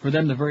bloodletting. For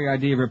them, the very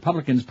idea of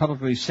Republicans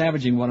publicly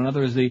savaging one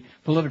another is the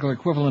political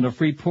equivalent of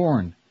free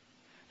porn.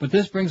 But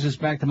this brings us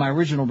back to my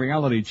original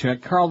reality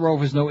check. Karl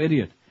Rove is no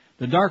idiot.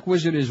 The Dark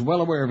Wizard is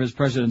well aware of his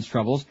president's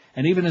troubles,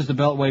 and even as the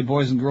Beltway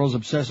boys and girls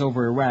obsess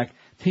over Iraq,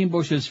 Team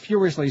Bush is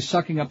furiously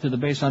sucking up to the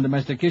base on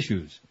domestic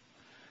issues.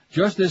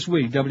 Just this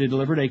week, W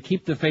delivered a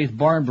Keep the Faith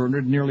barn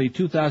burner to nearly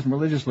 2,000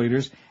 religious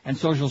leaders and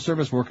social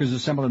service workers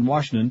assembled in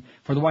Washington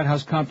for the White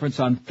House Conference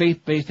on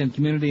Faith-Based and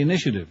Community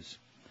Initiatives.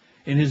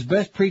 In his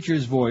best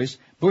preacher's voice,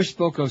 Bush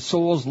spoke of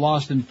souls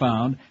lost and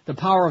found, the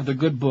power of the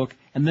good book,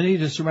 and the need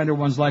to surrender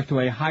one's life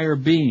to a higher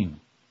being.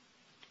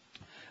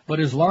 But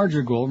his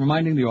larger goal,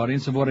 reminding the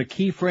audience of what a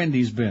key friend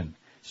he's been.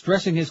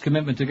 Stressing his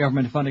commitment to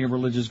government funding of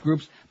religious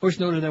groups, Bush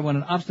noted that when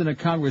an obstinate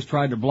Congress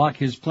tried to block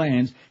his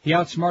plans, he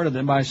outsmarted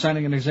them by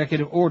signing an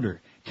executive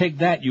order. Take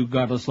that, you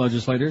godless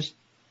legislators.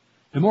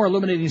 The more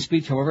illuminating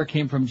speech, however,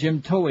 came from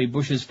Jim Toey,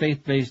 Bush's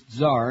faith-based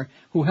czar,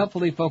 who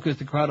helpfully focused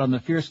the crowd on the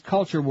fierce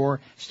culture war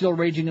still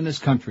raging in this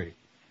country.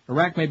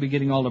 Iraq may be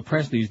getting all the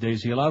press these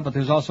days, he allowed, but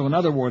there's also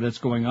another war that's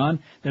going on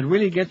that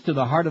really gets to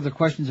the heart of the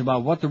questions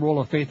about what the role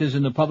of faith is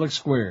in the public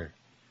square.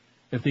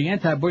 If the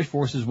anti-Bush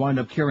forces wind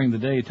up carrying the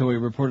day, Toey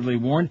reportedly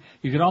warned,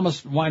 you could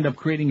almost wind up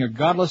creating a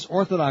godless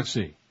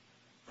orthodoxy.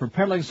 For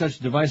peddling such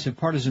divisive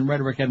partisan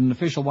rhetoric at an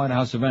official White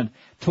House event,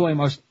 Toey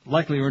most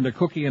likely earned a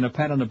cookie and a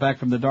pat on the back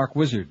from the Dark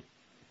Wizard.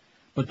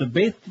 But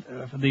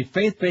the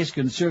faith-based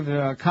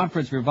conservative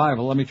conference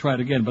revival,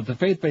 the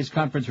faith-based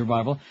conference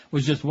revival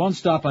was just one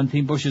stop on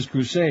Team Bush's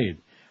crusade.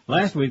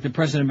 Last week, the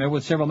president met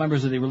with several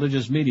members of the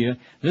religious media.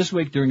 This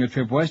week, during a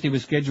trip west, he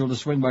was scheduled to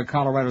swing by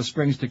Colorado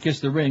Springs to kiss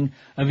the ring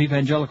of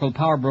evangelical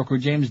power broker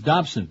James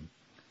Dobson.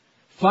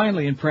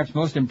 Finally, and perhaps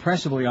most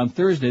impressively, on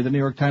Thursday, the New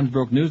York Times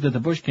broke news that the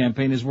Bush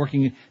campaign is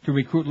working to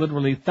recruit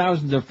literally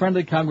thousands of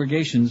friendly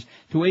congregations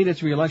to aid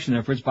its re-election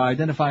efforts by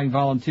identifying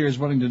volunteers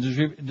willing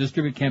to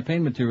distribute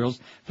campaign materials,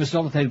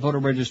 facilitate voter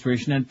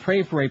registration, and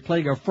pray for a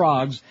plague of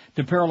frogs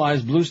to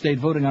paralyze blue state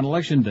voting on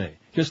Election Day.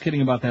 Just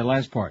kidding about that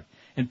last part.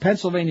 In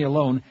Pennsylvania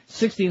alone,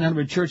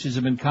 1,600 churches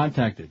have been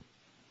contacted.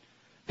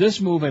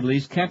 This move, at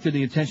least, captured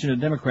the attention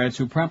of Democrats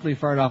who promptly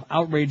fired off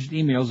outraged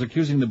emails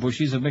accusing the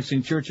Bushies of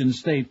mixing church and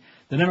state.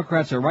 The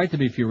Democrats are right to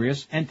be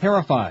furious and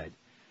terrified.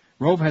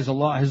 Rove has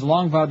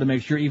long vowed to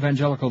make sure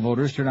evangelical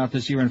voters turn out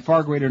this year in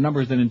far greater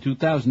numbers than in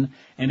 2000,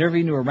 and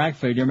every new Iraq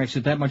failure makes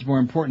it that much more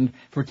important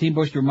for Team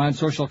Bush to remind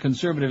social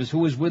conservatives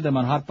who is with them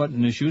on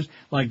hot-button issues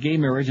like gay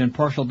marriage and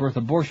partial birth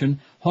abortion,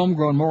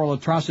 homegrown moral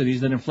atrocities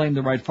that inflame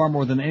the right far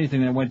more than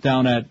anything that went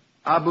down at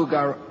Abu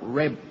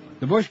Ghraib.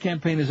 The Bush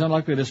campaign is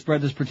unlikely to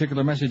spread this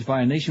particular message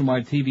via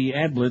nationwide TV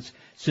ad blitz,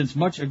 since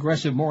much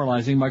aggressive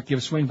moralizing might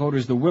give swing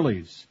voters the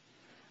willies.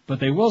 But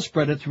they will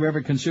spread it through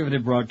every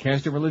conservative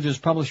broadcaster, religious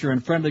publisher,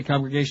 and friendly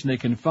congregation they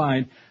can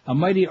find. A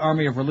mighty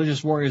army of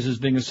religious warriors is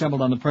being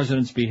assembled on the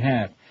president's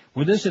behalf.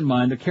 With this in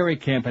mind, the Kerry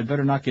camp had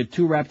better not get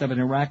too wrapped up in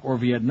Iraq or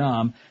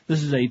Vietnam.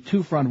 This is a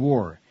two-front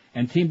war,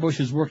 and Team Bush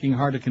is working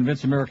hard to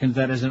convince Americans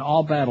that, as in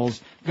all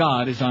battles,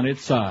 God is on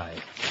its side.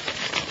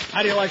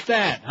 How do you like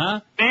that,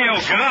 huh?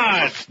 Oh,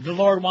 God! The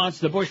Lord wants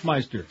the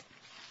Bushmeister.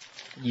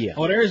 Yeah.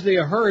 Oh, there's the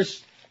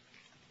hearse.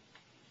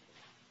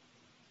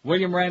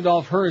 William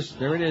Randolph Hearst.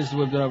 There it is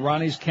with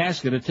Ronnie's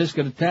casket, a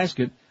tisket, a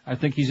tasket. I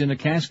think he's in the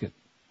casket.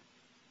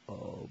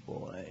 Oh,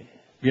 boy.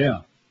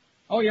 Yeah.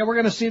 Oh, yeah, we're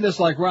going to see this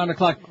like round the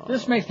clock.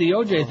 This makes the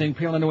OJ thing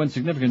pale into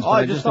insignificance. Oh,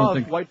 I just saw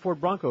a white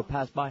Ford Bronco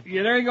pass by.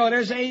 Yeah, there you go.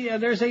 There's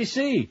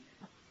AC.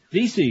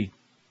 DC.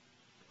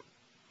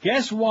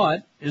 Guess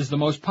what is the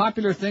most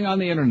popular thing on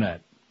the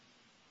Internet?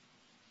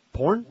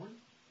 Porn?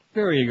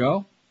 There you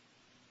go.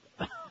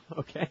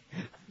 Okay.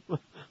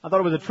 I thought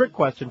it was a trick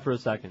question for a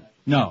second.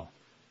 No.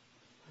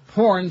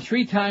 Porn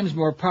 3 times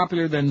more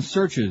popular than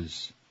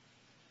searches.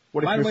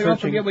 What if By you're the way, searching?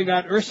 don't forget we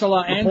got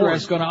Ursula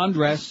Andress going to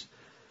undress.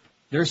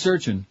 They're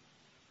searching.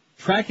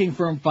 Tracking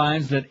firm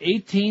finds that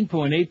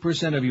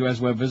 18.8% of U.S.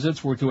 web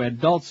visits were to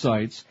adult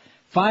sites,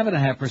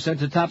 5.5%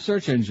 to top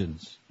search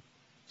engines.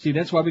 See,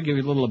 that's why we give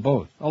you a little of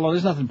both. Although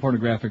there's nothing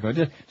pornographic about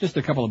it, just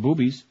a couple of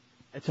boobies.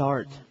 It's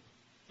art.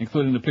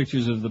 Including the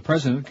pictures of the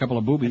president, a couple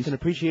of boobies. It's an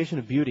appreciation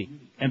of beauty.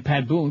 And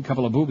Pat Boone, a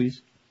couple of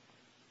boobies.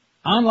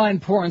 Online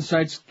porn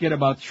sites get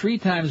about 3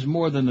 times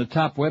more than the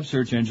top web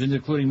search engines,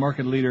 including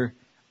market leader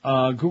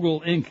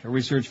Google Inc., a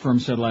research firm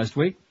said last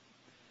week.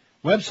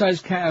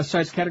 Websites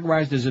sites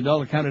categorized as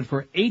adult accounted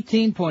for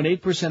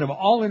 18.8% of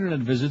all Internet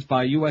visits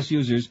by U.S.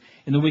 users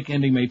in the week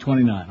ending May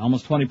 29,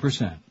 almost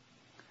 20%.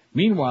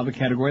 Meanwhile, the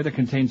category that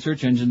contained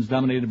search engines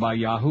dominated by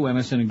Yahoo,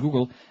 MSN, and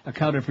Google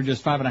accounted for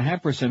just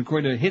 5.5%,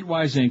 according to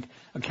Hitwise Inc.,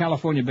 a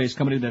California-based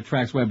company that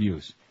tracks web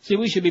use. See,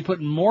 we should be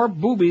putting more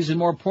boobies and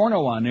more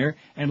porno on there,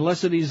 and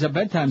less of these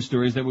bedtime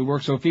stories that we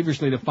work so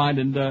feverishly to find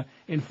and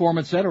inform,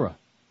 etc.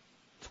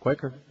 It's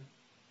quicker.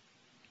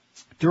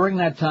 During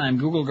that time,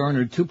 Google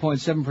garnered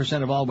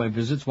 2.7% of all web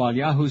visits, while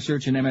Yahoo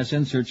Search and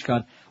MSN Search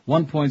got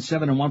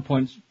 1.7 and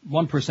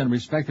 1.1%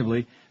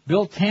 respectively.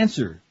 Bill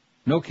Tanzer,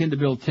 no kin to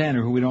Bill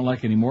Tanner, who we don't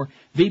like anymore,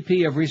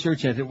 VP of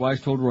Research at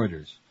Hitwise, told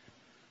Reuters.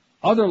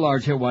 Other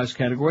large Hitwise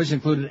categories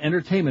included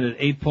entertainment at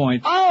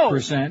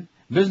 8%,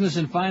 business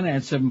and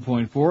finance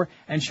 7.4%,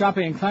 and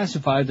shopping and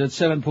classifieds at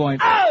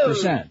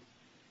 7%.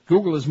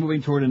 Google is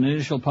moving toward an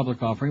initial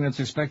public offering that's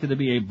expected to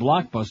be a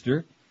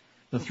blockbuster.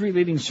 The three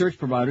leading search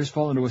providers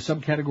fall into a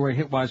subcategory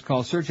Hitwise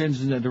called search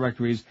engines and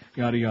directories,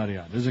 yada, yada,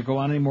 yada. Does it go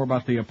on any more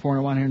about the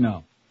porno on here?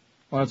 No.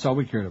 Well, that's all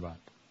we cared about.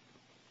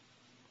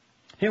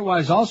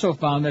 Hitwise also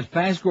found that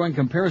fast-growing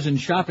comparison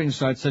shopping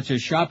sites such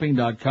as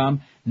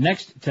Shopping.com,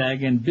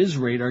 NextTag, and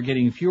BizRate are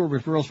getting fewer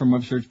referrals from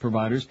web search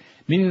providers,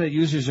 meaning that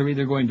users are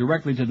either going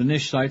directly to the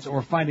niche sites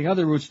or finding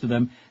other routes to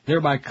them,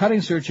 thereby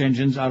cutting search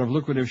engines out of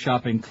lucrative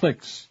shopping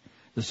clicks.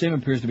 The same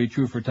appears to be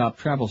true for top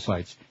travel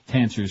sites,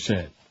 Tanser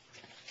said.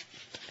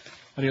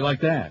 How do you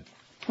like that?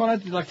 Well,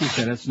 like you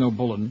said, that's no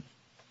bulletin.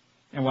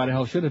 And why the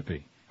hell should it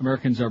be?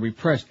 Americans are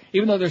repressed.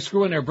 Even though they're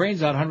screwing their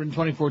brains out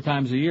 124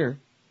 times a year,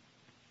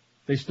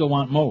 they still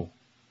want Mo.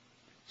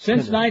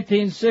 Since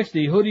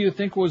 1960, who do you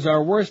think was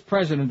our worst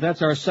president?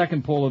 That's our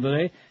second poll of the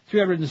day.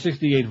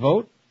 368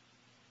 vote.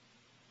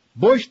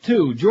 Bush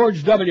 2.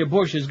 George W.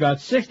 Bush has got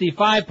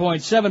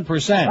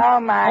 65.7%. Oh,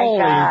 my Holy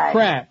God.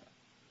 crap.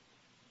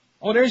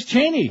 Oh, there's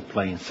Cheney.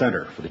 Playing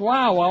center for the...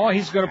 Wow, well,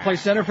 he's going to play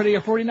center for the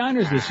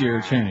 49ers this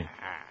year, Cheney.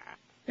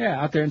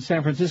 Yeah, out there in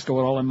San Francisco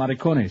with all the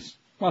maricones.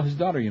 Well, his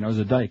daughter, is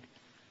a dyke.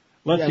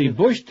 Let's see.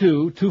 Bush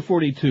 2,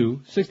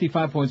 242,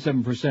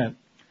 65.7%.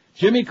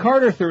 Jimmy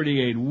Carter,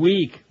 38.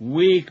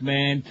 Weak,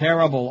 man.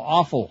 Terrible.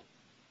 Awful.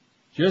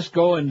 Just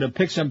go and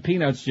pick some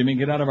peanuts, Jimmy.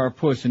 Get out of our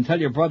puss. And tell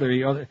your brother,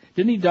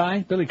 didn't he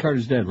die? Billy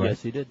Carter's dead, right?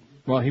 Yes, he did.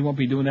 Well, he won't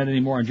be doing that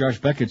anymore in Josh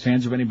Beckett's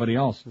hands or anybody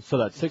else. So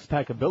that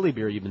 6-pack of Billy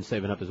beer you've been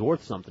saving up is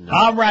worth something now.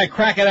 All right,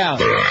 crack it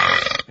out.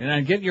 And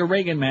then get your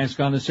Reagan mask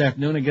on this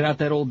afternoon and get out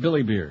that old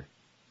Billy beer.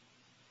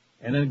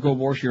 And then go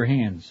wash your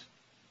hands.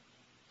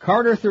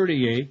 Carter,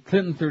 38.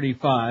 Clinton,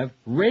 35.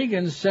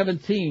 Reagan,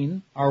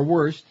 17. Our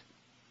worst.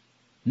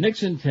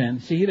 Nixon, 10.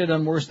 See, he'd have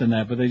done worse than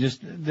that, but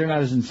they're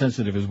not as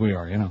insensitive as we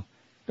are, Don't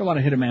want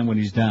to hit a man when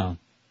he's down.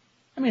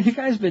 I mean, the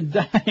guy's been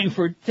dying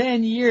for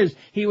 10 years.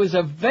 He was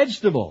a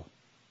vegetable.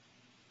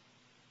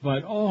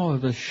 But,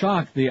 the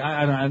shock,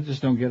 I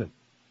just don't get it.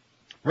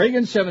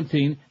 Reagan,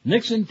 17.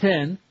 Nixon,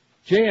 10.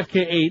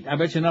 JFK, 8. I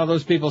bet you now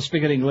those people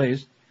speak it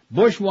English.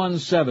 Bush, 1,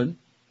 7.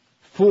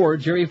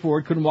 Ford, Jerry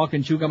Ford, couldn't walk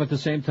and chew gum at the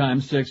same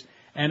time, 6.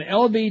 And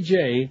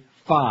LBJ,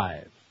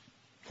 5.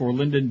 For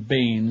Lyndon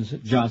Baines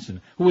Johnson,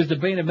 who was the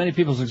bane of many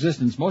people's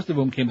existence, most of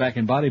whom came back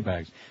in body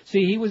bags.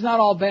 See, he was not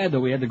all bad,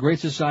 though. He had the Great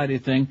Society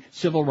thing,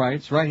 civil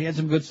rights, right? He had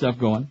some good stuff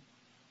going.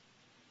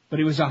 But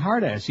he was a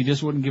hard ass. He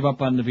just wouldn't give up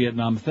on the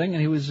Vietnam thing,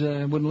 and he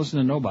wouldn't listen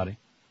to nobody.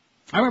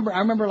 I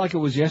remember like it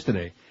was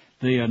yesterday,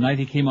 the night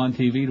he came on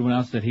TV to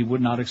announce that he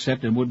would not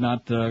accept and would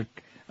not try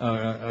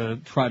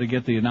to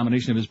get the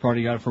nomination of his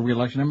party out for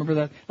re-election. I remember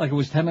that like it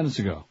was 10 minutes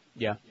ago.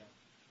 Yeah.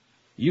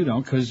 You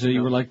don't, because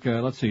you were like,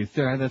 let's see,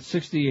 that's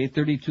 68,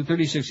 32,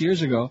 36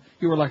 years ago.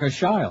 You were like a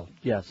child.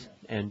 Yes,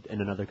 and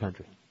in another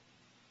country.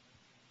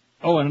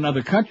 Oh, in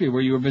another country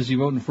where you were busy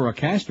voting for a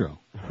Castro.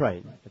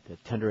 Right, at the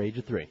tender age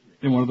of 3.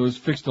 In one of those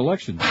fixed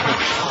elections. We're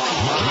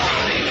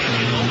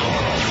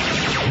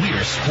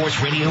Sports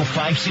Radio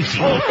 560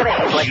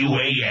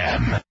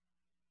 QAM.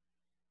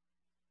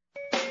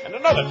 And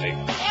another thing,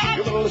 if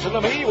you would have listened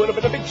to me, you would have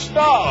been a big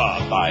star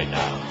by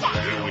now.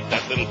 With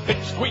that little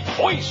pipsqueak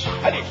voice,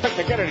 how do you expect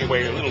to get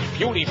anywhere, you little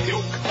puny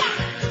puke?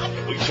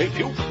 Did we say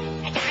puke? I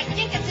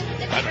think it's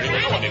I don't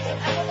even know anymore.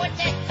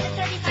 the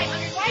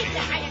 3,500 wives.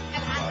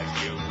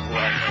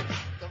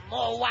 The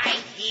more I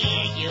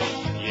hear you,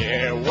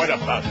 Yeah, what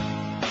about it?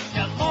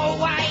 the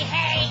more I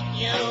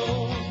hate you.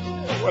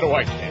 What do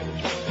I care?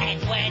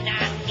 And when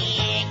I'm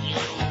near you,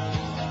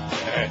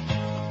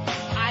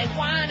 I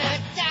wanna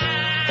die.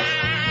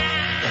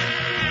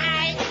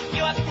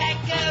 You're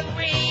pecorino,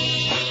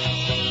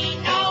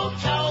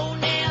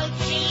 toenail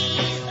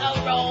cheese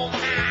aroma.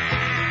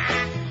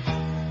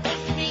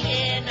 Puts me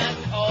in a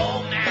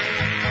coma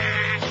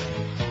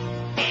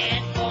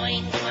and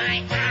points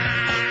my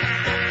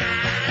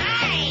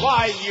eye.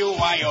 Why,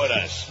 I ought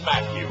to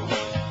smack you.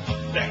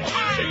 There,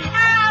 see?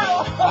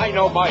 I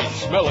know my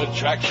smell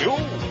attracts you.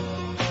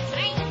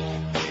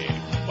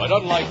 But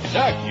unlike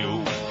Zach,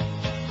 you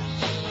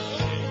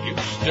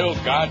still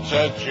got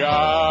a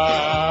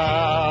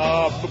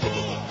job.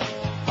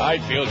 I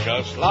feel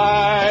just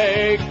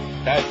like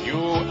that you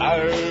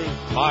are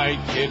my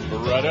kid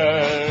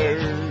brother.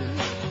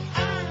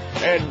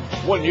 And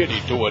one yiddy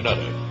to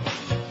another.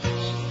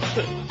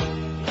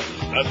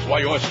 That's why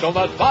you're still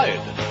not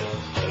fired.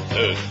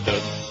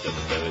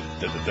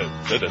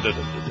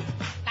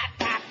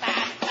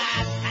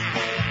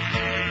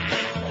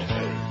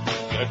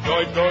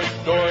 Doi, doi,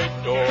 doi,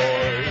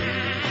 doi.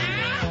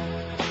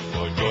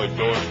 Doi, doi,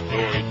 doi,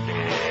 doi,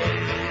 doi.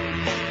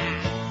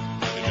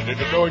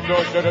 Doi,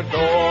 doi, doi,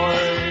 doi.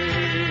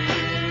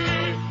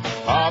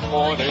 Our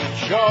morning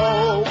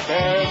show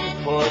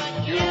can put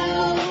you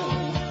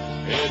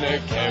in a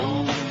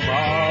coma.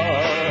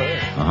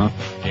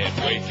 Can't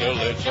wait till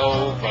it's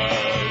over.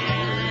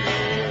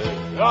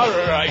 All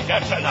right,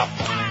 that's enough.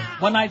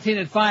 119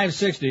 at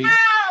 560.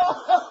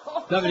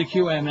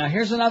 WQM. Now,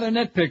 here's another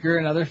nitpicker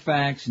and other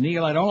facts.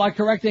 Neil, I don't like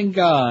correcting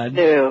God.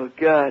 Oh,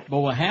 God.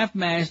 But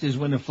half-mast is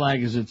when the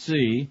flag is at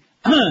sea.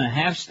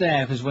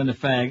 Half-staff is when the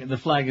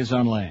flag is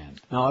on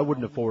land. Now, I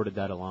wouldn't have forwarded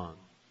that along.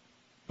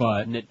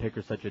 But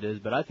nitpicker such it is.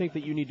 But I think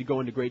that you need to go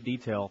into great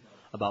detail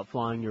about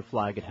flying your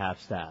flag at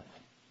half-staff.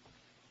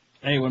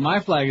 Hey, when my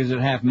flag is at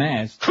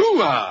half-mast.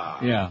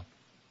 Hoo-ah! Yeah.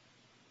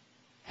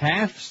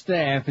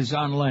 Half-staff is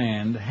on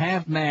land,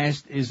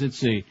 half-mast is at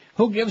sea.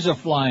 Who gives a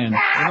flying? You know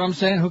what I'm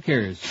saying? Who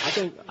cares?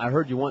 I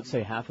heard you once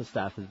say half a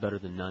staff is better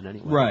than none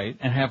anyway. Right,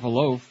 and half a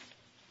loaf.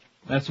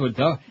 That's what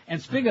does.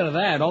 And speaking of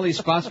that, all these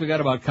spots we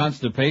got about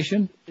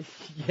constipation.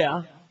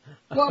 Yeah.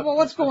 Well,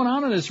 what's going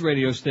on in this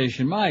radio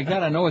station? My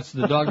God, I know it's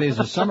the dog days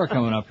of summer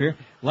coming up here.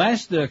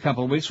 Last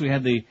couple of weeks we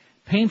had the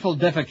painful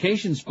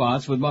defecation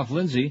spots with Muff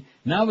Lindsay.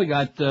 Now we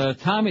got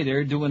Tommy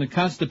there doing the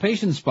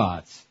constipation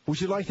spots.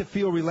 Would you like to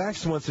feel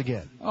relaxed once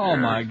again? Oh,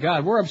 my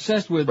God. We're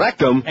obsessed with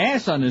Rectum.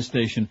 Ass on this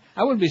station.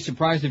 I wouldn't be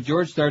surprised if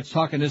George starts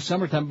talking this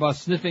summertime about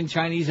sniffing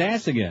Chinese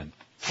ass again.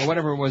 Or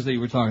whatever it was that you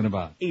were talking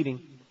about. Eating.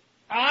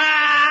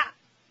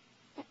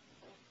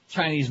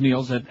 Chinese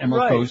meals at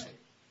Emerald Coast.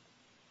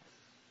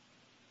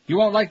 You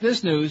won't like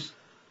this news.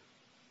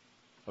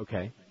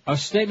 Okay. A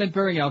statement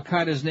bearing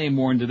Al-Qaeda's name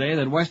warned today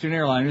that Western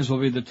airliners will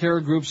be the terror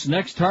group's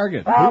next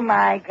target. Oh,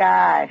 my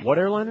God. What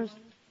airliners?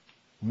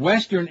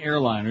 Western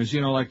airliners,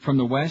 like from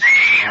the West.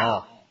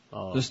 Oh.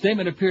 The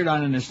statement appeared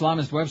on an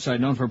Islamist website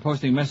known for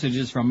posting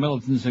messages from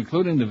militants,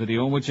 including the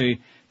video in which a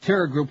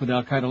terror group with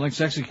Al-Qaeda links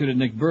executed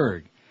Nick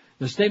Berg.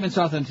 The statement's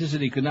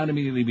authenticity could not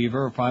immediately be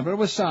verified, but it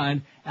was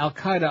signed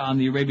Al-Qaeda on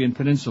the Arabian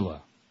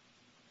Peninsula.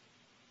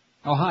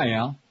 Oh, hi,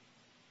 Al.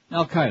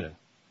 Al-Qaeda.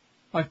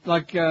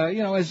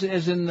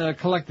 As in the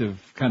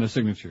collective kind of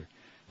signature.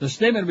 The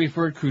statement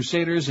referred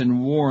crusaders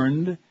and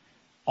warned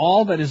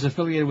all that is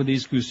affiliated with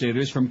these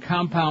crusaders from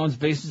compounds,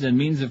 bases, and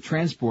means of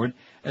transport,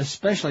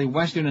 especially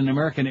Western and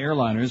American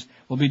airliners,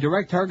 will be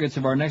direct targets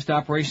of our next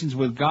operations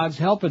with God's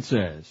help, it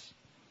says.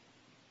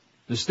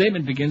 The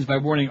statement begins by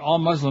warning all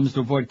Muslims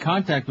to avoid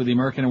contact with the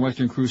American and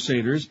Western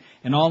crusaders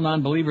and all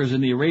non-believers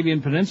in the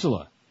Arabian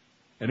Peninsula.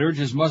 It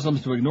urges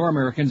Muslims to ignore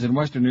Americans and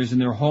Westerners in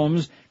their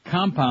homes,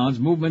 compounds,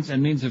 movements,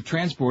 and means of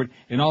transport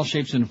in all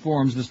shapes and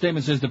forms. The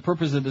statement says the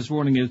purpose of this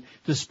warning is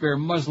to spare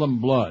Muslim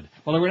blood.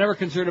 Well, they were never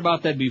concerned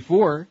about that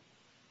before,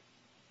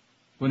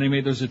 when they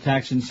made those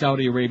attacks in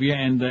Saudi Arabia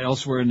and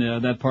elsewhere in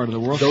that part of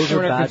the world. Those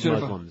are bad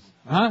Muslims.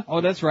 Huh?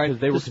 Oh, that's right.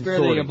 They were to spare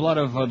the blood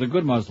of the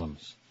good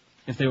Muslims.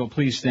 If they will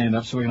please stand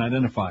up so we can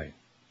identify you.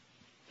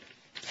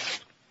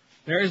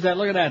 There's that,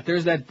 look at that.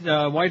 There's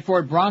that white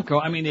Ford Bronco.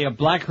 I mean, a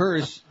black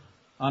hearse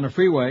on a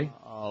freeway.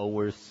 Oh,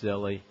 we're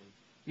silly.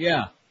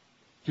 Yeah.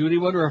 Judy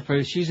Woodruff,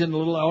 she's in the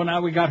little,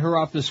 now we got her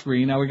off the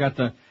screen. Now we got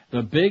the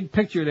big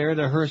picture there,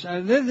 the hearse.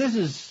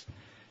 This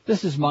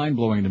is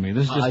mind-blowing to me.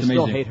 This is just amazing. I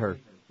still hate her.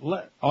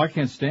 I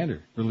can't stand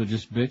her,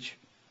 religious bitch.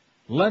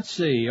 Let's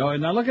see. Oh,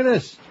 now look at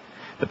this.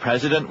 The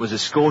President was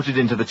escorted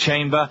into the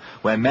chamber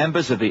where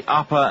members of the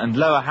upper and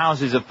lower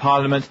houses of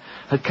Parliament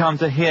had come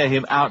to hear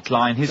him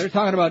outline his... They're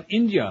talking about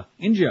India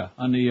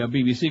on the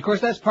BBC. Of course,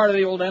 that's part of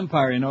the old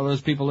empire,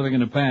 those people living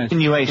in the past.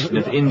 ...continuation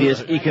of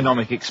India's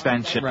economic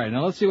expansion. Right,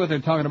 now let's see what they're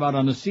talking about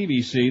on the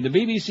CBC. The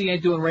BBC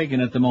ain't doing Reagan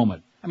at the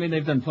moment. I mean,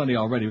 they've done plenty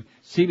already.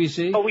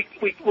 CBC? Oh, we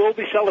will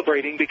be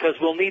celebrating because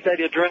we'll need that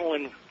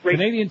adrenaline.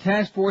 Canadian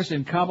Task Force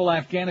in Kabul,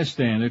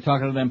 Afghanistan. They're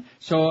talking to them.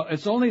 So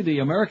it's only the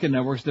American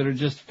networks that are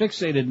just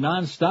fixated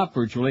nonstop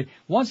virtually.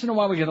 Once in a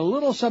while we get a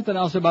little something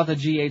else about the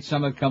G8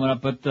 summit coming up,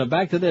 but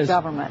back to this.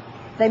 Government.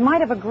 They might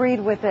have agreed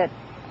with it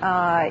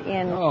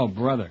in... Oh,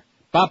 brother.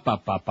 Bop,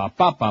 bop, bop, bop,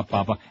 bop, bop,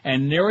 bop.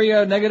 And nary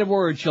a negative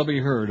word shall be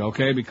heard,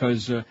 okay?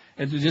 Because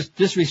it's just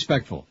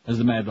disrespectful, as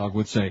the Mad Dog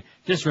would say.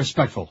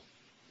 Disrespectful.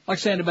 Like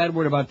saying a bad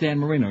word about Dan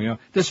Marino,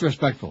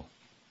 disrespectful.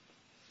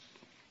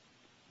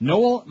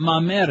 Noel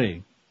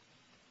Mameri.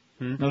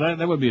 No,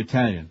 that would be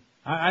Italian.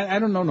 I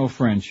don't know no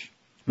French.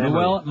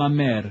 Noel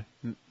Mamere,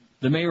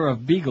 the mayor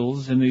of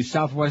Beagles in the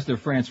southwest of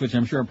France, which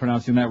I'm sure I'm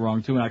pronouncing that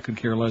wrong too, and I could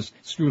care less,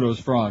 screw those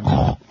frogs,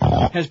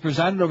 has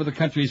presided over the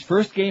country's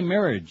first gay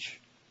marriage.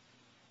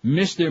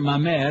 Mr.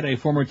 Mamere, a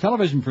former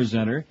television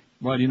presenter,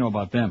 well, you know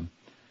about them,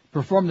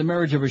 performed the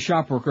marriage of a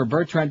shop worker,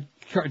 Bertrand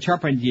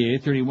Charpentier,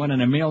 31,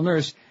 and a male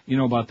nurse, you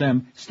know about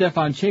them,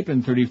 Stéphane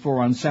Chapin,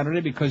 34, on Saturday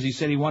because he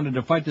said he wanted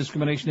to fight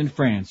discrimination in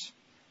France.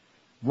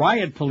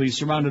 Riot police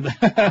surrounded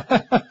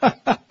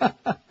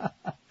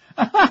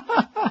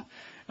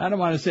I don't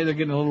want to say they're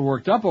getting a little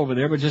worked up over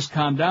there, but just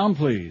calm down,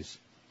 please.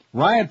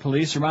 Riot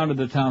police surrounded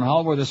the town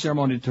hall where the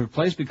ceremony took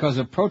place because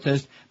of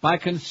protest by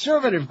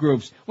conservative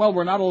groups. Well,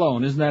 we're not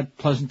alone. Isn't that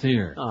pleasant to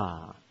hear?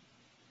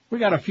 We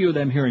got a few of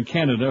them here in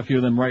Canada, a few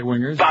of them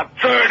right-wingers. About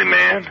 30,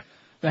 man.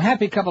 The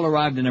happy couple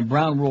arrived in a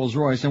brown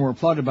Rolls-Royce and were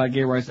applauded by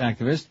gay rights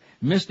activists.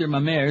 Mr.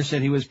 Mamere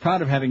said he was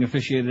proud of having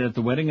officiated at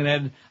the wedding and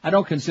added, I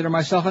don't consider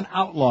myself an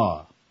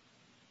outlaw.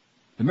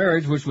 The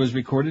marriage, which was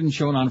recorded and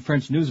shown on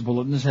French news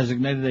bulletins, has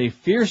ignited a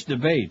fierce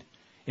debate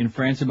in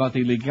France about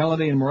the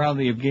legality and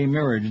morality of gay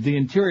marriage. The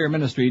Interior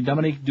Ministry,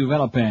 Dominique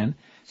Duvelopin,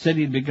 said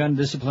he had begun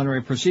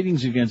disciplinary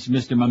proceedings against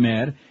Mr.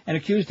 Mamer and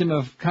accused him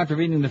of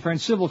contravening the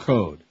French Civil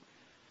Code.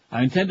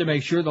 I intend to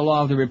make sure the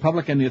law of the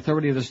Republic and the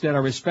authority of the state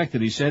are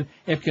respected, he said.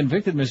 If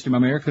convicted, Mr.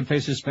 Mamer could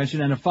face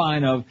suspension and a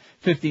fine of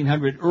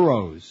 1,500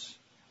 euros,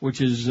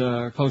 which is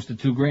close to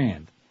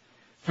 $2,000.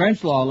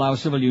 French law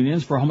allows civil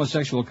unions for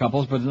homosexual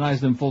couples but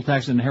denies them full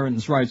tax and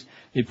inheritance rights.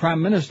 The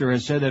Prime Minister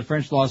has said that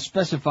French law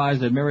specifies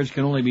that marriage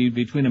can only be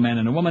between a man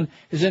and a woman,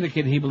 has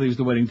indicated he believes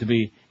the wedding to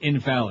be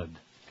invalid.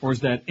 Or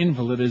is that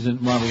invalid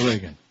isn't Ronald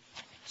Reagan?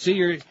 See,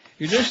 you're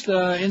just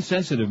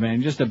insensitive,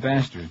 man. You're just a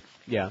bastard.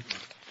 Yeah.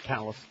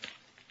 Callous.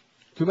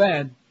 Too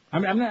bad.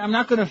 I'm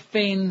not going to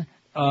feign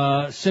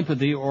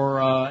sympathy or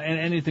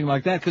anything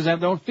like that because I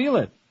don't feel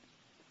it.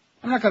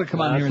 I'm not going to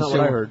come on here and say... That's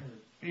not what I heard.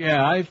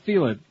 Yeah, I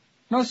feel it.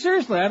 No,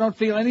 seriously, I don't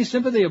feel any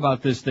sympathy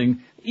about this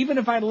thing. Even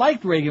if I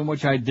liked Reagan,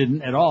 which I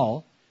didn't at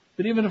all,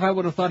 but even if I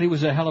would have thought he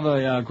was a hell of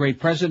a great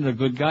president, a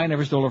good guy,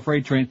 never stole a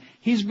freight train,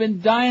 he's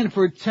been dying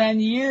for 10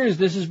 years.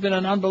 This has been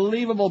an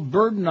unbelievable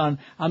burden on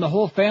the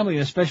whole family,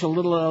 especially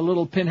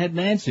little pinhead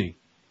Nancy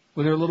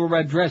with her little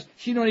red dress.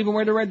 She don't even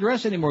wear the red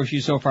dress anymore.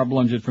 She's so far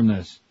blunged from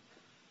this.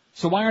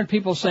 So why aren't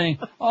people saying,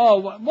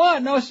 oh,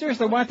 what? No,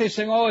 seriously, why aren't they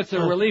saying, oh, it's a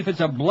relief, it's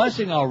a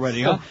blessing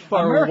already, huh?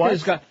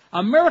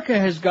 America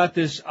has got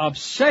this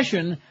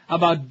obsession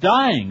about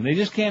dying. They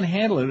just can't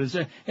handle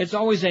it. It's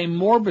always a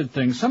morbid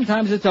thing.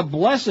 Sometimes it's a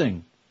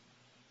blessing.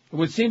 It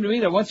would seem to me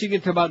that once you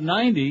get to about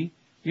 90,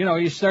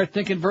 you start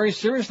thinking very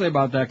seriously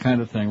about that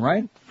kind of thing,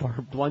 right?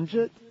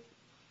 Farblungit?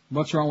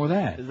 What's wrong with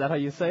that? Is that how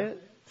you say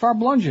it?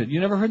 Farblungit.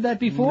 You never heard that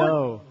before?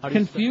 No.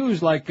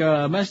 Confused, like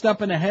messed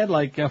up in the head,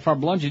 like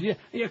farblungit.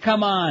 Yeah,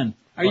 come on.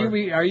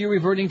 Are you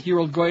reverting to your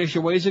old Goyish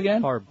ways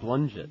again?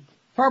 Farblungit.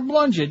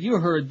 Farblungit. You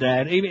heard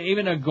that.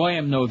 Even a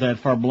Goyim know that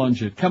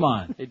farblungit. Come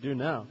on. They do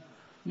now.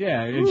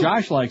 Yeah,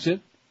 Josh likes it.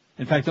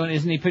 In fact,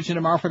 isn't he pitching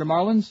tomorrow for the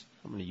Marlins?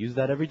 I'm going to use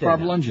that every day.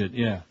 Farblungit.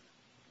 Yeah.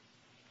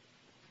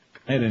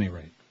 At any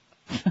rate.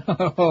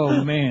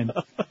 Oh man.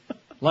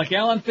 Like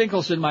Alan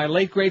Finkelson, my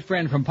late great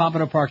friend from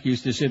Pompano Park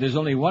used to say, there's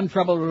only one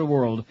trouble in the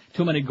world,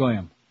 too many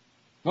Goyim.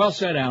 Well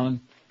said,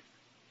 Alan.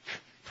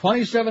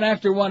 27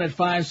 after 1 at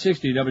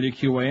 560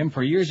 WQAM.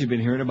 For years you've been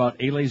hearing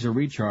about A-Laser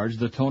Recharge,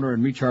 the toner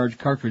and recharge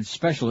cartridge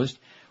specialist.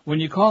 When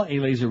you call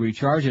A-Laser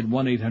Recharge at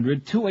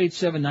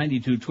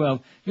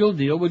 1-800-287-9212, you'll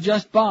deal with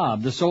just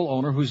Bob, the sole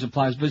owner who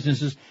supplies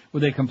businesses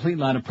with a complete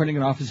line of printing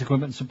and office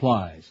equipment and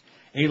supplies.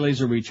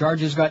 A-Laser Recharge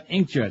has got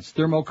inkjets,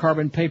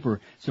 thermocarbon paper,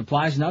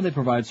 supplies. Now they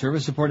provide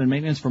service, support, and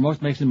maintenance for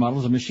most makes and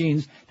models of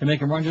machines to make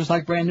them run just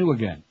like brand new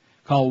again.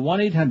 Call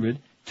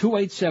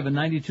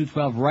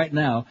 1-800-287-9212 right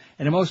now,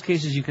 and in most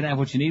cases you can have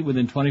what you need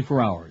within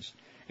 24 hours.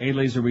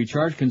 A-Laser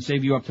Recharge can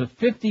save you up to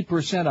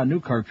 50% on new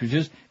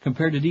cartridges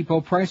compared to depot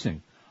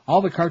pricing.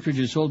 All the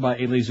cartridges sold by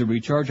A-Laser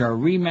Recharge are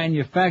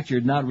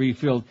remanufactured, not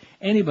refilled.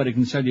 Anybody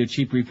can sell you a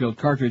cheap refilled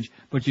cartridge,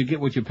 but you get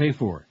what you pay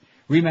for.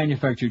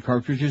 Remanufactured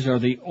cartridges are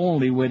the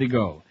only way to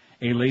go.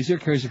 A-Laser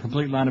carries a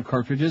complete line of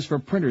cartridges for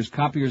printers,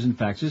 copiers, and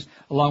faxes,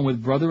 along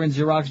with Brother and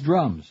Xerox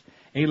drums.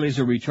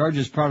 A-Laser Recharge,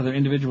 as part of their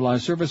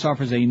individualized service,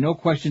 offers a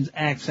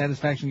no-questions-asked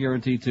satisfaction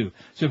guarantee, too.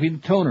 So if you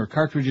need toner,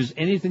 cartridges,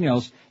 anything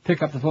else,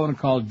 pick up the phone and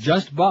call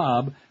Just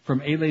Bob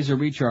from A-Laser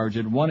Recharge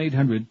at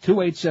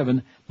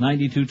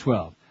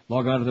 1-800-287-9212.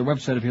 Log on to their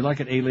website if you like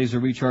at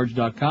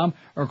alaserrecharge.com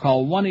or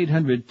call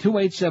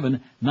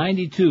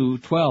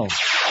 1-800-287-9212.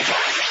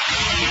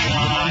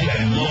 Live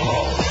and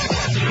local.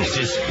 This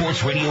is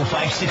Sports Radio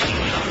 560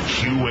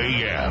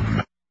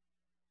 QAM.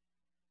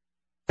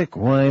 Dick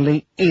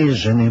Riley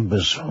is an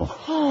imbecile.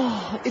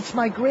 Oh, it's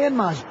my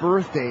grandma's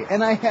birthday,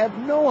 and I have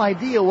no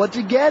idea what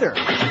to get her.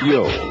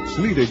 Yo,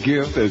 need a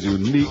gift as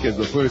unique as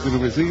the person who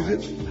receives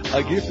it?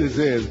 A gift that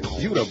says,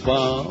 you the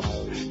bomb.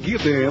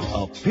 Give them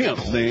a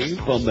pimp name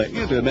from the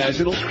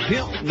International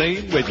Pimp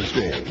Name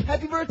Registry.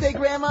 Happy birthday,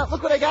 Grandma.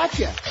 Look what I got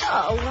you.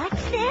 Oh,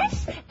 what's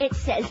this? It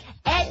says,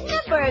 Edna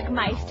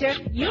Bergmeister,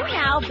 you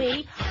now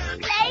be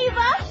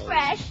Flavor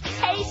Fresh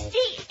Tasty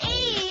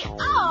E.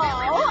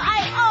 Oh,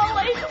 I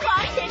always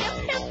wanted a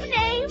pimp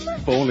name.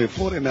 For only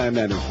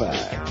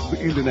 $49.95,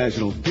 the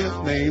International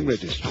Pimp Name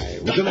Registry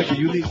will select a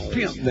unique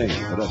pimp name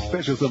for that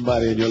special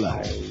somebody in your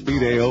life, be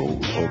they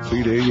old or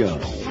be they young.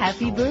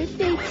 Happy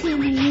birthday,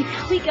 Timmy.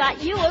 We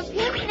got you a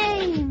pimp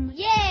name.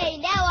 Yay,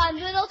 now I'm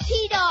little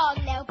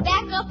T-Dog. Now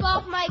back up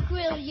off my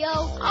grill, yo.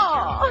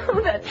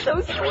 Oh, that's so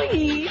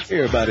sweet.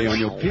 Everybody on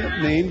your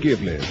pimp name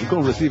gift list is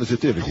going to receive a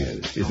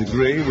certificate. It's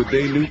engraved with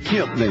their new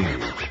pimp name.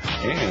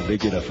 And they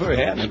get a fur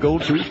hat and a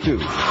gold tooth, too.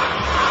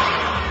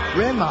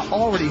 Grandma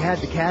already had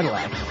the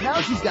Cadillac. Now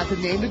she's got the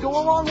name to go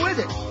along with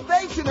it.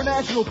 Thanks,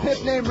 International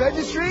Pimp Name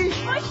Registry.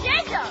 For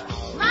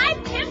shizzle, my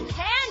pimp's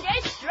hand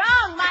is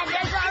strong, my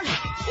nizzles.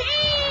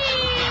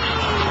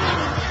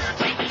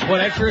 Cheese! Well,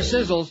 that's your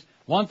sizzles.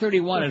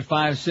 131 at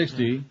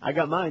 560. I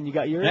got mine. You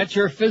got yours? That's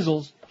your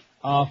fizzles.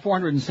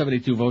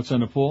 472 votes on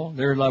the poll.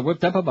 They're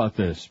whipped up about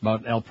this,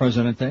 about El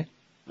Presidente.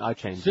 I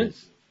changed it.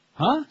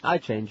 Huh? I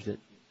changed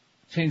it.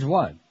 Change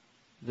what?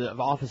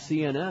 Off of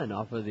CNN,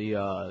 off of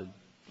the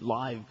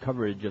live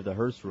coverage of the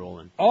hearse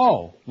rolling.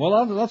 Oh,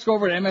 well, let's go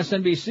over to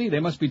MSNBC. They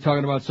must be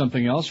talking about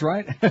something else,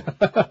 right?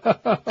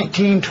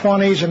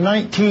 1920s and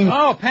 19...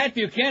 Oh, Pat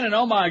Buchanan,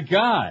 oh my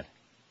God.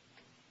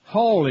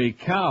 Holy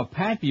cow,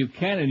 Pat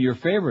Buchanan, your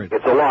favorite.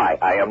 It's a lie.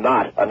 I am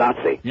not a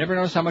Nazi. You ever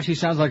notice how much he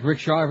sounds like Rick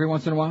Shaw every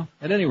once in a while?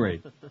 At any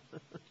rate,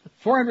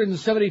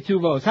 472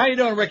 votes. How you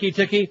doing, Ricky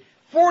Ticky?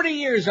 40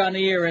 years on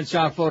the air in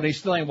South Florida. He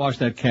still ain't washed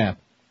that cap.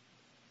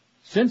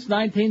 Since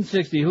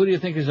 1960, who do you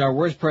think is our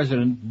worst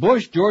president?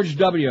 Bush, George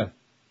W.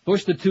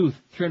 Bush the Tooth,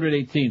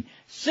 318.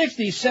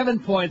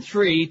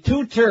 67.3,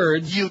 two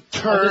turds. You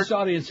turd. This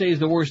audience say is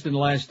the worst in the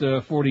last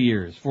 40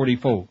 years,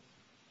 44.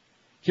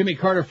 Jimmy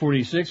Carter,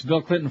 46.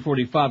 Bill Clinton,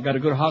 45. Got a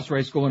good House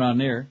race going on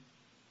there.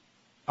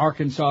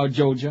 Arkansas,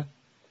 Georgia.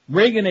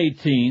 Reagan,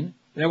 18.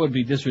 That would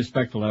be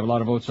disrespectful to have a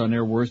lot of votes on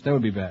their worst. That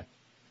would be bad.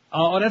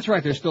 Oh, that's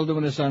right. They're still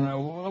doing this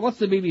on, what's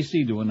the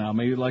BBC doing now?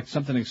 Maybe like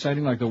something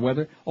exciting like the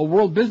weather? Oh,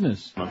 world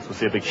business. We'll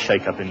see a big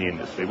shake-up in the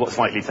industry. What's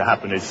likely to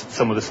happen is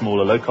some of the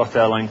smaller low-cost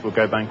airlines will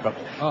go bankrupt.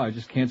 Oh, I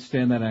just can't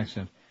stand that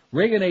accent.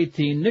 Reagan,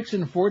 18.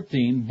 Nixon,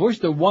 14. Bush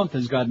the Wump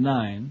has got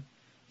 9.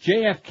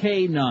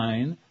 JFK,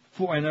 9.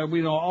 4, and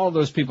we know all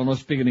those people don't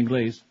speak in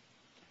English.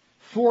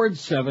 Ford,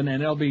 7,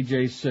 and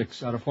LBJ,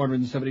 6 out of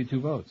 472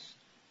 votes.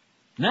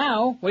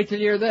 Now, wait till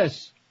you hear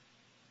this.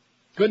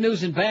 Good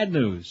news and bad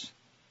news.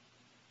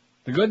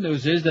 The good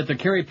news is that the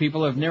Kerry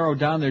people have narrowed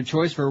down their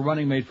choice for a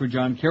running mate for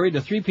John Kerry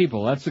to 3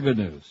 people. That's the good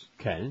news.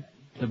 Okay.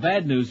 The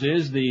bad news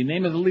is the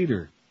name of the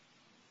leader.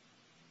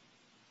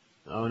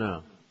 Oh,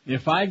 no.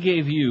 If I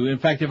gave you, in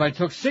fact, if I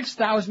took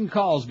 6,000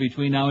 calls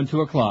between now and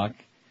 2 o'clock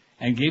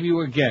and gave you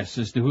a guess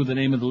as to who the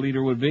name of the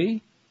leader would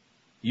be,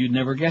 you'd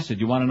never guess it.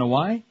 You want to know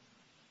why?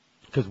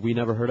 Because we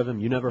never heard of him,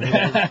 you never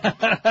heard of him.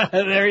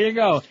 There you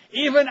go.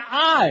 Even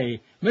I,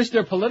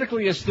 Mr.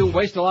 Politically Astute,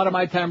 waste a lot of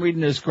my time reading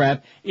this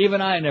crap.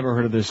 Even I never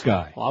heard of this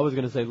guy. Well, I was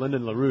going to say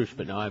Lyndon LaRouche,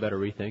 but now I better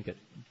rethink it.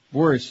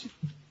 Worse.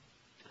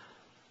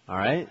 All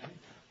right.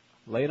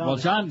 Lay it on. Well,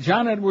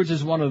 John Edwards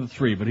is one of the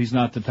 3, but he's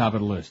not the top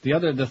of the list.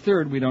 The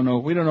third, we don't know.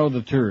 We don't know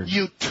the third.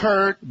 You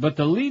turd. But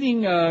the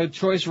leading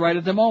choice right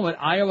at the moment,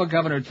 Iowa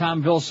Governor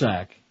Tom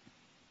Vilsack.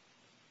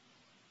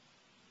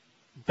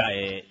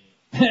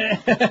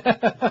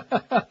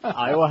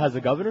 Iowa has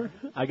a governor,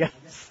 I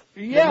guess.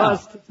 Yeah.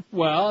 Must.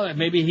 Well,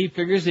 maybe he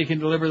figures he can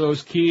deliver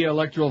those key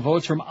electoral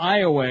votes from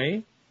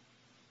Iowa,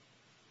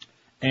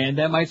 and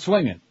that might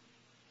swing it.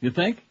 You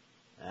think?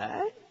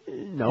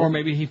 No. Or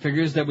maybe he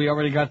figures that we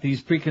already got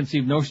these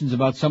preconceived notions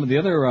about some of the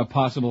other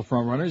possible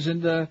frontrunners,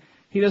 and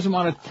he doesn't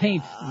want to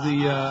taint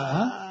the.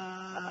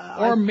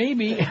 Or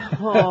maybe.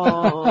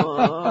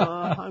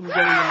 I'm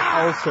getting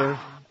an ulcer.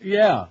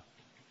 Yeah.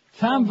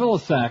 Tom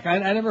Vilsack. I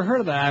never heard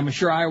of that. I'm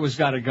sure Iowa's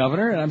got a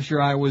governor, and I'm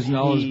sure Iowa's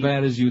not as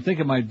bad as you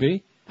think it might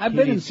be. I've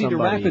been in Cedar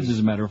Rapids, as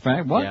a matter of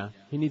fact. What? Yeah.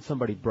 He needs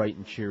somebody bright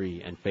and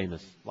cheery and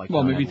famous.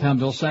 Well, maybe Tom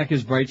Vilsack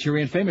is bright,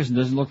 cheery, and famous and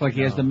doesn't look like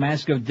he has the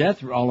mask of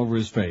death all over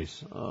his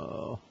face.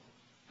 Oh.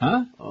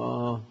 Huh?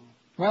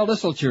 Well,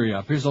 this'll cheer you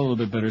up. Here's a little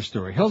bit better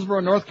story. Hillsborough,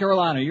 North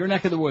Carolina, your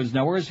neck of the woods.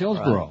 Now, where's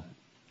Hillsborough?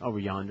 Right. Over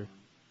yonder.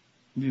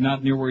 You're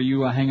not near where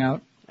you hang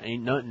out?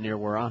 Ain't nothing near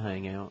where I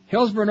hang out.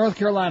 Hillsborough, North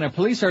Carolina.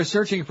 Police are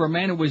searching for a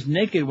man who was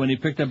naked when he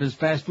picked up his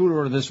fast food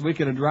order this week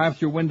at a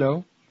drive-thru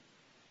window.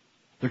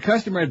 The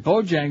customer at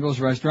Bojangles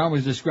restaurant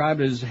was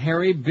described as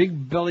hairy,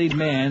 big-bellied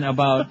man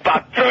about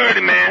 30,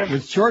 man,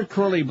 with short,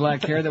 curly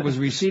black hair that was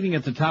receding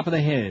at the top of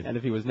the head. And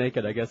if he was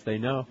naked, I guess they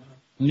know.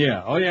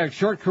 Yeah. Oh, yeah,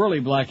 short, curly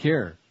black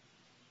hair.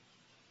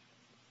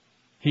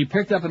 He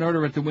picked up an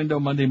order at the window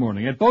Monday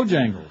morning at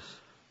Bojangles.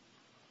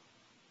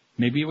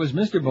 Maybe it was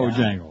Mr.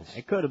 Bojangles.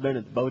 It could have been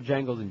at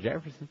Bojangles in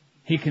Jefferson.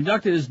 He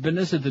conducted his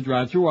business at the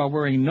drive-thru while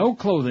wearing no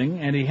clothing,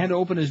 and he had to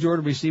open his door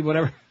to receive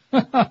whatever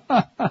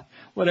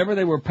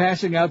they were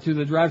passing out through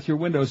the drive-thru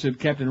window, said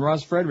Captain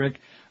Ross Frederick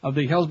of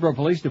the Hillsborough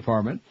Police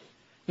Department.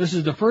 This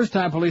is the first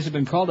time police have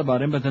been called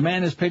about him, but the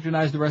man has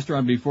patronized the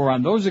restaurant before.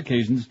 On those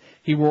occasions,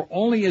 he wore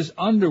only his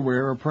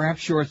underwear or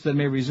perhaps shorts that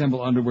may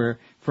resemble underwear,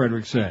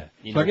 Frederick said.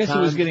 So I guess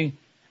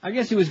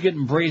he was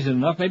getting brazen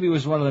enough. Maybe it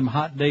was one of them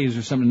hot days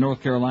or something in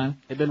North Carolina.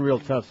 It's been real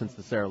tough since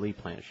the Sara Lee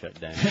plant shut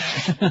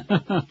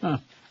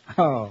down.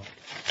 Oh,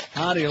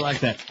 how do you like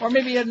that? Or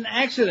maybe he had an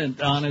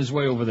accident on his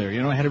way over there.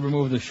 You know, had to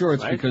remove the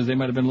shorts because they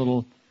might have been a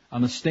little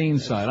on the stain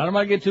side. I don't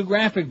want to get too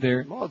graphic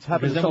there. Well, it's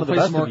happened to some of the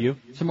best of you.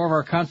 Some more of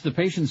our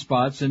constipation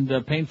spots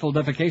and painful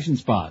defecation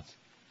spots.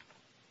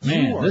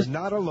 Man, you are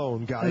not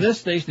alone, guys. This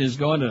station is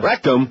going to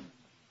rectum.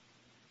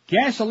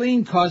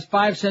 Gasoline cost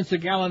 5 cents a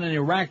gallon in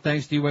Iraq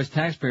thanks to U.S.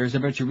 taxpayers. I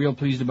bet you're real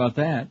pleased about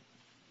that.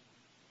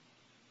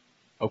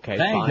 Okay,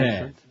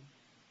 Baghdad.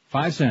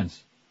 5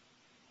 cents.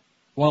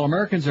 While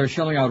Americans are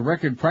shelling out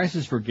record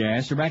prices for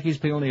gas,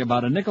 Iraqis pay only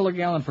about a nickel a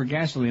gallon for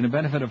gasoline, a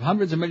benefit of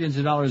hundreds of millions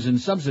of dollars in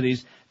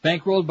subsidies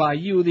bankrolled by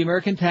you, the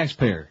American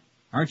taxpayer.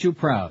 Aren't you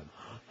proud?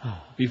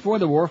 Before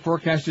the war,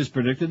 forecasters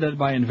predicted that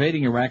by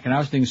invading Iraq and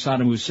ousting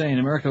Saddam Hussein,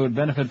 America would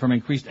benefit from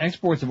increased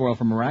exports of oil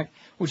from Iraq,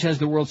 which has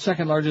the world's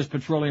second largest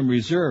petroleum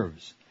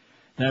reserves.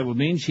 That would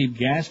mean cheap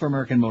gas for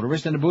American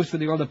motorists and a boost for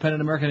the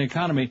oil-dependent American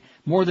economy.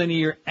 More than a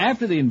year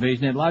after the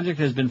invasion, that logic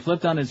has been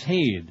flipped on its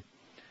head.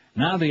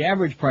 Now the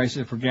average price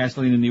for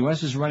gasoline in the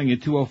U.S. is running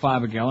at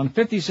 $2.05 a gallon,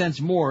 50 cents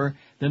more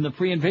than the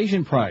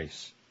pre-invasion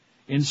price.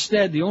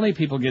 Instead, the only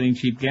people getting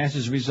cheap gas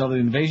as a result of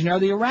the invasion are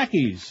the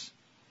Iraqis.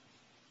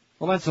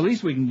 Well, that's the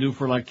least we can do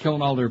for, like,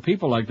 killing all their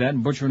people like that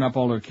and butchering up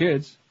all their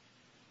kids.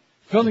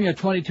 Filling a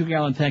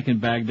 22-gallon tank in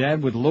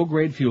Baghdad with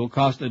low-grade fuel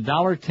cost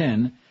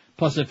 $1.10,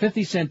 plus a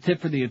 50-cent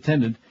tip for the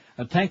attendant.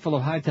 A tank full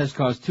of high-test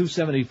costs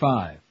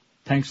 $2.75.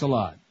 Thanks a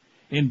lot.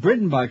 In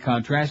Britain, by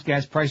contrast,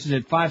 gas prices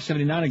at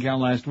 $5.79 a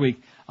gallon last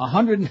week.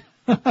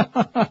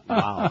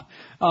 Wow.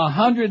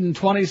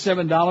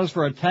 $127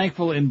 for a tank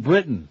full in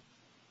Britain.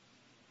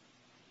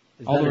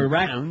 Is that in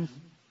pounds?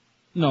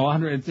 No,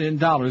 it's in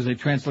dollars. They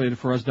translate it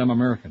for us dumb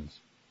Americans.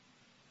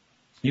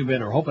 You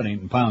better hope it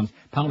ain't in pounds.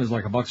 Pound is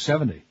like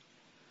 $1.70.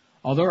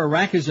 Although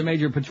Iraq is a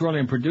major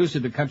petroleum producer,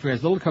 the country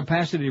has little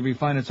capacity to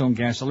refine its own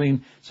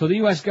gasoline, so the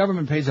U.S.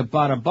 government pays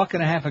about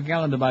 $1.50 a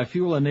gallon to buy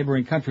fuel in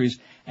neighboring countries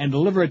and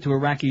deliver it to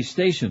Iraqi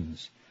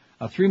stations.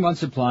 A 3-month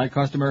supply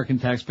cost American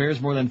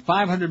taxpayers more than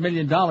 $500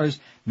 million,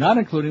 not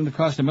including the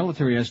cost of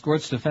military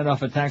escorts to fend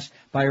off attacks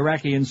by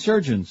Iraqi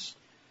insurgents.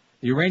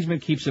 The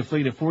arrangement keeps a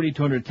fleet of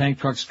 4,200 tank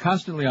trucks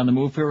constantly on the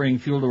move, ferrying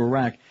fuel to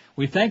Iraq.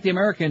 We thank the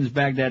Americans,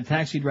 Baghdad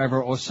taxi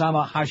driver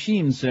Osama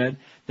Hashim said.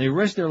 They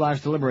risked their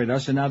lives to liberate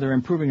us, and now they're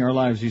improving our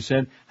lives, he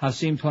said.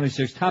 Hashim,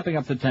 26, topping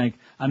up the tank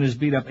on his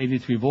beat-up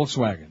 83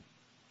 Volkswagen.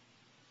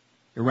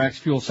 Iraq's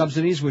fuel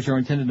subsidies, which are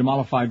intended to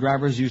mollify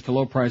drivers used to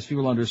low-priced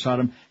fuel under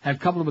Saddam, have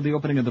coupled with the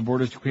opening of the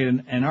borders to create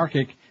an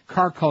anarchic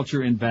car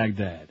culture in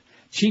Baghdad.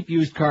 Cheap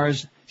used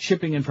cars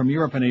shipping in from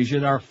Europe and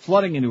Asia are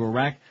flooding into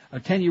Iraq. A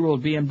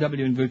 10-year-old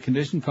BMW in good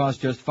condition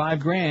costs just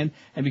 $5,000,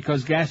 and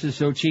because gas is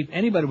so cheap,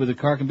 anybody with a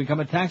car can become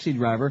a taxi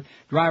driver.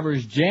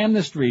 Drivers jam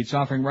the streets,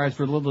 offering rides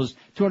for as little as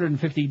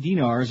 250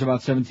 dinars,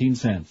 about 17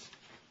 cents.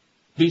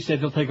 B said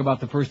he'll take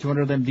about the first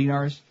 200 of them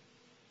dinars,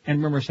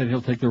 and Rimmer said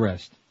he'll take the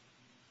rest.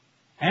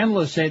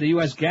 Analysts say the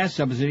U.S. gas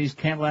subsidies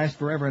can't last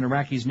forever, and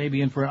Iraqis may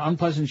be in for an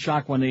unpleasant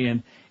shock one day,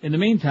 and in the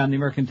meantime, the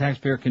American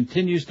taxpayer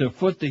continues to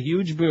foot the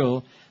huge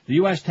bill. The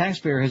U.S.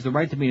 taxpayer has the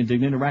right to be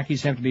indignant.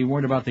 Iraqis have to be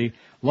warned about the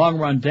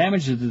long-run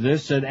damages to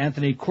this, said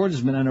Anthony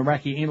Kordzman, an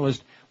Iraqi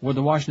analyst with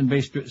the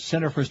Washington-based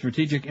Center for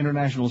Strategic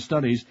International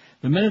Studies.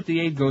 The minute the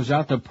aid goes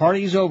out, the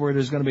party's over.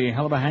 There's going to be a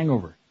hell of a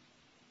hangover.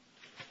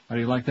 How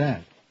do you like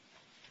that?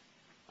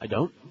 I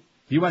don't.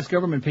 The U.S.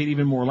 government paid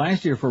even more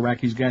last year for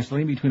Iraqis'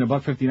 gasoline, between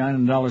 $1.59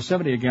 and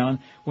 $1.70 a gallon,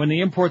 when the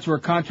imports were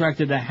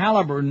contracted to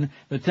Halliburton,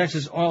 the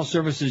Texas oil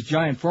services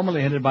giant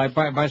formerly headed by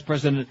Vice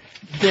President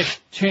Dick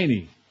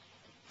Cheney.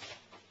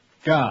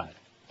 God.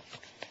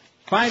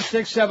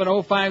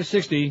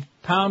 5670560,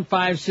 pound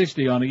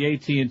 560 on the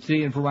AT&T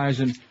and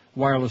Verizon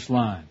wireless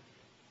line.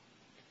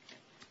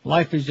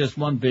 Life is just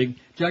one big,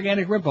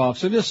 gigantic ripoff,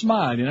 so just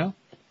smile, you know?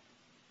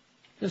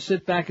 Just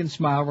sit back and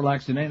smile,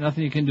 relax, and ain't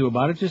nothing you can do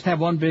about it. Just have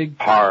one big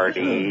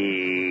party.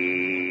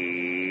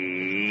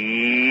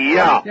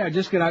 Yeah,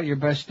 just get out your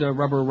best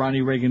rubber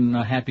Ronald Reagan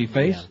happy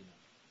face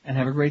and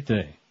have a great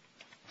day.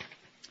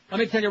 Let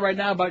me tell you right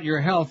now about your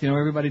health. You know,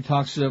 everybody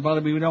talks about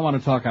it, but we don't want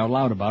to talk out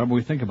loud about it, but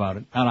we think about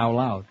it out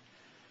loud.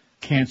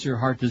 Cancer,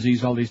 heart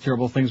disease, all these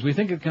terrible things. We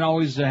think it can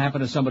always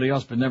happen to somebody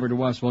else, but never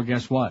to us. Well,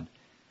 guess what?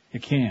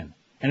 It can.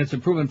 And it's a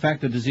proven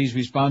fact that disease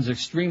responds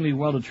extremely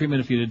well to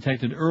treatment if you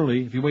detect it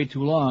early. If you wait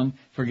too long,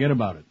 forget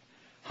about it.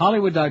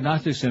 Hollywood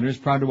Diagnostic Center is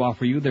proud to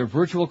offer you their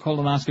virtual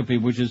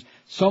colonoscopy, which is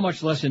so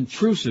much less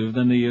intrusive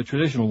than the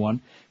traditional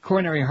one,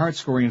 coronary heart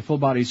scoring and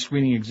full-body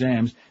screening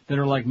exams that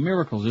are like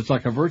miracles. It's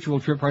like a virtual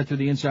trip right through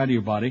the inside of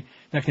your body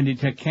that can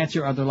detect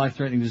cancer or other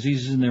life-threatening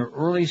diseases in their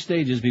early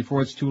stages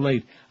before it's too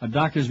late. A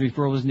doctor's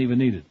referral isn't even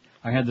needed.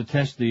 I had to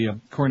test the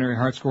coronary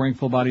heart scoring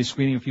full-body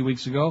screening a few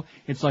weeks ago.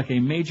 It's like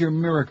a major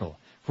miracle.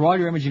 For all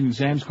your imaging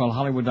exams, call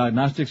Hollywood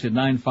Diagnostics at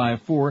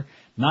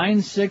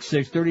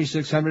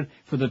 954-966-3600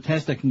 for the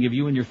test that can give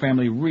you and your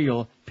family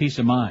real peace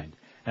of mind.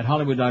 At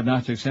Hollywood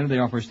Diagnostics Center, they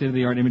offer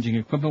state-of-the-art imaging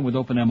equipment with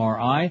open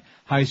MRI,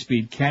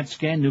 high-speed CAT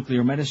scan,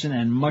 nuclear medicine,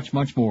 and much,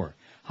 much more.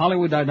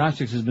 Hollywood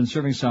Diagnostics has been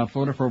serving South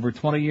Florida for over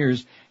 20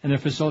 years, and their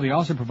facility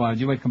also provides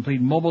you a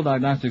complete mobile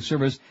diagnostic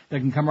service that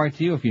can come right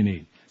to you if you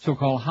need. So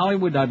call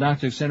Hollywood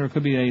Diagnostic Center. It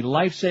could be a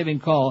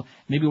life-saving call,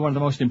 maybe one of the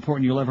most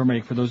important you'll ever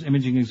make for those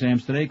imaging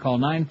exams today. Call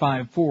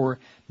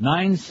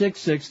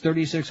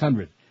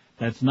 954-966-3600.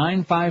 That's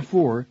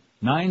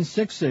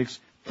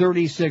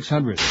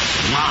 954-966-3600.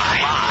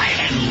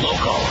 Live and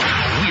local.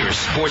 We're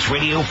Sports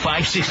Radio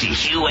 560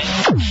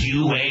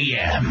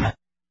 QAM.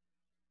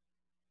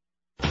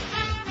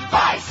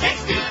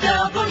 560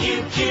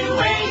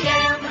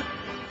 WQAM.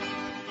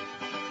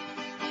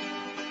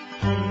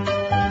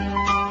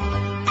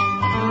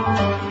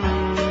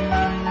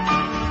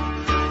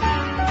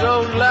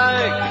 Don't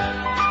like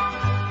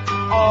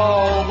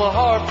all the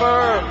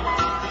heartburn.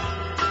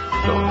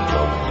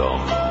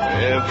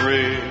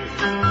 Every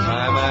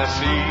time I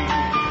see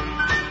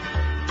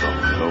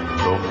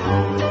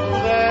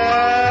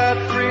that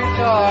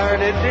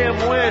retarded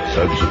dimwit.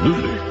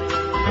 Absolutely.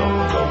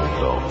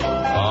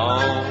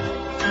 On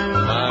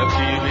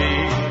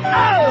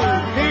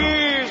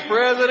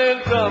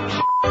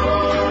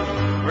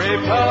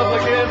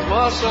Republicans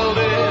muscled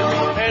in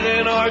an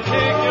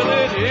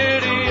inarticulate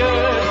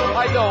idiot.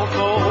 I don't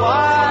know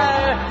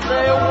why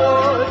they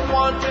would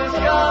want this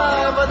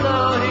guy, but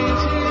now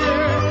he's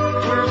here.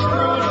 We're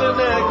screwed the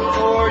next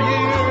 4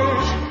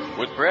 years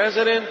with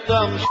President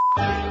Thumb.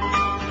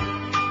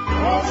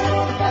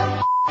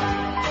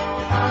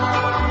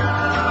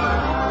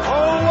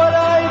 Oh, what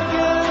I'd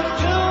give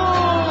to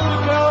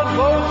count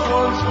votes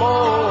once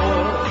more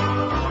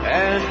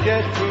and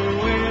get who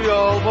we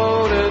all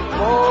voted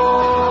for.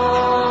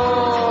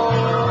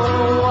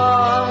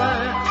 Why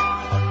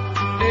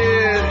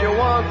did you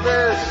want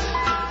this?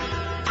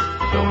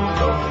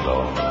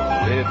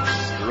 Lips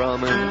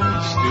drumming,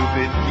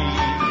 stupid key.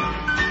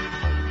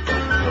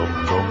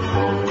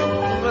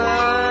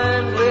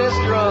 Mindless,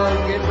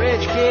 drunk, and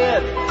rich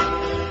kid.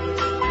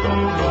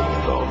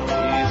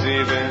 He's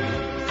even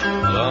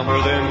dumber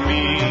than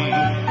me.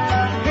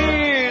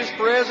 He's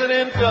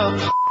President Dumb.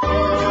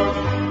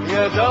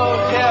 You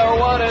don't care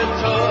what it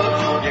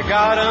took. You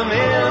got him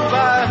in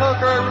by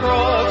hook or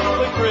crook.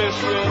 The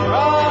Christian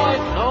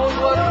right knows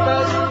what's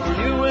best for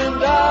you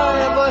and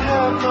I, but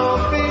have no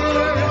fear.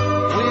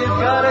 We've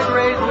got a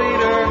great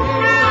leader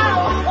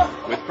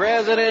here with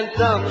President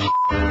Dumb.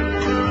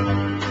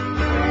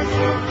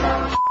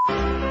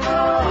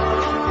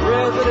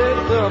 President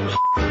Dumb.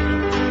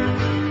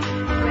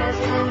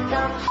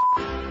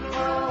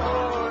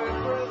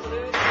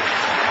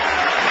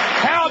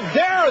 How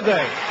dare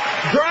they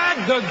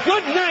drag the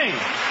good name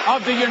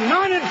of the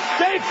United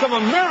States of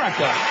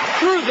America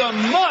through the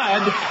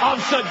mud of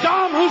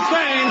Saddam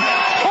Hussein's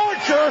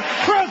torture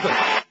prison?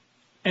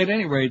 At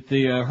any rate,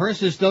 the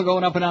hearse is still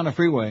going up and down the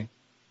freeway.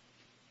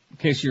 In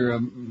case you're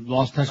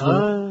lost touch with it.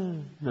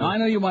 No. I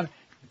know you want.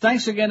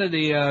 Thanks again to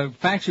the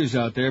faxers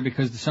out there,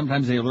 because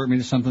sometimes they alert me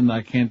to something that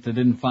I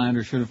didn't find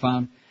or should have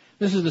found.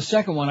 This is the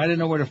second one. I didn't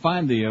know where to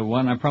find the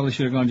one. I probably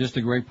should have gone just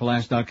to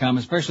GregPalas.com,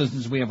 especially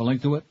since we have a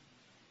link to it.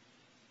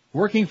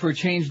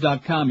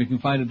 WorkingForChange.com. You can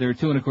find it there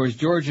too. And of course,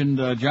 George and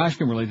Josh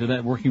can relate to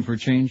that. Working for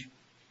Change.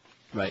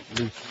 Right.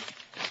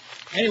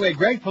 Anyway,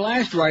 Greg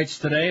Palast writes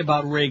today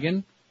about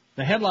Reagan.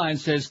 The headline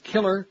says,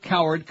 "Killer,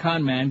 coward,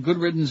 con man, good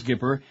riddance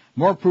Gipper.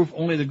 More proof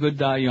only the good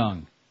die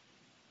young."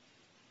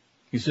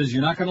 He says,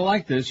 "You're not going to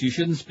like this. You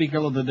shouldn't speak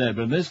ill of the dead.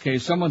 But in this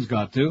case, someone's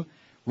got to.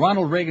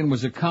 Ronald Reagan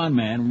was a con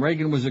man.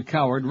 Reagan was a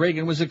coward.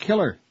 Reagan was a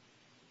killer.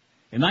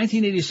 In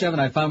 1987,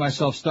 I found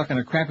myself stuck in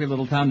a crappy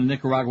little town in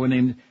Nicaragua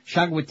named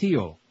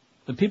Chaguatillo.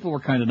 The people were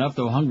kind enough,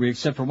 though hungry,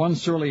 except for one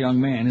surly young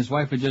man. His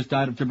wife had just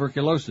died of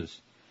tuberculosis.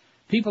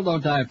 People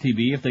don't die of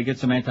TB if they get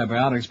some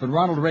antibiotics, but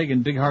Ronald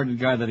Reagan, big-hearted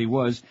guy that he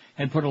was,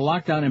 had put a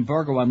lockdown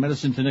embargo on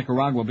medicine to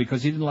Nicaragua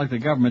because he didn't like the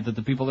government that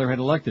the people there had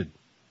elected.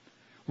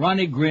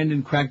 Ronnie grinned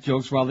and cracked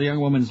jokes while the young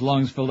woman's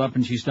lungs filled up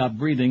and she stopped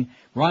breathing.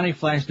 Ronnie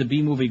flashed a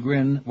B-movie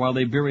grin while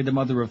they buried the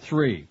mother of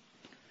three.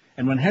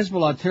 And when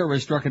Hezbollah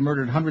terrorists struck and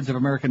murdered hundreds of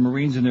American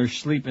Marines in their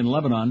sleep in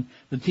Lebanon,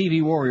 the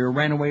TV warrior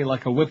ran away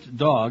like a whipped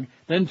dog,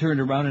 then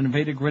turned around and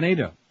invaded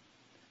Grenada.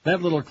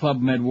 That little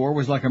Club Med war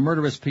was like a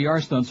murderous PR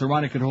stunt so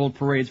Ronnie could hold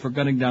parades for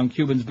gunning down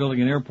Cubans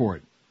building an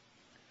airport.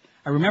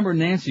 I remember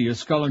Nancy, a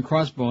skull and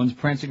crossbones,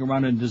 prancing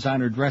around in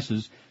designer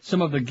dresses,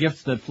 some of the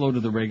gifts that flowed to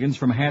the Reagans,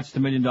 from hats to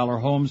million-dollar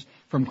homes,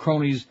 from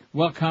cronies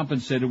well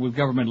compensated with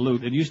government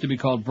loot. It used to be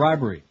called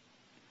bribery.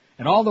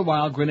 And all the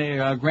while,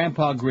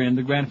 Grandpa grinned,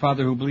 the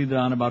grandfather who bleated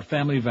on about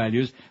family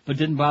values, but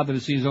didn't bother to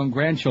see his own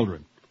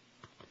grandchildren.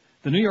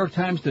 The New York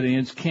Times today, in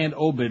its canned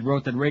obit,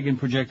 wrote that Reagan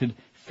projected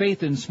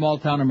faith in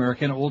small-town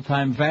America and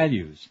old-time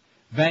values.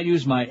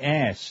 Values my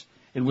ass.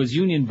 It was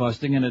union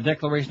busting and a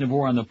declaration of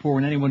war on the poor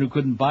and anyone who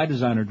couldn't buy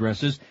designer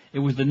dresses. It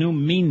was the new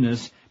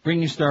meanness,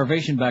 bringing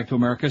starvation back to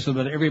America so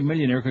that every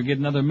millionaire could get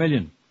another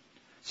million.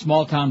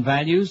 Small-town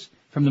values?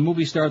 From the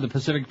movie star of the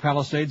Pacific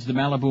Palisades, the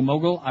Malibu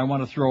mogul, I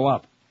want to throw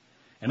up.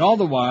 And all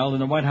the while, in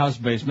the White House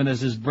basement, as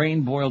his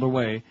brain boiled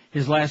away,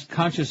 his last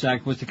conscious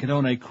act was to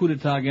condone a coup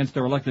d'etat against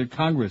our elected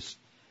Congress.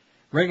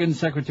 Reagan's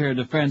Secretary of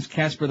Defense,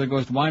 Casper the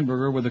Ghost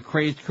Weinberger, with a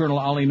crazed Colonel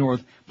Ollie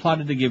North,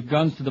 plotted to give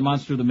guns to the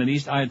monster of the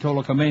Mideast,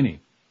 Ayatollah Khomeini.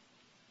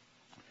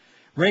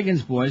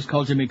 Reagan's boys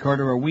called Jimmy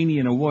Carter a weenie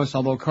and a wuss,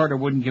 although Carter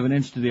wouldn't give an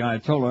inch to the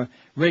Ayatollah.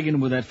 Reagan,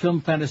 with that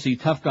film fantasy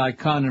tough guy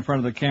con in front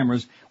of the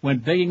cameras,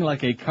 went begging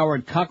like a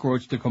coward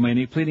cockroach to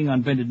Khomeini, pleading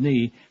on bended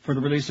knee for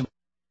the release of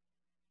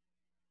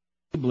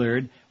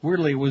blared.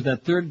 Weirdly, it was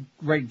that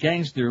third-rate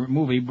gangster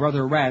movie,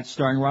 Brother Rat,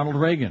 starring Ronald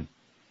Reagan.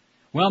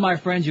 Well, my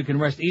friends, you can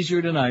rest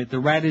easier tonight. The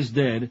rat is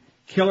dead.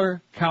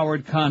 Killer,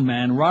 coward, con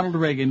man, Ronald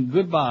Reagan,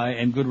 goodbye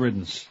and good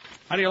riddance.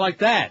 How do you like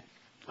that?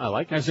 I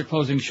like it. That's a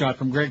closing shot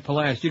from Greg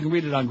Palast. You can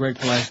read it on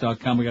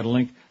GregPalast.com. We got a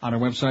link on our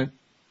website.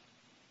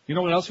 You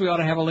know what else we ought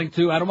to have a link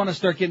to? I don't want to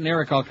start getting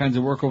Eric all kinds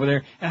of work over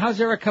there. And how's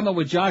Eric coming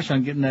with Josh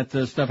on getting that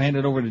stuff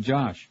handed over to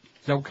Josh?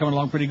 Is that coming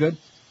along pretty good?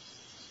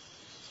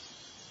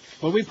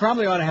 Well, we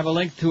probably ought to have a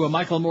link to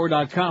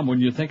MichaelMoore.com,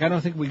 wouldn't you think? I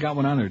don't think we got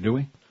one on there, do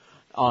we?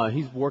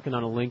 He's working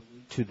on a link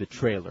to the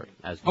trailer.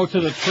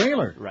 To the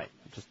trailer? Right.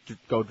 Just to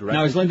go directly.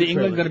 Now, is Linda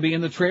England going to be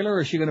in the trailer,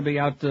 or is she going to be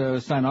out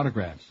signing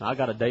autographs? I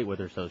got a date with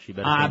her, so she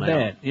better I come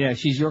bet. out. Yeah,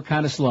 she's your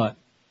kind of slut.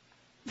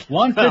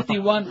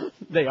 151.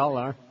 They all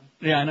are.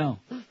 Yeah, I know.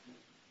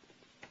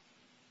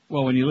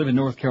 Well, when you live in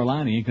North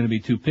Carolina, you ain't going to be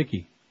too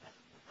picky.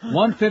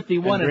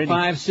 151 at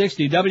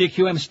 560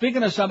 WQM.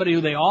 Speaking of somebody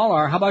who they all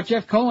are, how about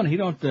Jeff Cohen? He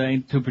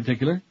ain't too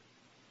particular.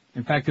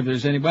 In fact, if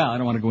there's any, well, I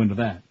don't want to go into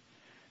that.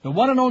 The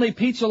one and only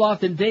Pizza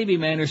Loft and Davy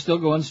Man are still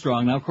going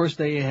strong. Now, of course,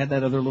 they had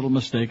that other little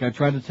mistake. I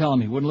tried to tell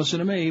him. He wouldn't listen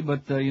to me,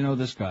 but,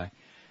 this guy.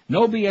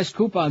 No BS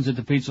coupons at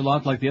the Pizza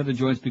Loft like the other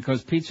joints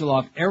because Pizza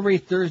Loft every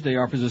Thursday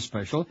offers a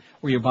special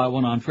where you buy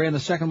one entree and the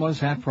second one is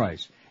half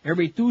price.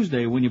 Every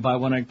Tuesday when you buy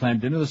one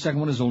eggplant dinner, the second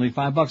one is only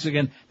 $5.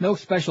 Again, no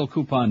special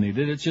coupon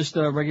needed. It's just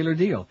a regular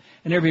deal.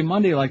 And every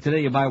Monday like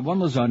today, you buy one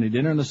lasagna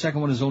dinner and the second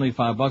one is only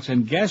 $5.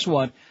 And guess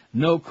what?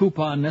 No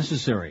coupon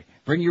necessary.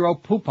 Bring your own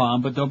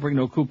coupon, but don't bring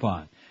no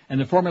coupon. And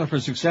the formula for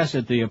success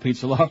at the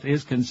Pizza Loft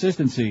is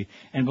consistency.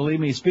 And believe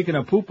me, speaking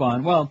of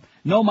coupon, well,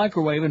 no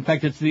microwave. In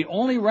fact, it's the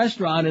only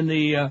restaurant in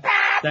the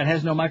that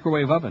has no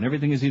microwave oven.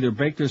 Everything is either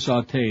baked or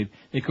sautéed.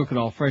 They cook it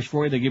all fresh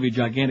for you. They give you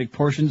gigantic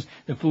portions.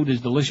 The food is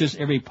delicious.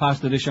 Every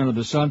pasta dish under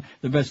the sun.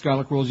 The best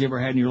garlic rolls you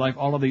ever had in your life.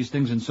 All of these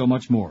things and so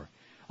much more.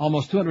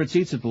 Almost 200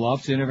 seats at the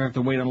Loft, so you never have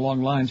to wait on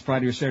long lines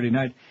Friday or Saturday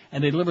night.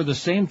 And they deliver the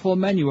same full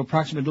menu,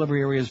 approximate delivery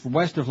areas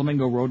west of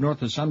Flamingo Road,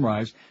 north of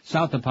Sunrise,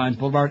 south of Pines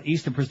Boulevard,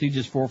 east of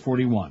prestigious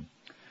 441.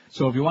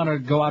 So if you want to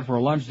go out for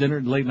a lunch,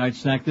 dinner, late night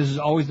snack, this is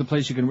always the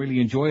place you can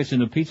really enjoy. It's in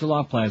the Pizza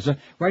Loft Plaza,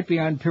 right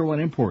behind Pier 1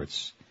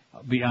 Imports,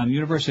 beyond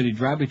University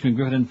Drive between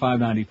Griffin and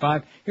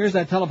 595. Here's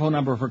that telephone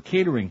number for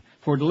catering,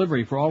 for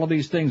delivery, for all of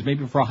these things,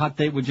 maybe for a hot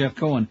date with Jeff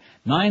Cohen,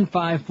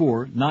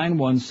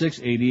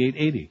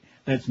 954-916-8880.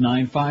 That's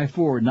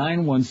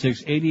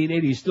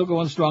 954-916-8880. Still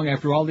going strong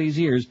after all these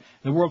years.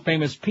 The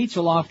world-famous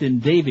Pizza Loft in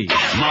Davie.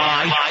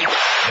 Live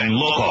and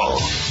local.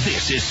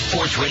 This is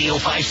Sports Radio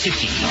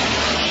 560.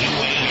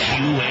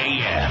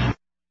 QAM.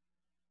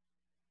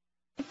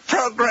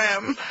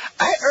 Program.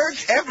 I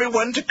urge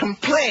everyone to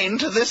complain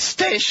to this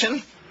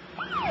station.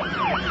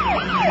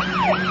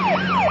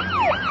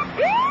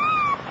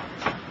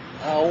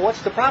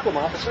 What's the problem,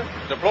 officer?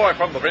 Deploy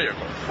from the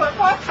vehicle. But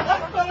what's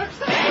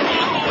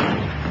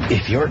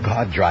If you're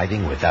caught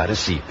driving without a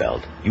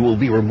seatbelt, you will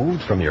be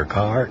removed from your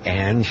car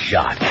and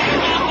shot.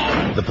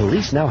 The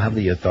police now have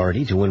the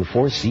authority to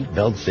enforce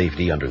seatbelt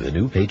safety under the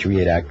new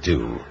Patriot Act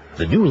 2.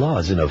 The new law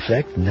is in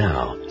effect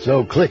now,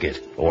 so click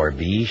it or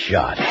be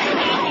shot.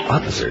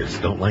 Officers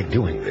don't like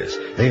doing this.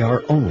 They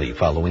are only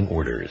following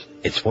orders.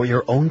 It's for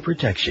your own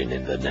protection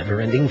in the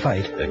never-ending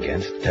fight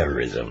against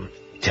terrorism.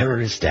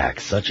 Terrorist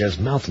acts such as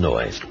mouth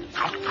noise,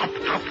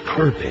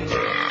 burping,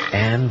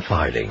 and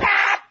farting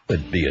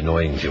could be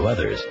annoying to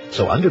others.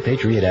 So under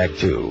Patriot Act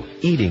 2,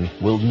 eating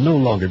will no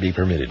longer be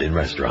permitted in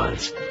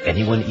restaurants.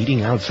 Anyone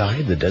eating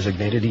outside the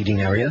designated eating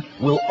area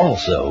will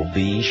also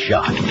be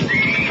shot.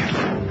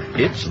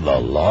 It's the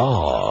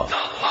law. The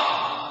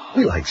law.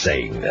 We like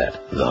saying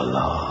that. The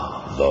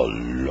law. The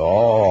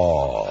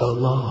law. The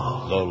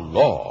law. The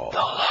law. The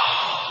law.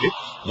 It's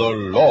the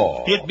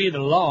law. It be the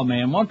law,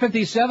 man.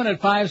 157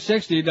 at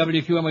 560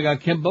 WQM. We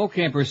got Kim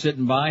Bocamper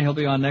sitting by. He'll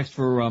be on next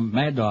for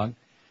Mad Dog.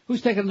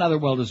 Who's taking another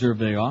well-deserved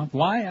day off?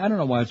 Why? I don't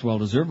know why it's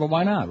well-deserved, but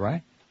why not,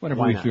 right?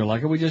 Whenever we feel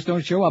like it, we just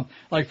don't show up.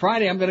 Like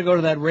Friday, I'm going to go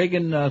to that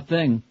Reagan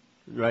thing.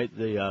 Right,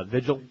 the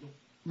vigil?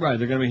 Right,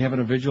 they're going to be having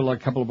a vigil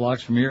like a couple of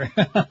blocks from here.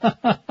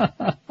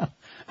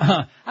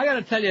 I got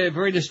to tell you a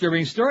very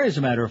disturbing story, as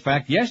a matter of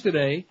fact.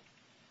 Yesterday,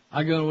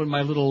 I go to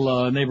my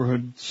little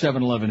neighborhood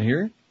 7-Eleven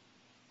here,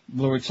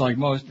 where it's like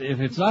most. If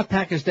it's not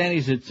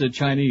Pakistanis, it's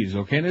Chinese,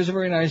 okay? And there's a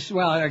very nice,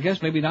 well, I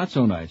guess maybe not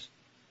so nice.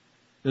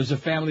 There's a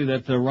family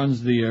that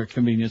runs the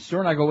convenience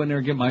store, and I go in there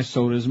and get my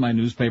sodas, my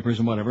newspapers,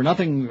 and whatever.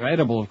 Nothing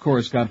edible, of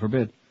course, God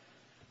forbid.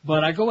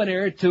 But I go in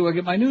there to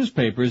get my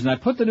newspapers, and I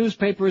put the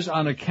newspapers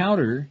on a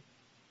counter,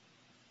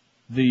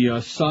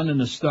 the Sun and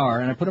the Star,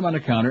 and I put them on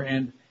the counter,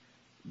 and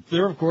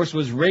there, of course,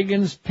 was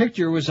Reagan's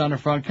picture was on the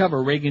front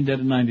cover. Reagan dead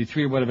in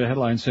 93, whatever the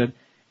headline said.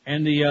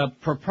 And the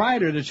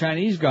proprietor, the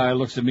Chinese guy,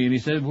 looks at me, and he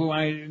said, well,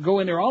 I go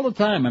in there all the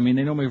time. I mean,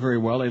 they know me very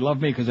well. They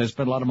love me because I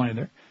spent a lot of money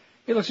there.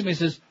 He looks at me and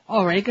says,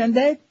 oh, Reagan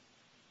dead?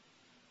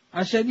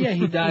 I said, yeah,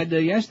 he died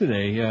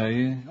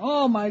yesterday.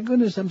 Oh, my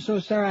goodness, I'm so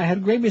sorry. I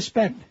had great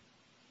respect.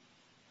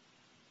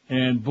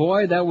 And,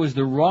 boy, that was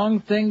the wrong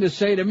thing to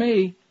say to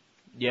me.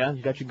 Yeah,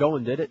 got you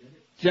going, did it?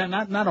 Yeah,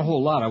 not a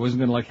whole lot. I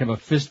wasn't going to, have a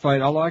fist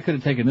fight, although I could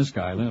have taken this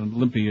guy, a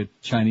limpy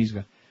Chinese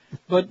guy.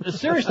 But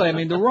seriously, I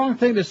mean, the wrong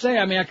thing to say.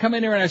 I mean, I come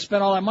in here and I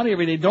spend all that money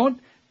every day.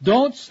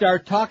 Don't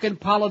start talking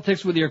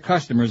politics with your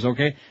customers,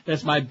 okay?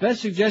 That's my best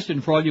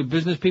suggestion for all you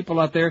business people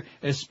out there,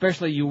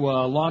 especially you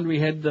laundry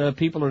head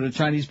people or the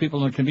Chinese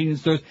people in the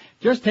convenience stores.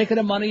 Just take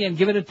the money and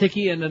give it a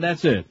ticky, and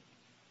that's it.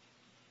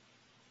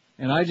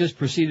 And I just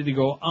proceeded to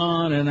go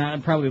on and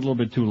on, probably a little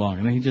bit too long.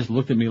 And he just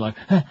looked at me like,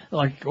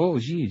 oh,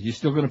 geez, you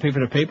still going to pay for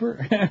the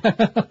paper?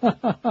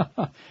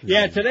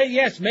 Yeah, today,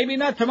 yes. Maybe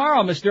not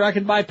tomorrow, mister. I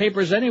can buy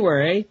papers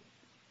anywhere, eh?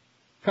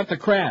 Cut the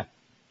crap.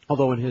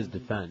 Although in his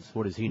defense,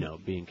 what does he know,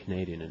 being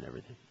Canadian and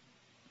everything?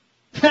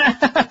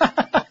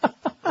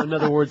 In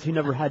other words, he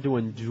never had to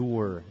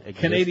endure existence.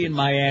 Canadian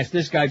my ass.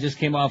 This guy just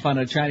came off on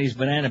a Chinese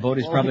banana boat.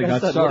 He's probably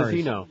got SARS. What does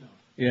he know?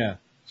 Yeah.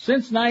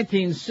 Since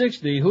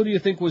 1960, who do you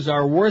think was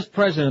our worst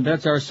president?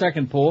 That's our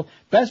second poll.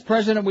 Best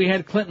president, we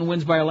had Clinton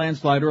wins by a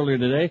landslide earlier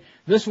today.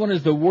 This one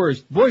is the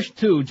worst. Bush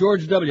 2,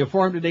 George W.,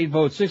 408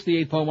 votes,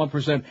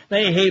 68.1%.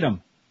 They hate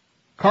him.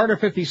 Carter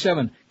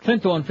 57,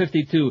 Clinton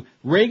 52,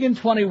 Reagan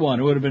 21.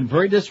 It would have been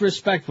very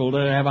disrespectful to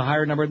have a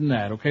higher number than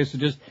that, okay? So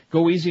just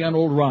go easy on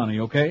old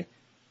Ronnie, okay?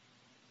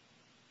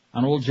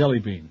 On old Jelly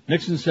Bean.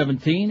 Nixon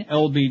 17,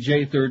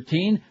 LBJ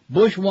 13,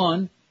 Bush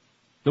 1,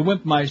 the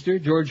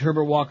Wimpmeister, George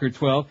Herbert Walker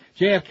 12,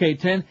 JFK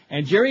 10,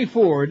 and Jerry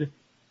Ford,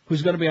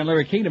 who's going to be on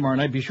Larry King tomorrow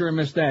night. Be sure to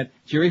miss that.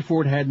 Jerry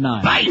Ford had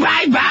 9. Bye,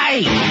 bye,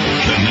 bye!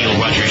 The Neil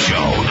Rogers Show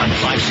on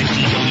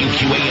 560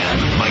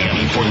 WQAM,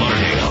 Miami, Fort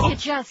Lauderdale. It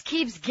just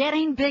keeps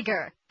getting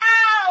bigger.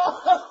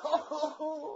 Ow!